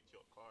that you hit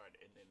your card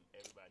and then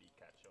everybody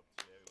catch up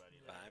to everybody.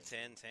 5,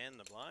 10, 10,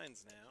 the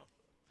blinds now.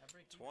 I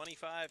break even.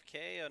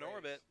 25K an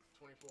orbit.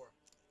 24.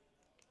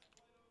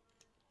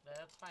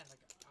 That's fine.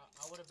 Like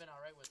I would have been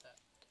alright with that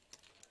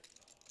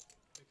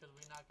because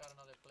we knocked out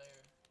another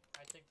player.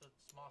 I take the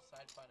small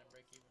side pot and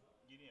break even.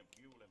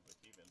 You wouldn't break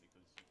even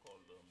because you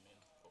called the min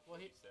for Well,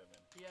 47.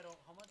 he had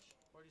how much?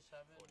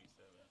 47. 47.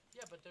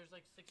 Yeah, but there's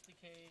like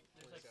 60K.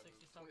 There's like 60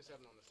 something.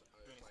 27 on the side.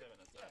 27 on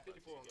the Yeah, side.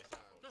 54 on the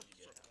side. You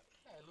get half.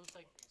 Yeah, it looks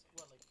like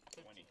what, like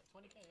 15, 20.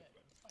 20K.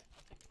 Yeah, it's fine.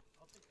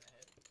 I'll take that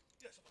hit.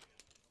 Yes.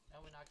 And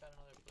we knock out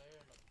another player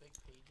and a big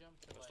pay jump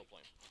to I'm like still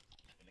playing.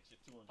 An extra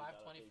 $200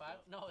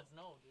 525. No, it's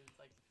no, dude.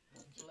 It's like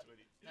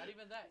not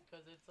even that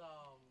because it's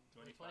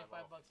 25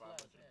 bucks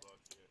less. Yeah.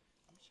 Bucks, yeah.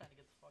 I'm just trying to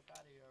get the fuck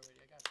out of here already.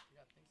 I got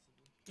things to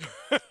do.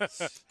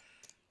 But,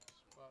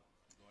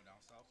 Going down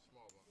south?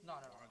 Small one.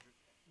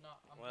 no.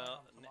 I'm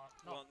Well, going home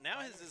tomorrow.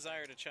 now his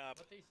desire to chop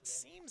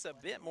seems a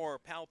bit more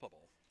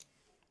palpable.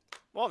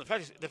 Well, the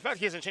fact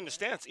he hasn't changed his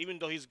stance, even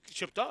though he's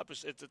chipped up,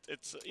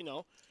 it's you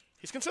know,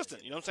 he's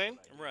consistent. You know what I'm saying?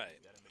 Right.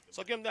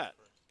 So I'll give him that.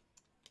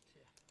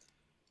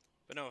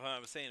 But no, I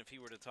was saying if he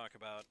were to talk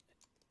about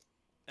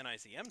an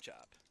ICM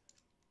chop,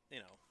 you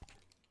know,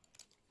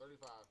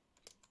 35.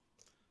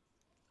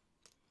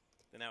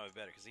 then that would be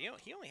better because he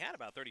only had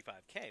about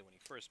 35K when he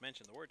first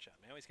mentioned the word chop.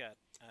 Now he's got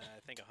I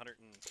think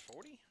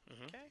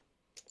 140K,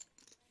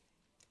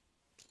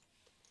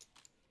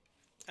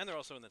 and they're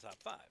also in the top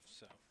 5.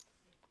 So.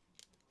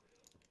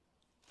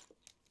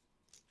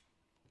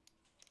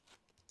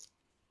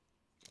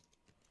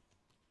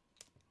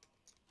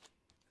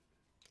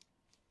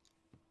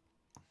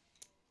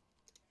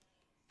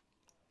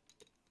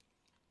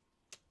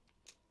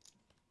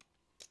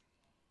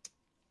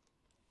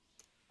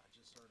 I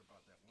just heard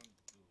about that one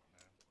dude,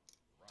 man.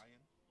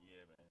 Ryan.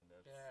 Yeah, man.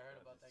 That's, Yeah, I heard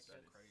about that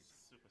That kid. is crazy.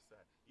 Super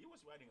sad. He was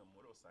riding a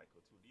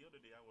motorcycle too. The other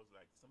day I was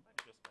like, somebody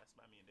just passed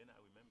by me, and then I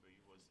remember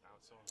he was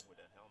out somewhere with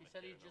a helmet. He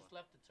said he carrying just on.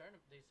 left the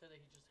tournament. They said that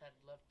he just had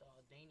left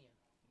Dania.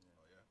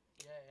 Oh, yeah?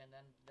 Yeah, and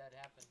then that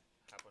happened.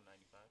 Happened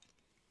 95.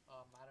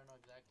 I don't know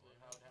exactly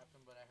how it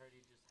happened, but I heard he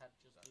just had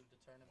leave the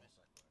tournament.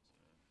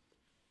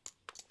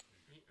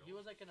 He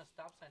was like in a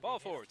stop sign. Ball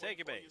They hit forward, him. take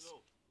your base. Oh,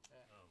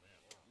 man.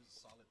 He's a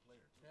solid player,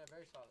 too. Yeah,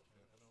 very solid.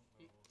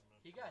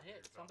 He got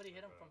hit. Somebody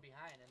hit him from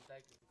behind and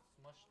like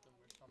smushed him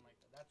or something like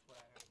that. That's what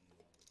I heard.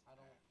 I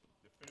don't.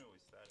 The funeral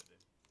is Saturday.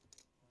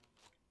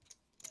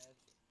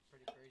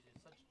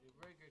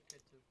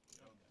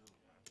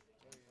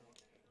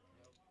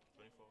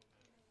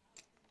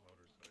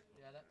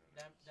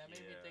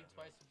 made me think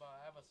twice about.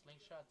 I have a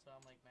slingshot, so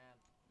I'm like, man.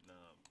 No,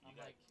 you I'm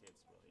got like,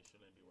 kids, bro. You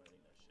shouldn't be writing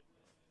that shit,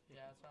 bro.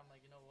 yeah, so I'm like,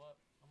 you know what?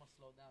 I'm gonna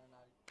slow down and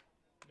not.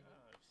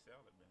 Nah,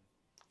 sell it, man.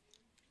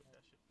 Put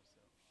that shit for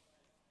sale.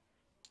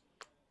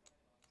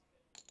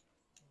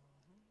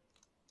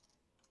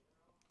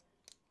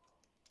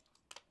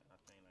 And I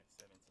think like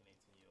 17,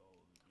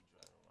 18-year-olds, you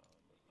drive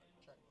around, but like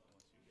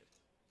once you get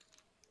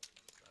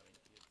driving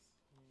kids,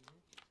 you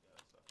just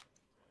gotta start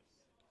thinking twice.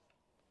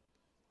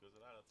 Because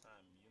a lot of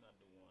time, you're not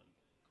the one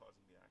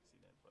causing the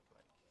accident, but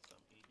like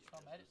some idiot just do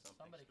something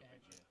Somebody stupid. can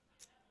hit you.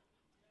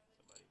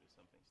 Somebody do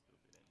something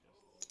stupid and just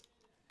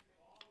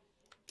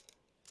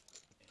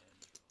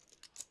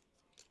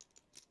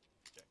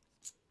check.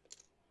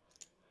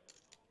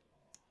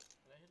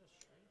 Did I hit a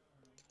straight?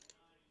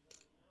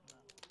 No.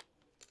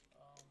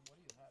 What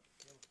do you have?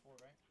 You have a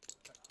 4, right?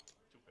 Check.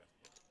 2 pair.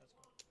 Let's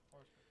go.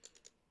 4 is good.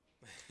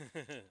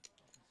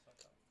 Suck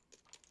up.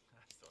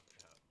 I sucked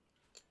out.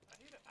 I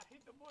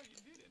hit the board, you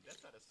didn't.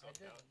 That's not a suck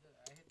out.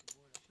 I hit the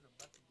board. I should have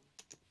bet the board.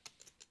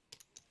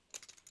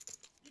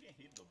 You didn't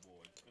hit the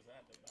board because I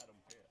had the bottom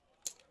pair.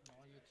 No,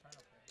 you turn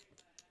up there.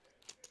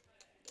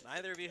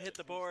 Neither of you hit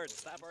the board.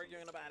 Stop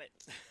arguing about it.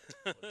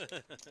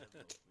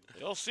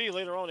 You'll see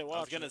later on. I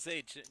was gonna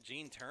say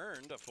Gene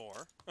turned a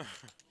 4,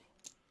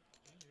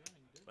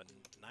 but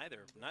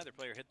neither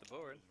player hit the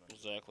board.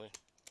 Exactly.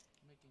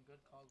 Making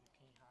good calls with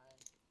king high.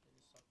 They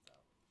just sucked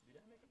out. Did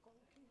I make a call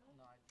with king high?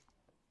 No,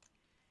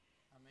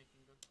 I'm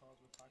making good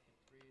calls with pocket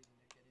 3s, and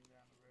you're getting there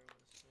on the rear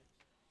with a 6.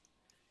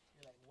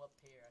 You're like, what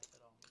pair? I said,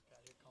 oh my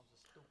god, here comes a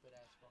stupid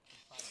ass fucking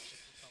 5, 6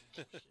 or some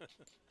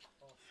bullshit.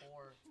 Or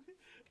 4.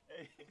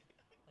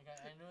 Like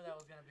I knew that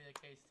was gonna be the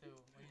case too.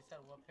 When you said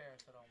what pair, I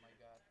said, oh my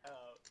god.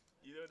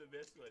 You know the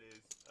best one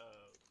is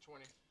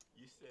 20.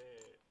 You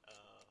said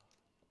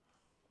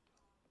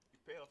the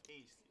pair of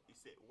ace. He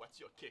said,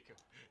 "What's your kicker?"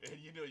 And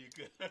you know you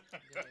good. Yeah,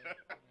 right.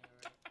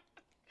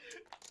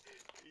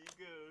 He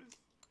goes,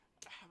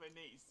 "I have an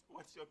ace.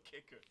 What's your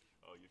kicker?"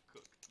 Oh, you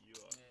cook. You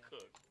are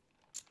cooked.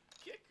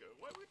 Kicker?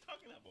 What are we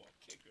talking about?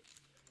 Kicker.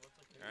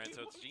 All right,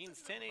 so it's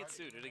Gene's 10-8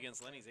 suited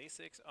against Lenny's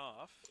A6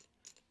 off,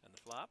 and the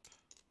flop.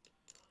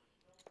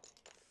 Check.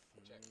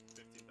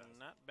 15,000.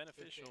 Not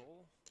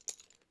beneficial.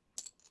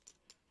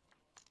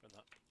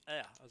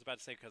 Yeah, I was about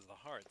to say because of the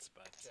hearts,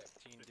 but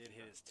Gene did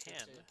hit his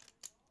 10.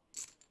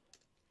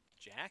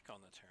 Jack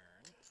on the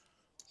turn,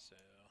 so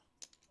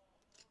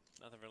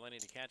nothing for Lenny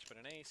to catch but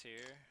an ace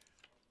here.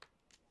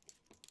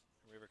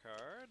 River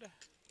card.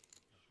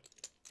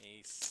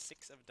 A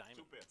 6 of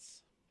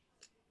diamonds.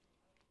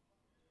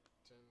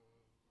 10.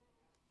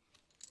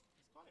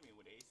 He's calling me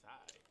with ace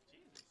high.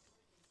 Jesus.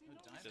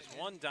 Just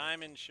one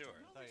diamond short.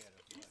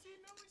 You see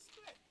no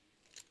respect.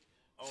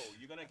 Oh,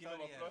 you're gonna give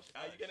him a flush?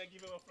 Are you gonna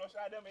give him a flush,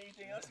 Adam?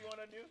 Anything else you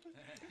wanna do?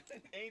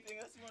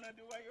 Anything else you wanna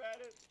do while you're at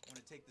it? I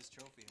want to take this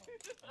trophy home.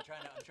 I'm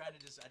trying to I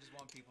just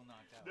want people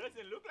knocked out.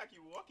 Doesn't look like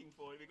you're walking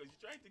for it because you're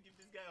trying to give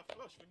this guy a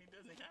flush when he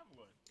doesn't have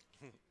one.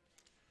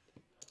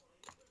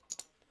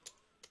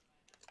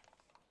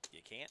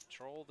 You can't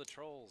troll the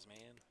trolls,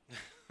 man.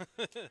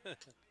 I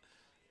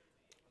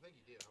think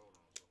you did hold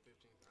on. So 15,000,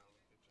 15,000,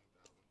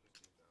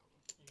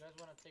 15,000. You guys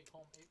want to take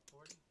home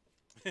 840?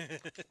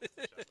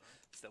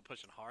 Still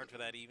pushing hard for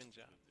that even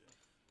jump.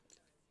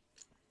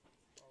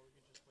 Or we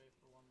could just wait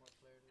for one more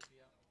player to be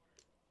out.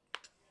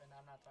 And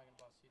I'm not talking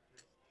about C3.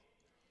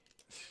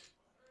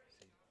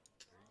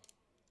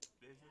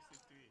 There's no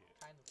C3 here.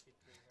 Kind of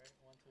C3, right?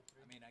 1, 2, 3.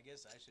 I mean, I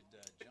guess I should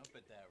jump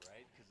at that,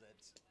 right? Because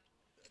that's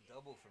a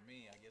double for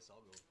me. I guess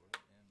I'll go for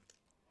it. And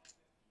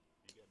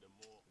you got the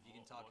more. You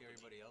can talk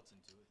everybody else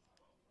into it.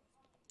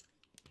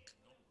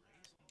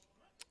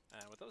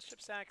 With those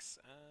chip stacks,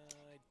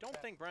 I don't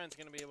think Brian's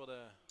going to be able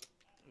to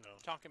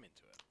talk him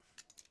into it.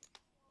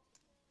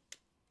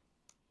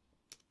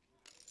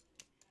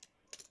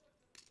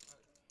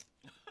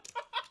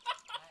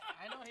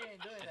 I know he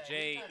ain't doing that.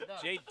 Jay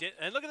did,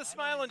 and look at the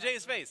smile on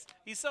Jay's face.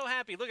 He's so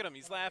happy. Look at him.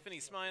 He's laughing.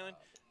 He's smiling.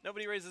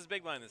 Nobody raises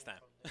big blind this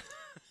time.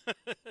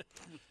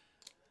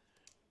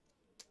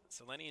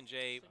 So Lenny and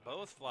Jay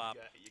both flop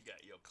You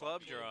got your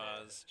club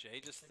draws.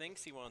 Jay just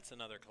thinks he wants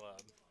another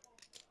club.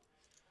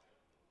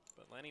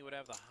 But Lenny would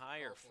have the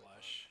higher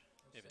flush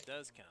if it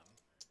does come.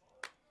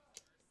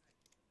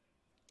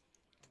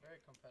 I'm very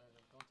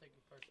competitive. Don't take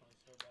it personally,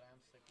 sir, but I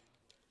am sick of you.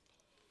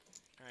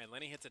 All right,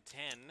 Lenny hits a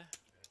 10.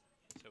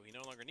 So he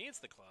no longer needs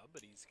the club,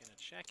 but he's going to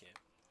check it.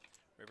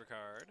 River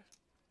card.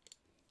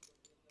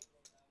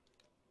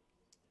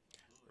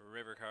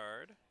 River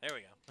card. There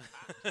we go.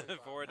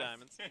 4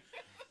 diamonds. So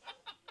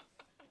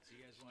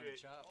you guys want to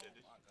chop?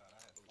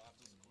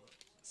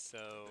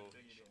 So,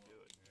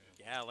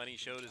 yeah, Lenny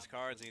showed his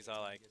cards, and he's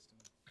all like,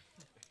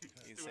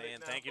 he's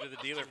saying thank you to the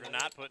dealer for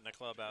not putting a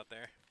club out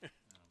there. Now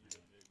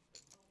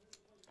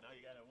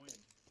you gotta win.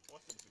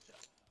 Force him to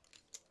chop.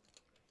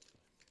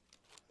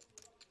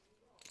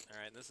 All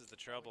right, this is the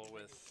trouble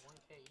with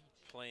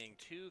playing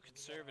too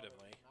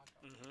conservatively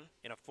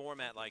in a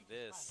format like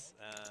this.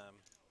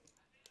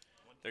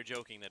 They're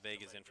joking that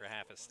Vega's in for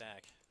half a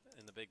stack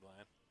in the big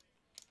blind.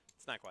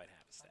 It's not quite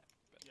half a stack.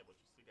 But Yeah, but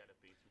you still gotta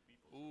pay 2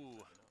 people.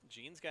 Ooh,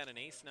 Gene's got an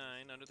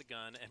ace-9 under the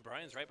gun, and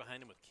Brian's right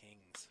behind him with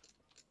kings.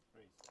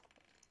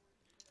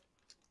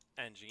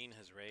 And Gene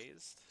has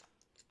raised.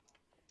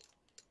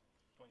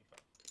 25.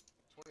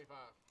 25.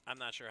 I'm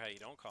not sure how you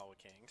don't call with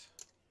kings.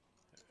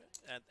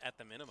 At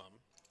the minimum.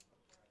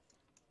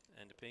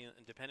 And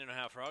depending on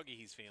how froggy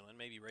he's feeling,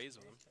 maybe raise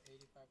with him.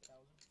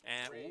 85,000.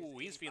 And ooh,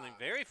 he's feeling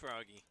very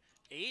froggy.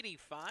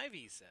 85,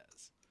 he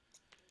says.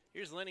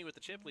 Here's Lenny with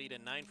the chip lead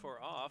and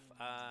 9-4 off.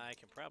 I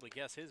can probably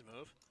guess his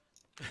move.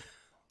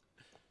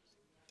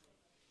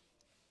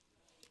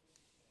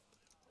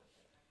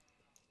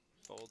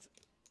 Folds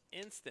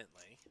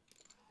instantly.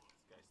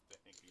 This guy's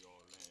technically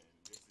all in.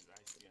 This is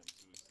ICM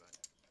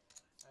suicide.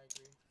 I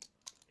agree.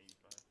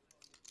 85.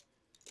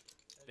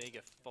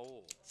 Vega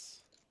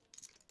folds.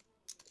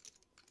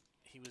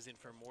 He was in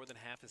for more than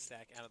half his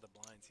stack out of the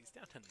blinds. He's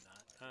down to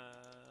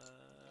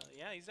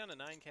yeah, he's down to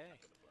 9K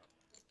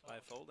by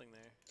folding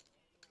there.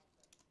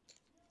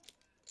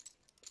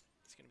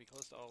 He's going to be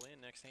close to all in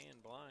next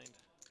hand, blind.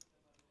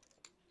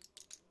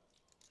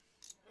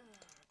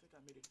 I think I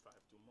made it 5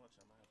 too much.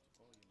 I might have to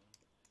call you, man.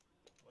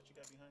 What you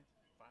got behind?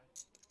 5?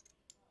 That's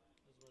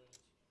what it is.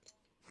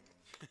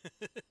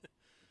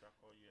 If I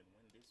call you and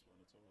win this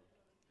one, it's over.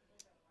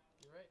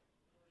 You're right.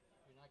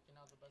 You're knocking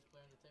out the best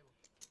player on the table.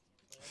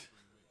 So,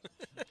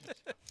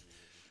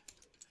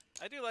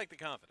 I do like the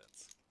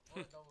confidence.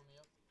 or double me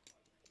up.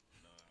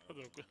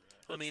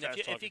 I mean,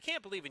 if you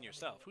can't believe in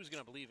yourself, who's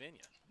going to believe in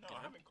you? No,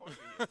 I haven't called you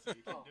yet, so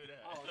you can do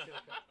that. Okay.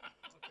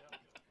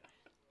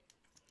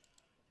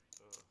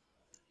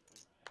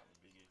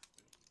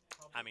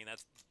 I mean,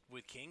 that's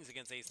with kings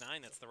against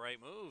ace-9, that's the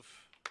right move.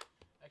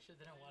 I actually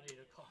didn't want you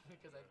to call me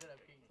because I did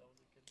have kings. I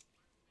was a kid.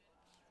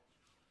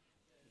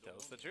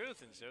 Tells the truth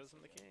and shows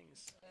him the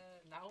kings.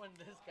 Now when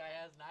this guy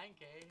has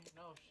 9K,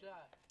 no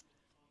shot.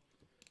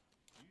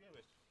 You have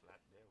a flat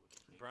there with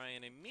the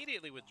Brian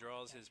immediately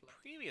withdraws his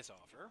previous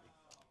offer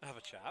of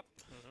a chop.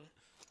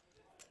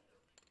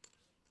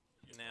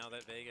 Now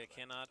that Vega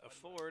cannot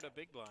afford a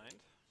big blind.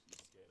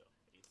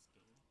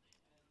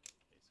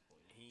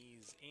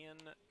 He's in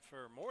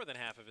for more than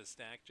half of his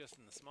stack just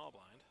in the small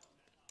blind.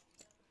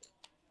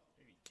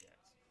 Maybe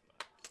jacks.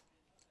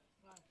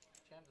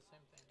 Jam the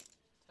same thing.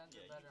 Tens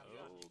are better on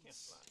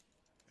Folds.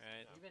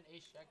 Right. Even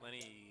ace jack.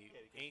 Lenny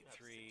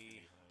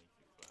 8-3.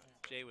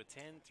 Jay with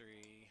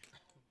 10-3.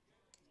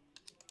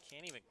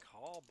 Can't even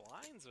call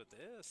blinds with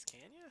this,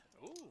 can you?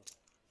 Ooh.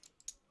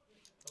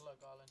 Good luck,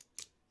 all in.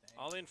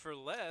 All in for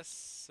less,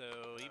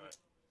 so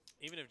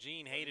even if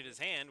Gene hated his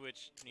hand,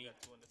 which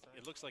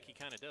it looks like he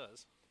kind of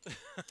does.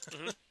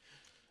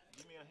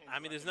 I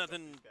mean, there's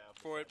nothing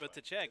for it but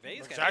to check.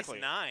 Vega's got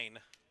ace-9,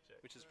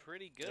 which is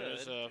pretty good.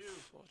 There's a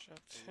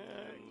 10.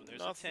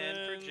 There's a 10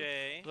 for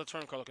Jay. What's the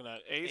turn card looking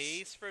at?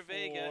 Ace for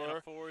Vega. And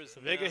a 4 is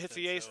Vega hits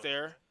the ace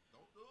there.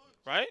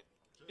 Right?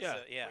 Yeah.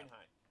 So, yeah.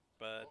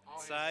 But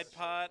side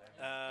pot,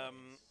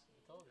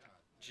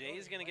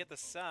 Jay's going to get the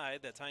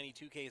side, that tiny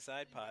 2K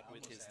side pot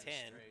with his 10.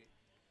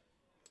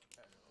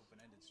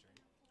 Open-ended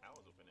straight. I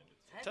was open-ended.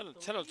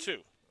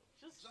 10-2.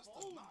 Just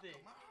fold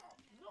it.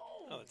 No.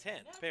 Oh,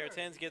 10. Pair of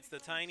 10s gets the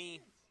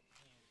tiny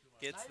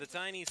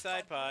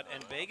side pot,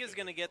 and Vega's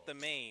going to get the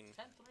main.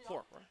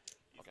 4, right?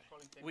 Okay.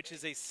 Which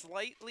is a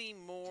slightly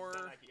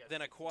more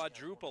than a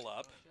quadruple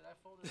up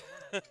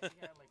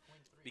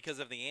because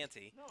of the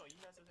ante. No, he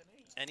has an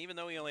 8. And even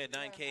though he only had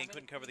 9K and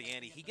couldn't cover the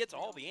ante, he gets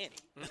all the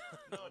ante.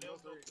 No, there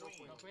was no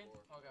queen. No queen?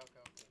 Okay.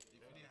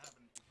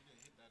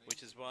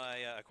 Which is why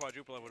a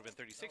quadruple up would have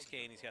been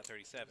 36K, and he's got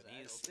 37.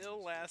 He is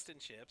still last in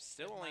chips,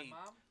 still only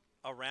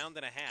a round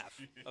and a half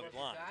of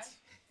blinds.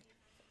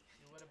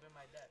 You would have been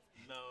my dad.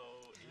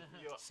 No,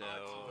 your So,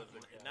 aunt was the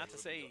guy. not to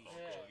say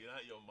You're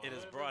not your mom. it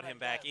has brought him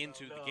back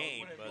into the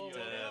game, but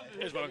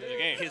Here's one into the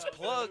game. his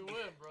plug.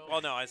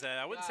 Well, no, I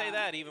wouldn't say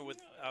that even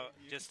with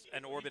just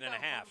an orbit and a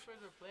half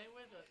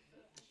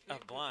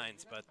of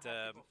blinds, but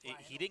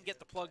he didn't get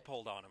the plug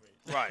pulled on him.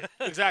 Right.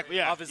 Exactly.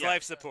 Yeah. Off his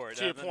life support.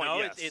 To your point, no,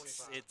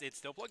 yes. it's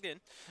still plugged in.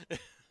 Yeah,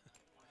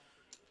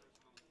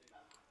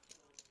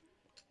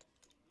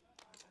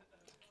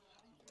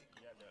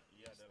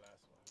 the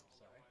last one.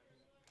 Sorry.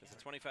 There's a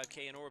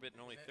 25K in orbit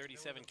and only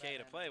 37K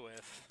to play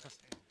with.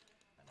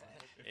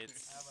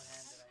 It's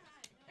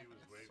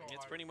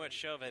pretty much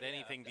shove at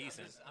anything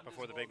decent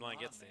before the big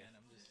blind gets there.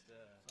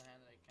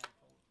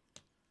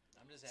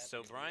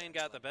 So Brian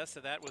got the best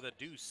of that with a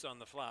deuce on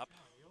the flop.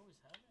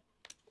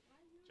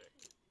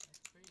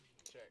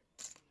 Check.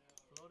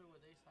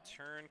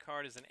 Turn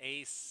card is an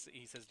ace.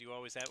 He says, do you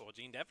always have it? Well,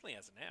 Gene definitely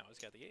has it now. He's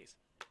got the ace.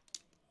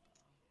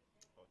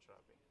 Oh,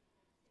 chopping.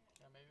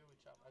 Yeah, maybe we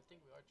chop. I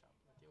think we are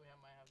chopping. I think we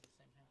might have the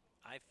same hand.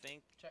 I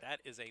think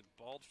that is a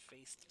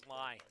bald-faced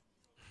lie.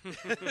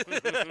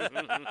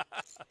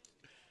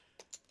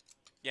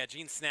 Yeah,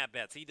 Gene snap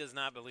bets. He does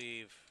not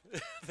believe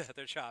that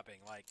they're chopping,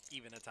 like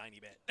even a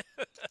tiny bit.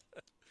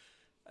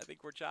 I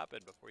think we're chopping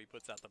before he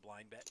puts out the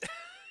blind bet.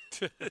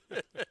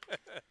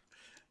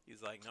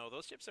 He's like, no,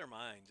 those chips are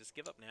mine. Just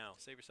give up now.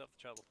 Save yourself the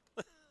trouble.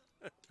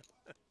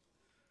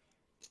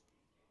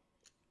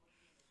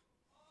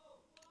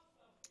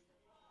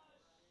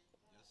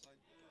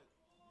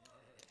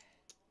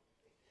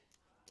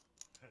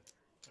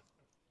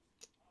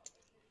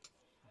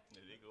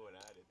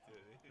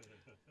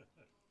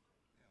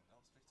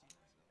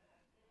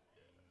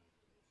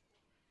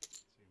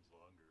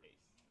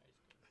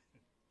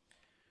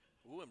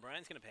 Ooh, and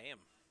Brian's going to pay him.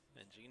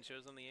 And Gene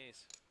shows on the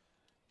ace.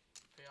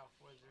 Payoff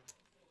wizard.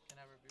 Can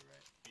never be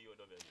right.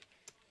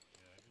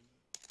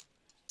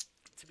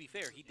 To be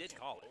fair, he did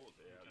call it.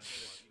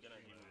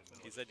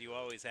 He said, "Do you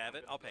always have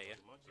it? I'll pay you."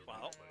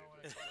 Well,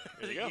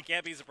 There you go. you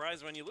can't be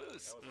surprised when you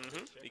lose,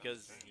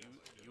 because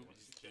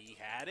he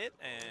had it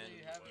and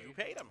you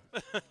paid him.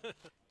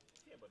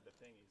 Yeah, but the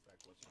thing is, like,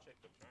 once you check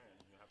the turn,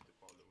 you have to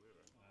call the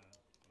river.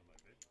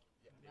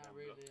 Not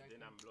really.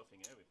 Then I'm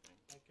bluffing everything.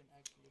 I can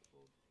actually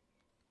fold.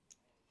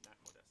 Not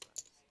for that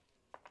size.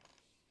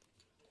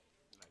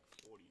 Like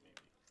 40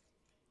 maybe.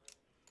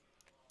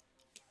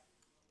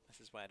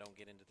 This is why I don't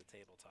get into the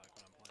table talk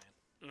when I'm playing.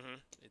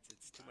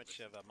 It's too much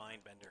of a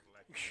mind bender.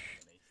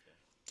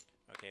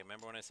 Okay,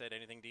 remember when I said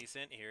anything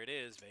decent? Here it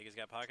is. Vega's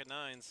got pocket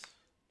nines.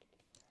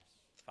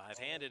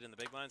 5-handed, and the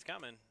big blind's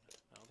coming.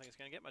 I don't think it's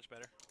going to get much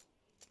better.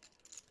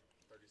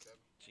 37.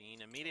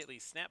 Gene immediately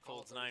snap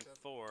folds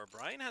 9-4.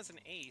 Brian has an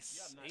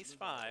ace,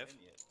 ace-5,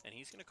 and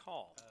he's going to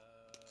call.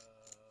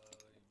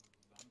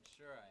 I'm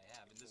sure I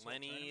have. In this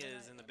Lenny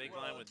is in the big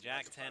blind with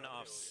Jack-10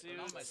 off suit.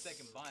 I'm on my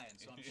second buy-in,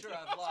 so I'm sure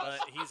I've lost.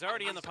 But he's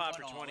already in the pot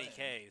for One all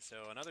 20K,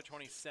 so another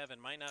 27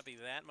 might not be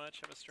that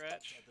much of a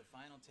stretch At the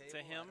final table,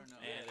 to him, I don't know.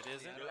 and it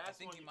isn't. I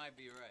think you might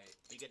be right.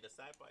 You get the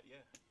side pot, yeah.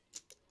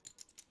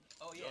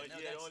 Oh yeah, no,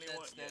 the only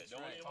one. that's The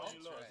only right. one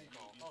you That's lost. right.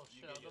 Oh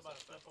shit! I was about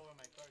to flip over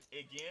my card.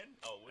 Again?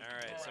 Oh, All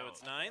right, so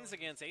it's nines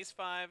against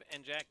ace-5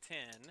 and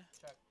Jack-10.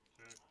 Check.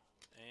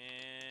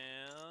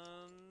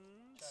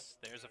 And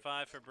there's a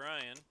 5 for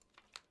Brian.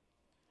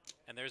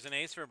 And there's an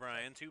ace for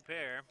Brian, 2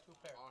 pair. 2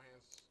 pair. All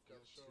hands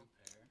got a show.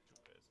 Two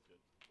pair.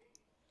 That's good.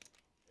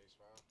 Ace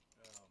 5.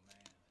 Oh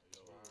man.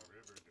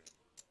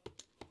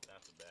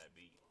 That's a bad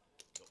beat.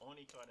 The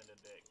only card in the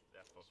deck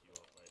that fucked you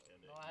up right there.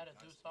 No, I had a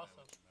deuce also.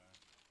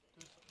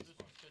 Deuce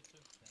was good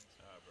too.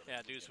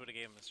 Yeah, deuce would have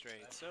gave him a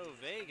straight. So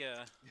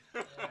Vega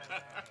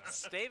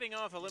staving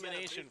off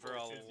elimination for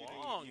a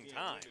long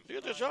time. You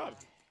did your job.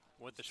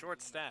 With the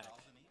short stack.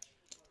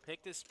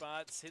 Picked his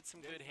spots, hit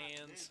some good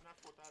hands,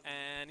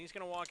 and he's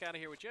going to walk out of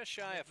here with just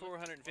shy of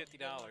 $450.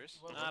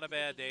 Not a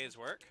bad day's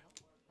work.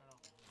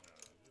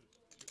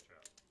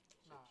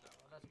 Nah,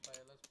 let's play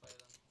it. Let's play it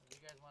then. If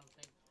you guys want to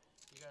think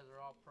you guys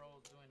are all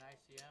pros doing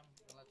ICM,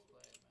 then let's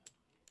play it, man.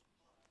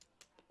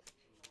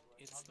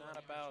 It's not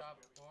about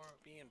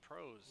being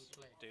pros,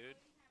 dude.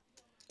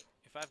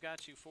 If I've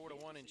got you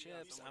 4-1 in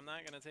chips, I'm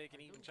not going to take an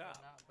even chop.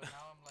 But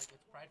now I'm like,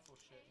 it's prideful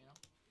shit, you know?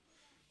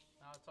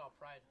 Now it's all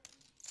pride.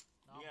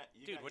 No.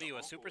 Dude, what are you,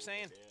 a Super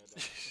Saiyan?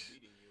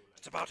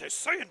 It's about his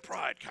Saiyan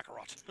pride,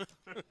 Kakarot.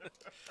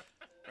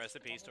 Rest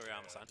in peace,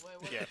 Toriyama-san.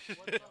 Yeah.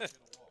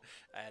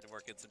 I had to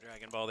work in some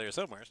Dragon Ball there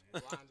somewhere.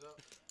 Lines up.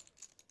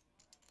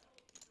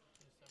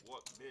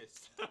 What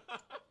this? 30.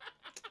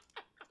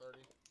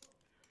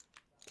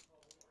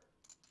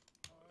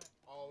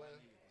 All in.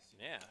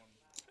 Yeah.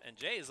 And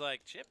Jay's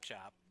like, chip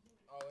chop.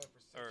 All in for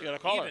 6. Or You got a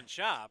caller. even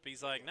chop.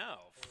 He's like,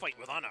 no, fight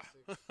with honor.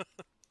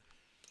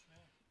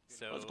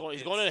 So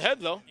He's going ahead,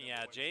 though.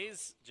 Yeah,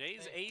 Jay's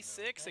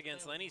A6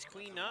 against Lenny's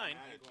Queen 9.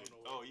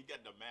 Oh, you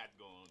got the mat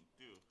going,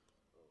 too.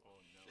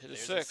 Oh, no. Hit a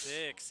There's 6. a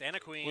 6 and a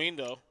queen. Queen,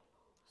 though.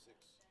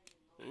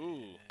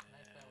 Ooh.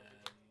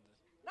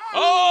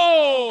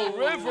 Oh,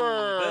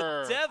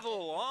 river! The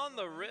devil on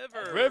the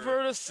river.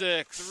 River to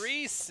 6.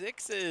 3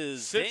 6s.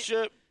 Sit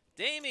chip.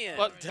 Damien.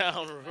 Butt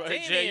down,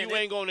 right, Jay. You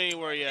ain't going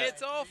anywhere yet.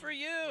 It's all for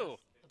you.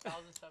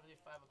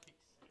 1,075 a piece.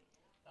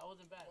 That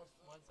wasn't bad.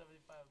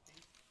 175 a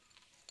piece.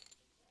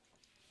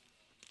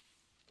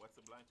 What's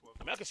the blind 12?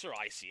 I mean, I consider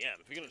ICM.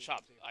 If you're going to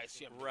chop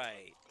ICM.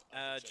 Right.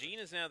 Gene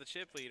is now the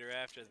chip leader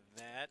after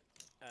that.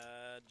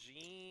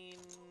 Gene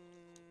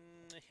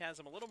has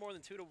him a little more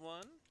than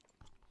 2-1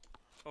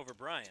 over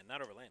Brian,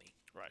 not over Lanny.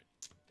 Right.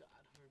 God,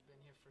 we've been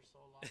here for so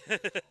long.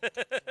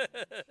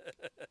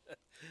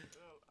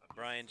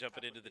 Brian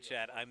jumping into the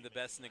chat. I'm the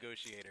best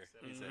negotiator,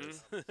 he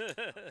says. It's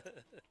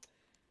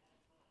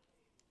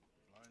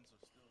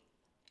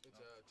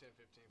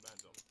 10-15.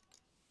 Bands up.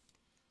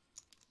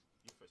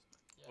 You first, man.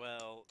 Yeah.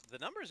 Well, the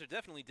numbers are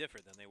definitely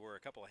different than they were a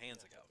couple of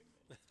hands ago.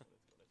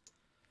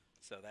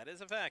 So that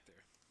is a factor.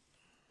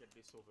 Get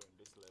this over in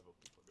this level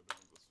before the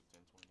blind goes to 10-20.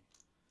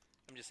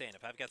 I'm just saying,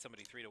 if I've got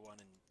somebody 3-1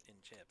 in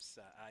chips,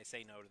 I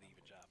say no to the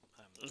even job.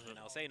 And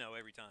I'll say no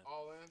every time.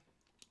 All in.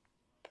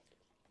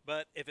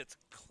 But if it's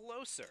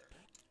closer,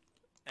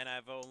 and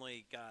I've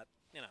only got,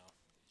 and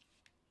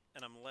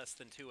I'm less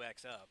than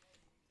 2x up,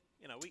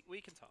 we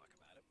can talk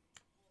about it.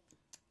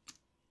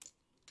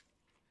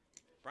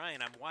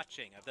 Brian, I'm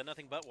watching. I've done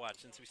nothing but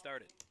watch since we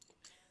started.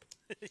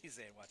 He's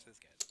saying, watch this,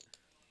 guys.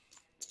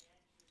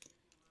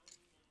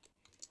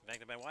 In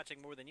fact, I've been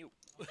watching more than you.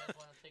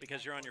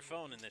 Because you're on your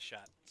phone in this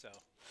shot, so.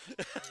 You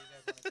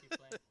guys want to keep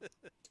playing?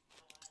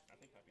 I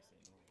think I'll be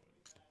saying no.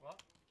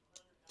 What?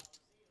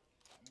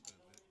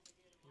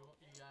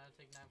 You gotta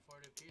take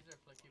 940 apiece or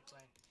keep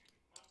playing?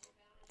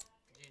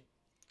 Gene.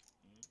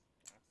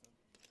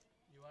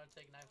 You wanna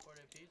take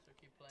 940 apiece or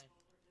keep playing?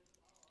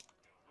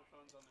 No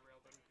phone's on the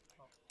rail, buddy.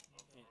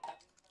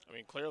 I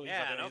mean, clearly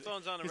Yeah, he's not no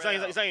phone's on the he's rail.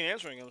 Not, he's not even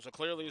answering him, so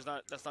clearly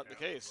that's not the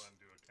case.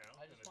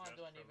 I just want to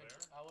do an even.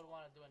 I would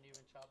want to do an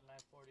even chop,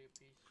 940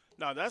 apiece.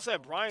 Now, that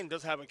said, Brian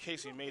does have a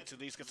case he made to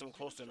at least get some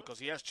close to him because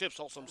he has chips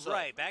also himself.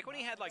 Right. Back when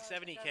he had like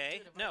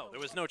 70K, no, there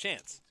was no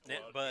chance.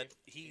 But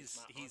he's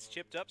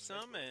chipped up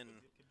some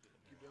and.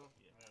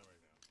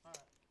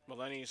 Well,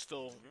 then he's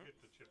still.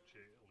 Get the chip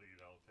lead.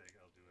 I'll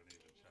do an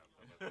even chop.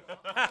 I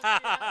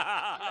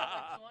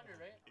got 200,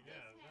 right? Yeah,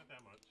 not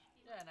that much.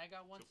 Yeah, and I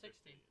got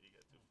 160.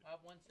 I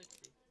have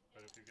 160.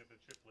 But if you get the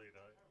chip lead,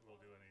 we'll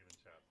do an even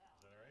chop.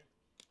 Is that all right?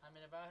 I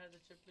mean, if I had the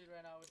chip lead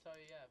right now, I would tell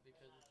you yeah,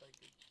 because it's like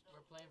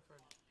we're playing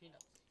for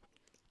peanuts.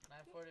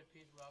 940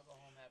 apiece, we all go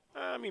home happy.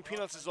 I mean,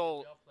 peanuts is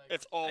all.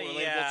 It's all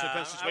relatable to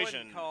the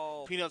situation.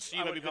 Peanuts,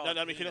 you maybe put not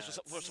many peanuts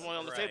for someone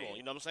on the table.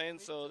 You know what I'm saying?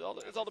 So it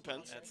all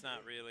depends. That's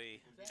not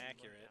really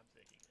accurate.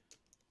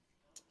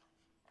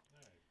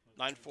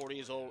 940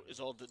 is all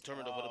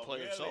determined of what the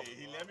player itself.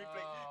 He let me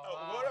play.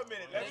 Wait a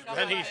minute.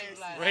 Then he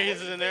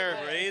raises in there.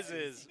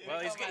 Raises.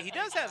 Well, he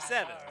does have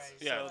 7s,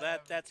 yeah. So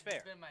that's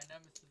fair. He's been my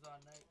nemesis all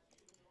night.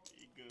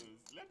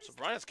 So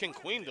Brian's king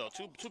queen though,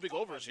 two big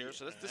overs here.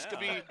 So this could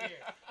be.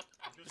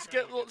 Let's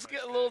get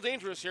a little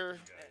dangerous here.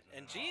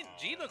 And G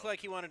looked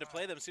like he wanted to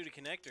play them suited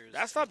connectors.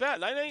 That's not bad.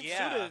 9-8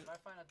 yeah. suited. If I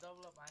find a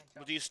double up, I ain't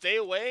But do you stay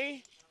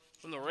away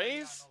from the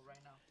raise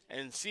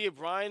and see if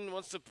Brian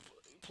wants to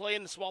play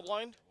in the small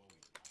blind?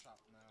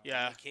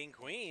 Yeah. King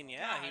queen,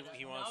 yeah,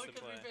 he wants to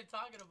play. We've been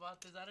talking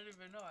about this. I don't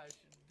even know.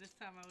 This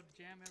time I would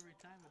jam every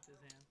time with this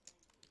hand.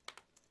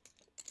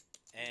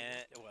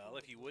 And well,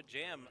 if you would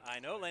jam, I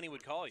know Lenny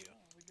would call you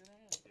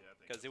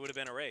because it would have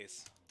been a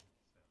race.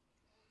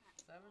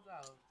 7's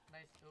out.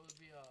 Nice. It would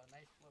be a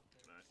nice flip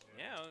there.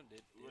 Yeah,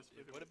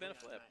 it would have been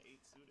a flip.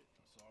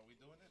 So are we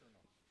doing it or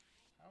no?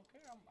 I don't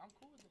care. I'm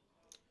cool with it.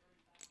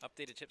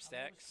 Updated chip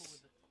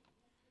stacks.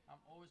 I'm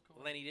always cool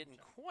with it. Lenny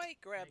didn't quite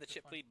grab the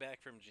chip lead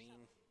back from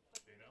Gene.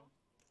 Dino?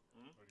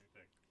 What do you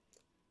think?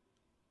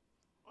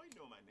 Oh, you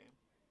know my name.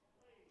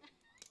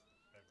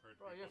 I've heard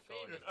Bro, you're people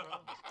call you famous,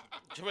 bro.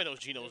 Everybody knows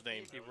Gino's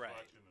name. I was Right.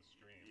 watching the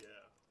stream.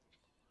 Yeah.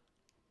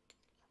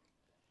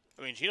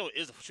 I mean, Gino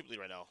is the chip lead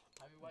right now.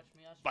 Have you watched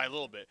me on By a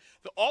little bit.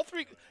 The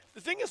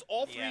thing is,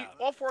 all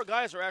four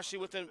guys are actually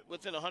within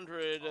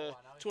 100,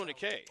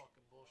 200K.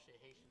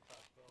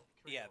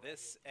 Yeah,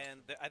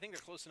 I think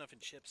they're close enough in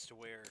chips to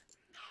where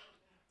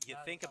you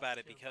think about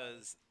it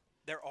because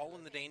they're all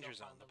in the danger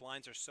zone. The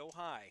blinds are so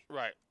high.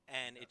 Right.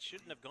 And it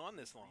shouldn't have gone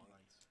this long.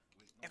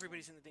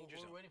 Everybody's in the danger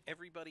zone.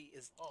 Everybody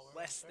is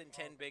less than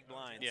 10 big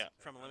blinds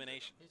from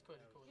elimination.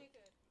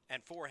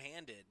 And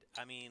four-handed,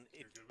 I mean,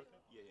 Yeah,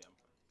 I'm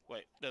fine.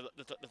 Wait,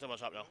 that's my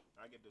top now.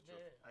 I get the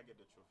trophy. I get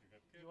the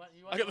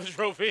trophy. I get the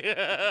trophy.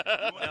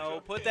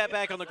 No, put that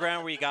back on the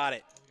ground where you got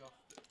it.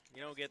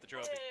 You don't get the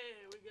trophy.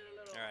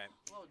 All right.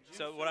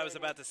 So what I was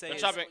about to say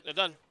is they're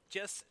done.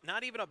 Just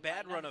not even a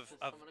bad run of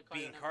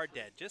being card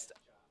dead. Just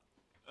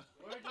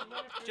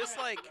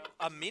like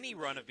a mini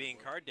run of being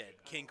card dead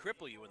can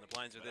cripple you when the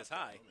blinds are this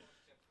high.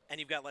 And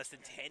you've got less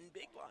than 10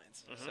 big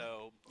blinds.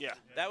 So yeah,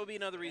 that would be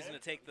another reason to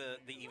take the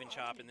even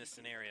chop in this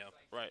scenario.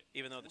 Right.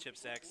 Even though the chip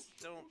stacks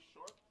don't.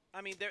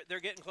 I mean, they're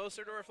getting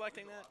closer to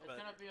reflecting that. But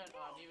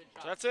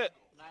so that's it.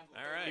 All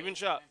right. Even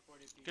chop.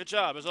 Good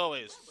job, as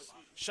always.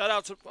 Shout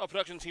out to our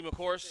production team, of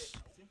course.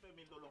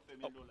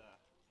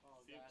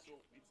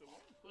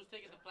 Who's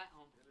taking the plant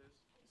home?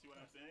 See what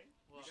I'm saying?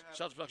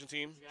 Shout out to the production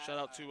team. Shout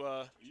out to.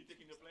 You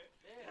taking the plate?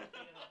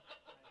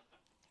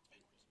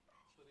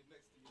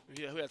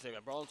 Yeah, who had to take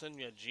it? Burlington.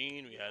 We had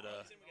Gene. We had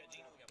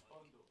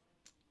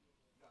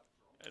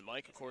and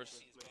Mike, of course.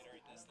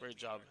 Great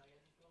job.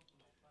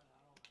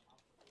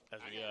 As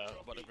we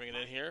about to bring it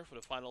in here for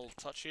the final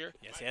touch here.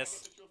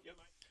 Yes.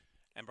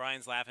 And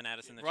Brian's laughing at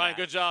us in the Brian, chat.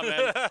 good job,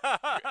 man.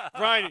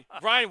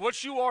 Brian,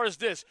 what you are is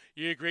this.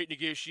 You're a great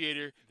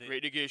negotiator,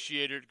 greatest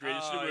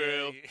in the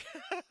world.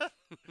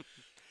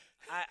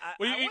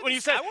 When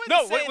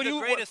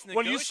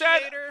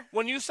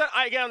you said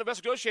I am the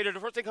best negotiator, the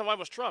first thing that came to mind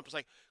was Trump. It's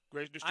like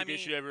greatest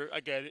negotiator ever. I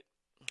get it.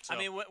 So. I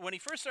mean, when he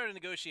first started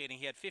negotiating,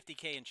 he had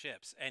 50K in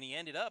chips, and he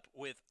ended up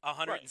with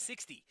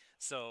 160. Right.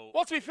 So,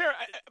 well, to be fair,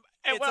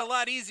 it's a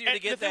lot easier to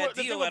get that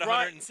deal at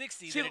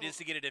 160 than it is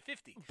to get it at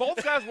 50.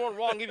 Both guys weren't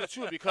wrong either,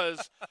 too,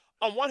 because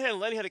on one hand,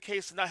 Lenny had a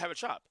case to not have a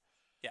chop.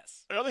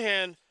 Yes. On the other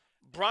hand,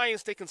 Brian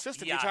stayed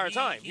consistent the entire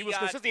time. He was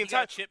consistent the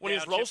entire time. When he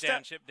was low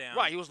stack,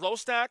 right? He was low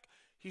stack.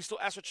 He still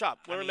asked for chop,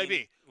 whatever it may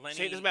be.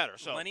 It doesn't matter.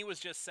 So Lenny was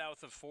just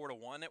south of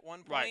 4-1 at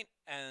one point,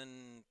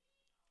 and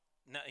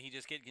no, he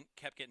just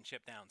kept getting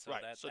chipped down. So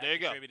that there you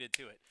contributed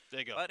to it. There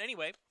you go. But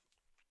anyway,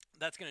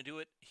 that's going to do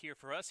it here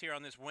for us here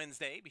on this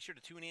Wednesday. Be sure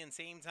to tune in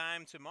same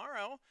time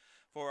tomorrow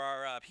for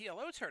our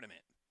PLO tournament.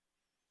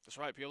 That's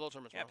right, PLO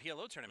tournament. Yeah,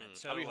 PLO tournament.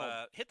 So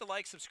hit the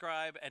like,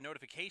 subscribe, and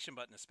notification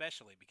button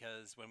especially,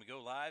 because when we go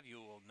live,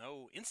 you will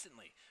know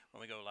instantly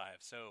when we go live.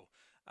 So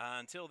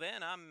until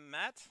then, I'm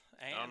Matt.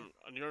 And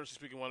I'm the Ernest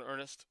speaking one,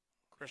 Ernest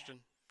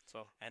Christian.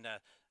 So and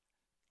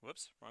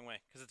whoops, wrong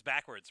way, because it's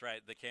backwards,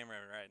 right? The camera,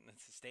 right? And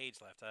it's the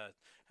stage left.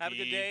 Have a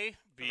good day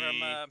from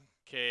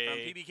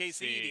PBKC,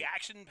 the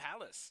Action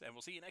Palace, and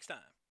we'll see you next time.